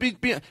agree.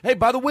 Hey,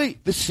 by the way,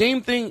 the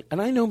same thing,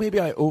 and I know maybe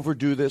I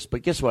overdo this,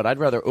 but guess what? I'd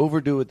rather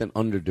overdo it than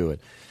underdo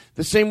it.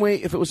 The same way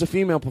if it was a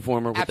female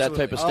performer with Absolutely.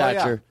 that type of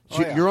stature,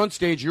 Oh, yeah. you're on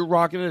stage, you're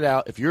rocking it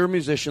out. If you're a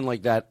musician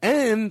like that,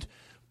 and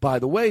by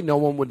the way, no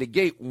one would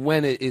negate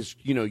when it is,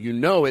 you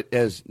know it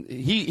as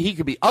he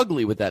could be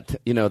ugly with that,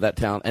 that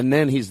talent, and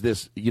then he's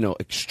this,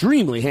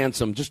 extremely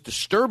handsome, just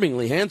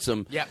disturbingly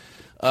handsome,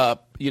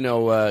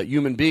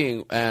 human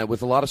being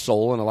with a lot of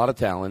soul and a lot of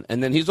talent,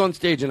 and then he's on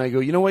stage, and I go,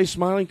 you know why he's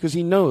smiling? Because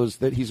he knows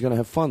that he's going to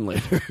have fun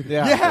later.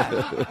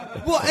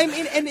 Well, I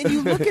mean, and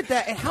you look at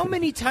that, and how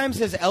many times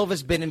has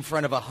Elvis been in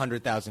front of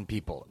 100,000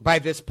 people by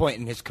this point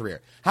in his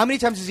career? How many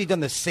times has he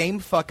done the same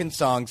fucking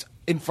songs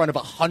in front of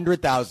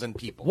 100,000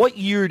 people? What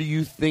year do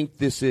you think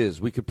this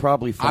is? We could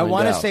probably find out. I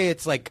want to say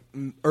it's like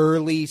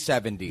early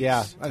 70s.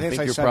 Yeah, I think it's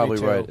like you're 72, probably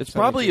right. It's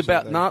probably 72,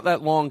 about not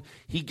that long.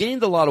 He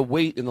gained a lot of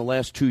weight in the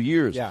last 2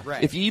 years. Yeah.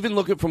 Right. If you even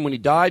look at from when he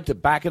died to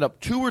back it up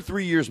 2 or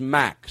 3 years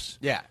max.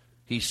 Yeah.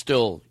 He's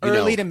still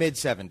early to mid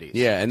 70s.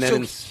 Yeah, and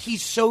then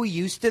he's so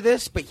used to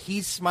this, but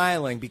he's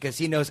smiling because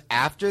he knows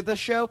after the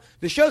show's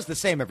the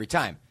same every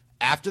time.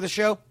 After the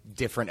show,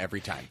 different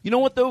every time. You know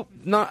what, though?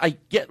 I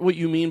get what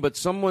you mean, but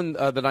someone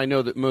that I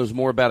know that knows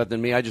more about it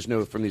than me, I just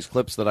know from these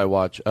clips that I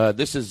watch.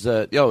 This is,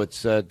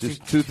 it's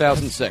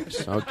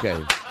 2006.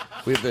 Okay.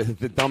 We have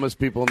the dumbest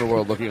people in the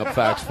world looking up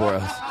facts for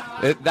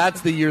us.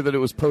 That's the year that it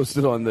was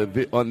posted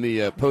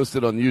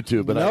posted on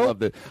YouTube, and I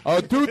loved it.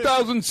 Oh,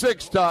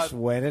 2006, Todd. That's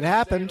when it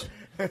happened.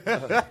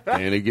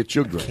 And it gets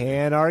you great.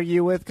 Can't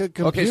argue with a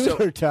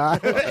computer,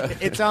 Todd.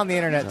 It's on the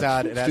internet,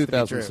 Todd. It has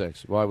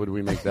 2006. Why would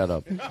we make that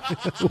up?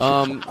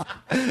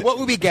 What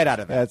would we get out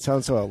of that? That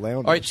sounds so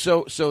outlandish. All right,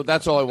 so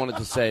that's all I wanted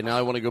to say. Now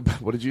I want to go back.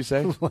 What did you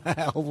say?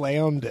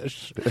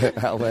 Outlandish.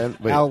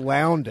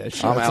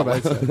 Outlandish.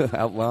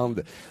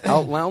 Outlandish.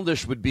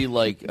 Outlandish would be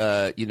like,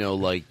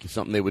 like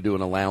something they would do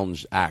in a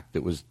lounge act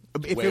that was.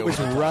 If it was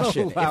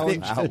Russian,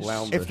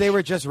 if they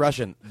were just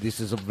Russian, this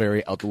is a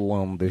very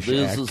outlandish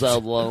This act. is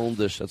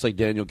outlandish. That's like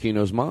Daniel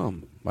Kino's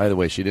mom. By the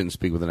way, she didn't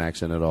speak with an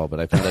accent at all, but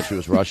I found out she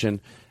was Russian,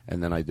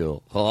 and then I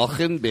do. No,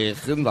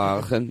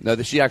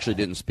 she actually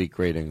didn't speak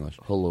great English.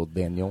 Hello,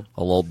 Daniel.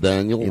 Hello,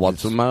 Daniel.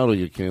 What's the matter?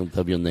 You can't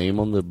have your name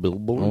on the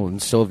billboard? Oh, in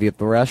Soviet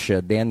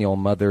Russia, Daniel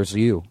mothers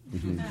you.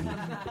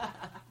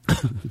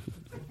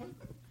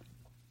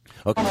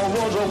 Okay.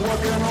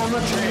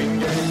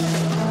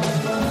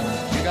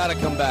 You got to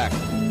come back.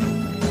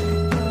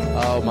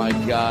 Oh, my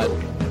God.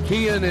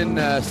 Kian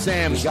and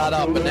Sam got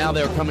up, but now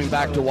they're coming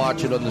back to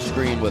watch it on the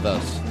screen with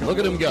us. Look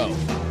at them go.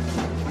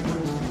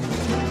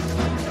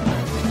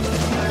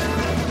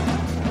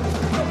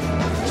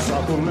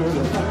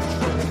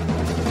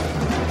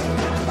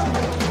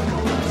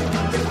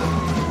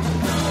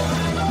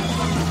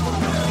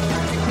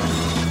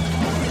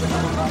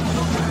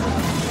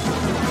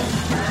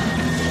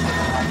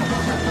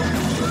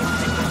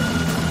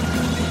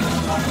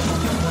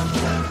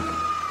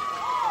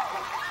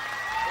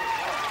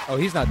 Oh,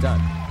 he's not done.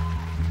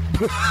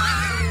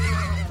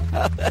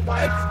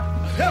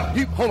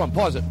 Hold on,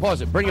 pause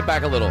it, bring it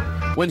back a little.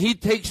 When he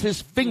takes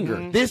his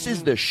finger, this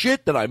is the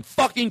shit that I'm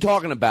fucking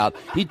talking about.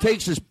 He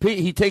takes his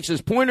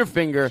pointer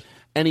finger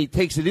and he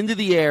takes it into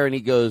the air and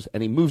he goes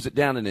and he moves it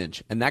down an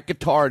inch. And that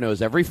guitar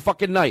knows every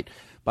fucking night.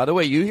 By the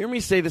way, you hear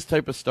me say this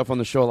type of stuff on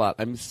the show a lot.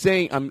 I'm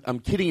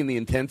kidding in the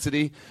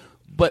intensity,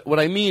 but what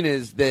I mean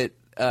is that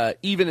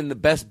even in the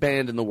best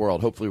band in the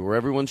world, hopefully where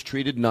everyone's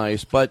treated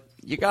nice, but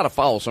you got to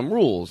follow some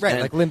rules. Right,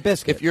 and like Limp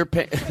Bizkit. If you're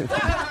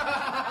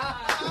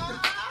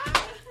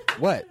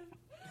What?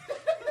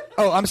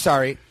 Oh, I'm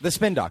sorry. The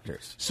Spin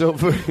Doctors. So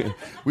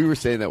we were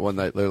saying that one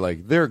night. They're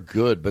like, they're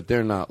good, but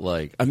they're not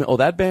like.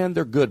 That band,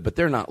 they're good, but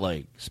they're not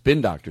like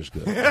Spin Doctors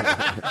good.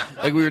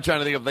 Like we were trying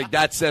to think of like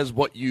that says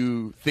what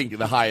you think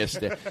the highest.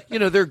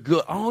 They're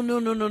good. Oh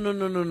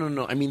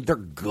no. I mean, they're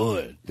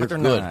good. They're they're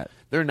good. not.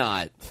 They're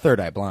not. Third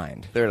Eye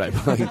Blind. Third Eye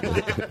Blind.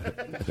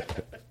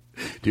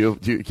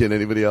 Can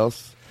anybody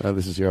else?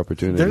 This is your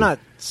opportunity. They're not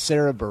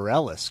Sarah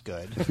Bareilles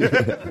good.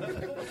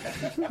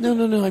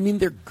 No. I mean,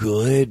 they're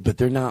good, but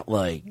they're not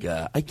like.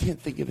 I can't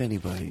think of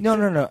anybody.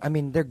 No. I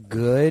mean, they're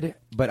good,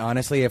 but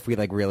honestly, if we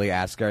really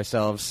ask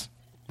ourselves,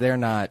 they're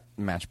not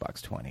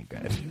Matchbox 20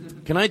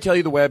 good. Can I tell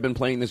you the way I've been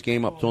playing this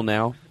game up till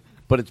now?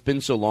 But it's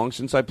been so long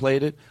since I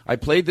played it. I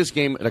played this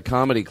game at a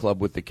comedy club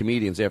with the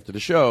comedians after the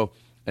show.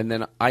 And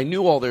then I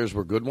knew all theirs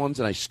were good ones,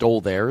 and I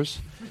stole theirs.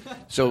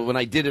 So when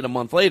I did it a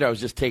month later, I was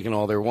just taking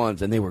all their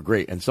ones, and they were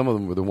great. And some of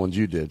them were the ones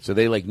you did. So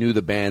they knew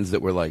the bands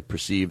that were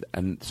perceived.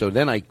 And so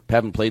then I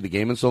haven't played the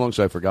game in so long,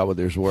 so I forgot what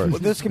theirs were. Well,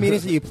 those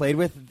comedians that you played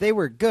with, they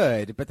were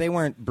good, but they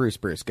weren't Bruce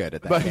good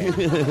at that game.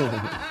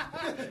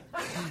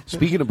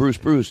 Speaking of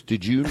Bruce,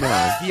 did you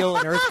know? Feel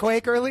an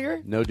earthquake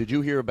earlier? No, did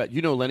you hear about?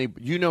 Lenny?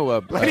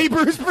 Lenny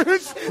Bruce.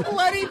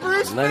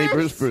 Lenny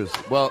Bruce.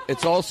 Well,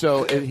 it's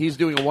also he's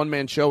doing a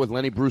one-man show with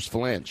Lenny Bruce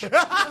Falange,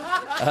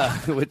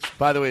 which,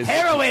 by the way, is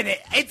heroin.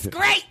 It's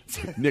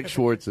great. Nick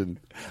Schwartz and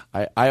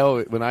I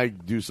always, when I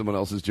do someone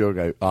else's joke,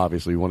 I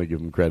obviously want to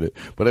give him credit.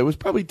 But it was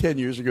probably 10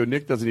 years ago.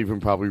 Nick doesn't even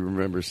probably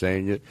remember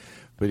saying it.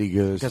 But he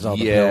goes,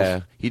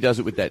 pills. He does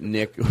it with that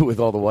Nick, with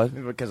all the what?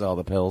 Because of all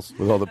the pills.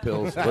 With all the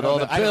pills. With all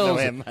the pills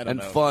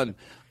and fun.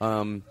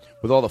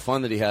 With all the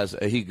fun that he has,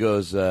 he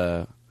goes,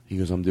 I'm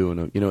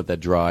doing, with that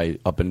dry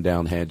up and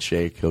down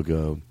handshake, he'll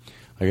go,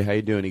 I go, how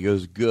you doing? He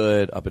goes,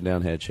 good. Up and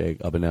down head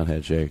shake. Up and down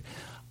head shake.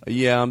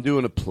 Yeah, I'm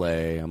doing a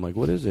play. I'm like,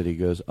 what is it? He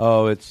goes,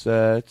 oh, it's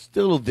a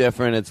little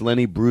different. It's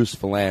Lenny Bruce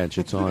Falange.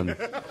 It's on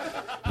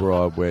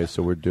Broadway,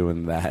 so we're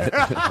doing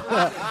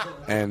that.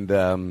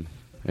 And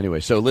anyway,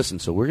 so listen.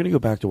 So we're going to go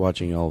back to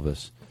watching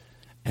Elvis.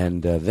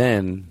 And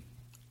then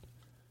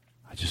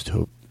I just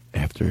hope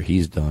after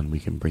he's done, we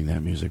can bring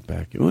that music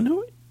back. Oh, no,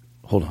 wait.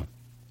 Hold on.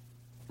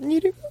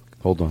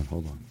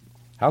 Hold on.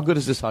 How good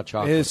is this hot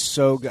chocolate? It is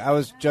so good. I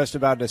was just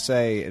about to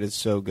say it is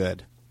so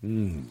good.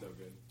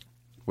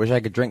 Wish I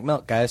could drink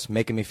milk, guys.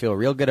 Making me feel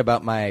real good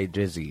about my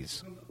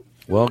disease.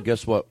 Well,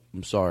 guess what?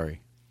 I'm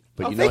sorry.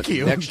 But you know thank what?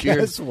 you. Next year,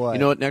 Guess what? you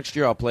know what? Next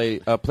year I'll play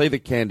the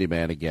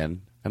Candyman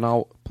again, and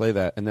I'll play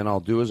that, and then I'll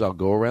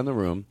go around the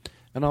room,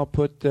 and I'll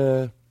play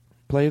the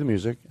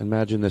music.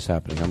 Imagine this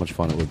happening. How much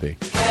fun it would be.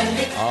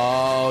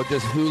 Oh,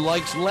 just who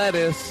likes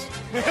lettuce?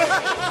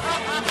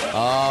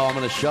 Oh, I'm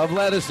going to shove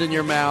lettuce in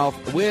your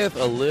mouth with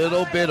a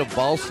little bit of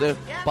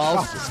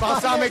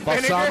balsamic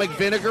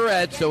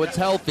vinaigrette, so it's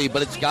healthy,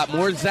 but it's got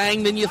more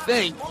zang than you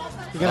think.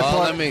 You're going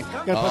to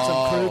put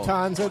some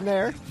croutons in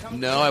there?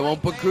 No, I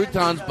won't put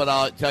croutons, but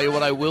I'll tell you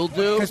what I will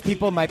do. Because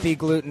people might be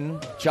gluten.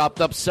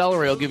 Chopped up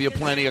celery will give you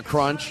plenty of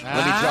crunch.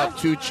 Let me drop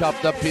 2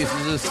 chopped up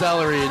pieces of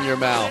celery in your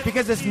mouth.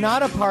 Because it's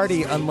not a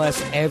party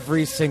unless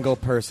every single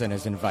person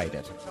is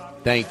invited.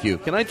 Thank you.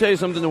 Can I tell you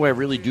something the way I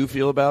really do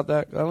feel about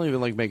that? I don't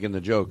even like making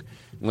the joke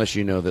unless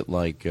you know that,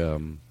 like,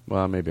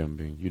 well, maybe I'm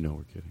being,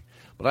 we're kidding.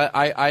 But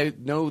I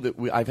know that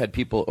I've had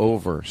people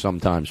over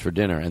sometimes for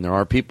dinner, and there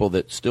are people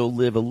that still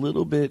live a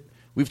little bit.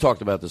 We've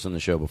talked about this on the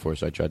show before,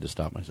 so I tried to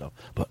stop myself.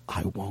 But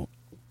I won't.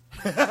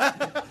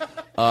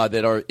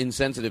 That are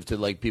insensitive to,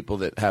 like, people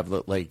that have,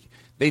 like,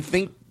 they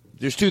think.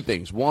 There's 2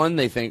 things. One,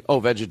 they think,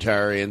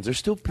 vegetarians. There's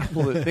still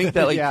people that think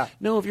that, like,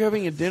 no, if you're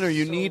having a dinner,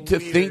 you need to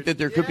think that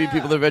there could be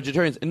people that are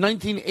vegetarians. In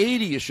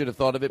 1980, you should have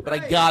thought of it, but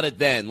I got it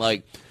then,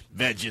 like,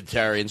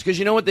 vegetarians. Because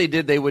you know what they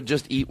did? They would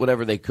just eat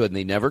whatever they could, and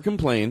they never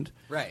complained.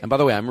 Right. And by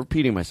the way, I'm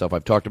repeating myself.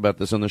 I've talked about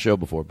this on the show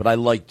before, but I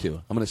like to.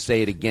 I'm going to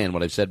say it again,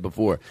 what I've said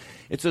before.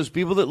 It's those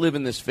people that live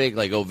in this fake,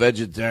 like,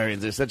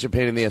 vegetarians, they're such a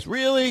pain in the ass.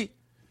 Really?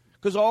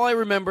 Because all I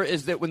remember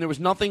is that when there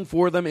was nothing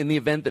for them in the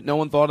event that no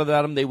one thought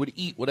about them, they would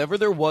eat whatever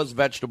there was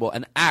vegetable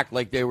and act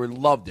like they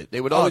loved it. They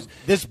would always...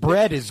 this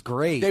bread is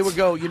great. They would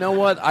go, you know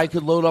what? I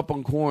could load up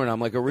on corn. I'm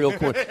like a real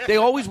corn. They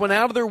always went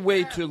out of their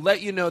way to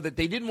let you know that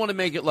they didn't want to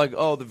make it like,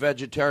 the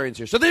vegetarians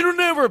here. So they were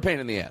never a pain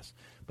in the ass.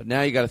 But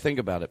now you got to think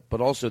about it.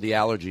 But also the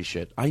allergy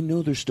shit. I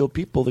know there's still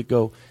people that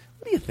go,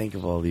 what do you think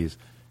of all these?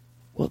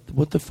 Well,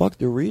 what the fuck?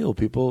 They're real.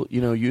 People,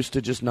 used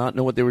to just not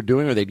know what they were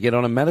doing, or they'd get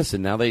on a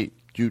medicine. Now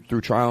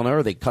through trial and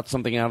error, they cut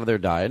something out of their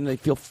diet, and they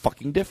feel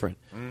fucking different.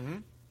 Mm-hmm.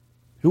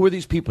 Who are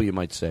these people, you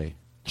might say?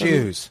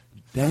 Jews.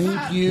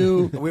 Thank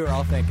you. We were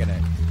all thinking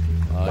it.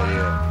 Oh,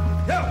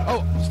 yeah.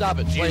 Oh, stop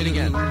it. Play it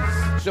again.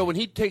 So when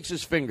he takes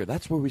his finger,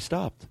 that's where we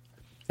stopped.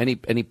 And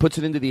he puts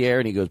it into the air,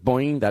 and he goes,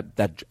 boing,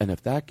 and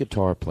if that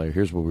guitar player,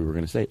 here's what we were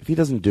going to say, if he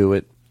doesn't do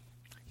it,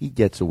 he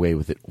gets away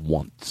with it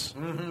once.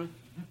 Mm-hmm.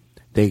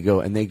 They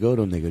go to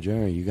him, they go,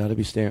 Jerry, you got to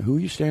be staring. Who are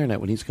you staring at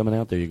when he's coming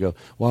out there? You go,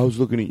 well, I was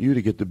looking at you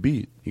to get the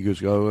beat. He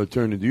goes, I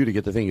turned to you to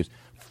get the thing. He goes,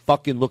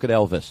 fucking look at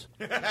Elvis.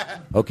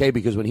 Okay,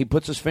 because when he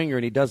puts his finger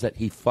and he does that,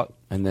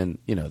 and then,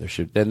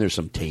 there's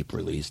some tape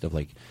released of,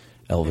 like,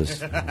 Elvis.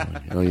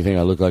 You think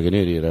I look like an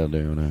idiot out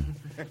there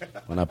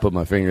when I put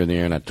my finger in the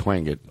air and I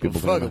twang it?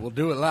 People fuck it, we'll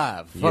do it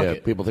live. Fuck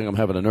it. People think I'm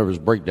having a nervous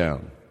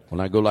breakdown. When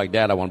I go like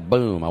that, I want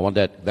boom. I want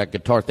that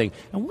guitar thing.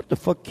 And what the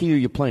fuck key are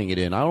you playing it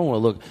in? I don't want to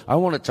look. I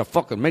want it to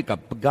fucking make a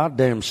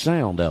goddamn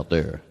sound out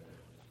there.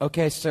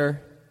 Okay,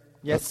 sir.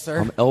 Yes, sir.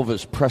 I'm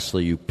Elvis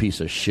Presley, you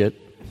piece of shit.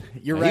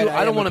 You're right.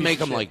 I don't want to make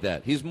him like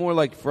that. He's more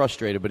like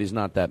frustrated, but he's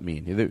not that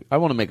mean. I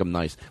want to make him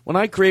nice. When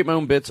I create my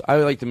own bits, I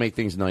like to make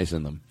things nice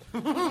in them. You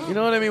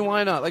know what I mean?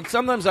 Why not? Like,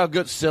 sometimes I'll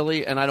get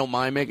silly, and I don't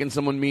mind making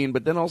someone mean,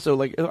 but then also,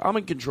 like, I'm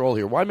in control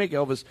here. Why make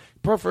Elvis?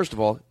 First of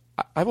all,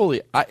 I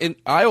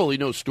only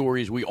know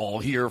stories we all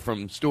hear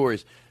from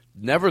stories.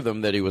 Never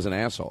them that he was an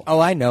asshole. Oh,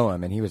 I know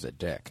him, and he was a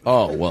dick.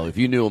 Oh, well, if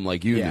you knew him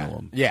like you knew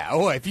him.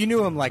 Yeah, if you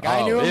knew him like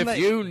I knew him. If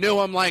you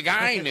knew him like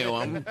I knew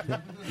him.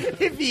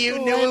 If you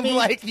knew him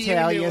like you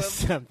tell knew you him.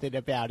 something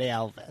about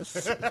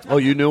Elvis. Oh,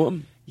 you knew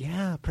him?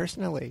 Yeah,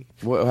 personally.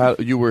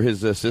 You were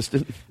his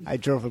assistant? I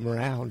drove him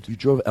around. You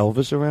drove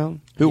Elvis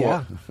around?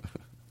 Yeah.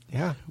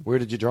 Yeah. Where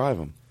did you drive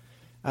him?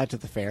 To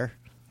the fair.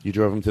 You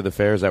drove him to the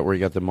fair? Is that where he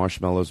got the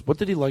marshmallows? What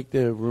did he like,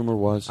 the rumor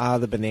was?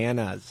 The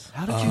bananas.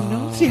 How did you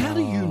know? See, how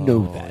do you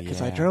know that?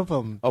 Because I drove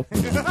him. Oh.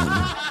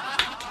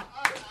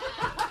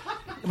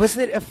 Was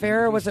it a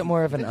fair or was it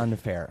more of an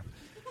unfair?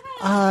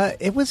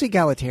 It was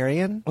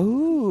egalitarian.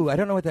 Ooh, I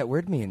don't know what that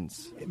word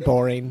means.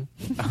 Boring.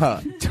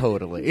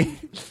 Totally.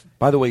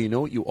 By the way, you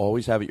know what you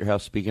always have at your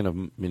house, speaking of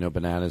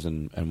bananas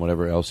and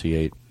whatever else he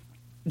ate?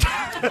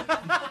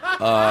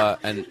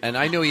 And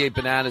I know he ate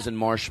bananas and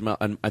marshmallow,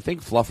 and I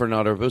think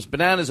fluffernutter. It was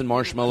bananas and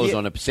marshmallows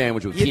on a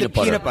sandwich with peanut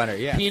butter. Peanut butter,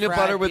 yeah. Peanut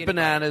butter with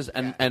bananas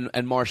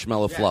and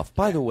marshmallow fluff.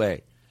 By the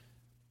way,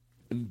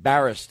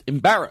 embarrassed.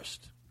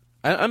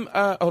 I'm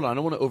hold on. I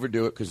don't want to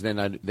overdo it because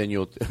then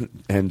you'll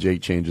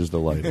NJ changes the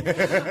light.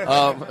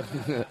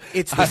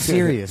 It's the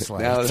serious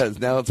light.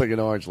 Now it's like an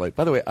orange light.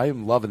 By the way, I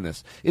am loving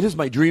this. It is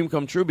my dream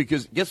come true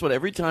because guess what?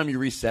 Every time you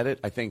reset it,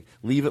 I think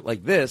leave it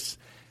like this,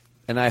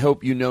 and I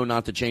hope you know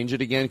not to change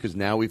it again because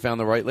now we found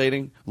the right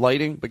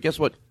lighting. But guess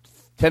what?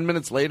 10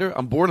 minutes later,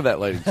 I'm bored of that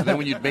lighting. So then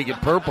when you make it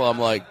purple, I'm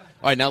like,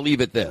 all right, now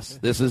leave it this.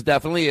 This is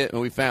definitely it, and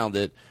we found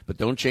it, but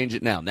don't change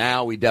it now.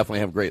 Now we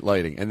definitely have great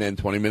lighting. And then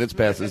 20 minutes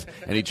passes,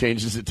 and he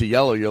changes it to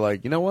yellow. You're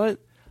like, you know what?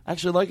 I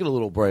actually like it a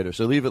little brighter,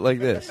 so leave it like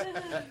this.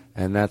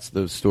 And that's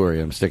the story.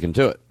 I'm sticking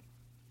to it.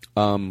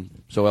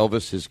 So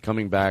Elvis is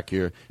coming back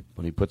here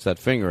when he puts that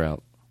finger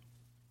out.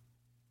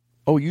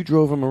 Oh, you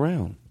drove him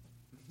around.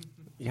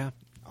 Yeah,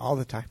 all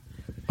the time.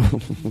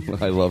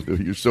 I love it.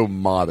 You're so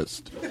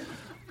modest.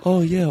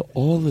 Oh, yeah,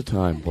 all the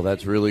time. Well,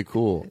 that's really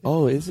cool.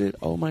 Oh, is it?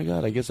 Oh, my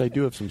God. I guess I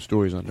do have some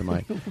stories under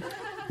my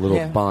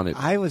little bonnet.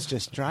 I was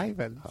just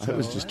driving. I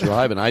was just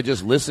driving. I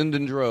just listened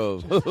and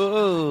drove.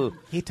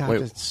 He talked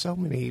to so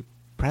many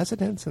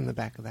presidents in the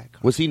back of that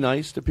car. Was he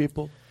nice to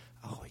people?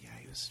 Oh, yeah,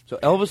 he was. So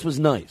Elvis was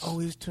nice. Oh,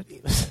 he was the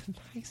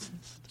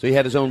nicest. So he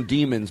had his own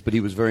demons, but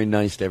he was very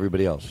nice to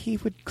everybody else. He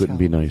would couldn't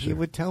be nicer. He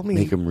would tell me.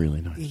 Make him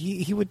really nice.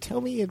 He would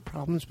tell me he had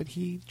problems, but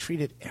he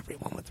treated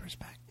everyone with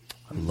respect.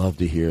 I love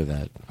to hear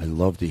that. I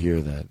love to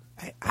hear that.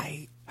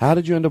 How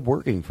did you end up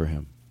working for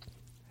him?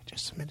 I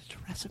just submitted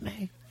a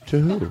resume. To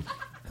who?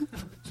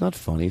 It's not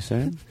funny,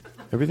 Sam.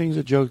 Everything's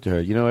a joke to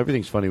her. You know,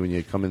 everything's funny when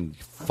you come in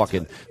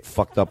fucking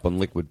fucked up on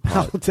liquid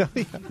pot. I'll tell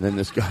you. And then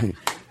this guy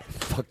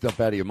fucked up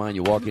out of your mind.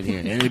 You walk in here,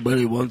 and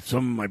anybody want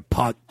some of my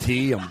pot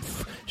tea?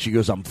 She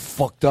goes, I'm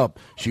fucked up.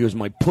 She goes,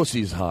 my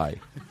pussy's high.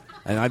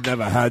 And I've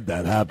never had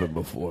that happen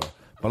before.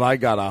 But I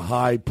got a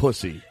high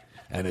pussy.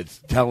 And it's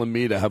telling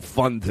me to have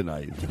fun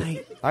tonight.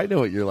 I know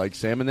what you're like,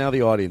 Sam, and now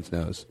the audience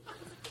knows.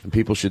 And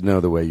people should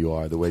know the way you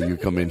are, the way you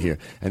come in here.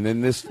 And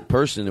then this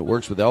person that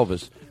works with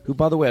Elvis, who,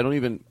 by the way, I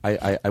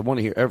want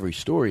to hear every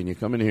story, and you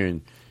come in here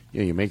and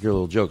you make your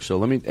little jokes. So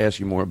let me ask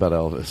you more about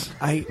Elvis.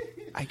 I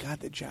got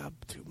the job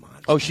through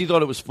Monster. Oh, she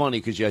thought it was funny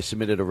because I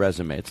submitted a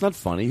resume. It's not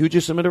funny. Who'd you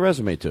submit a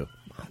resume to?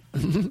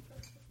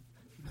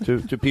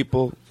 to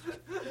people.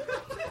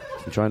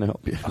 I'm trying to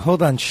help you.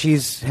 Hold on,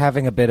 she's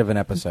having a bit of an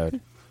episode.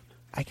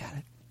 I got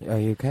it. Are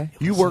you okay?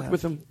 You worked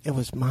with him? It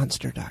was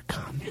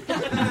Monster.com.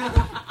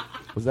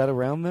 Was that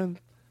around then?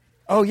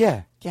 Oh,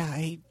 yeah. Yeah.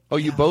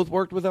 You both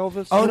worked with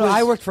Elvis? Oh, no,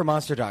 I worked for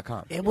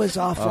Monster.com. It was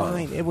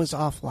offline. It was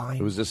offline.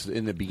 It was just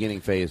in the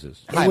beginning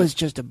phases. It was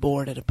just a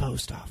board at a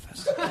post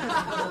office.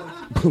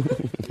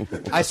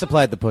 I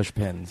supplied the push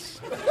pins.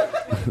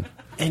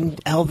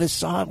 And Elvis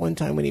saw it one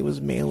time when he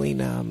was mailing,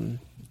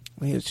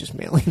 just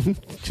money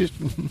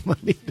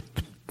to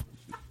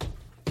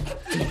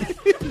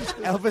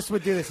Elvis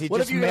would do this. He'd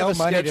just mail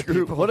money to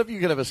people. What if you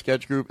could have a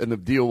sketch group and the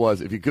deal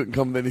was if you couldn't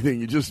come with anything,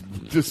 you just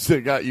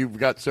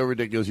got so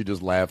ridiculous you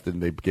just laughed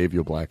and they gave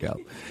you a blackout.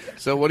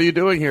 So what are you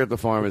doing here at the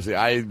pharmacy?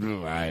 I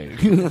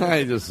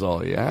just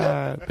saw you.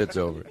 It's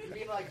over. You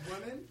mean like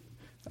women?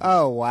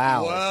 Oh,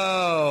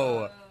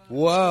 wow.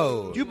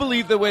 Whoa. Do you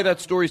believe the way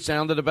that story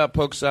sounded about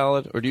poke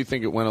salad, or do you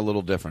think it went a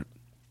little different?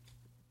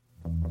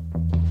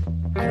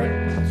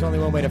 There's only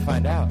one way to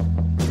find out.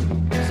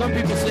 Some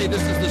people say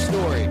this is the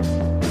story.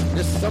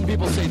 Some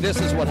people say this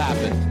is what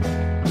happened.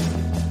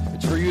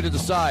 It's for you to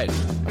decide,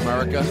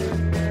 America.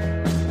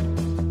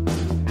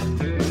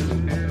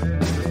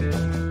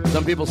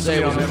 Some people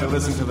say Some of y'all never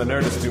listen to the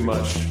Nerdist too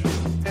much.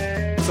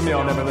 Some of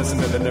y'all never listen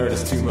to the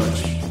Nerdist too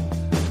much.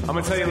 I'm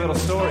going to tell you a little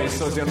story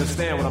so as you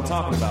understand what I'm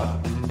talking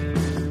about.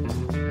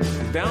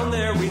 Down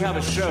there, we have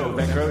a show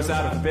that grows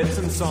out of bits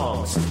and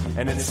songs,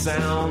 and it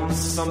sounds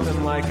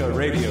something like a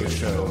radio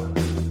show.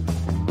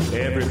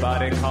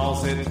 Everybody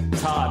calls it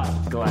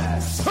Todd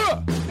Glass.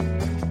 Huh.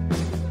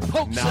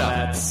 Now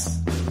that's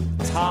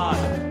Todd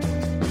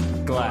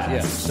Glass.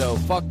 Yeah, so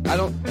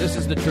this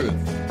is the truth.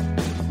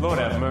 Lord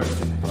have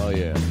mercy. Oh,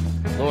 yeah.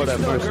 Lord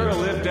have mercy. A girl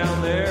lived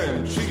down there,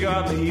 and she'd go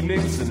out in the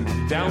evenings and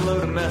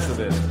download a mess of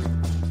it.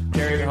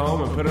 Carry it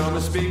home and put it on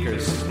the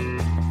speakers.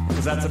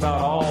 Because that's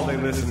about all they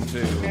listened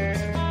to.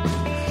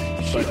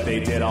 But they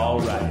did all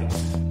right.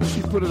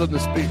 She put it on the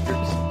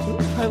speakers.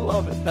 I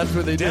love it. That's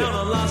where they did. Down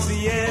on La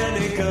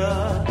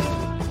Cienega,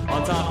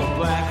 on top of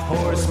Black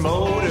Horse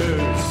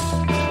Motors,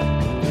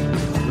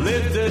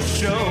 lived a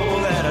show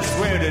that I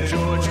swear to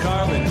George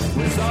Carlin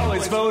was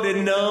always voted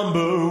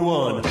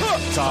 #1.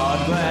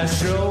 Todd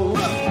Glass Show, a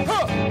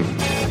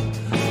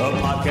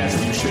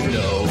podcast you should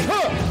know.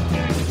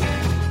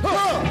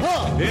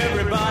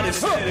 Everybody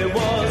said it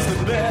was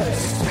the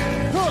best,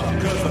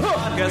 because the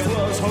podcast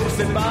was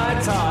hosted by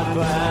Todd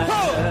Glass.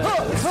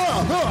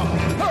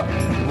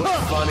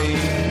 What's funny?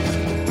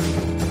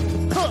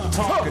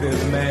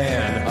 Talkative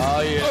man.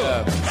 Oh,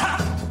 yeah.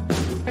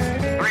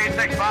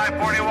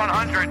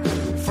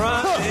 365-4100.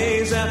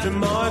 Fridays after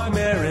Mark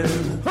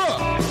Maron,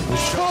 the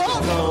show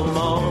will come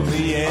on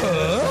the air.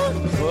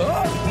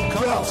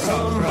 Call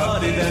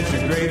somebody that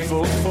you're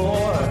grateful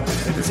for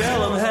and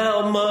tell them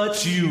how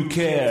much you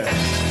care.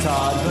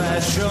 Todd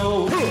Glass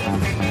Show.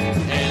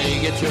 And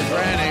you get your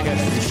granny.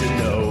 Guess you should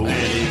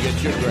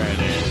like your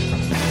granny.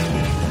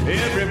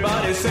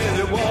 Everybody says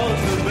it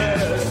was the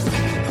best,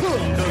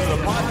 because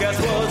the podcast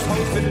was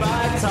hosted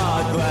by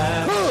Todd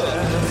Glass.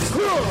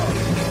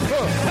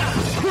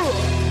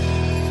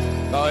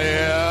 Oh,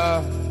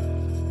 yeah?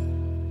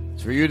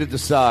 It's for you to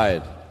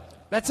decide.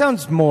 That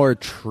sounds more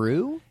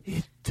true.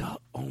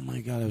 Oh,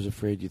 my God, I was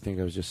afraid you'd think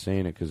I was just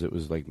saying it because it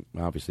was like,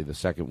 obviously, the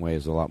second way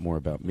is a lot more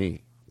about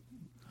me.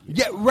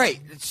 Yeah,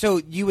 right. So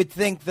you would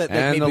think that...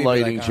 And the maybe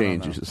lighting like, I don't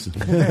know. changes.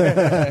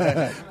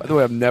 By the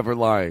way, I'm never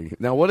lying.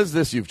 Now, what is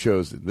this you've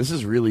chosen? This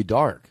is really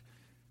dark.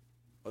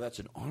 Oh, that's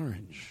an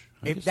orange.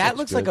 If that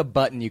looks like a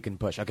button you can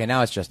push. Okay,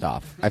 now it's just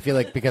off. I feel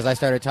like because I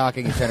started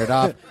talking, you turned it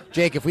off.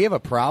 Jake, if we have a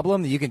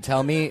problem that you can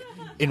tell me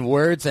in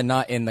words and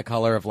not in the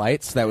color of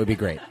lights, that would be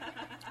great.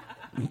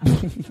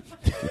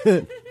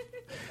 Do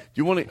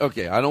you want to?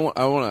 Okay, I want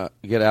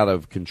to get out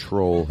of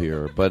control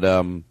here, but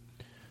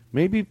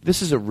maybe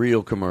this is a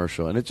real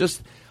commercial, and it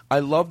just. I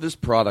love this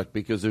product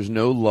because there's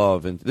no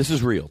love, and this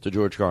is real to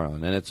George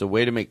Carlin, and it's a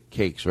way to make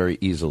cakes very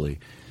easily,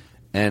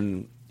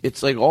 and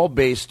it's like all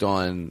based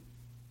on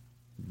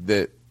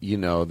that. You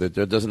know, that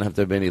there doesn't have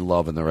to have any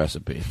love in the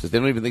recipe. They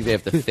don't even think they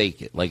have to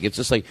fake it. Like, it's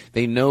just like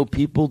they know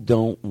people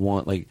don't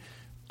want, like,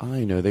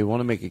 I know they want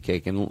to make a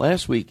cake. And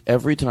last week,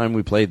 every time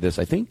we played this,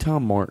 I think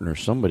Tom Martin or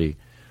somebody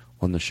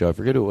on the show, I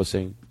forget who it was,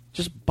 saying,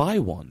 just buy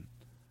one.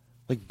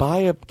 Like, buy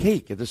a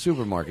cake at the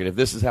supermarket if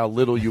this is how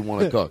little you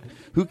want to cook.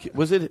 Who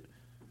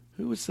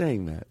was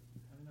saying that?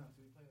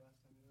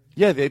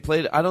 Yeah, they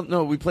played it. I don't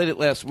know. We played it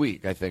last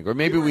week, I think. Or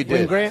maybe we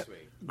did. When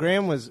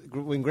Graham was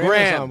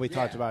on, we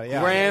talked about it.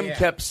 Yeah. Graham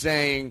kept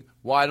saying,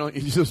 "Why don't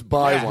you just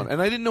buy one?"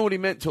 And I didn't know what he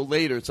meant till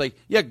later. It's like,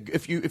 yeah,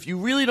 if you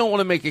really don't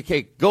want to make a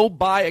cake, go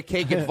buy a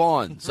cake at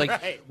Vaughn's.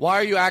 Like, why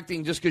are you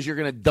acting just because you're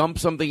going to dump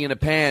something in a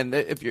pan?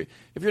 If you're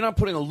not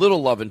putting a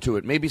little love into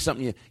it, maybe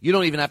something you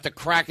don't even have to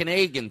crack an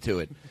egg into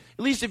it.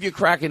 At least if you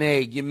crack an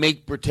egg, you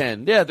make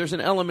pretend. Yeah, there's an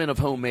element of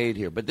homemade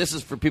here, but this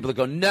is for people that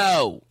go,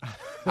 no,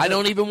 I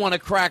don't even want to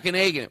crack an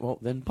egg in it. Well,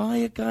 then buy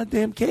a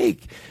goddamn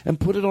cake and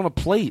put it on a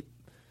plate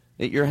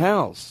at your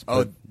house.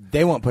 Oh,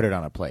 they won't put it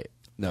on a plate.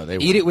 No, they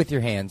Eat won't. it with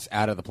your hands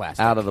out of the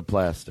plastic. Out of the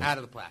plastic. Out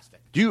of the plastic.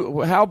 Do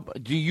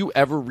you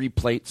ever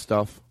replate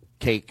stuff,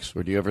 cakes,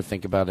 or do you ever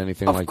think about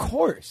anything like that? Of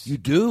course. You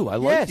do. I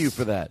like Yes. you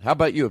for that. How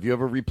about you? Have you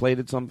ever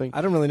replated something? I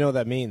don't really know what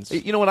that means.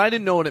 You know what? I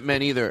didn't know what it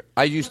meant either.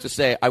 I used to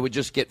say I would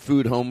just get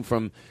food home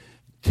from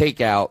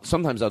takeout.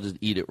 Sometimes I'll just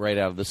eat it right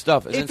out of the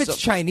stuff. And If then it's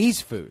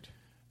Chinese food.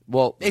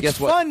 well, It's guess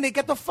what? fun. They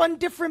get the fun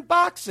different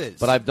boxes.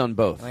 But I've done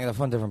both. And they got the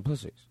fun different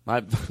pussies.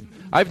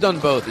 I've done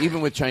both.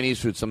 Even with Chinese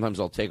food, sometimes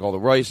I'll take all the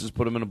rices,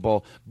 put them in a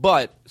bowl.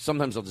 But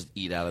sometimes I'll just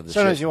eat out of the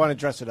Sometimes shit. you want to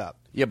dress it up.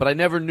 Yeah, but I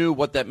never knew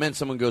what that meant.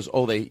 Someone goes,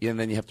 and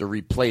then you have to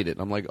replate it.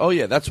 And I'm like, oh,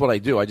 yeah, that's what I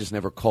do. I just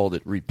never called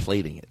it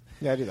replating it.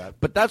 Yeah, I do that.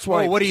 But that's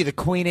why. Oh, what are you, the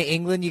Queen of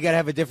England? You got to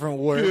have a different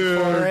word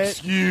for it.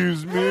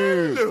 Excuse me.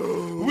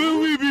 Will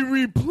we be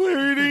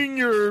replating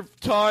your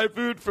Thai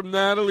food from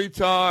Natalie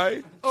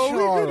Thai?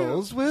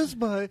 Charles, where's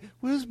my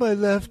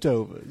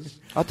leftovers?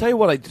 I'll tell you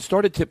what. I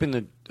started tipping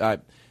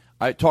the.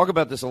 I talk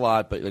about this a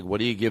lot, but like,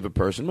 what do you give a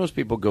person? Most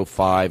people go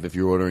 $5 if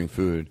you're ordering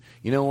food.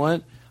 You know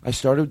what? I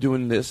started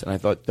doing this, and I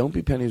thought, don't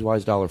be pennies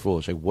wise, dollar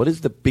foolish. Like, what is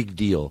the big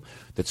deal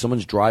that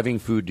someone's driving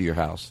food to your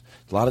house?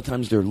 A lot of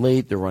times they're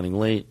late, they're running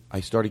late.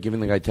 I started giving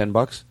the guy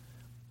 $10.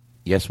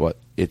 Guess what?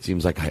 It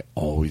seems like I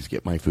always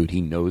get my food. He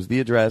knows the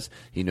address.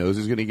 He knows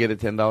he's going to get a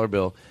 $10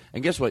 bill.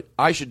 And guess what?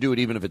 I should do it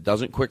even if it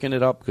doesn't quicken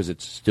it up because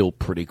it's still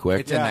pretty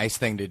quick. It's a nice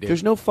thing to do.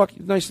 There's no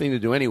fucking nice thing to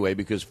do anyway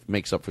because it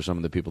makes up for some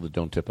of the people that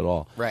don't tip at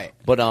all. Right.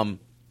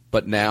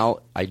 But now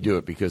I do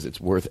it because it's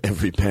worth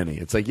every penny.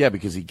 It's like, yeah,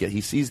 because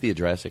he sees the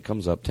address, it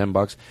comes up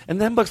 $10, and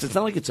 $10. It's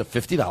not like it's a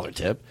 $50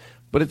 tip,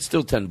 but it's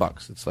still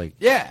 $10. It's like,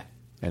 yeah.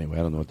 Anyway,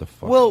 I don't know what the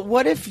fuck. Well,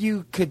 what if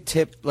you could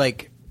tip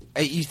like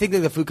you think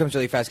that the food comes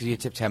really fast because you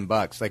tip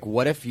 $10? Like,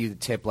 what if you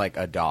tip like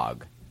a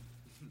dog?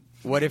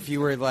 What if you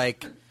were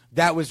like,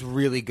 that was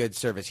really good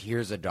service.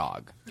 Here's a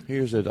dog. I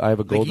have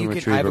a golden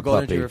retriever. I have a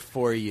golden puppy. retriever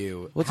for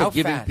you. What's How like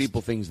giving fast?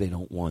 people things they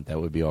don't want? That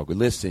would be awkward.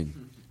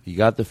 Listen. You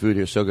got the food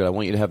here so good. I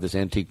want you to have this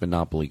antique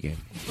Monopoly game.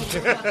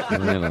 I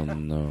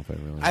don't know if I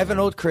really. I have an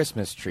old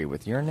Christmas tree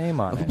with your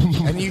name on it,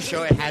 and you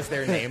show it has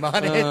their name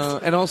on it.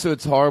 And also,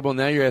 it's horrible.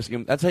 Now you're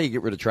asking. That's how you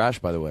get rid of trash,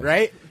 by the way.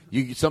 Right?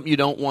 Something you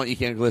don't want. You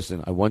can't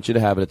listen. I want you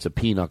to have it. It's a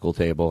pinochle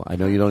table. I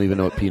know you don't even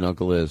know what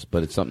pinochle is,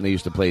 but it's something they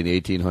used to play in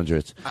the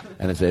 1800s.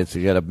 And it's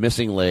you got a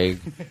missing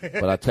leg.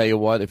 But I'll tell you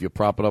what. If you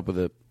prop it up with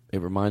it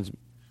reminds me.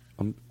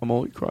 I'm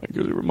only crying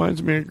because it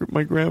reminds me of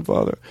my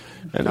grandfather.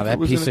 And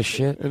that piece of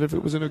shit. And if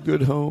it was in a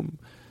good home,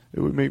 it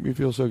would make me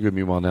feel so good.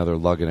 Meanwhile, now they're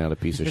lugging out a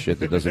piece of shit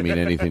that doesn't mean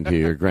anything to you.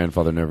 Your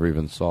grandfather never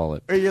even saw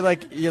it. Or you're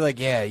like,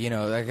 yeah, you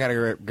know, I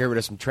gotta get rid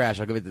of some trash.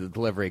 I'll give it to the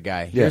delivery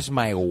guy. Yeah. Here's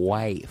my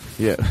wife.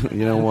 Yeah,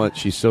 you know what?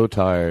 She's so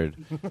tired.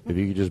 If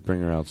you could just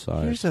bring her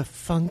outside. Here's a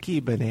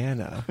funky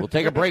banana. We'll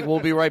take a break. We'll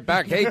be right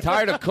back. Hey,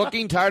 tired of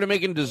cooking? Tired of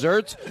making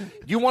desserts?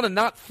 You want to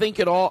not think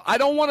at all? I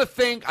don't want to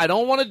think. I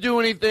don't want to do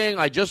anything.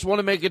 I just want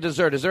to make a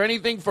dessert. Is there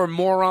anything for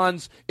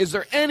morons? Is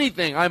there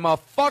anything? I'm a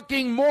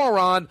fucking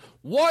moron.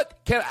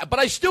 But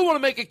I still want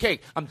to make a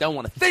cake. I don't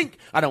want to think.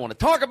 I don't want to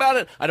talk about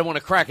it. I don't want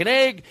to crack an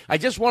egg. I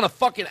just want to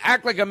fucking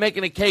act like I'm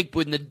making a cake,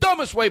 but in the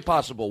dumbest way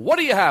possible. What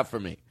do you have for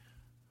me?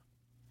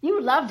 You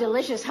love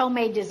delicious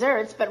homemade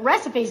desserts, but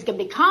recipes can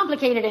be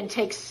complicated and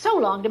take so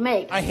long to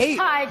make.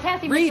 Hi,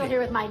 Kathy Mitchell here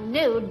with my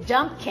new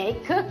Dump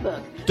Cake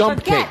Cookbook.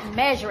 Forget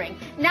measuring.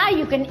 Now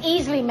you can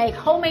easily make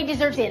homemade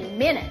desserts in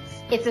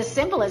minutes. It's as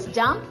simple as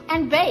dump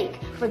and bake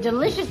for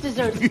delicious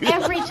desserts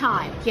every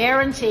time,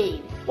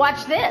 guaranteed.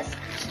 Watch this.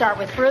 Start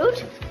with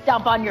fruit,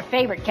 dump on your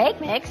favorite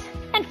cake mix,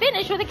 and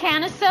finish with a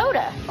can of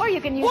soda. Or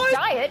you can use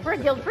diet for a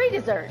guilt-free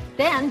dessert.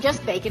 Then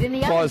just bake it in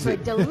the oven for a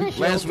delicious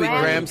Last week,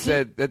 brand Graham new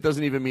said that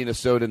doesn't even mean a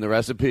soda in the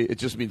recipe. It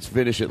just means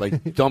finish it.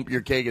 Like dump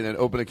your cake and then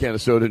open a can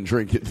of soda and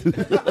drink it.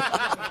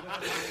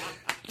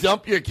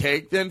 Dump your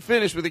cake, then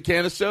finish with a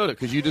can of soda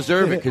because you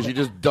deserve it because you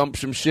just dump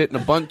some shit in a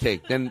bun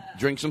cake. Then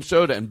drink some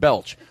soda and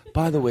belch.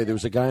 By the way, there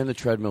was a guy on the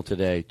treadmill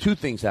today. 2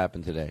 things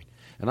happened today.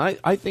 And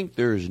I think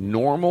there's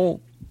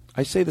normal...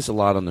 I say this a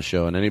lot on the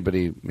show, and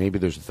anybody, maybe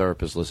there's a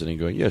therapist listening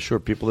going, yeah, sure,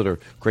 people that are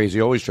crazy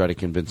always try to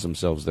convince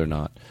themselves they're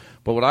not.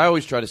 But what I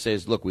always try to say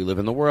is, look, we live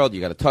in the world,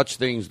 you got to touch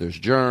things, there's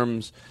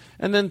germs,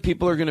 and then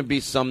people are going to be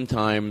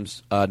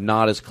sometimes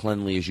not as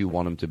cleanly as you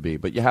want them to be.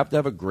 But you have to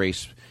have a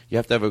grace, you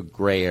have to have a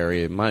gray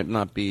area. It might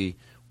not be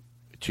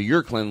to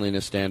your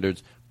cleanliness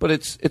standards, but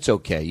it's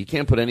okay. You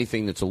can't put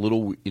anything that's a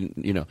little,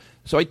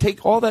 So I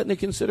take all that into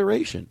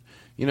consideration,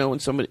 when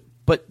somebody...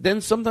 But then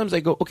sometimes I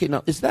go, okay,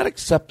 now, is that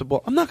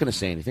acceptable? I'm not going to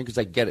say anything because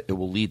I get it. It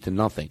will lead to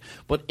nothing.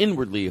 But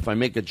inwardly, if I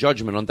make a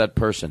judgment on that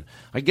person,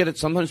 I get it.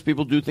 Sometimes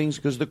people do things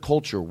because of the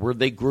culture, where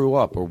they grew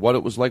up, or what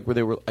it was like where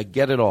they were. I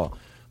get it all.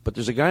 But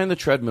there's a guy on the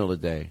treadmill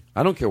today.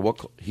 I don't care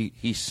what.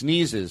 He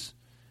sneezes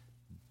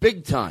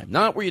big time.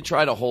 Not where you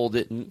try to hold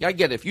it. And I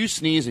get it. If you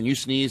sneeze and you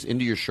sneeze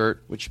into your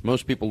shirt, which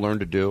most people learn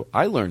to do,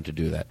 I learned to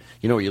do that.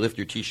 Where you lift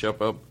your T-shirt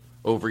up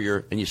over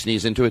and you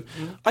sneeze into it.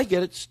 I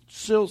get it.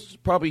 Still,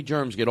 probably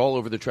germs get all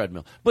over the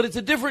treadmill. But it's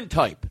a different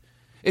type.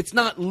 It's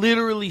not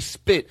literally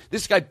spit.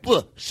 This guy,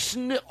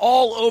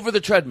 all over the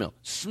treadmill.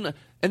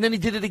 And then he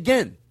did it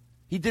again.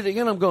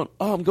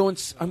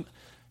 I'm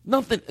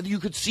nothing. You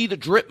could see the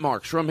drip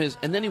marks from his,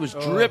 and then he was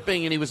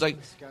dripping, and he was like,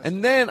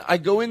 and then I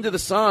go into the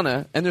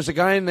sauna, and there's a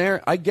guy in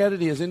there. I get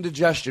it. He has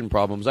indigestion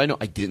problems. I know.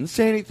 I didn't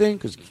say anything,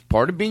 because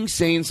part of being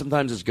sane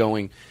sometimes is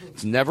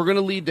it's never going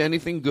to lead to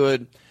anything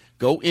good.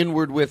 Go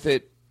inward with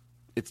it.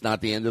 It's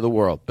not the end of the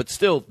world. But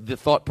still, the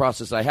thought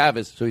process I have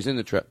is, so he's in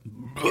the trip,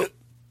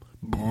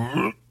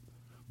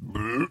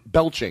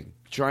 belching,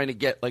 trying to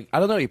get, I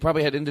don't know, he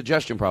probably had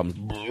indigestion problems.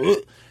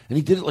 And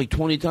he did it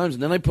 20 times.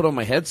 And then I put on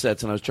my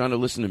headsets, and I was trying to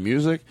listen to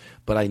music,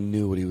 but I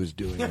knew what he was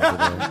doing over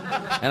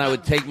there. And I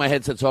would take my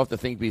headsets off to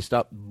think he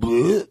stopped.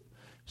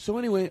 So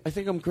anyway, I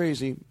think I'm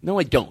crazy. No,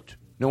 I don't.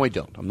 I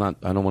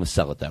don't want to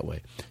sell it that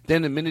way.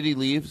 Then the minute he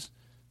leaves,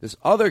 this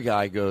other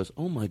guy goes,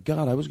 oh, my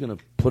God, I was going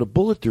to put a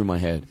bullet through my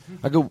head.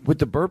 I go, with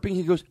the burping?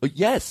 He goes, oh,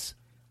 yes.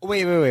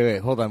 Wait.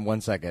 Hold on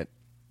 1 second.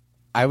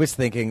 I was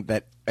thinking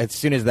that as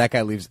soon as that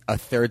guy leaves, a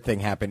third thing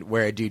happened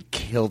where a dude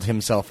killed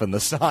himself in the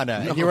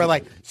sauna. And you were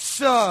like,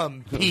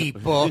 some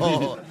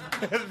people,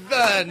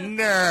 the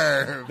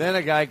nerve. Then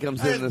a guy comes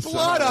in the sauna. There's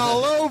blood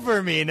all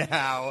over me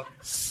now.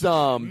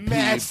 Some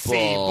messy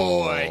people.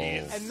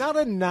 boys. And not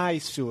a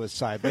nice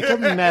suicide, like a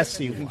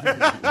messy one.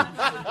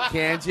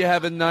 Can't you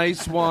have a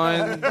nice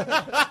one?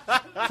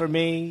 For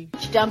me.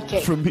 dump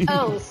cake. For me.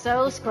 Oh,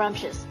 so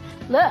scrumptious.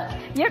 Look,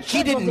 your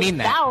kid didn't will mean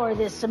that. devour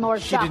this some more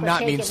She did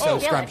not mean so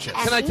scrumptious.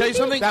 Can I tell you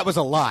something? That was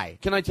a lie.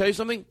 Can I tell you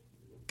something?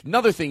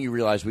 Another thing you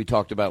realize we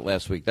talked about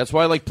last week. That's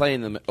why I like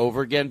playing them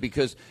over again,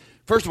 because,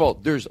 first of all,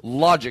 there's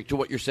logic to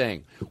what you're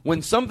saying.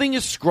 When something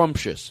is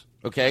scrumptious,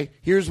 okay,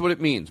 here's what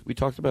it means. We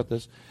talked about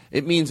this.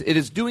 It means it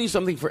is doing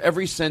something for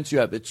every sense you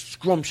have. It's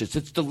scrumptious.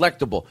 It's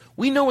delectable.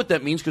 We know what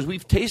that means because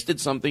we've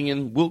tasted something,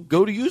 and we'll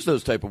go to use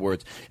those type of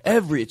words.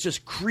 It's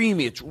just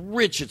creamy. It's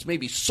rich. It's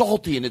maybe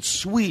salty, and it's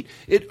sweet.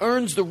 It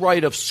earns the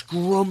right of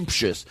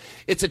scrumptious.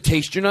 It's a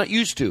taste you're not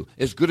used to.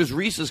 As good as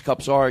Reese's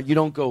Cups are, you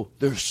don't go,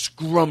 they're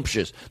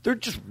scrumptious. They're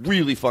just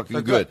really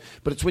fucking good.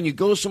 But it's when you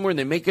go somewhere and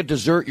they make a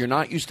dessert you're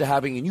not used to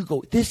having, and you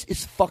go, this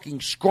is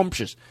fucking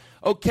scrumptious.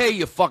 Okay,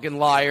 you fucking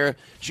liar.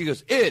 She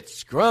goes, it's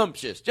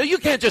scrumptious. You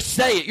can't just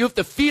say it. You have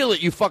to feel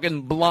it, you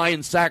fucking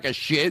blind sack of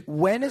shit.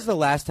 When is the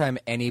last time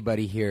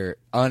anybody here,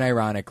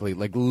 unironically,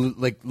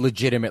 like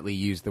legitimately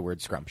used the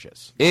word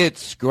scrumptious?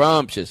 It's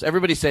scrumptious.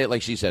 Everybody say it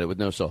like she said it with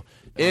no soul.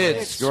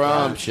 It's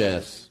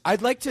scrumptious.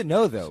 I'd like to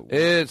know, though.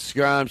 It's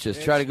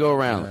scrumptious. Try to go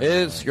around.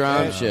 It's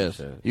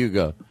scrumptious. You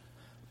go.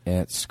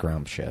 It's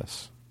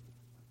scrumptious.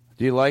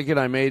 Do you like it?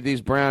 I made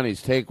these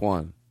brownies. Take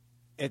one.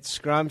 It's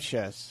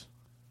scrumptious.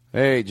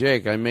 Hey,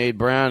 Jake, I made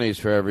brownies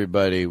for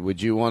everybody. Would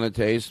you want to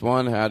taste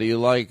one? How do you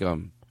like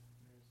them?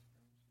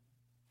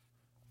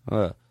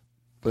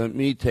 Let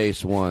me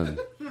taste one.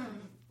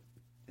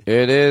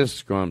 It is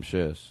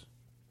scrumptious.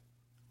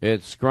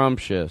 It's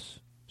scrumptious.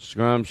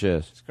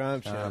 Scrumptious.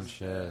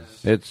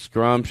 Scrumptious. It's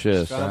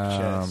scrumptious.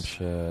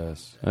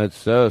 Scrumptious. It's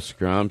so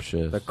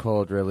scrumptious. The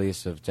cold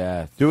release of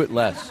death. Do it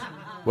less.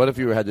 What if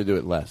you had to do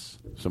it less?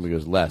 Somebody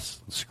goes,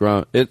 less. It's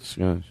scrumptious. It's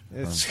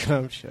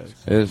scrumptious.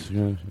 It's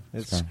scrumptious.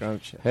 It's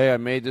scrumptious. Hey, I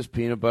made this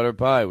peanut butter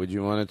pie. Would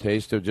you want a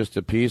taste of just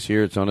a piece?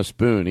 Here, it's on a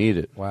spoon. Eat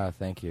it. Wow,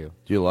 thank you.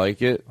 Do you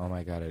like it? Oh,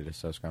 my God, it is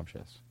so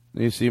scrumptious.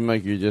 You seem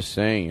like you're just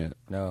saying it.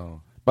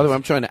 No. By the way,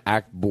 I'm trying to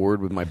act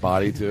bored with my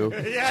body, too.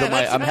 Yeah, so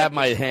that's I'm having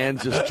my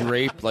hands just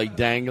draped, like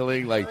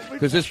dangling,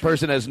 because this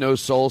person has no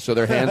soul, so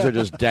their hands are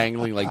just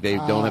dangling like they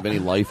don't have any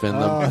life in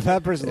them. Oh,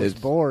 that person looks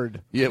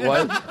bored. Yeah,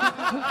 what?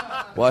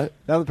 What?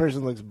 The other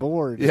person looks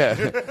bored. Yeah.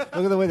 Look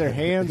at the way their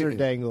hands are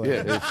dangling.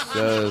 Yeah, it's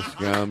so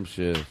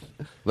scrumptious.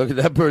 Look at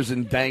that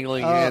person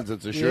dangling hands.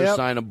 It's a sure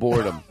sign of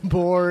boredom.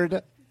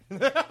 Bored.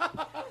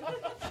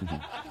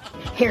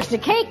 Here's the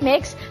cake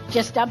mix.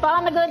 Just dump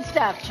on the good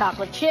stuff.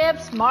 Chocolate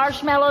chips,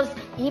 marshmallows,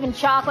 even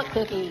chocolate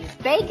cookies.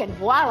 Bake and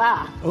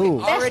voila. Ooh.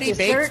 Best Already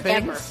dessert baked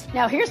ever. things?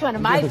 Now here's one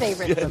of my Yes,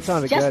 favorites. that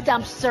sounded Just good.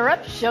 dump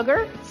syrup,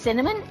 sugar,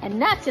 cinnamon, and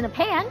nuts in a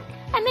pan,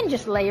 and then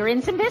just layer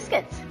in some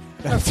biscuits.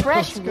 For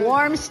fresh,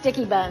 warm,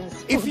 sticky buns.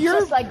 If you're-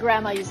 Just like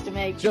Grandma used to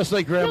make. Just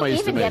like Grandma You'll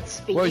used to even make. get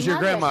speaking What was your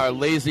of grandma? A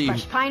recipes. lazy.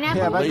 Fresh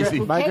pineapple. Yeah,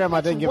 my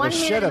grandma didn't give a 1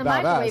 minute shit in the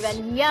about microwave us.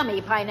 And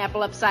yummy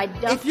pineapple upside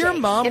down. If your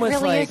mom It was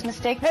really like, is a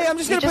mistake. hey, I'm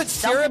just You going to put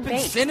just dump syrup and and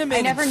bake. I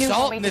cinnamon never and knew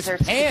salt homemade in this desserts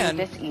could be pan,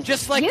 this easy.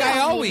 just like You I don't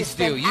need always to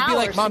spend do, you'd be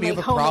like, hours Mom, to you have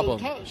make a problem.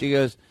 homemade cake. She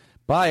goes,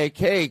 buy a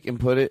cake and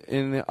put it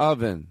in the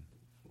oven.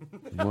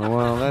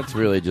 Well, that's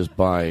really just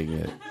buying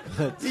it.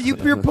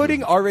 You're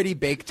putting already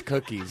baked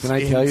cookies. Can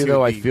I tell you into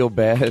though? I the feel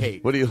bad.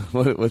 cake. What do you?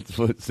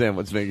 What Sam?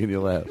 What's making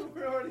you laugh?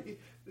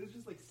 There's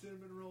just like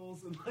cinnamon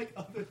rolls and like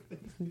other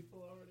things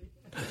people already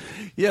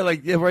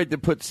have. Yeah, right. To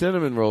put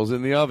cinnamon rolls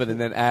in the oven and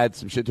then add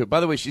some shit to it. By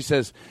the way, she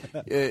says,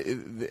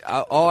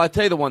 I'll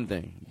tell you the one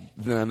thing.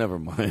 No, never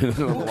mind. I don't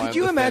know why Could I'm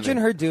you imagine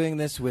defending. her doing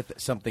this with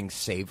something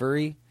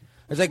savory?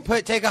 It's like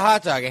take a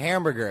hot dog, a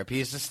hamburger, a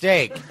piece of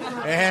steak,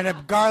 and a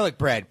garlic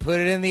bread. Put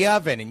it in the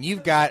oven, and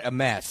you've got a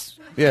mess.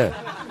 Yeah,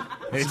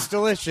 it's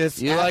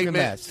delicious. You ask like a me?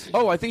 mess.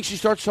 Oh, I think she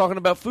starts talking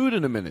about food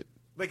in a minute.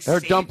 Like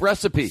her dump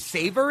recipe.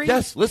 Savory?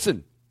 Yes.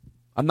 Listen,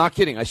 I'm not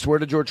kidding. I swear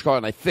to George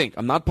Carlin.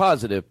 I'm not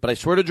positive, but I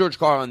swear to George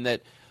Carlin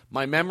that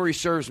my memory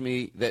serves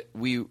me that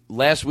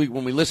last week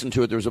when we listened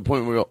to it, there was a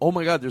point where we go, oh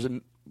my God, there's a.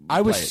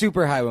 I was play it.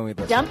 super high when we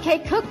listened. Dump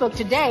Cake Cookbook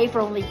today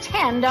for only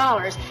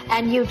 $10.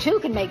 And you too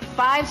can make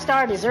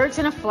 5-star desserts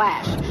in a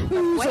flash.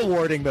 Who's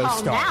awarding those Call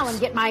stars? now and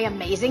get my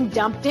amazing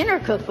Dump Dinner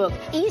Cookbook.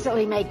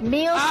 Easily make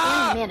meals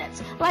in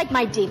minutes. Like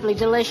my deeply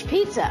delish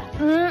pizza.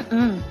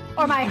 Mm-mm.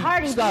 Or my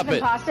hearty Stop beef and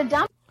it. pasta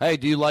dump. Hey,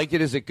 do you like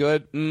it? Is it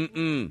good?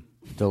 Mm-mm.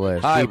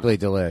 Delish. Hi. Deeply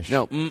delish.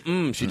 No,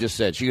 mm-mm, she just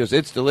said. She goes,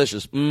 it's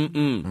delicious.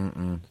 Mm-mm.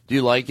 Mm-mm. Do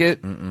you like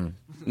it? Mm-mm.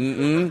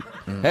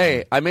 Mm-mm.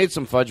 Hey, I made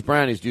some fudge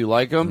brownies. Do you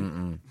like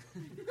them? Mm-mm.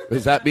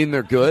 Does that mean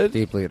they're good?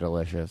 Deeply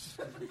delicious.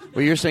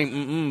 Well, you're saying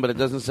mm-mm, but it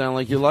doesn't sound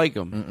like you like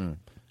them. Mm-mm.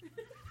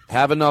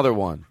 Have another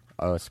one.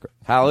 Oh,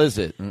 how is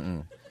it?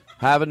 Mm-mm.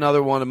 Have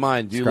another one of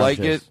mine. Do you like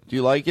it? Do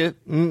you like it?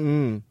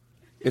 Mm-mm.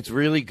 It's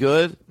really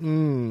good?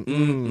 Mm-mm.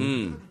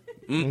 Mm-mm.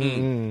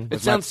 Mm-mm.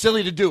 It sounds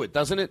silly to do it,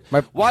 doesn't it?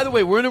 By the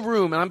way, we're in a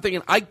room, and I'm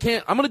thinking, I'm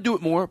going to do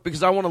it more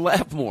because I want to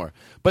laugh more.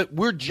 But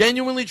we're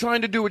genuinely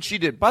trying to do what she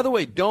did. By the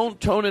way, don't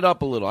tone it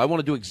up a little. I want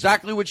to do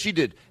exactly what she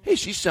did. Hey,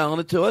 she's selling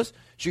it to us.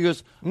 She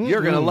goes,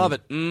 you're going to love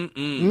it. Mm-mm.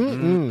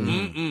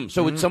 Mm-mm. Mm-mm.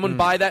 So would someone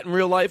buy that in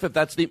real life if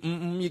that's the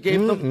mm-mm you gave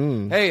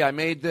them? Hey, I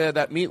made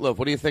that meatloaf.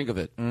 What do you think of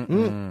it?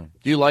 Mm-mm.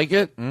 Do you like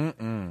it?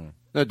 Mm-mm.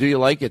 No, do you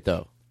like it,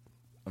 though?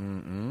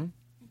 Mm-mm.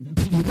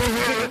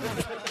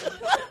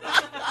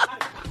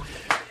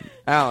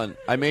 Alan,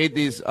 I made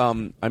these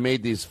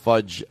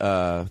fudge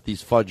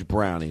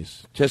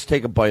brownies. Just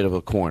take a bite of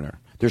a corner.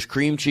 There's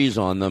cream cheese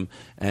on them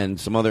and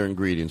some other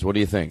ingredients. What do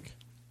you think?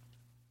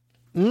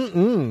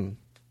 Mm-mm.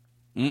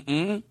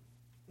 Mm-mm.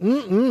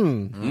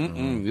 Mm-mm.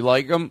 Mm-mm. You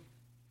like them?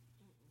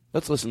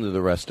 Let's listen to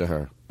the rest of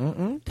her.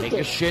 Mm-mm. Take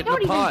a shit in Don't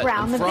a even pot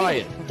brown and the fry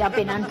meat. it. Dump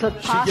in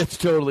uncooked She pasta. gets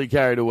totally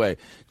carried away.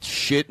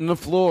 Shit in the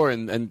floor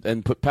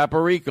and put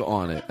paprika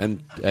on it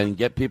and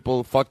get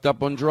people fucked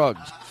up on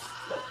drugs.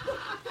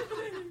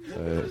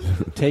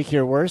 Take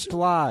your worst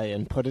lie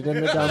and put it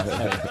in the dump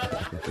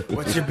cake.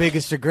 What's your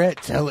biggest regret?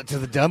 Tell it to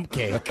the dump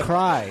cake.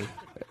 Cry.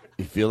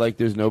 You feel like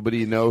there's nobody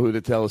you know who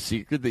to tell a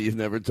secret that you've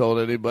never told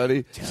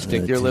anybody?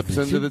 Stick your lips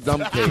into the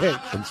dump cake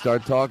and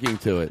start talking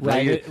to it.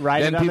 Write it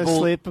Then on a people-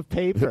 slip of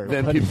paper.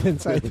 then Put people- it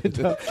inside the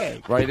dump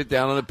cake. Write it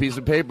down on a piece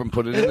of paper and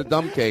put it in the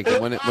dump cake. And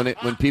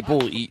when people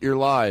will eat your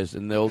lies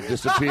and they'll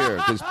disappear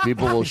because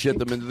people will shit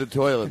them into the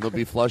toilet and they'll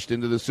be flushed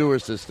into the sewer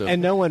system.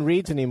 And no one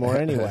reads anymore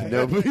anyway.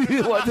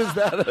 Nobody. What does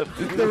that have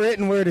to do? The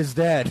written word is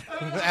dead.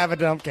 Have a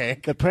dump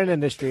cake. The print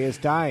industry is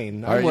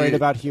dying. Are I'm worried you-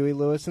 about Huey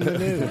Lewis in the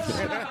news.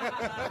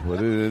 Put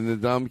it in the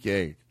dump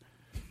cake.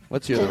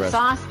 Let's hear the rest.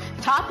 Sauce,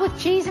 top with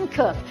cheese and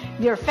cook.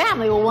 Your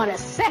family will want a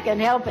second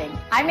helping.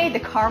 I made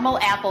the caramel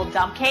apple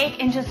dump cake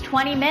in just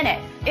 20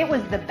 minutes. It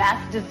was the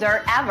best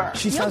dessert ever.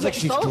 She sounds like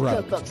she's both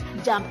drugged.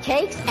 cookbooks, dump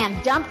cakes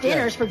and dump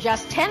dinners for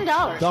just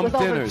 $10 Dump with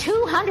dinners.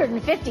 over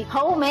 250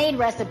 homemade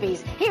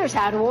recipes. Here's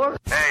how to order.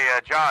 Hey,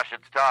 Josh,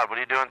 it's Todd. What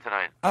are you doing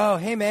tonight? Oh,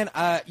 hey, man.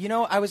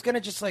 I was going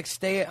to just,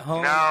 stay at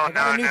home. No, I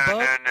got a new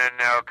book.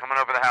 No. Come on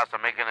over to the house.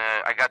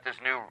 I got this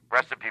new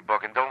recipe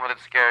book, and don't let it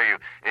scare you.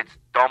 It's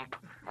dump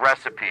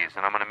recipes,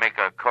 and I'm going to make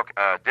a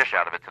dish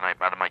out of it tonight,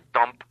 out of my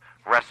dump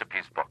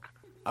recipes book.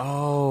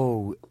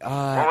 Oh,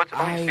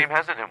 you seem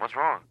hesitant. What's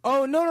wrong?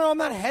 Oh, no, I'm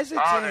not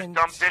hesitant. Oh, there's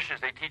dump dishes.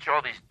 They teach you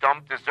all these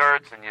dump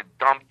desserts, and you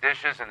dump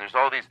dishes, and there's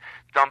all these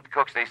dump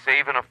cooks. They say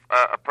even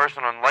a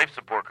person on life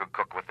support could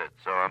cook with it.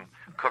 So I'm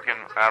cooking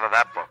out of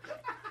that book.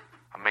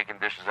 I'm making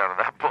dishes out of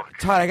that book.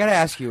 Todd, I got to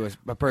ask you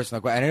a personal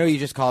question. I know you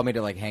just called me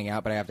to, hang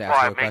out, but I have to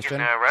ask you a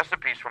question. I'm making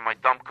recipes from my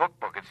dump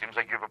cookbook. It seems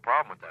like you have a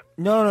problem with that.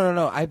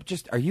 No.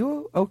 Are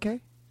you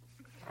okay?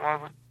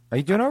 Why? Are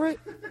you doing all right?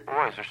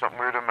 Why? Is there something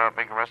weird about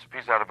making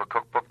recipes out of a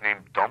cookbook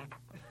named Dump?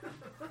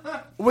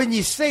 When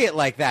you say it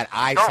like that,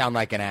 I sound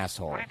like an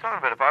asshole. What are you talking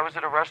about? If I was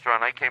at a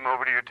restaurant, I came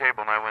over to your table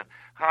and I went,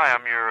 "Hi,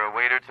 I'm your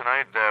waiter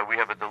tonight. We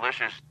have a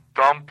delicious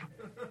Dump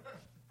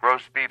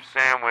roast beef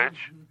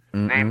sandwich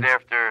named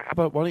after." How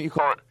about why don't you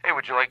call it? Hey,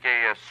 would you like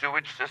a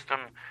sewage system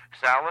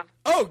salad?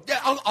 Oh, yeah,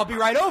 I'll be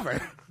right over.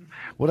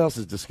 What else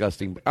is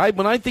disgusting?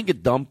 When I think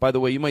of dump, by the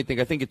way, you might think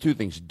I think of two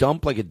things: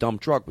 dump like a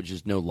dump truck, which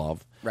is no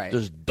love, right?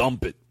 Just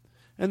dump it,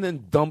 and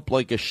then dump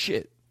like a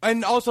shit,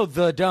 and also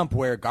the dump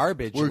where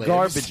garbage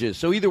is.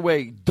 So either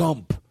way,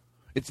 dump.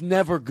 It's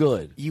never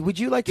good. Would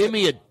you like give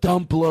me a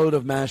dump load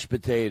of mashed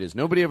potatoes?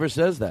 Nobody ever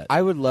says that.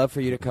 I would love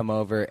for you to come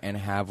over and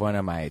have one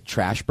of my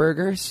trash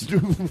burgers.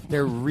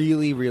 They're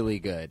really, really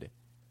good.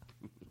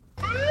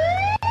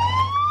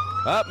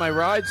 My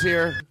ride's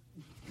here.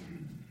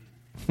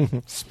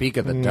 Speak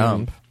of the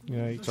dump.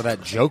 Yikes. So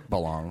that joke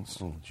belongs.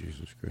 Oh,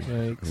 Jesus Christ.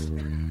 Yikes.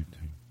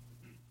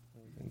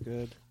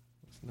 Good.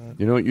 It's not.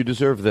 You know what? You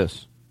deserve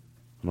this.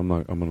 I'm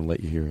going to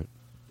let you hear it.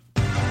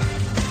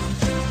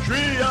 Je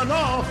suis un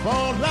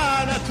enfant de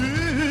la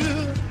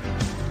nature,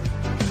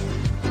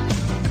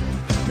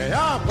 mais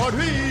un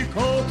produit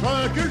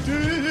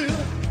contre-culture.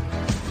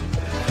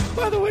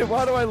 By the way,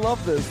 why do I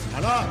love this?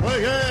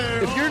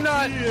 If you're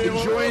not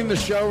enjoying the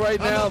show right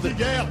now, then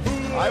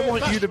I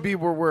want you to be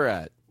where we're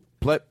at.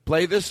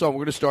 Play this song.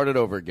 We're going to start it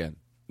over again.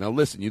 Now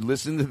listen. You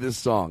listen to this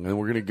song, and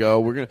we're going to go.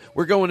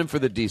 We're going in for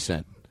the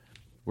descent.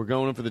 We're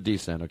going in for the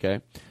descent,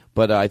 okay?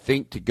 But I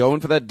think to go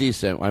in for that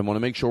descent, I want to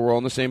make sure we're all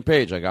on the same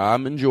page. Like,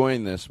 I'm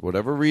enjoying this.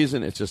 Whatever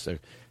reason, it's just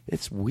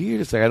it's weird.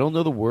 It's like I don't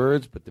know the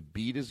words, but the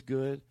beat is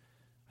good.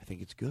 I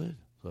think it's good.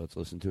 So let's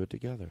listen to it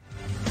together.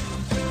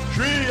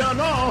 Je suis un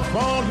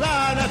enfant de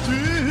la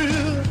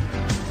nature,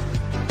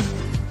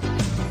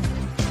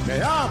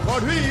 mais un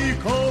produit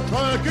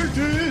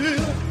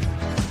contre-culture.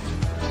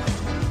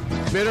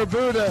 Bitter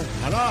Buddha.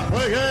 Un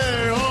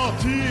après-guerre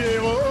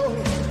anti-héros,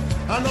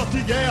 un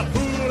anti-guerre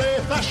pour les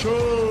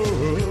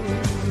fachos.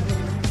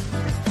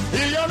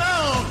 Il y en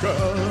a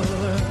encore.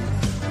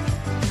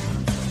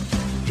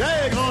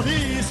 J'ai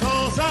grandi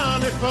sans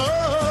un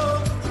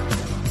effort.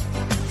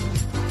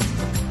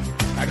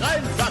 La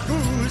graine, ça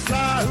pousse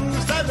là où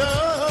ça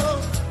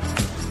dort.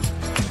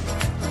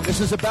 This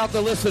is about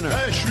the listener.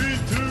 Et je suis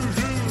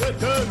toujours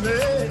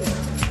étonné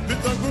du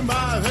temps que vous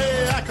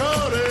m'avez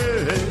accordé.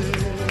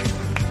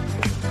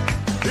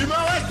 Il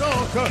m'en reste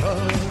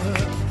encore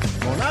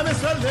mon âme est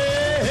soldée.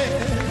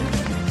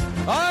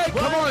 All right,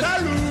 come on.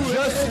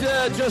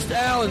 Just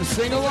Alan,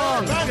 sing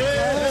along.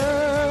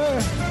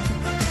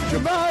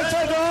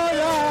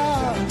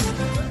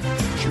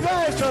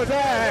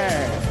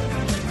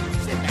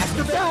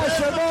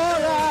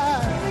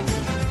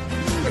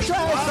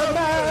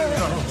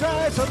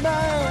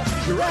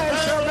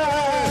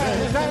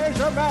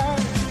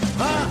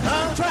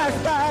 Trash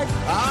bag.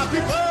 Happy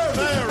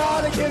birthday.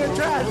 Gotta get a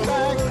trash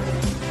bag.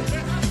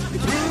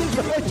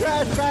 A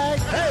trash bag.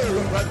 Hey,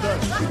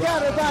 you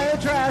gotta buy a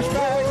trash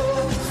bag.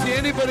 See,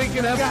 anybody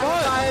can have fun.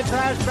 Buy a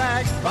trash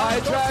bag. Buy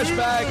a trash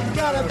bag. You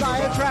gotta buy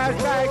a trash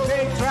bag.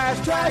 Big trash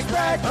bag.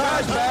 Trash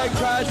bag.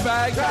 Trash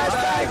bag. Trash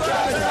bag.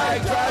 Trash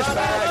bag. Trash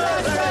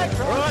bag.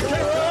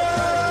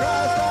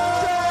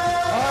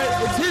 All right,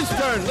 it's his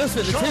turn.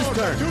 Listen, it's his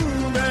turn.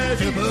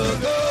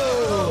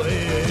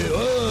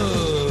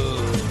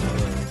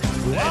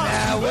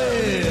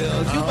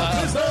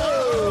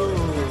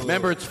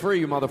 Remember, it's free,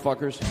 you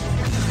motherfuckers.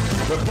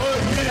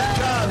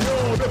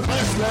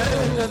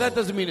 That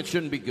doesn't mean it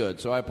shouldn't be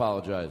good, so I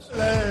apologize.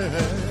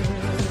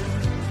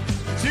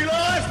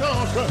 J'irai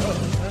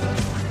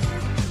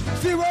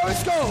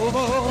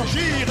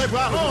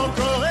voir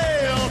encore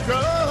et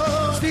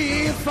encore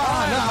Steve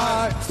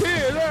Finer,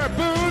 Steeler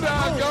Buddha,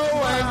 go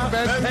and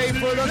pay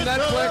for the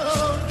Netflix.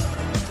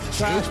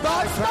 Trash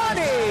Box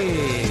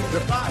Money. Le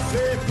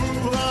passé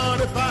pour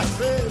le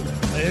passé.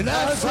 And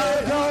that's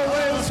why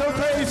going so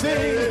crazy.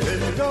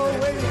 Going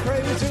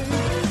crazy.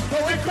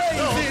 Going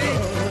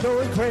crazy.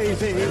 Going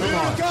crazy.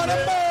 We're gonna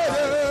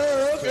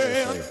murder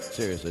again.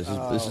 Seriously,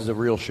 this is a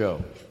real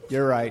show.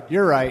 You're right.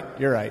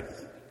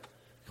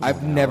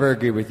 I've never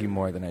agreed with you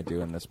more than I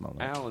do in this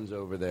moment. Alan's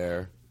over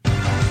there.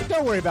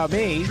 Don't worry about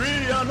me.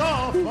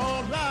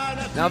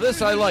 Now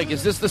this I like.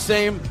 Is this the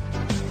same?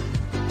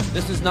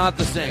 This is not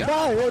the same.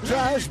 Buy a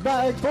trash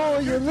bag for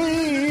your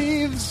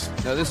leaves.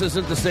 No, this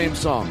isn't the same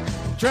song.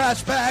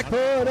 Trash bag.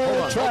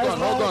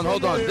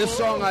 Hold on. This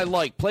song I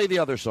like. Play the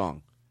other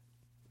song.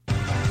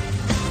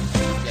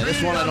 Yeah,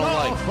 this one I don't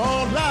like.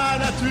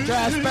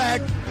 Trash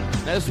bag.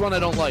 This one I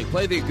don't like.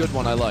 Play the good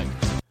one I like.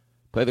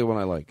 Play the one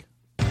I like.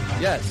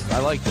 Yes, I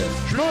like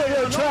this. Put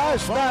a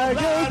trash bag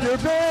in your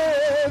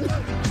bed.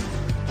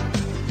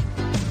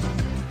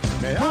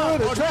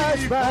 Put a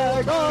trash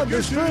bag on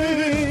the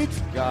street.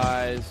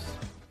 Guys.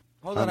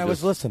 Hold on, I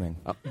was listening.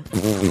 Not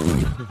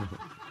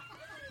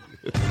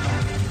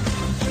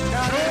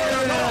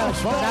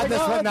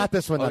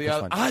this one.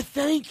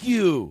 Thank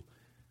you.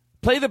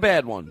 Play the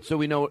bad one so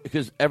we know,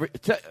 because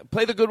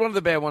play the good one or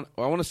the bad one.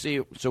 I want to see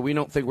it so we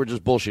don't think we're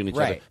just bullshitting each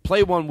other.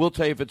 Play one, we'll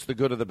tell you if it's the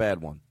good or the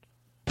bad one.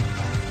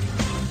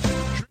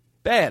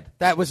 Bad.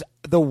 That was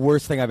the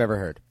worst thing I've ever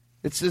heard.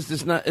 It's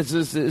not.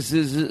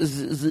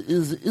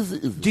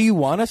 Do you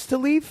want us to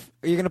leave?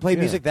 Are you going to play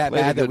music that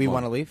bad that we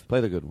want to leave?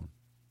 Play the good one.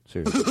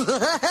 Seriously.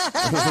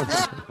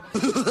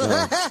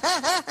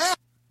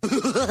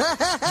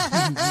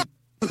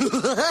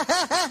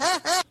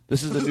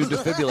 This is the new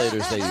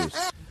defibrillators they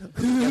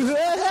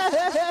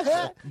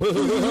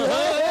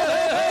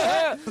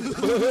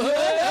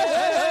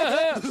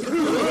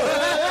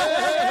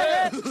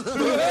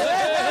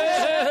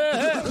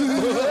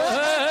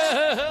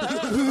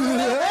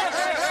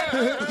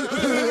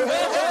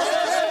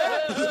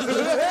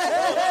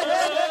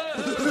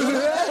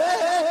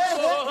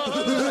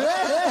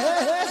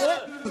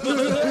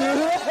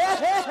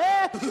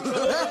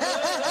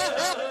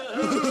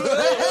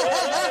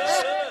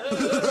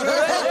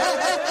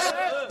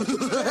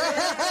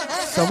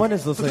Someone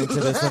is listening to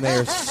this and they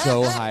are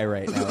so high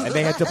right now, and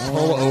they had to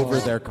pull over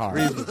their car.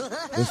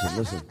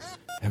 Listen,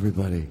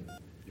 everybody.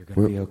 You're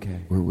going to be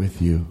okay. We're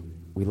with you.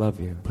 We love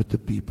you. Put the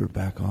beeper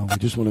back on. We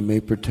just want to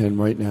make pretend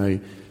right now.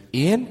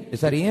 Ian?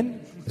 Is that Ian?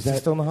 Is he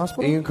still in the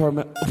hospital? Ian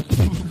Carmel.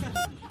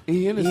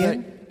 Ian,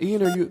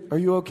 Ian, are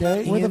you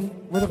okay?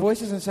 Were the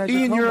voices inside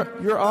Ian, your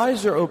phone? your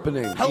eyes are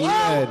opening.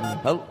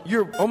 Hello?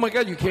 Oh my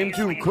God, you came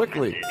too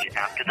quickly.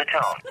 After the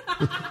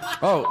tone.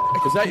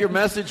 Oh, is that your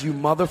message, you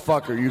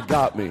motherfucker? You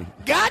got me.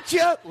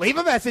 Gotcha! Leave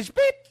a message.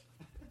 Beep.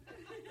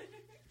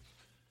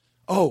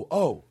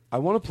 Oh, I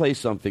want to play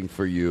something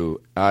for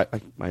you. I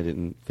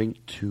didn't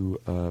think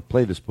to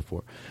play this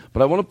before,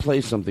 but I want to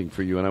play something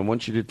for you, and I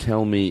want you to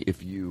tell me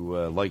if you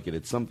like it.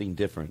 It's something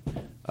different. You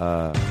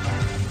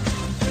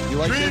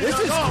like This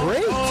is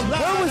great.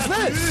 Where was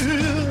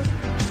this?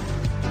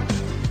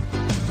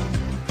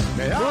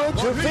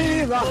 Put your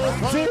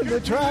feelings in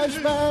the trash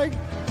bag.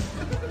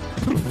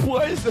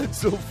 Why is that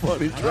so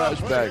funny?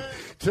 Trash bag.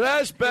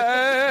 Trash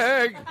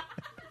bag.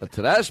 A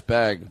trash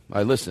bag.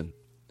 I listen.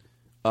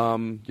 Do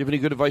you have any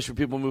good advice for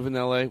people moving to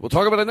L.A.? We'll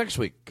talk about it next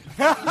week.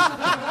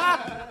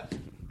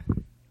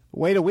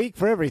 Wait a week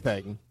for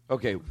everything.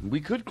 Okay,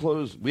 we could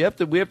close. We have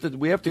to go in for the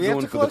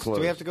close. Do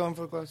we have to go in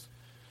for the close?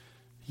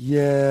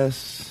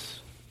 Yes.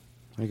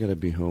 I gotta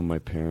be home. My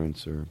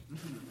parents are.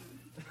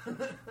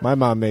 My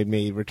mom made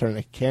me return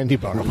a candy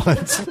bar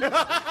once.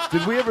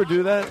 Did we ever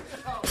do that?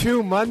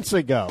 2 months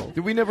ago.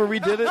 Did we never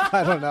redid it?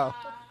 I don't know.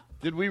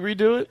 Did we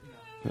redo it?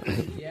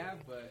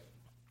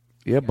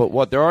 Yeah, but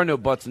what? There are no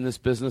buts in this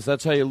business.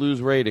 That's how you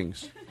lose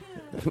ratings.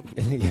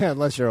 Yeah,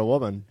 unless you're a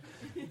woman.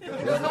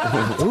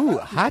 Ooh,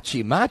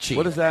 hachi machi.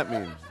 What does that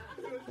mean?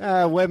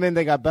 Women,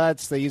 they got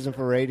butts. They use them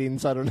for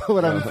ratings. I don't know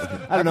what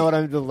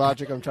the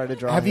logic I'm trying to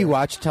draw. Have you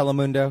watched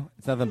Telemundo?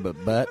 It's nothing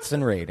but butts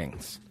and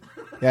ratings.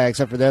 Yeah,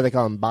 except for there they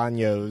call them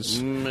baños.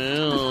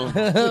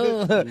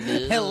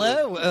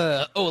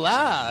 Hello,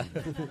 hola.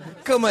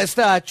 ¿Cómo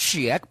está?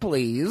 Check,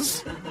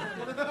 please.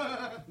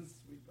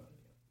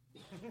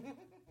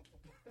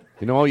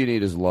 You know, all you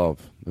need is love.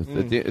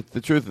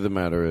 The truth of the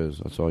matter is,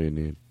 that's all you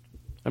need.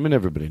 I mean,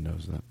 everybody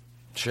knows that.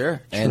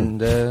 Sure.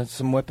 And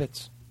some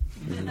whippets.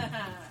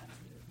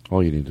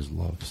 All you need is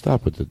love.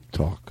 Stop with the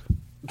talk.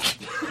 That's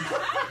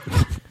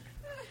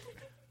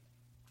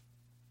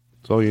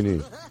all you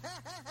need.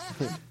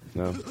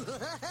 No.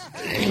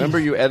 Remember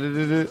you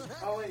edited it?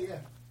 Oh, wait, yeah.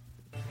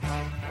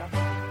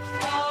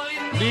 All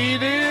you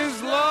need is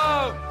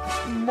love.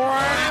 All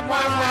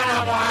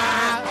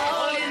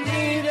you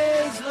need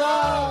is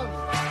love.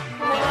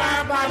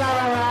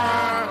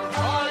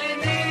 All you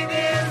need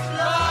is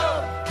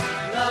love.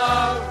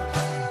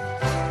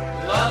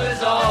 Love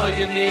is all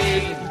you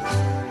need.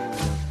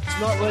 It's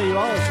not where you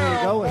are, it's where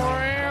you're going.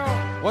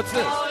 What's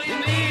this? All you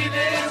need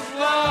is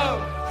love.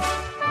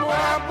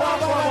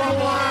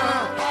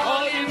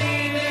 All you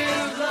need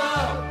is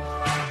love.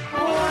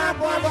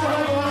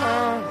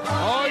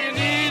 All you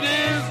need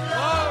is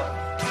love.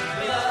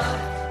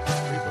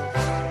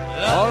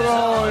 Love is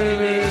all you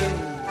need.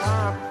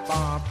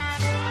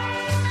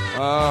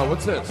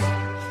 What's this?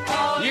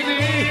 All you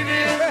need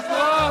is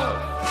love.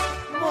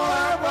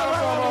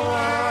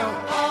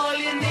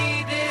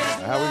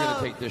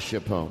 this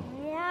ship home.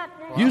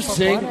 You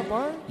sing.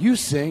 You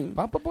sing.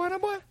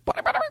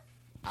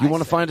 You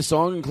want to find a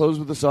song and close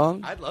with a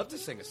song? I'd love to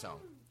sing a song.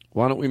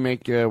 Why don't we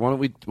make? Why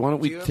don't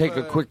we take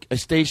a quick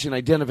station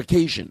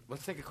identification?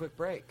 Let's take a quick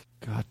break.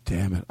 God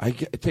damn it!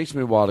 It takes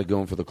me a while to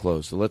go in for the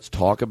close. So let's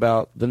talk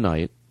about the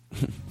night.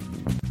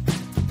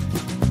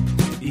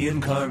 Ian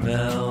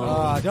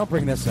Carmel. Don't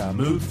bring this up.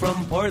 Moved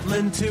from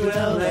Portland to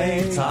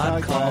L.A.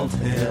 Todd called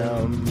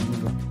him.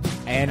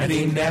 And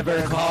he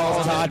never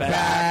called Todd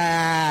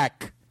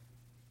back.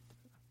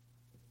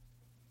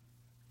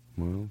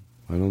 Well,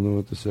 I don't know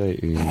what to say,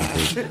 Ian.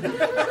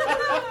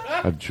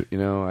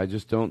 I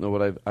just don't know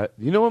what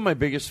you know what my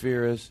biggest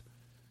fear is?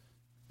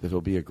 That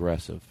he'll be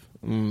aggressive.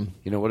 You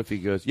know, what if he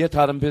goes, yeah,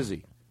 Todd, I'm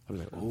busy. I was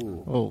like,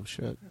 oh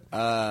shit. He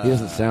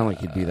doesn't sound like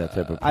he'd be that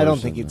type of person. I don't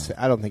think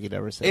he'd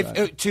ever say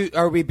that.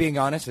 Are we being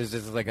honest? Is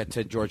this like a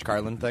to George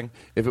Carlin thing?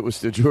 If it was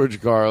to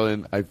George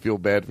Carlin, I feel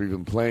bad for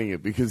even playing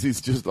it because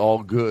he's just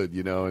all good,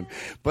 you know.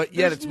 But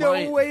yet, There's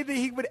no way that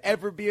he would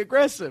ever be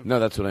aggressive. No,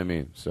 that's what I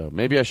mean. So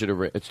maybe I should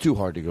erase. It's too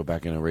hard to go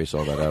back and erase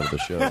all that out of the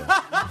show.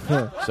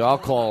 So I'll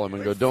call him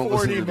and go, don't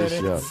listen to this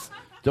show.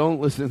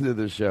 Don't listen to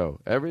the show.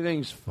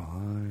 Everything's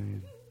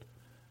fine.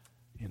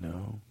 You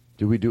know.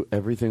 Do we do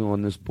everything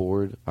on this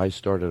board? I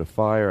started a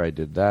fire. I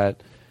did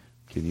that.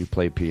 Can you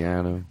play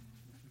piano?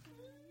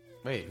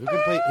 Wait, who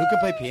can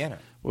play piano?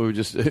 Well, we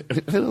just I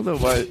don't know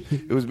why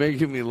it was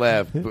making me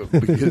laugh, but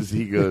because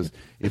he goes,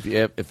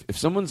 if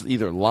someone's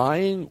either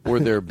lying or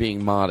they're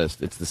being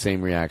modest, it's the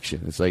same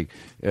reaction. It's like,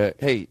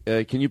 hey,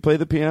 can you play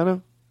the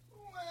piano?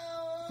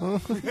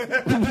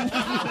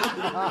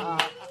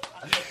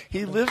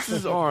 He lifts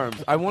his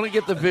arms. I want to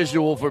get the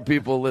visual for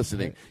people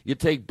listening. You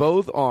take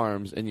both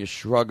arms and you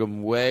shrug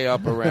them way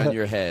up around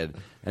your head,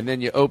 and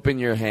then you open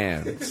your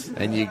hands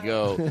and you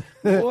go,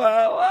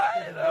 well,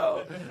 I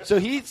know. So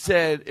he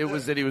said it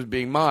was that he was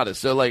being modest.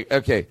 So like,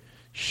 okay,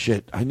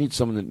 shit, I need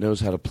someone that knows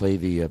how to play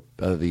the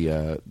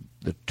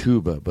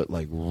tuba, but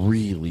like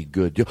really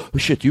good. Oh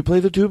shit, do you play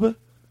the tuba?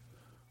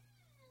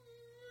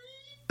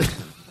 Be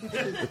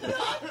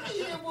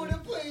able to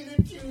play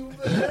the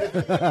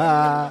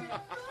tuba.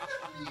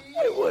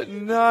 I would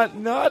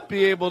not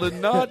be able to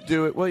not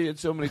do it. Well, you had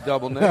so many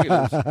double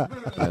negatives.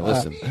 Hey,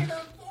 listen.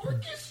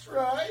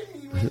 Orchestra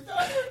with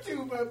other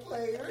tuba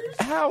players.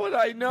 How would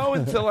I know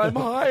until I'm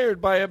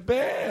hired by a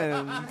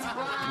band?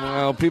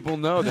 Well, people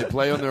know. They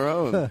play on their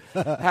own.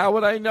 How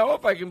would I know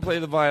if I can play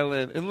the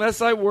violin?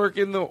 Unless I work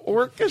in the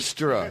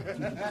orchestra.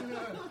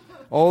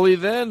 Only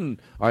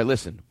then. All right,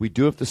 listen. We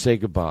do have to say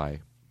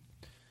goodbye.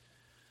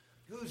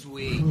 Who's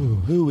we?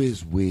 Who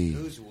is we?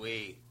 Who's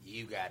we?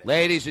 You got it.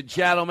 Ladies and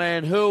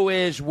gentlemen, who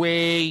is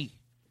we?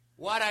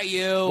 What are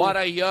you? What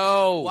are you?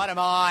 What am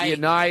I?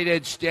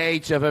 United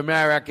States of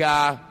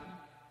America.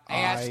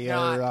 Ask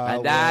not.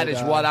 And that is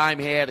what I'm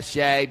here to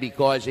say,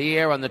 because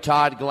here on the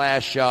Todd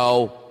Glass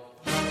Show,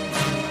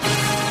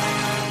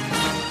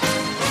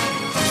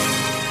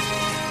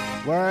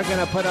 we're going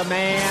to put a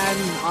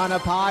man on a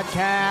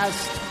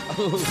podcast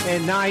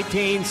in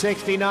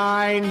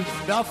 1969.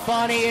 The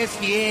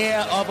funniest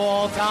year of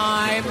all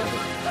time.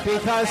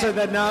 Because of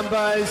the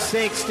number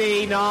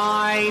 69.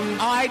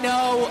 I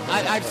know.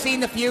 I've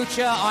seen the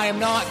future. I am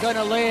not going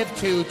to live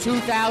to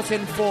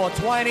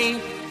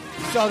 2020.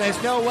 So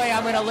there's no way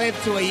I'm going to live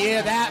to a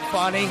year that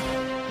funny.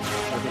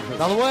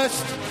 The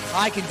worst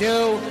I can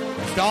do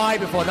is die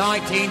before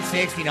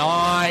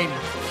 1969.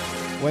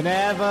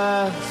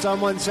 Whenever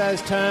someone says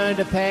turn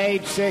to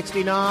page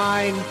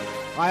 69,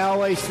 I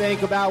always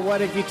think about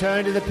what if you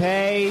turn to the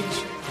page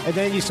and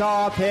then you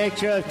saw a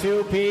picture of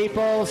two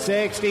people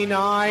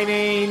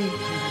 69ing.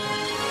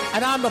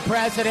 And I'm the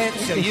president,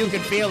 so you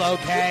can feel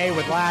okay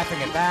with laughing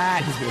at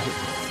that.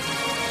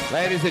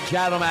 ladies and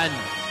gentlemen,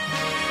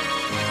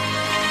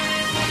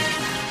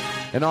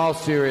 in all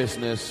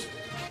seriousness,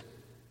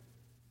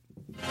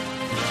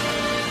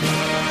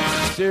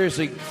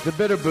 seriously, the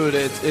Bitter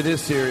Buddha, it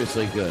is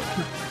seriously good.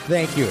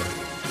 Thank you.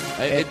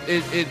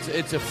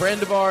 It's a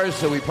friend of ours,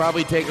 so we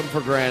probably take him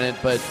for granted.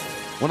 But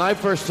when I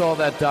first saw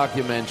that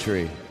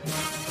documentary,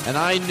 and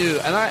I knew,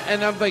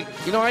 and I'm like,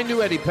 you know, I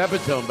knew Eddie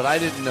Pepitone, but I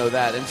didn't know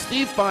that. And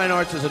Steve Fine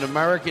Arts is an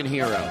American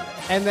hero.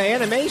 And the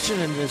animation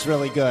in it is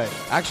really good.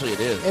 Actually,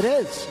 it is. It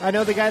is. I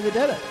know the guy that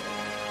did it.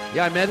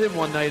 Yeah, I met him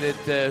one night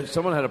at,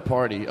 someone had a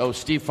party. Oh,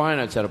 Steve Fine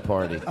Arts had a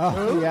party.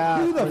 Oh, yeah.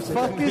 Who the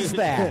fuck is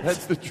that?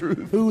 That's the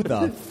truth. Who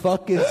the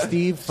fuck is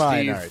Steve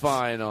Fine Arts? Steve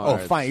Fine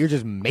Arts. Oh, fine. You're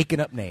just making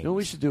up names. You know what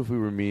we should do if we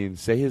were mean?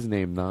 Say his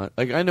name, not...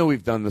 Like, I know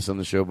we've done this on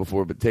the show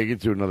before, but take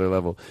it to another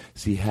level.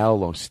 See how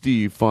long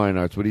Steve Fine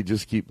Arts, would he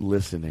just keep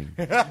listening?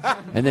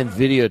 And then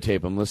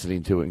videotape him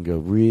listening to it and go,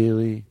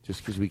 really?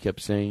 Just because we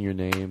kept saying your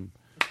name?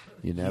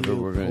 You never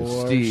were going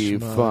to...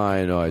 Steve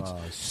Fine Arts.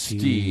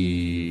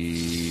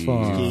 Steve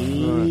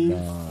Fine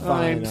Arts.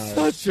 I'm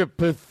such a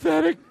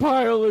pathetic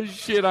pile of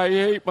shit. I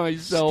hate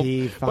myself.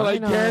 But I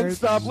can't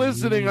stop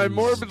listening. I'm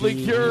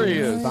morbidly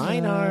curious.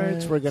 Fine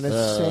Arts, we're going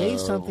to say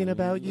something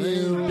about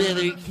you.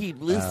 Better keep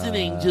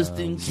listening just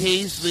in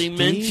case they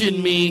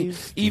mention me.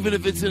 Even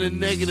if it's in a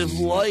negative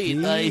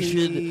light, I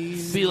should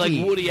to be like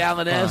Woody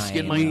Allen-esque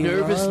in my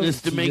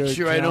nervousness to make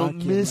sure I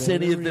don't miss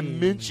any of them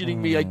mentioning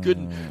me. I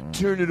couldn't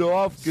turn it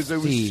off because I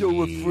was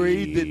so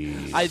afraid that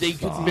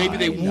maybe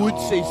they would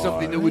say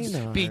something that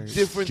would be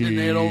different than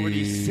they had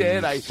already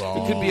said. It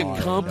could be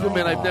a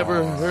compliment I've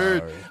never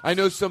heard. I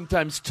know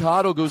sometimes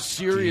Todd will go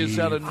serious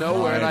out of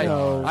nowhere, and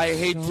I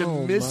hate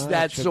to miss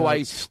that, so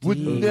I would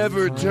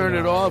never turn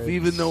it off,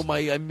 even though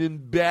I'm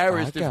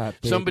embarrassed. If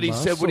somebody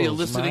said, "What are you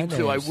listening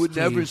to?" I would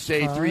never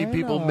say 3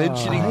 people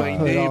mentioning my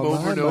name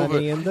over and over.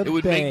 It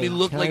would make me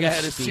look like I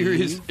had a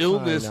serious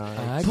illness.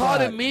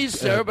 Pardon me,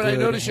 sir, but I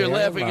notice you're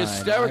laughing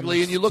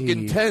hysterically and you look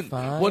intent.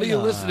 What are you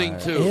listening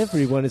to?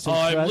 Everyone is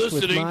impressed I'm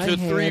listening with to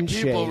 3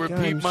 people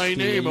repeat my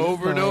name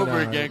over and over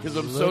again because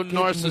I'm so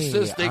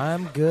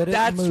narcissistic.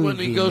 That's when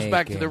he goes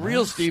back to the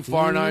real Steve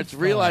Farnarts,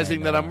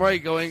 realizing that I'm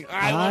right, going,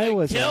 I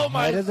want to kill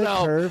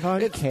myself.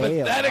 It's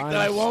pathetic that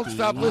I won't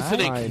stop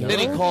listening. Then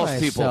he calls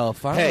people,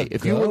 hey,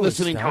 if you were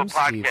listening to a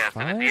podcast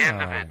and at the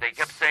end of it they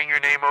kept saying your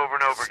name over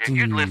and over again,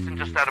 you'd listen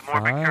just out of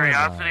morbid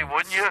curiosity,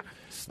 wouldn't you?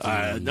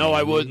 No,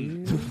 I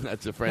wouldn't.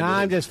 That's a friend.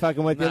 I'm just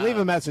fucking with you. Leave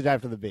a message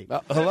after the beep.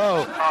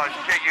 Hello.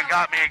 Oh, shit, you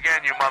got me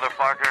again, you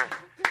motherfucker.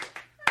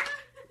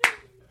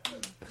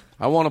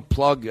 I want to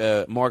plug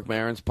Mark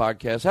Maron's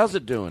podcast. How's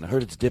it doing? I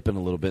heard it's dipping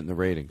a little bit in the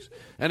ratings.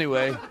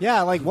 Anyway.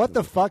 Yeah, like what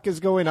the fuck is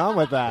going on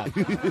with that?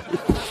 Come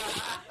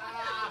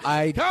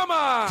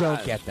on!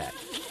 Don't get that.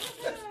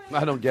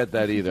 I don't get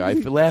that either. I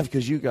laughed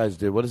because you guys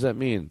did. What does that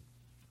mean?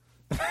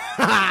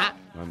 I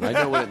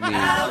know what it means.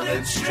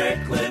 Alan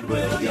Strickland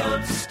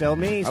Williams. Still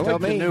me, I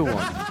like the new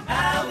one.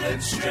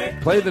 Alan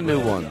Strickland. Play the new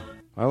one.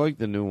 I like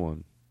the new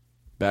one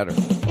better.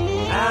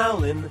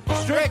 Alan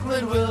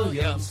Strickland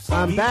Williams.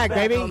 I'm back,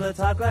 baby. On the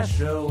Todd Glass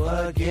Show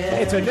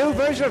again. It's a new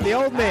version of the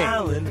old me.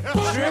 Alan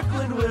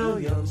Strickland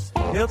Williams.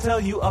 He'll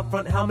tell you up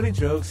front how many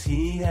jokes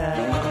he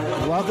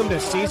has. Welcome to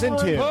season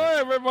 2. Hi,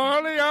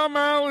 everybody. I'm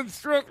Alan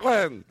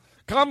Strickland.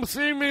 Come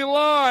see me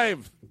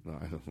live. No,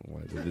 I don't know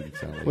why that didn't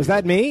sound like Was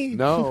that me?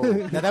 No.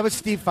 No, that was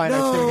Steve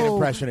Feinarts doing an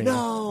impression of you.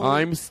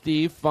 I'm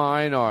Steve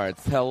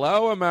Feinarts.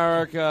 Hello,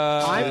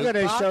 America. I'm going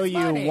to show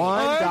you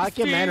one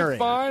documentary.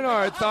 Steve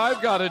Feinarts.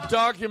 I've got a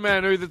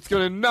documentary that's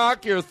going to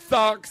knock your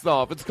socks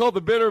off. It's called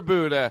The Bitter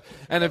Buddha.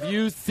 And if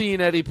you've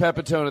seen Eddie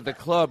Pepitone at the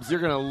clubs,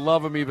 you're going to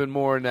love him even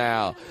more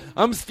now.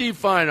 I'm Steve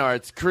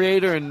Feinarts,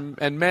 creator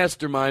and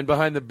mastermind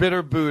behind The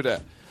Bitter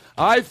Buddha.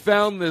 I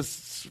found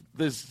this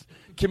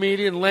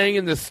comedian laying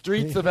in the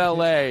streets of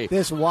L.A.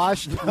 This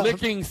washed up.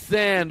 Licking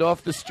sand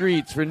off the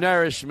streets for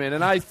nourishment.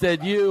 And I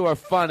said, you are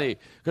funny,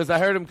 because I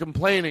heard him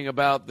complaining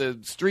about the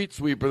street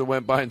sweeper that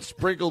went by and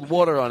sprinkled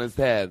water on his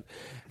head.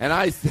 And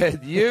I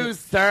said, you,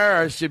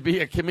 sir, should be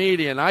a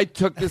comedian. I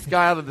took this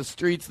guy out of the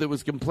streets that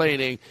was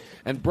complaining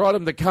and brought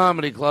him to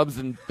comedy clubs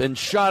and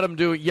shot him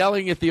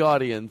yelling at the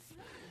audience.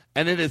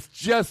 And it is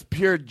just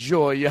pure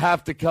joy. You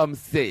have to come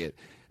see it.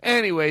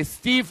 Anyway,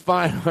 Steve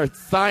Feinarts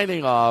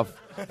signing off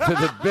to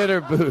The Bitter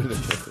Buddha.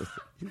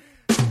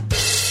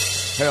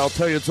 Hey, I'll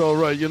tell you it's all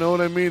right. You know what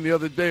I mean? The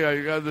other day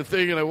I got the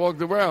thing and I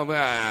walked around.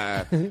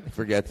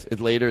 Forgets it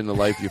later in the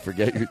life. You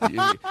forget.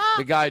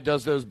 The guy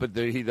does those, but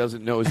he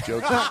doesn't know his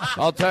jokes.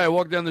 I'll tell you. I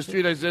walked down the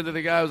street. I said to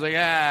the guy, I was like,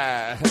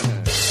 I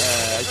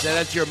said,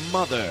 that's your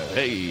mother.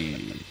 Hey.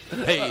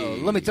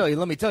 Let me tell you.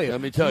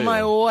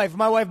 My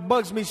wife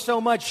bugs me so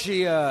much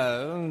she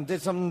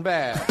did something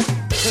bad.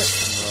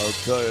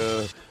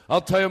 I'll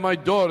tell you, my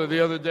daughter the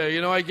other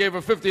day, I gave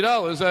her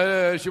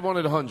 $50. She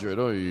wanted $100.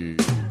 Oy.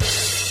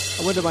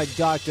 I went to my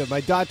doctor.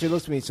 My doctor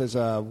looks at me and says,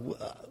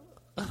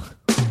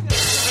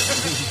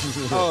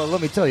 Oh,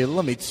 let me tell you.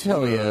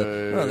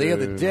 Well, the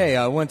other day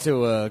I went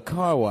to a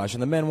car wash,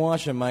 and the men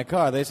washing my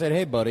car, they said,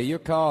 hey, buddy, your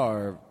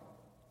car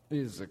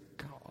is a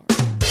car.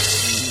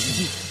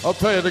 I'll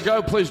tell you, the guy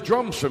who plays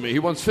drums for me, he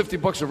wants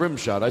 $50 a rim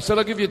shot. I said,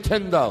 I'll give you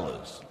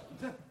 $10.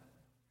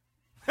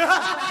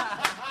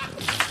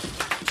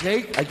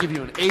 Jake, I give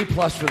you an A+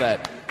 for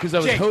that, because I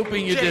was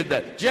hoping you did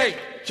that. Jake.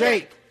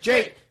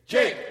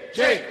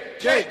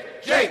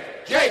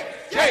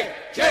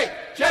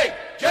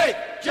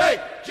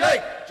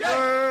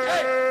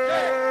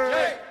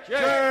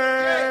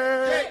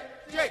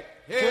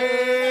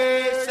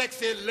 Hey,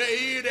 sexy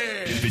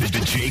lady.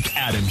 The Jake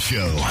Adams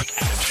Show.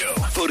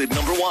 Voted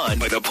 #1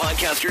 by the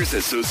Podcasters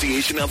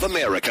Association of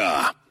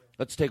America.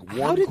 Let's take one.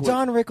 How did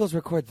Don Rickles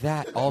record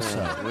that also?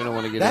 We don't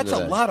want to get That's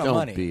into that. a lot of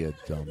money.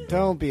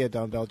 Don't be a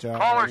dumbbell, Joe.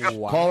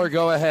 Caller,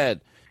 go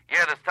ahead.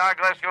 Yeah, does Todd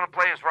Glass going to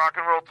play his Rock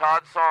and Roll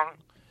Todd song?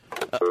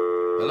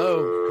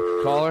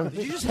 Hello, caller.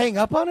 Did you just hang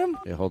up on him?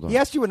 Yeah, hold on. He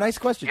asked you a nice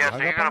question. Yeah, so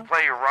you're going to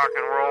play your Rock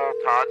and Roll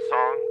Todd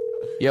song?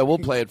 Yeah, we'll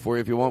play it for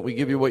you if you want. We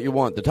give you what you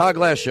want. The Todd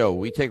Glass Show.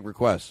 We take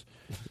requests.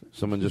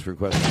 Someone just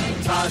requested.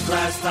 Todd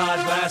Glass Show. Todd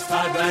Glass Show.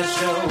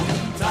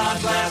 Todd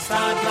Glass Show.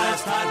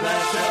 Todd Glass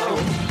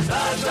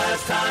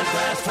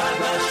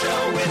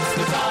Show. It's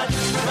the Todd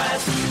Glass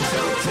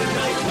Show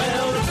tonight.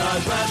 Well, the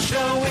Todd Glass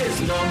Show is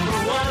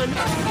 #1.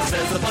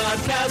 Says the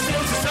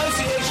Podcasters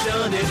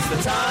Association. It's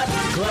the Todd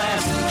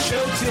Glass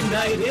Show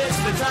tonight. It's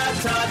the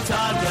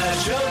Todd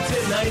Glass Show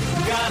tonight.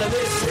 Gotta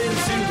listen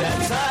to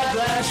that Todd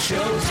Glass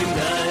Show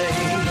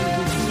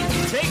tonight.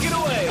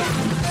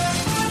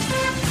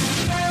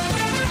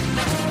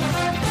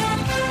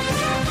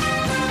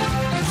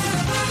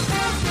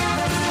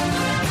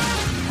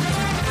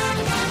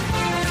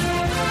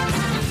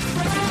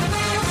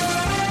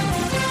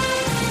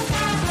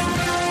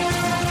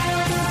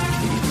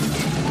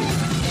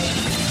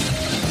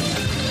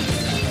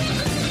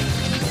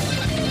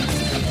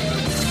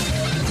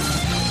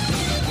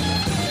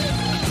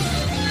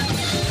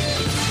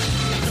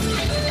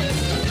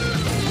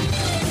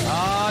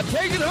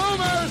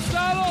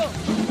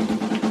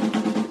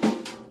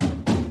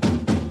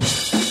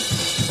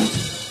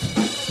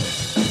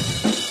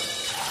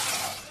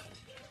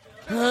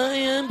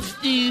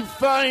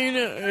 Fine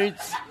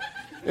Arts.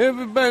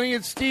 Everybody,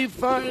 it's Steve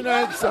Fine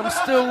Arts. I'm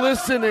still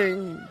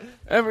listening.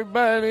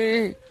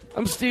 Everybody,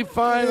 I'm Steve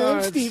Fine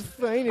Arts. I'm Steve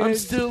Fine I'm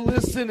Arts. still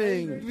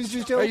listening. Was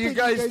just Are you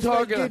guys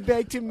talking? Get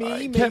back to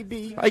me,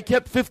 maybe. I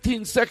kept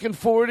 15-second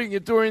forwarding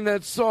it during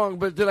that song,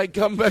 but did I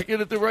come back in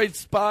at the right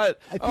spot?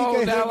 I Now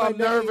heard I'm my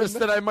nervous name.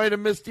 that I might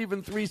have missed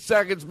even 3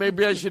 seconds.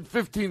 Maybe I should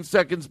 15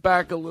 seconds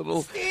back a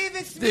little. Steve,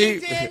 it's me,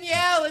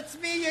 Danielle. It's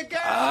me, your girl.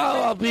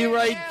 Oh, I'll be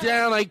right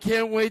down. I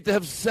can't wait to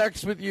have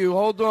sex with you.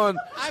 Hold on.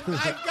 I've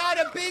got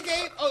a big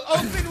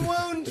open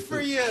wound for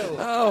you.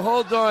 Oh,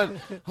 hold on.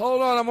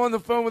 Hold on. I'm on the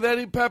phone with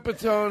Eddie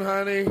Pepitone,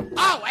 honey.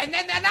 Oh, and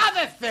then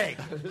another thing.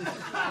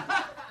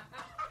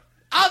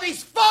 All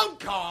these phone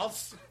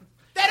calls,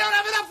 they don't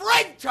have enough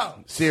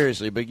ringtones.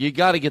 Seriously, but you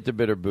got to get the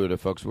bitter Buddha,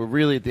 folks. We're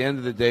really, at the end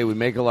of the day, we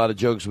make a lot of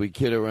jokes. We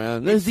kid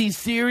around. Is he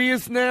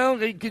serious now?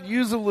 They could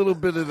use a little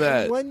bit of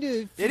that.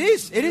 It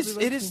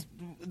is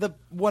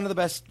one of the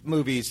best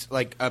movies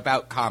like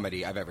about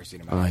comedy I've ever seen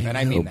in my life. And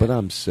I mean but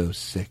I'm so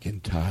sick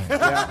and tired.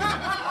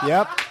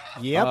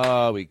 Yep.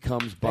 Oh, he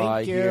comes by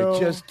Thank here. you.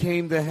 Just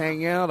came to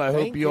hang out. I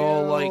hope Thank you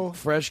all you. like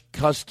fresh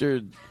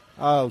custard.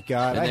 Oh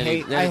God, And I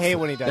then hate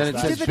when he does then it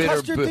that. says Did the bitter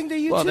custard Buddha. thing to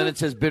you Well, too? then it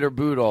says bitter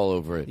Buddha all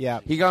over it.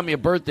 Yeah. He got me a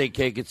birthday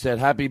cake. It said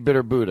Happy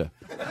Bitter Buddha.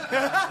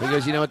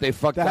 Because you know what they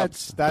fucked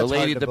That's up? The lady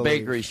hard at to the believe.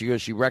 bakery, she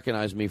goes, she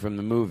recognized me from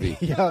the movie.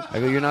 Yep. I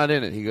go, you're not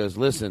in it. He goes,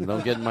 listen,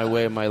 don't get in my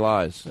way of my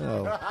lies.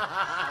 Oh.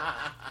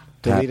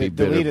 Happy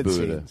Bitter Deleted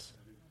Buddha. scenes.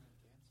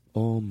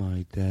 All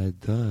my dad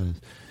does.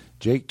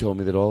 Jake told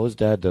me that all his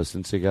dad does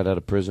since he got out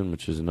of prison,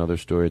 which is another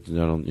story. It's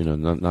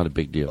not a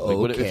big deal.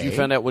 Like, if you Okay.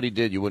 found out what he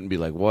did, you wouldn't be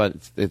like, what?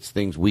 It's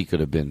things we could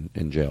have been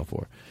in jail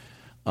for.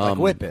 like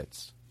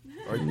whippets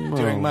or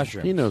doing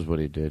mushrooms. He knows what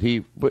he did.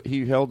 He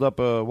held up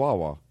a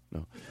Wawa.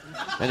 No.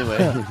 Anyway.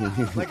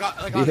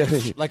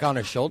 like on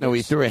his shoulders? No,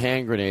 he threw a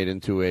hand grenade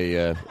into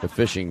a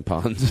fishing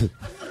pond.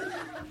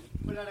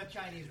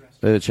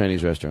 At a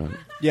Chinese restaurant.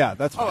 Yeah,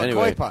 that's a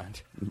koi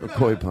pond. A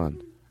koi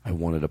pond. I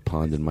wanted a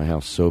pond in my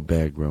house so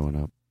bad growing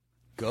up.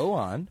 Go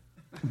on.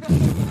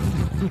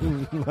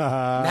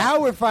 Now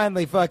we're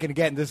finally fucking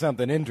getting to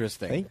something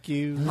interesting. Thank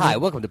you. Hi,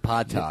 welcome to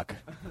Pod Talk.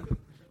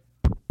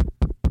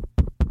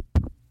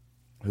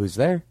 Who's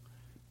there?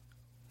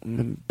 I'm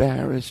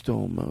embarrassed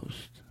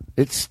almost.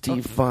 It's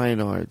Steve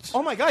Fine Arts.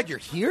 Oh my God, you're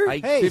here? I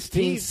Hey, 15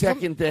 Steve,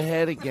 seconds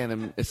ahead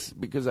again. It's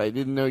because I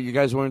didn't know you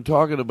guys weren't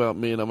talking about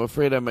me, and I'm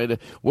afraid I might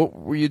have. What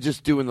were you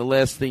just doing? The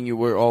last thing you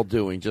were all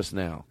doing just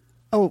now.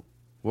 Oh,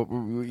 what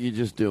were you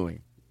just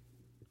doing?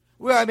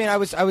 Well, I mean, I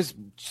was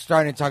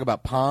starting to talk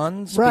about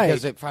ponds Right.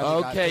 because it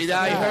finally got Okay, to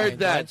I some heard point,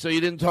 that. right? So you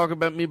didn't talk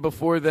about me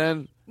before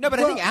then? No, but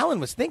I think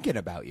Alan was thinking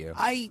about you.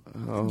 I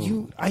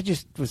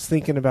just was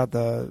thinking about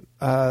the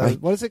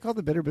what is it called,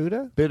 the Bitter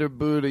Buddha? Bitter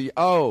Buddha.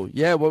 Oh,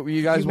 yeah. What were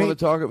you guys want to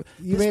talk about?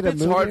 you This made a bit's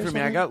movie hard or for me.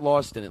 I something? got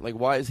lost in it. Like,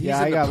 why is he's Yeah,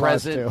 in I the got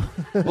lost, present?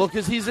 too. Well,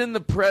 because he's in the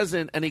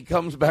present and he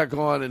comes back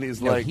on and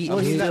he's like, he- I'm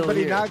he- still but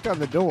he here. knocked on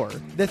the door.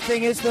 The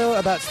thing is, though,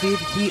 about Steve,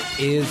 he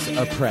is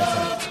a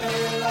present.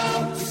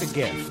 It's a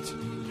gift.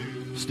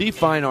 Steve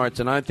Fine Arts,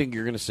 and I think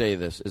you're going to say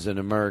this, is an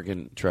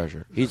American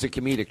treasure. He's a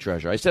comedic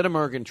treasure. I said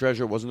American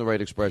treasure wasn't the right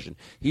expression.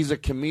 He's a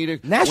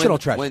comedic National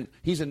treasure.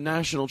 He's a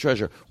national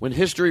treasure. When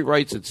history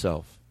writes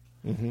itself,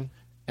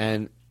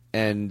 and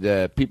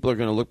people are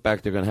going to look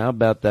back, they're going, how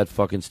about that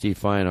fucking Steve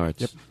Fine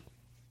Arts?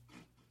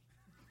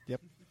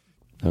 Yep.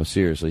 No,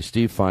 seriously,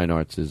 Steve Fine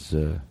Arts is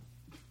him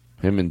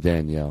and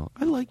Danielle.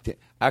 I like it.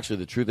 Actually,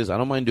 the truth is, I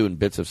don't mind doing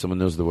bits if someone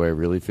knows the way I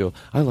really feel.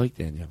 I like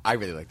Danielle. I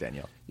really like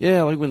Danielle. Yeah,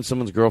 I like when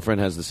someone's girlfriend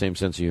has the same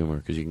sense of humor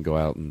because you can go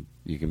out and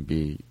you can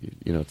be,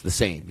 it's the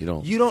same.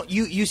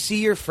 You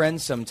see your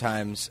friends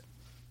sometimes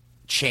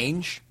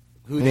change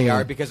who they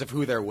are because of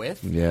who they're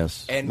with.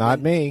 Yes. And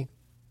Not me.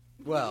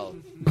 Well,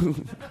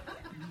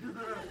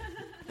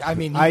 I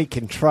mean, I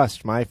can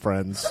trust my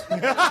friends.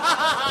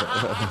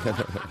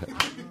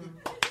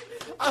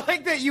 I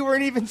like that you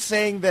weren't even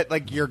saying that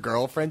like your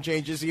girlfriend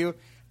changes you.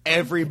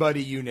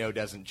 Everybody you know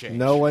doesn't change.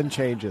 No one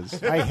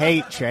changes. I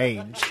hate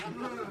change.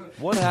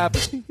 What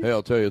happened? Hey,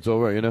 I'll tell you, it's all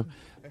right,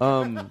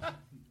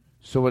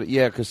 So,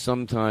 because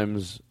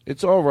sometimes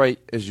it's all right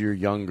as you're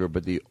younger,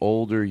 but the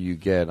older you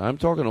get, I'm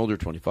talking older,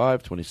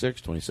 25,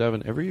 26,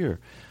 27, every year.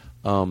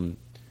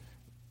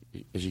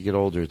 As you get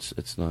older,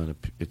 it's not,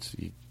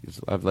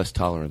 I have less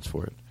tolerance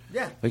for it.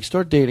 Yeah. Like,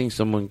 start dating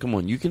someone, come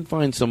on, you can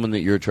find someone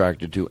that you're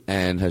attracted to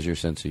and has your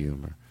sense of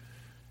humor.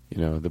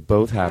 That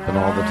both happen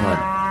all the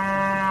time.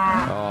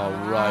 All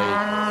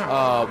right.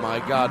 Oh, my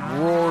God.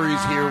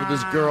 Rory's here with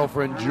his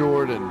girlfriend,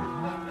 Jordan.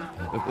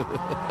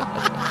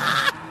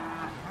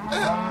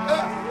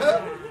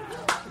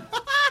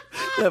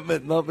 That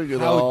meant nothing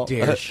at all. How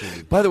dare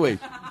she? By the way,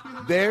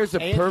 there's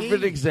a And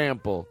perfect he-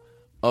 example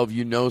of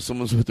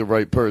someone's with the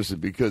right person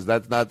because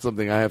that's not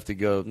something I have to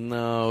go,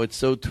 no, it's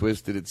so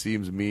twisted, it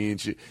seems mean.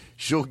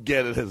 She'll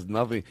get it as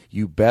nothing.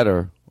 You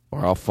better,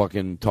 or I'll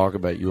fucking talk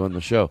about you on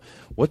the show.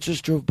 What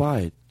just drove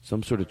by?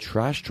 Some sort of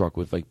trash truck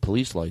with, like,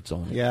 police lights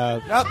on it.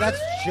 Yeah. No, that's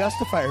just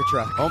a fire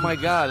truck. Oh, my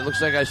God. It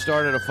looks like I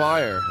started a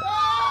fire.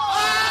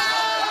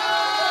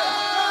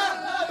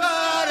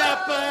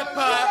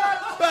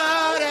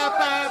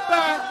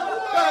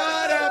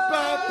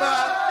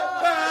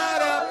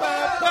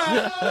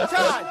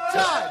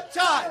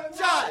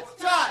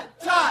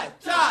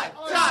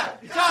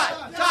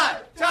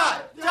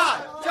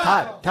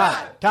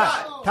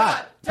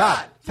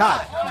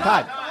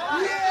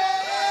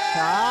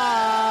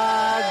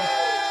 Todd.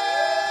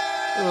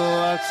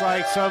 Looks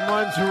like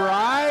someone's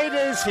ride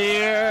is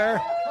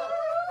here.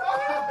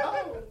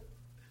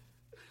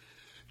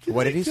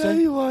 What did he Tell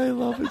say? you why I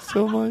love it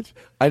so much.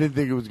 I didn't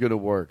think it was going to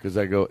work because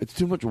I go, it's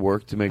too much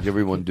work to make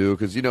everyone do.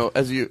 Because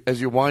as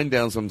you wind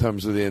down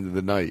sometimes to the end of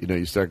the night,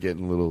 you start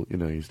getting a little,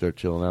 you start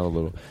chilling out a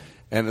little.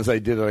 And as I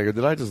did it, I go,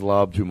 did I just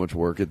lob too much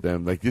work at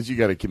them? Like, you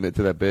got to commit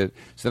to that bit.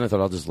 So then I thought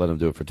I'll just let them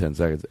do it for 10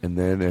 seconds. And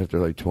then after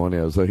like 20,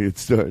 I was like,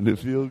 it's starting to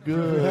feel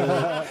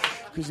good.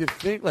 Because you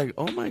think like,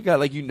 oh my God,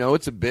 like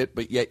it's a bit,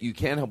 but yet you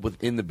can't help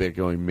within the bit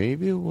going,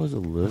 maybe it was a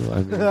little.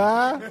 I mean,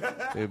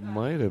 it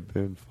might have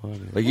been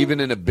funny. Like even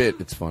in a bit,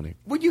 it's funny.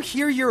 When you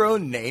hear your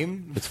own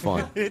name, it's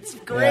fun. It's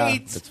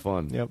great. It's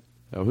fun. Yep.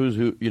 Now, who's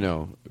who?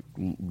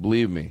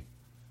 Believe me,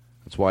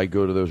 that's why I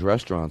go to those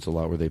restaurants a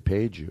lot where they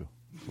paid you.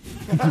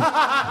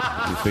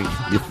 You think?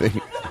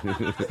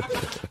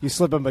 You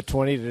slip him a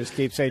 20 to just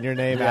keep saying your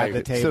name at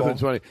the table. Slip him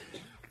 20.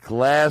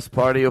 Glass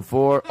party of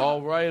 4.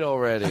 All right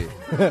already.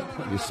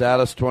 You sat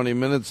us 20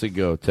 minutes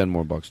ago. $10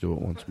 more. Do it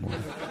once more.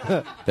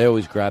 They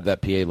always grab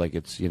that PA like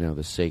it's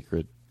the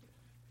sacred.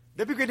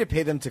 That'd be great to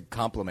pay them to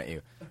compliment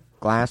you.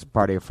 Glass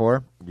party of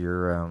 4.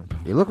 You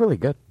look really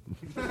good.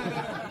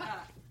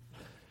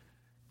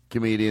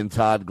 Comedian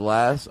Todd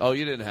Glass. Oh,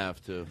 you didn't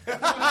have to.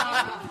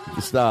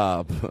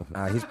 Stop.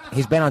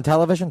 He's been on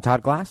television.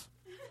 Todd Glass.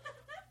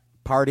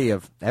 Party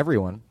of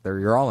everyone.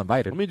 You're all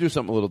invited. Let me do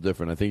something a little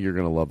different. I think you're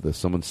going to love this.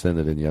 Someone sent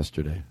it in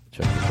yesterday.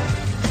 Check this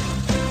out.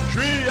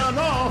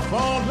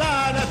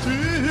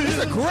 This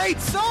is a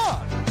great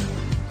song.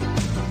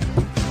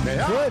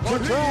 Put your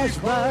trash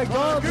bag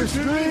on the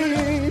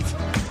street.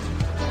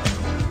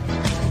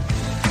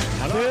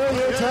 Fill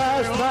your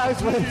trash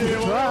bags with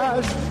your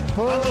trash.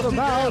 Put them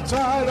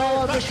outside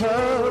on the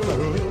curb.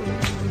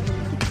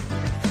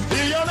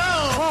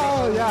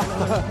 Oh, yeah.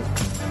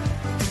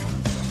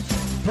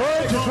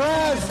 Put your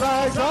trash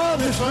bags on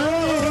the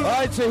street. All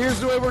right, so here's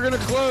the way we're going to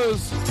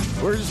close.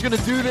 We're just going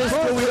to do this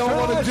till we don't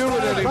want to do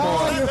it anymore.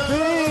 On your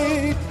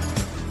feet.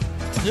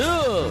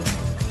 Yeah.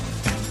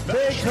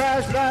 Big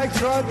trash bag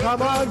truck,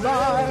 come on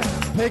by.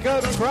 Pick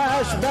up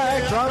trash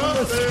bag from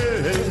the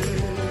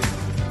street.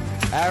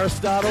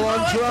 Aristotle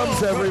on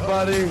drums,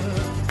 everybody.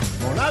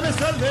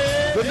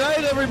 Good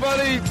night,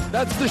 everybody.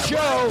 That's the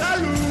show.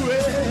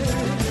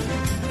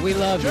 We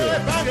love you.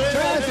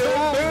 Trash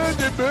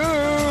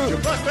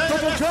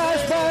Put the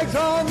trash bags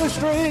on the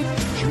street.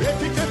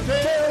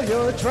 Fill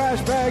your trash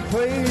bag,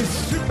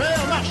 please.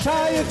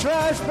 Tie your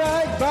trash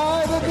bag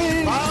by the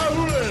beach.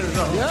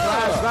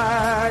 Trash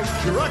bag.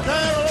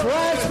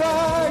 Trash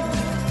bag.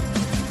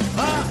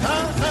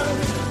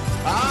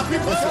 Happy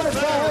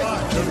birthday.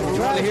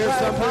 Want to hear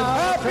something?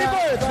 Happy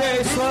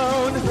birthday,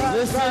 Sloan.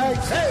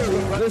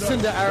 Listen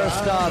to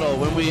Aristotle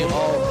when we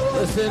all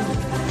listen.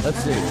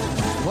 Let's see.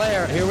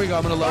 Claire, here we go.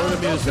 I'm going to lower the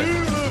music.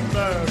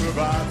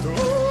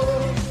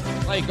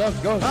 Hey, go.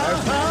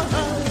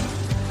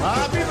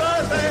 Happy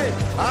birthday.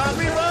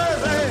 Happy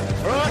birthday.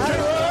 Rock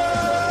and roll.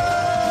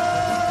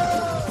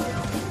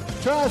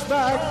 Trash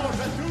bag.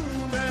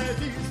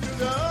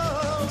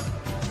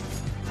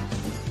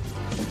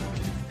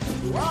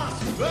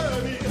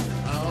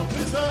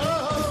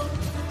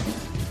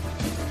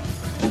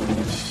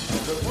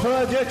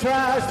 Put your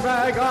trash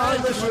bag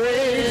on the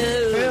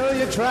street. Fill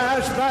your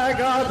trash bag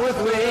up with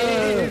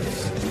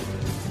leaves.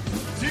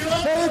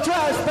 Fill your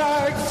trash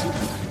bags.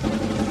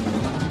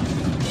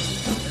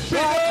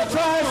 Put your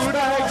trash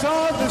bags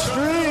on the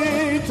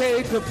street.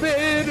 Take a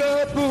bit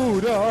of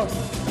Buddha.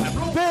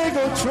 Big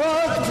old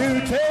truck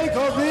to take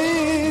all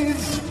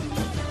these.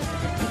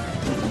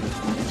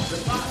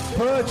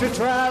 Put your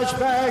trash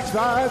bags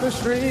by the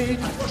street.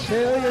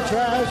 Fill your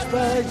trash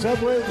bags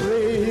up with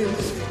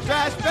leaves.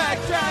 Trash bag,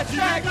 trash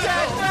bag,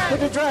 trash bag. Put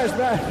the trash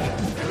bag.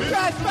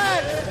 Trash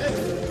bag.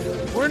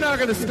 We're not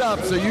going to stop,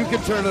 so you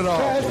can turn it off.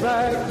 Trash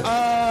bag.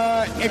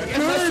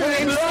 Unless your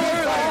name's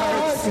Steve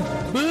Feinartz.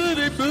 Fill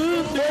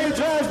your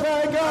trash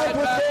bag up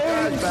with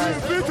leaves.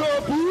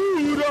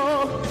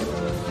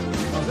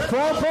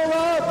 Crumple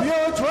up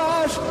your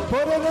trash.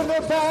 Put it in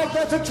the bag.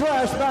 That's a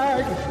trash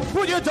bag.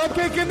 Put your dump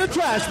cake in the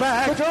trash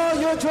bag. Put all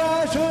your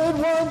trash in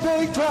one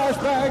big trash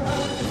bag.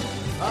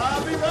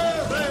 Happy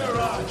birthday,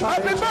 Rock.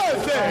 Happy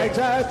birthday. Bags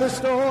at the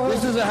store.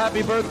 This is a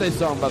happy birthday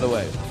song, by the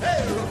way.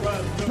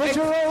 Put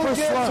your own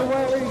gifts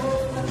away.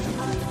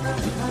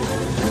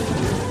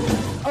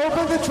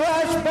 Open the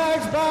trash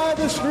bags by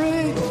the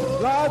street.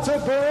 Lots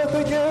of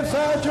birthday gifts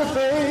at your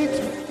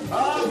feet.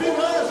 Happy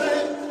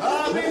birthday.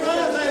 Happy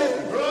birthday.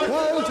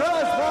 Rock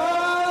trash bag.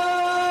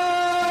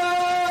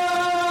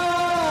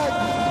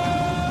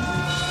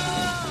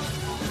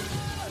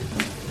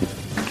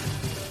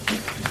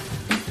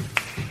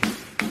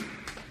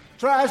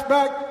 Trash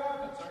bag.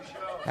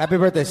 Happy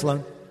birthday,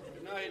 Sloan.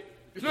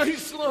 Good night,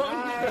 Sloan.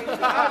 Good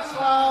night,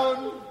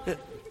 Sloan.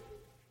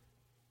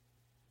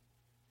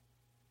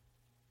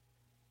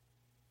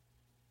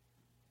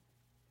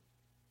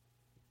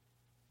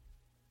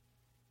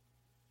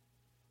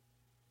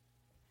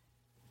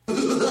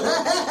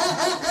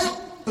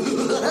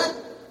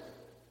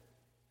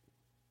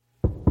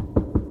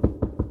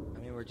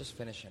 just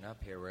finishing up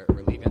here. We're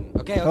leaving.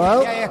 Okay.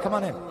 Hello? Yeah, come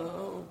on in.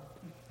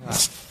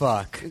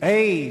 Fuck.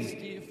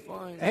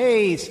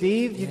 Hey,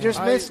 Steve, you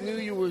just missed. I knew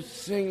you were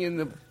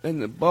singing in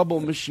the bubble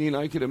machine.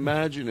 I could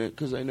imagine it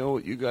because I know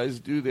what you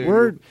guys do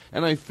there.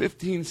 And I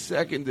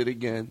 15-seconded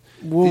again.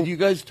 Did you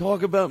guys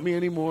talk about me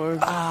anymore?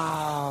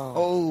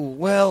 Oh,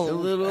 well. A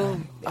little?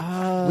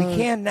 We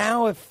can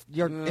now if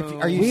you're.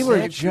 Are you We sick?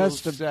 were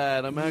just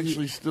sad. I'm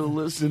actually still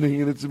listening,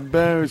 and it's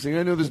embarrassing.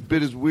 I know this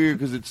bit is weird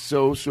because it's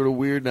so sort of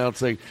weird now.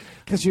 It's like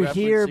because you're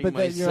here, referencing but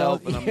then you're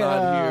myself, all- and I'm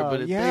not here.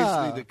 But yeah.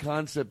 basically, the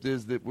concept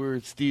is that we're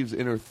Steve's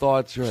inner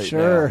thoughts right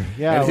Sure, now.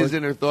 yeah, And his we're-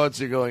 inner thoughts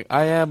are going,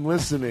 I am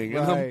listening.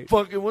 And I'm Right.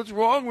 fucking, what's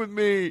wrong with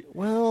me?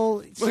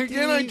 Well,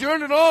 Again, I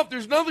turn it off.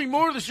 There's nothing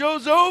more. The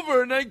show's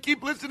over. And I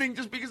keep listening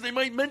just because they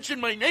might mention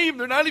my name.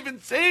 They're not even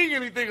saying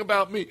anything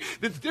about me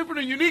that's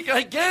different and unique.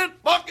 I can't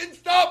fucking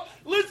stop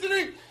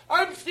listening.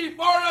 I'm Steve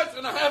Barnes,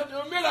 and I have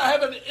to admit I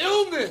have an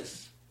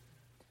illness.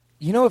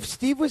 You know, if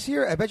Steve was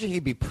here, I bet you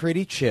he'd be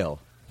pretty chill.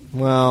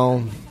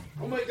 Well.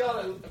 Oh, my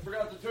God. I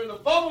forgot to turn the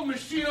bubble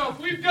machine off.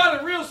 We've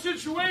got a real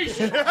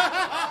situation.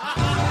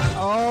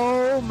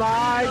 Oh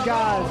my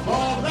God!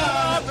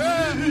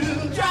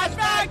 Trash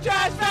bag,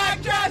 trash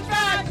bag, trash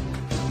bag.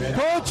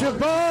 Put your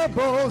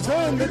bubbles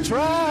in the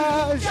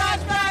trash.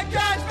 Trash bag,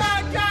 trash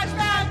bag, trash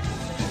bag.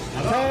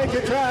 Take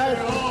your trash.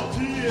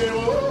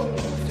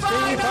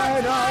 Steve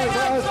Fine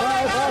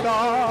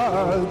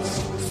Arts.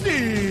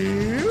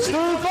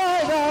 Steve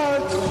Fine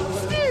Arts.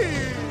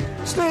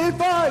 Steve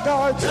Fine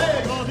Arts.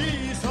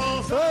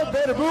 A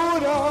bit of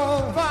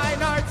Buddha.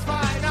 Fine arts,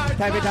 fine arts.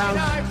 Type it down.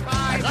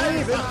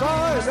 Steve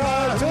Fine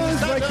Arts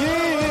is my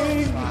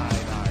king.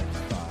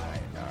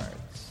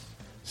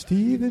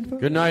 Stephen.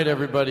 Good night,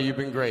 everybody. You've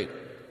been great.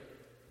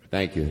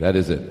 Thank you. That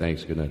is it.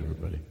 Thanks. Good night,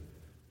 everybody.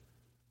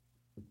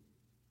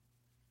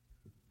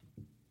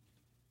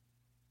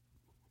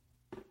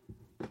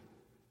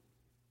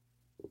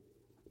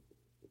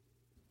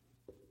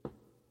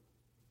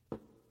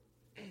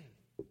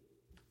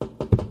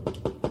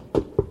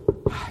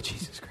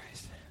 Jesus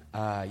Christ.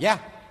 Yeah.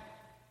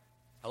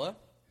 Hello?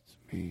 It's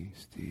me,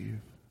 Steve.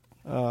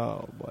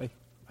 Oh boy.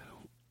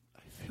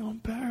 I feel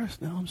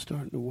embarrassed now. I'm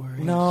starting to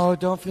worry. No,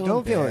 don't feel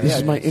embarrassed. This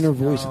is my inner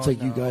voice. It's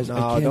like you guys.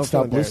 I can't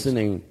stop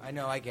listening. I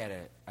know. I get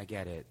it.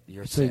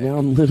 You're It's sick. like now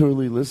I'm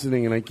literally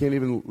listening, and I can't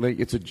even like.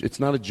 It's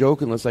not a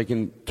joke unless I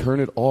can turn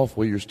it off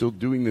while you're still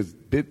doing this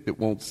bit that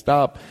won't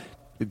stop.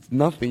 It's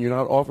nothing. You're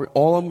not offering.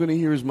 All I'm going to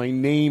hear is my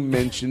name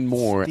mentioned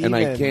more, and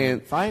I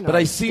can't. Fine but I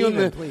arts. see on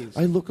Steven, the. please.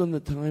 I look on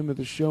the time of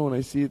the show, and I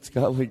see it's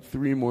got like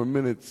 3 more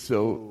minutes.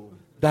 So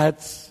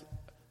that's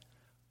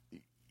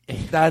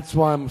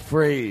why I'm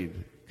afraid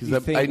You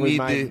because think I we need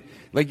might- to.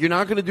 Like you're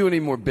not going to do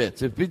any more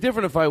bits. It'd be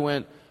different if I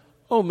went.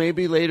 Oh,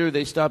 maybe later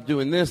they stop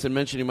doing this and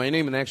mentioning my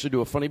name and actually do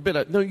a funny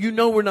bit. No, you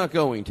know we're not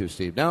going to,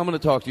 Steve. Now I'm going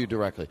to talk to you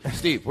directly.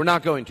 Steve, we're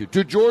not going to.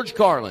 To George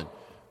Carlin,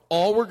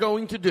 all we're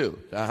going to do,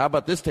 how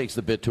about this takes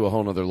the bit to a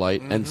whole nother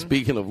light? And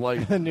speaking of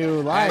light. A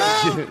new light.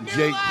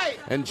 Jake,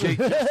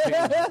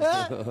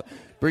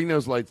 bring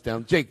those lights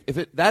down. Jake,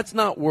 that's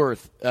not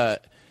worth,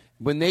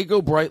 when they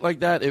go bright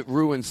like that, it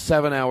ruins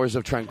 7 hours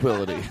of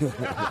tranquility.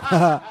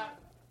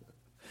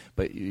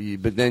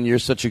 But then you're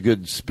such a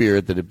good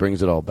spirit that it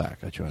brings it all back.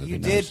 I try to You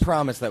be did nice.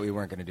 promise that we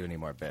weren't going to do any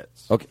more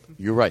bits. Okay,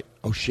 you're right.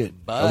 Oh, shit.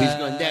 But- Oh, he's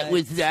going, that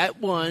was that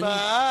one.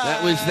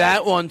 That was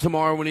that one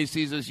tomorrow when he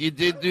sees us. You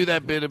did do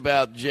that bit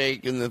about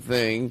Jake and the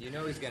thing. You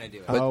know he's going to do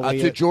it. But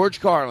to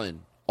George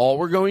Carlin, all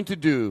we're going to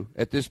do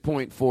at this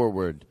point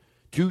forward,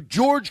 to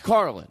George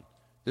Carlin,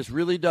 this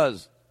really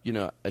does,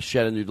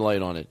 shed a new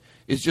light on it,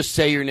 is just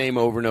say your name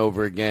over and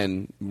over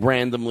again.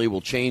 Randomly, we'll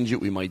change it.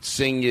 We might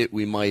sing it.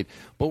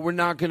 But we're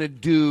not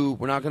going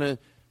to,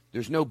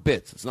 there's no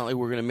bits. It's not like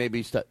we're going to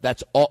maybe,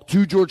 that's all,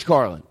 to George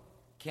Carlin.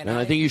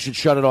 I think you should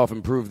shut it off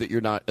and prove that you're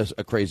not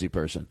a crazy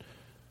person.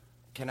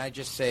 Can I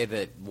just say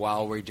that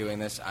while we're doing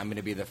this, I'm going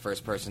to be the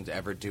first person to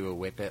ever do a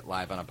Whip It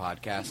live on a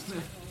podcast?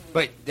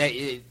 But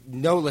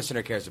no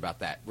listener cares about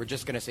that. We're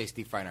just going to say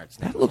Steve Fine Arts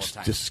now. That looks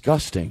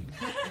disgusting.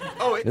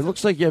 It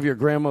looks like you have your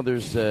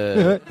grandmother's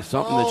something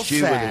Ball that she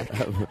sack.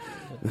 would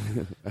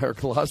her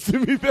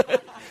colostomy bag.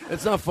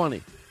 It's not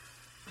funny.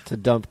 It's a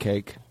dump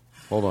cake.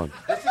 Hold on.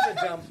 This is a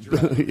dump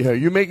drug. Yeah,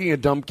 you're making a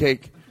dump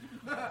cake.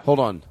 Hold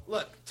on.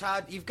 Look,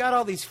 Todd, you've got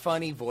all these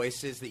funny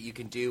voices that you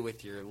can do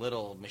with your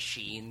little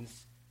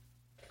machines.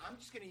 I'm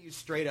just going to use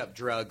straight-up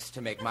drugs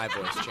to make my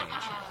voice change.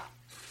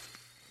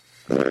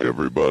 Hey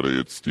everybody,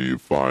 it's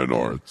Steve Fine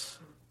Arts.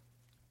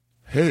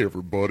 Hey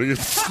everybody,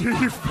 it's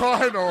Steve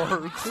Fine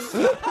Arts.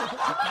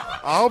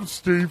 I'm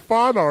Steve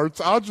Fine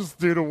Arts. I just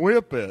did a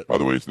Whip It. By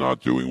the way, he's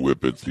not doing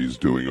Whip Its. He's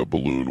doing a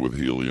balloon with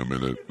helium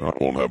in it. I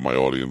won't have my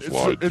audience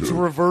lied to. It's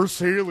reverse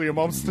helium.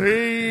 I'm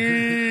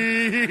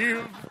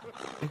Steve.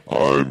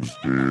 I'm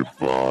Steve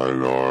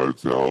Fine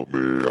Arts. Help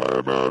me. I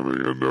am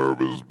having a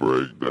nervous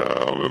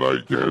breakdown, and I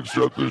can't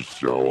shut this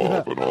show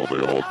off, and all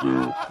they all do.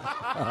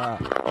 Now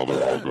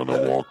they're all going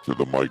to walk to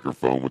the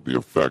microphone with the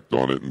effect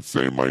on it and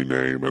say my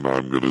name, and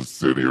I'm going to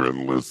sit here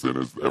and listen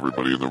as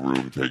everybody in the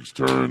room takes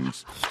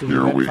turns.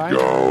 Here we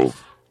go.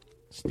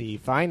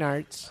 Steve Fine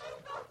Arts.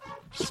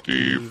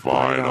 Steve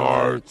Fine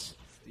Arts.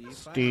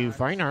 Steve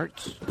Fine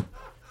Arts.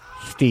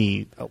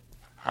 Steve. Oh.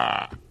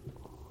 Hi,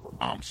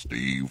 I'm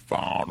Steve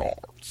Fine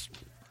Arts.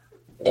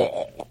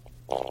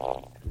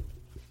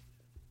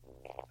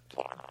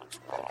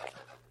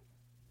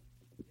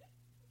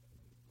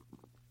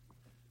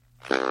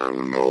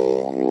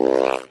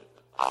 Hello,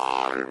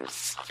 I'm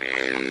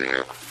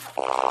Steve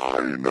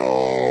Fine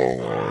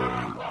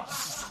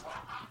Arts.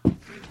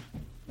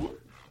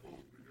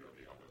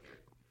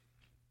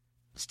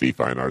 Steve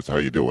Fine Arts, how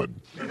you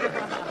doing?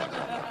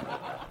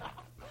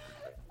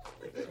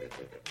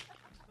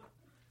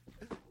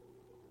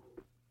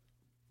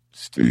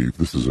 Steve,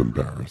 this is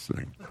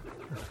embarrassing.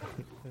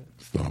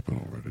 Stop it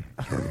already.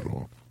 Turn it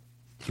off.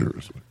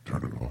 Seriously,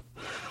 turn it off.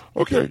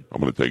 Okay,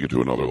 I'm going to take it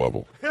to another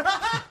level.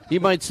 He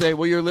might say,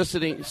 well, you're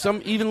listening.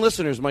 Some even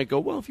listeners might go,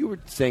 well, if you were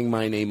saying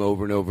my name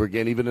over and over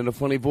again, even in a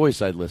funny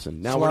voice, I'd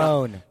listen. Now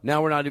Sloan.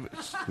 We're not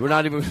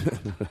even.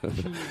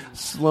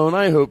 Sloan,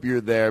 I hope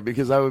you're there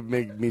because that would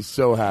make me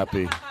so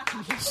happy.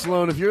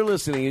 Sloan, if you're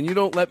listening and you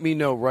don't let me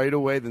know right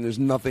away, then there's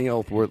nothing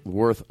else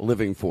worth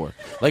living for.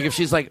 Like if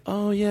she's like,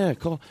 oh yeah,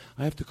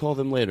 I have to call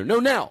them later. No,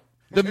 now.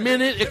 The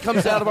minute it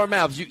comes out of our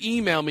mouths, you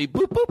email me,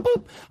 boop, boop,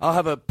 boop.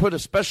 I'll put a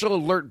special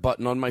alert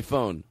button on my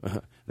phone.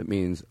 That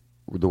means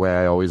the way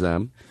I always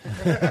am.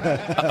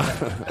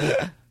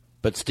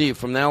 But, Steve,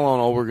 from now on,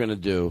 all we're going to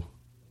do,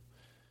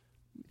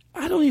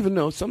 I don't even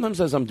know. Sometimes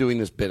as I'm doing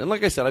this bit, and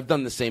like I said, I've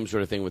done the same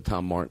sort of thing with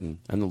Tom Martin,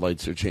 and the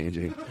lights are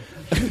changing.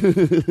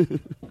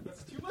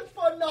 It's too much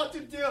fun not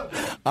to do.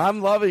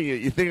 I'm loving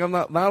it. You think I'm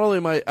not only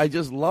am I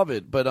just love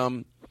it, but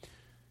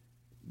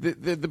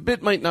The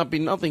bit might not be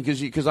nothing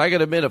because I got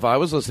to admit, if I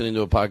was listening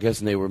to a podcast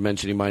and they were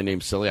mentioning my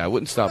name silly, I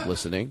wouldn't stop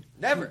listening.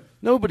 Never.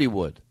 Nobody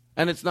would.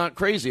 And it's not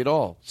crazy at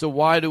all. So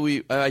why do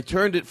we... I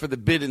turned it for the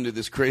bit into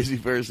this crazy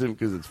person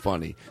because it's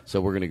funny.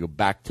 So we're going to go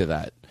back to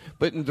that.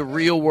 But in the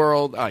real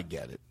world, I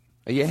get it.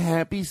 Are you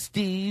happy,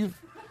 Steve?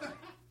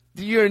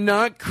 You're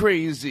not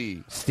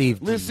crazy.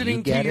 Steve,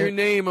 listening to your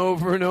name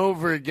over and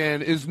over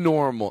again is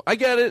normal. I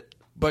get it.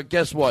 But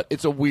guess what?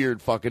 It's a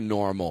weird fucking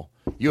normal.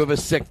 You have a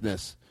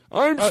sickness.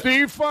 I'm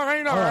Steve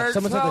Fine Arts.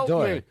 Someone's at the help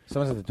door. me.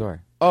 Someone's at the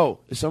door. Oh,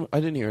 I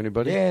didn't hear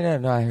anybody. Yeah,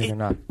 no, I heard a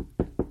knock.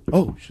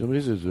 Oh,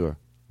 somebody's at the door.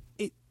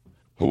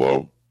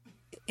 Hello?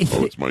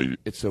 It's my...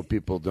 It's so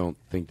people don't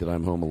think that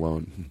I'm home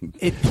alone.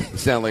 It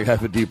sound like I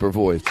have a deeper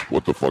voice.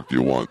 What the fuck do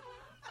you want?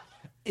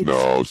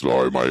 No,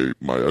 sorry, I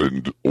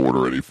didn't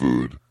order any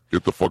food.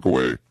 Get the fuck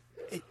away.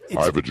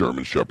 I have a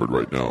German Shepherd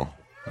right now,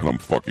 and I'm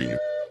fucking it.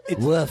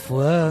 Woof,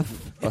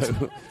 woof.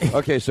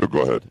 Okay, so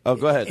go ahead. Oh,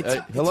 go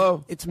ahead.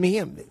 Hello? It's me.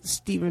 I'm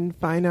Stephen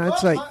Fine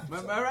Arts. All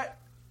Like, right.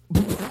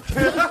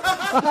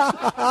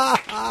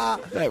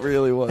 That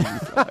really was.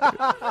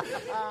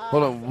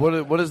 Hold on.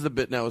 What is the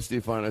bit now with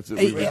Steve Fine Arts?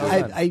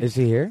 Is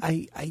he here?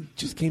 I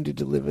just came to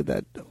deliver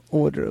that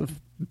order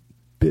of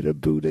bitter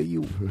Buddha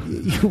you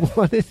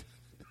wanted.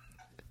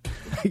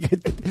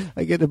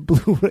 I get a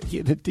Blu-ray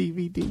and a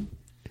DVD,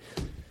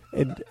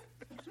 and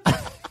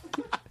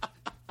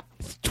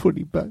it's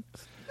 $20.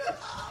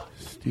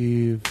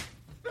 Steve,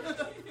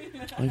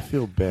 I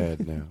feel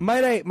bad now.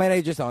 Might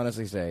I just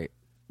honestly say,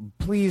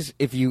 please,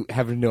 if you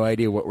have no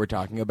idea what we're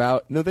talking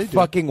about, no, they do.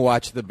 Fucking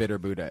watch the Bitter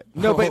Buddha.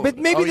 No, but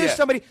maybe there's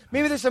somebody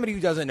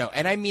who doesn't know,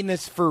 and I mean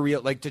this for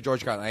real, like to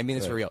George Carlin. I mean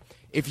this for real.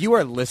 If you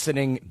are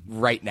listening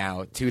right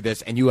now to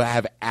this and you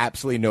have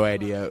absolutely no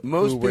idea,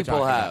 most who we're people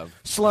talking have. About,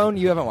 Sloan,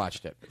 you haven't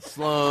watched it.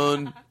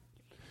 Sloan.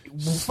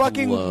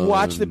 Fucking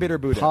watch the Bitter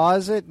Buddha.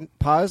 Pause it.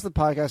 Pause the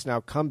podcast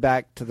now. Come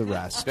back to the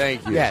rest.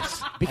 Thank you.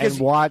 Yes, and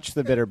watch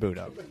the Bitter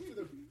Buddha.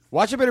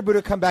 Watch the Bitter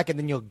Buddha, come back, and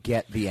then you'll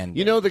get the end.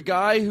 You know, the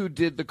guy who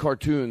did the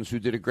cartoons, who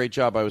did a great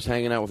job, I was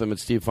hanging out with him at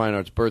Steve Fine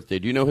Art's birthday.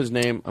 Do you know his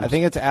name? I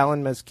think it's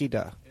Alan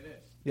Mesquita. It is.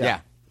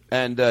 Yeah.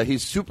 And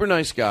he's a super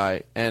nice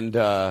guy. And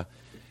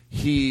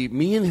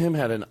me and him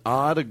had an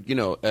odd,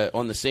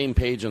 on the same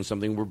page on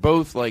something. We're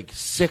both like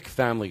sick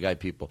Family Guy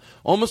people.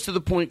 Almost to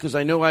the point, because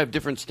I know I have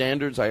different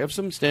standards. I have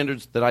some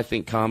standards that I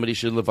think comedy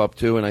should live up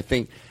to. And I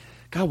think,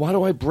 God, why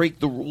do I break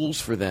the rules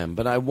for them?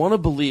 But I want to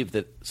believe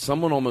that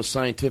someone almost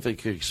scientific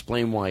could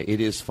explain why it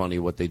is funny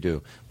what they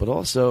do. But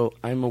also,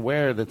 I'm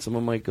aware that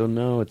someone might go,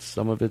 no,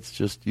 some of it's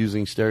just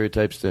using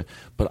stereotypes to.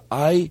 But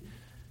I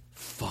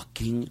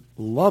fucking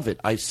love it.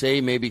 I say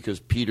maybe because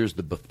Peter's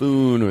the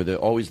buffoon or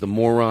always the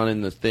moron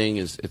in the thing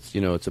it's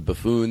a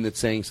buffoon that's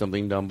saying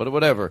something dumb, but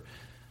whatever.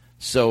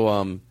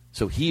 So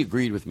he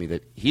agreed with me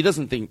that he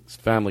doesn't think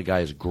Family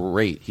Guy is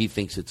great. He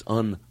thinks it's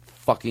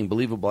fucking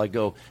believable. I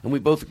go, and we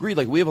both agree.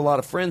 Like, we have a lot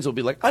of friends who'll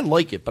be like, I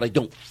like it, but I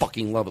don't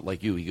fucking love it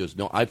like you. He goes,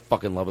 no, I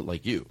fucking love it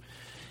like you.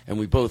 And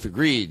we both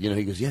agreed.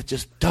 He goes, yeah, it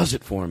just does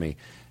it for me.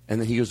 And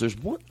then he goes, there's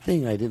one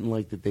thing I didn't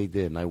like that they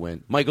did. And I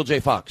went, Michael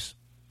J. Fox.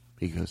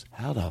 He goes,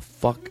 how the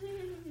fuck?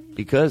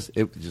 Because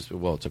it's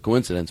a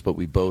coincidence, but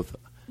we both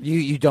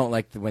You don't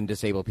like when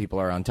disabled people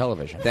are on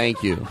television.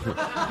 Thank you.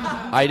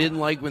 I didn't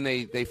like when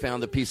they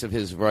found a piece of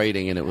his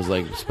writing and it was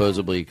like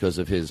supposedly because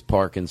of his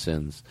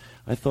Parkinson's.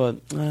 I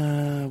thought,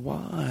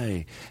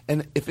 why?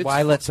 And if it's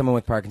why let someone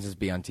with Parkinson's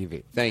be on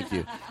TV? Thank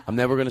you. I'm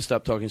never going to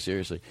stop talking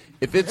seriously.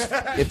 If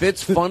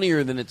it's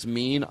funnier than it's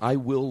mean, I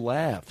will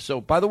laugh. So,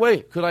 by the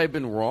way, could I have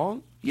been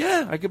wrong?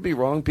 Yeah, I could be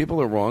wrong.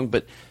 People are wrong,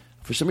 but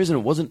for some reason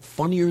it wasn't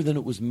funnier than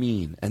it was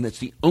mean, and that's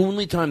the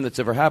only time that's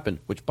ever happened.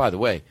 Which, by the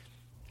way,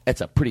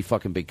 that's a pretty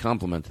fucking big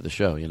compliment to the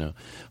show, you know.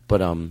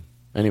 But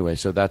anyway,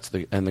 so that's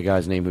the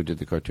guy's name who did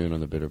the cartoon on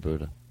the Bitter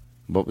Buddha.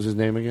 What was his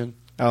name again?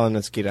 Alan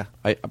Esquita.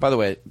 By the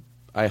way,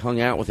 I hung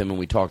out with him and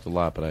we talked a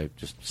lot, but I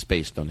just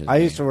spaced on his I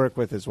name. used to work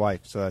with his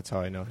wife, so that's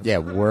how I know him. Yeah,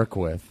 work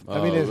with.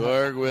 I mean,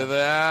 work with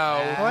Al.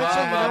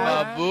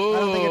 I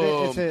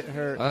don't think it's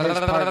his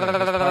partner.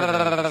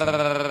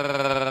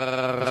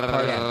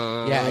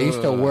 Yeah, I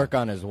used to work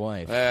on his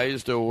wife. Hey, I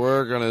used to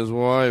work on his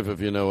wife, if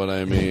you know what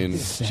I mean.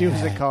 She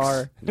was a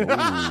car.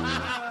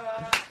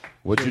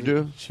 What'd you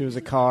do? She was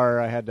a car.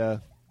 I had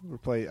to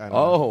replace. I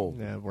don't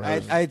know.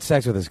 Yeah, I had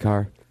sex with his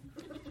car.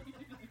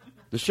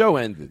 The show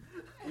ended.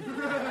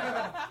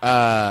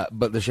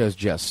 But the show's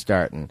just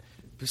starting.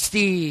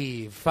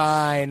 Steve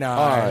Fine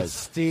Arts.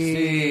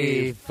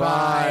 Steve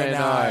Fine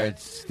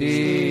Arts.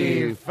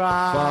 Steve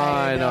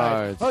Fine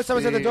Arts. Oh,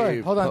 someone's at the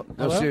door. Hold on.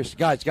 No, Hello? seriously.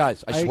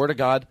 Guys, I swear to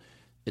God,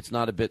 it's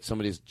not a bit.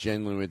 Somebody's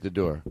genuinely at the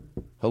door.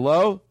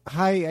 Hello?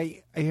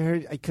 Hi, I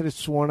heard. I could have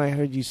sworn I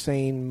heard you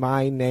saying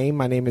my name.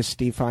 My name is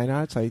Steve Fine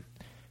Arts.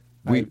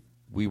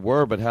 We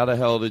were, but how the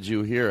hell did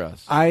you hear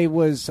us? I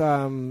was.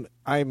 I'm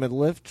a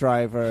Lyft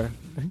driver.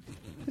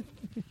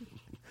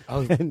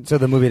 Oh, so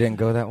the movie didn't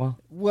go that well?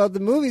 Well, the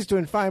movie's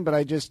doing fine, but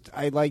I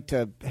like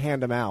to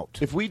hand them out.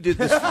 If we did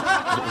this...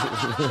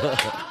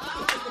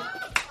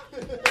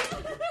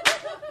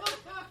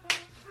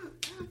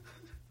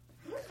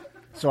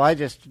 So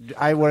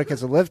I work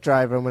as a Lyft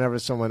driver, and whenever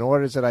someone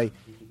orders it,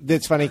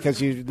 it's funny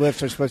because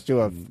Lyfts are supposed to do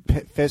a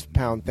fist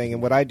pound thing,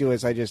 and what I do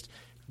is I just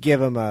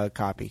give them a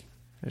copy.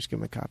 I just give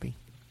them a copy.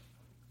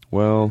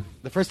 Well,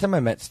 the first time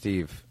I met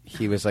Steve,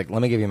 he was like, let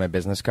me give you my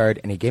business card,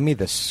 and he gave me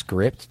the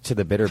script to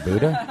the Bitter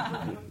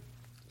Buddha.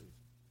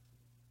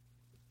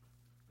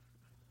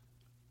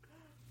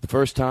 The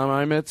first time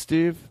I met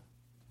Steve?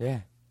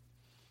 Yeah.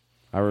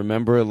 I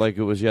remember it like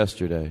it was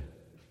yesterday.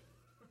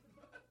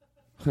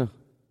 Huh.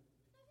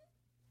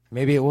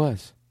 Maybe it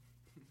was.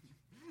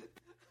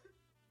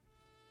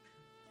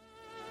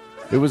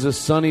 It was a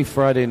sunny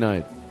Friday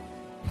night.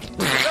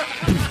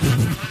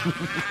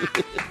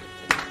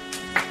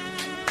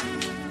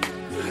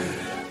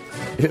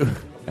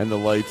 And the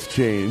lights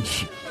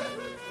change.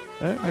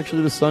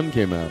 Actually, the sun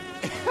came out.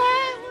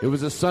 It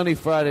was a sunny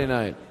Friday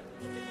night.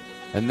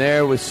 And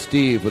there was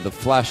Steve with a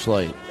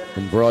flashlight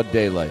in broad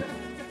daylight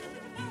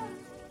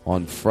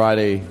on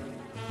Friday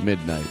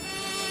midnight.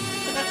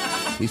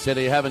 He said,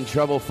 are you having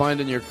trouble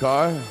finding your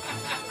car?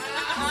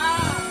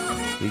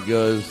 He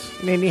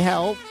goes, Need any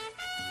help?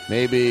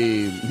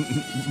 Maybe.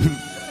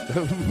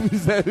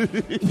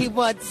 You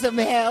want some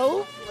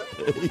help?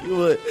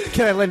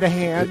 Can I lend a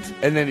hand?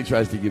 And then he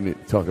tries to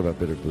talk about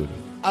Bitter Buddha.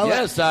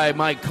 Yes,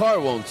 my car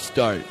won't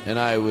start, and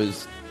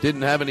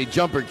didn't have any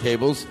jumper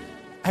cables.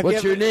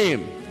 What's your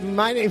name?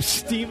 My name's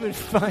Stephen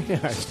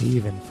Feinart.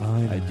 Stephen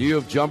Feinart. Do you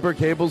have jumper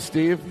cables,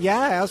 Steve? Yeah,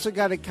 I also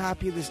got a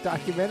copy of this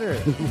documentary.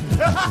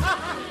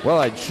 Well,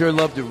 I'd sure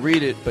love to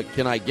read it, but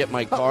can I get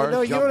my car?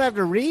 No, you don't have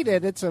to read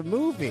it. It's a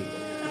movie.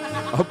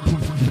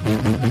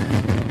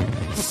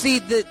 See,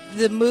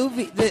 the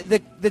movie,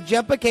 the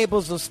jumper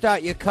cables will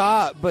start your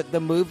car, but the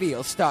movie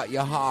will start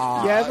your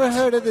heart. You ever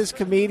heard of this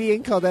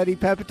comedian called Eddie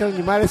Pepitone?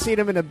 You might have seen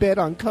him in a bit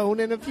on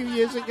Conan a few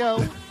years ago.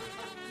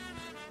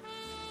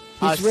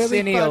 He's really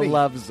Arsenio funny.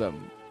 loves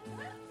him.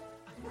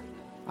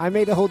 I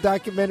made a whole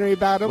documentary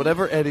about him.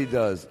 Whatever Eddie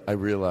does, I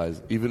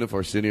realize, even if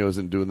Arsenio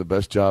isn't doing the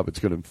best job, it's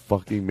going to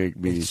fucking make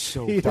me He is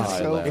so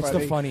It's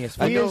the funniest.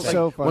 He is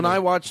so funny.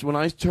 When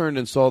I turned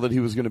and saw that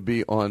he was going to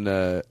be on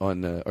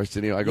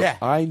Arsenio, I go, Yeah.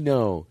 I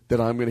know that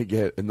I'm going to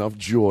get enough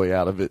joy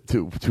out of it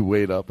to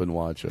wait up and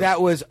watch it. That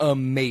was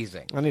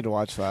amazing. I need to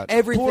watch that.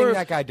 Everything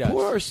that guy does.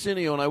 Poor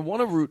Arsenio, and I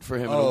want to root for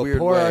him in a Oh, weird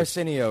poor way.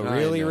 Arsenio, I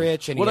really know.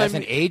 rich, and What he I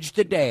hasn't mean- aged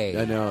a day.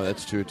 I know,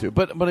 that's true, too.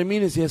 But I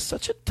mean is he has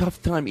such a tough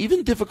time.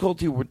 Even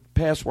difficulty would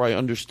pass where I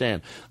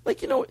understand.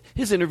 Like,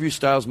 his interview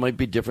styles might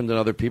be different than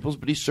other people's,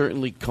 but he's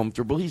certainly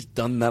comfortable. He's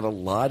done that a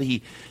lot.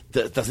 He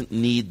doesn't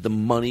need the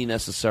money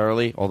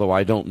necessarily, although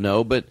I don't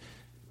know. But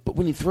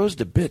when he throws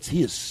the bits,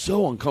 he is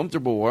so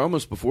uncomfortable where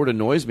almost before it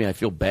annoys me, I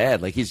feel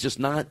bad. Like, he's just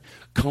not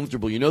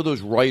comfortable.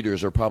 Those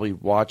writers are probably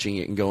watching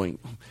it and going,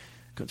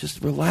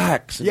 just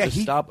relax and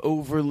just stop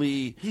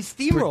overly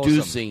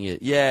producing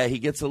it. Yeah, he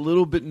gets a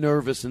little bit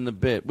nervous in the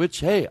bit,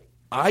 which, hey,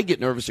 I get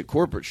nervous at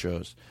corporate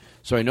shows.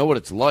 So I know what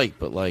it's like,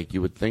 but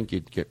you would think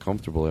you'd get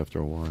comfortable after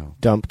a while.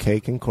 Dump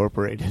Cake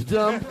Incorporated.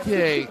 Dump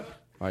Cake. All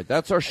right,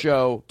 that's our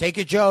show. Take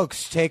your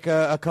jokes. Take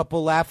a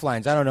couple laugh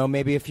lines. I don't know,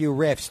 maybe a few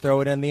riffs.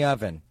 Throw it in the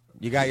oven.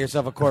 You got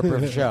yourself a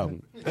corporate show.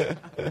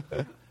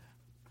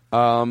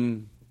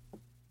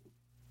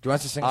 Do you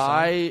want us to sing a song?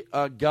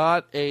 I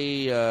got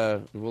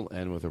a... we'll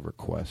end with a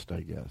request,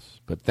 I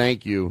guess. But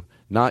thank you.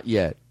 Not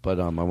yet,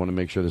 but I want to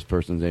make sure this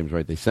person's name's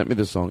right. They sent me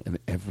this song, and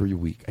every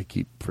week I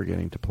keep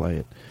forgetting to play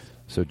it.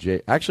 So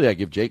Jay... Actually, I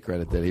give Jake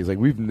credit that he's like,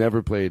 we've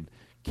never played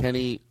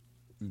Kenny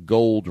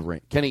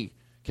Goldring. Kenny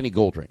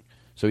Goldring.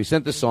 So he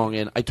sent this song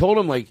in. I told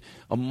him like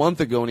a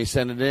month ago when he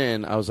sent it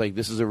in, I was like,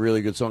 this is a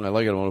really good song. I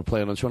like it. I want to play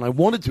it on the show. And I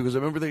wanted to because I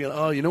remember thinking,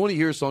 oh, you know when you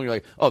hear a song, you're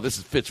like, oh,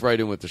 this fits right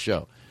in with the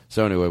show.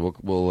 So anyway,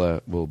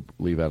 we'll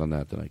leave out on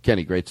that tonight.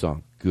 Kenny, great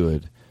song.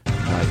 Good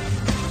night.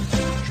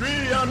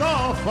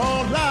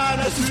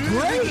 This is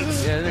great. Yeah,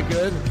 isn't it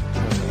good?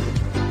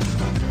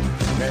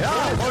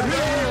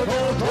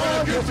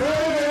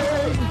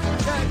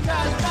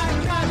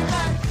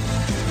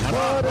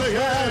 Put a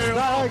gas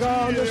bag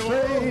on the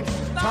street,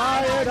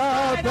 tie it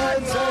up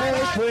and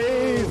say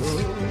please.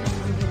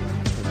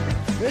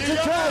 It's a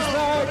trash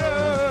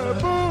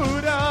bag,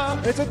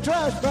 Buddha. It's a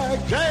trash bag.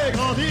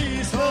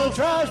 It's a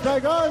trash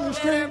bag on the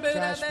street.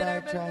 Trash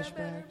bag, trash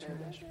bag,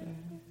 trash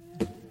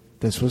bag.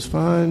 This was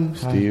fun.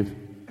 Steve,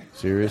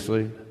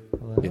 seriously?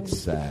 It's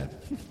sad.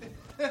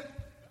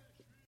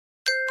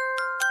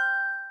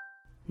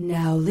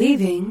 Now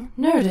leaving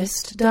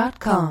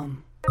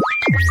Nerdist.com.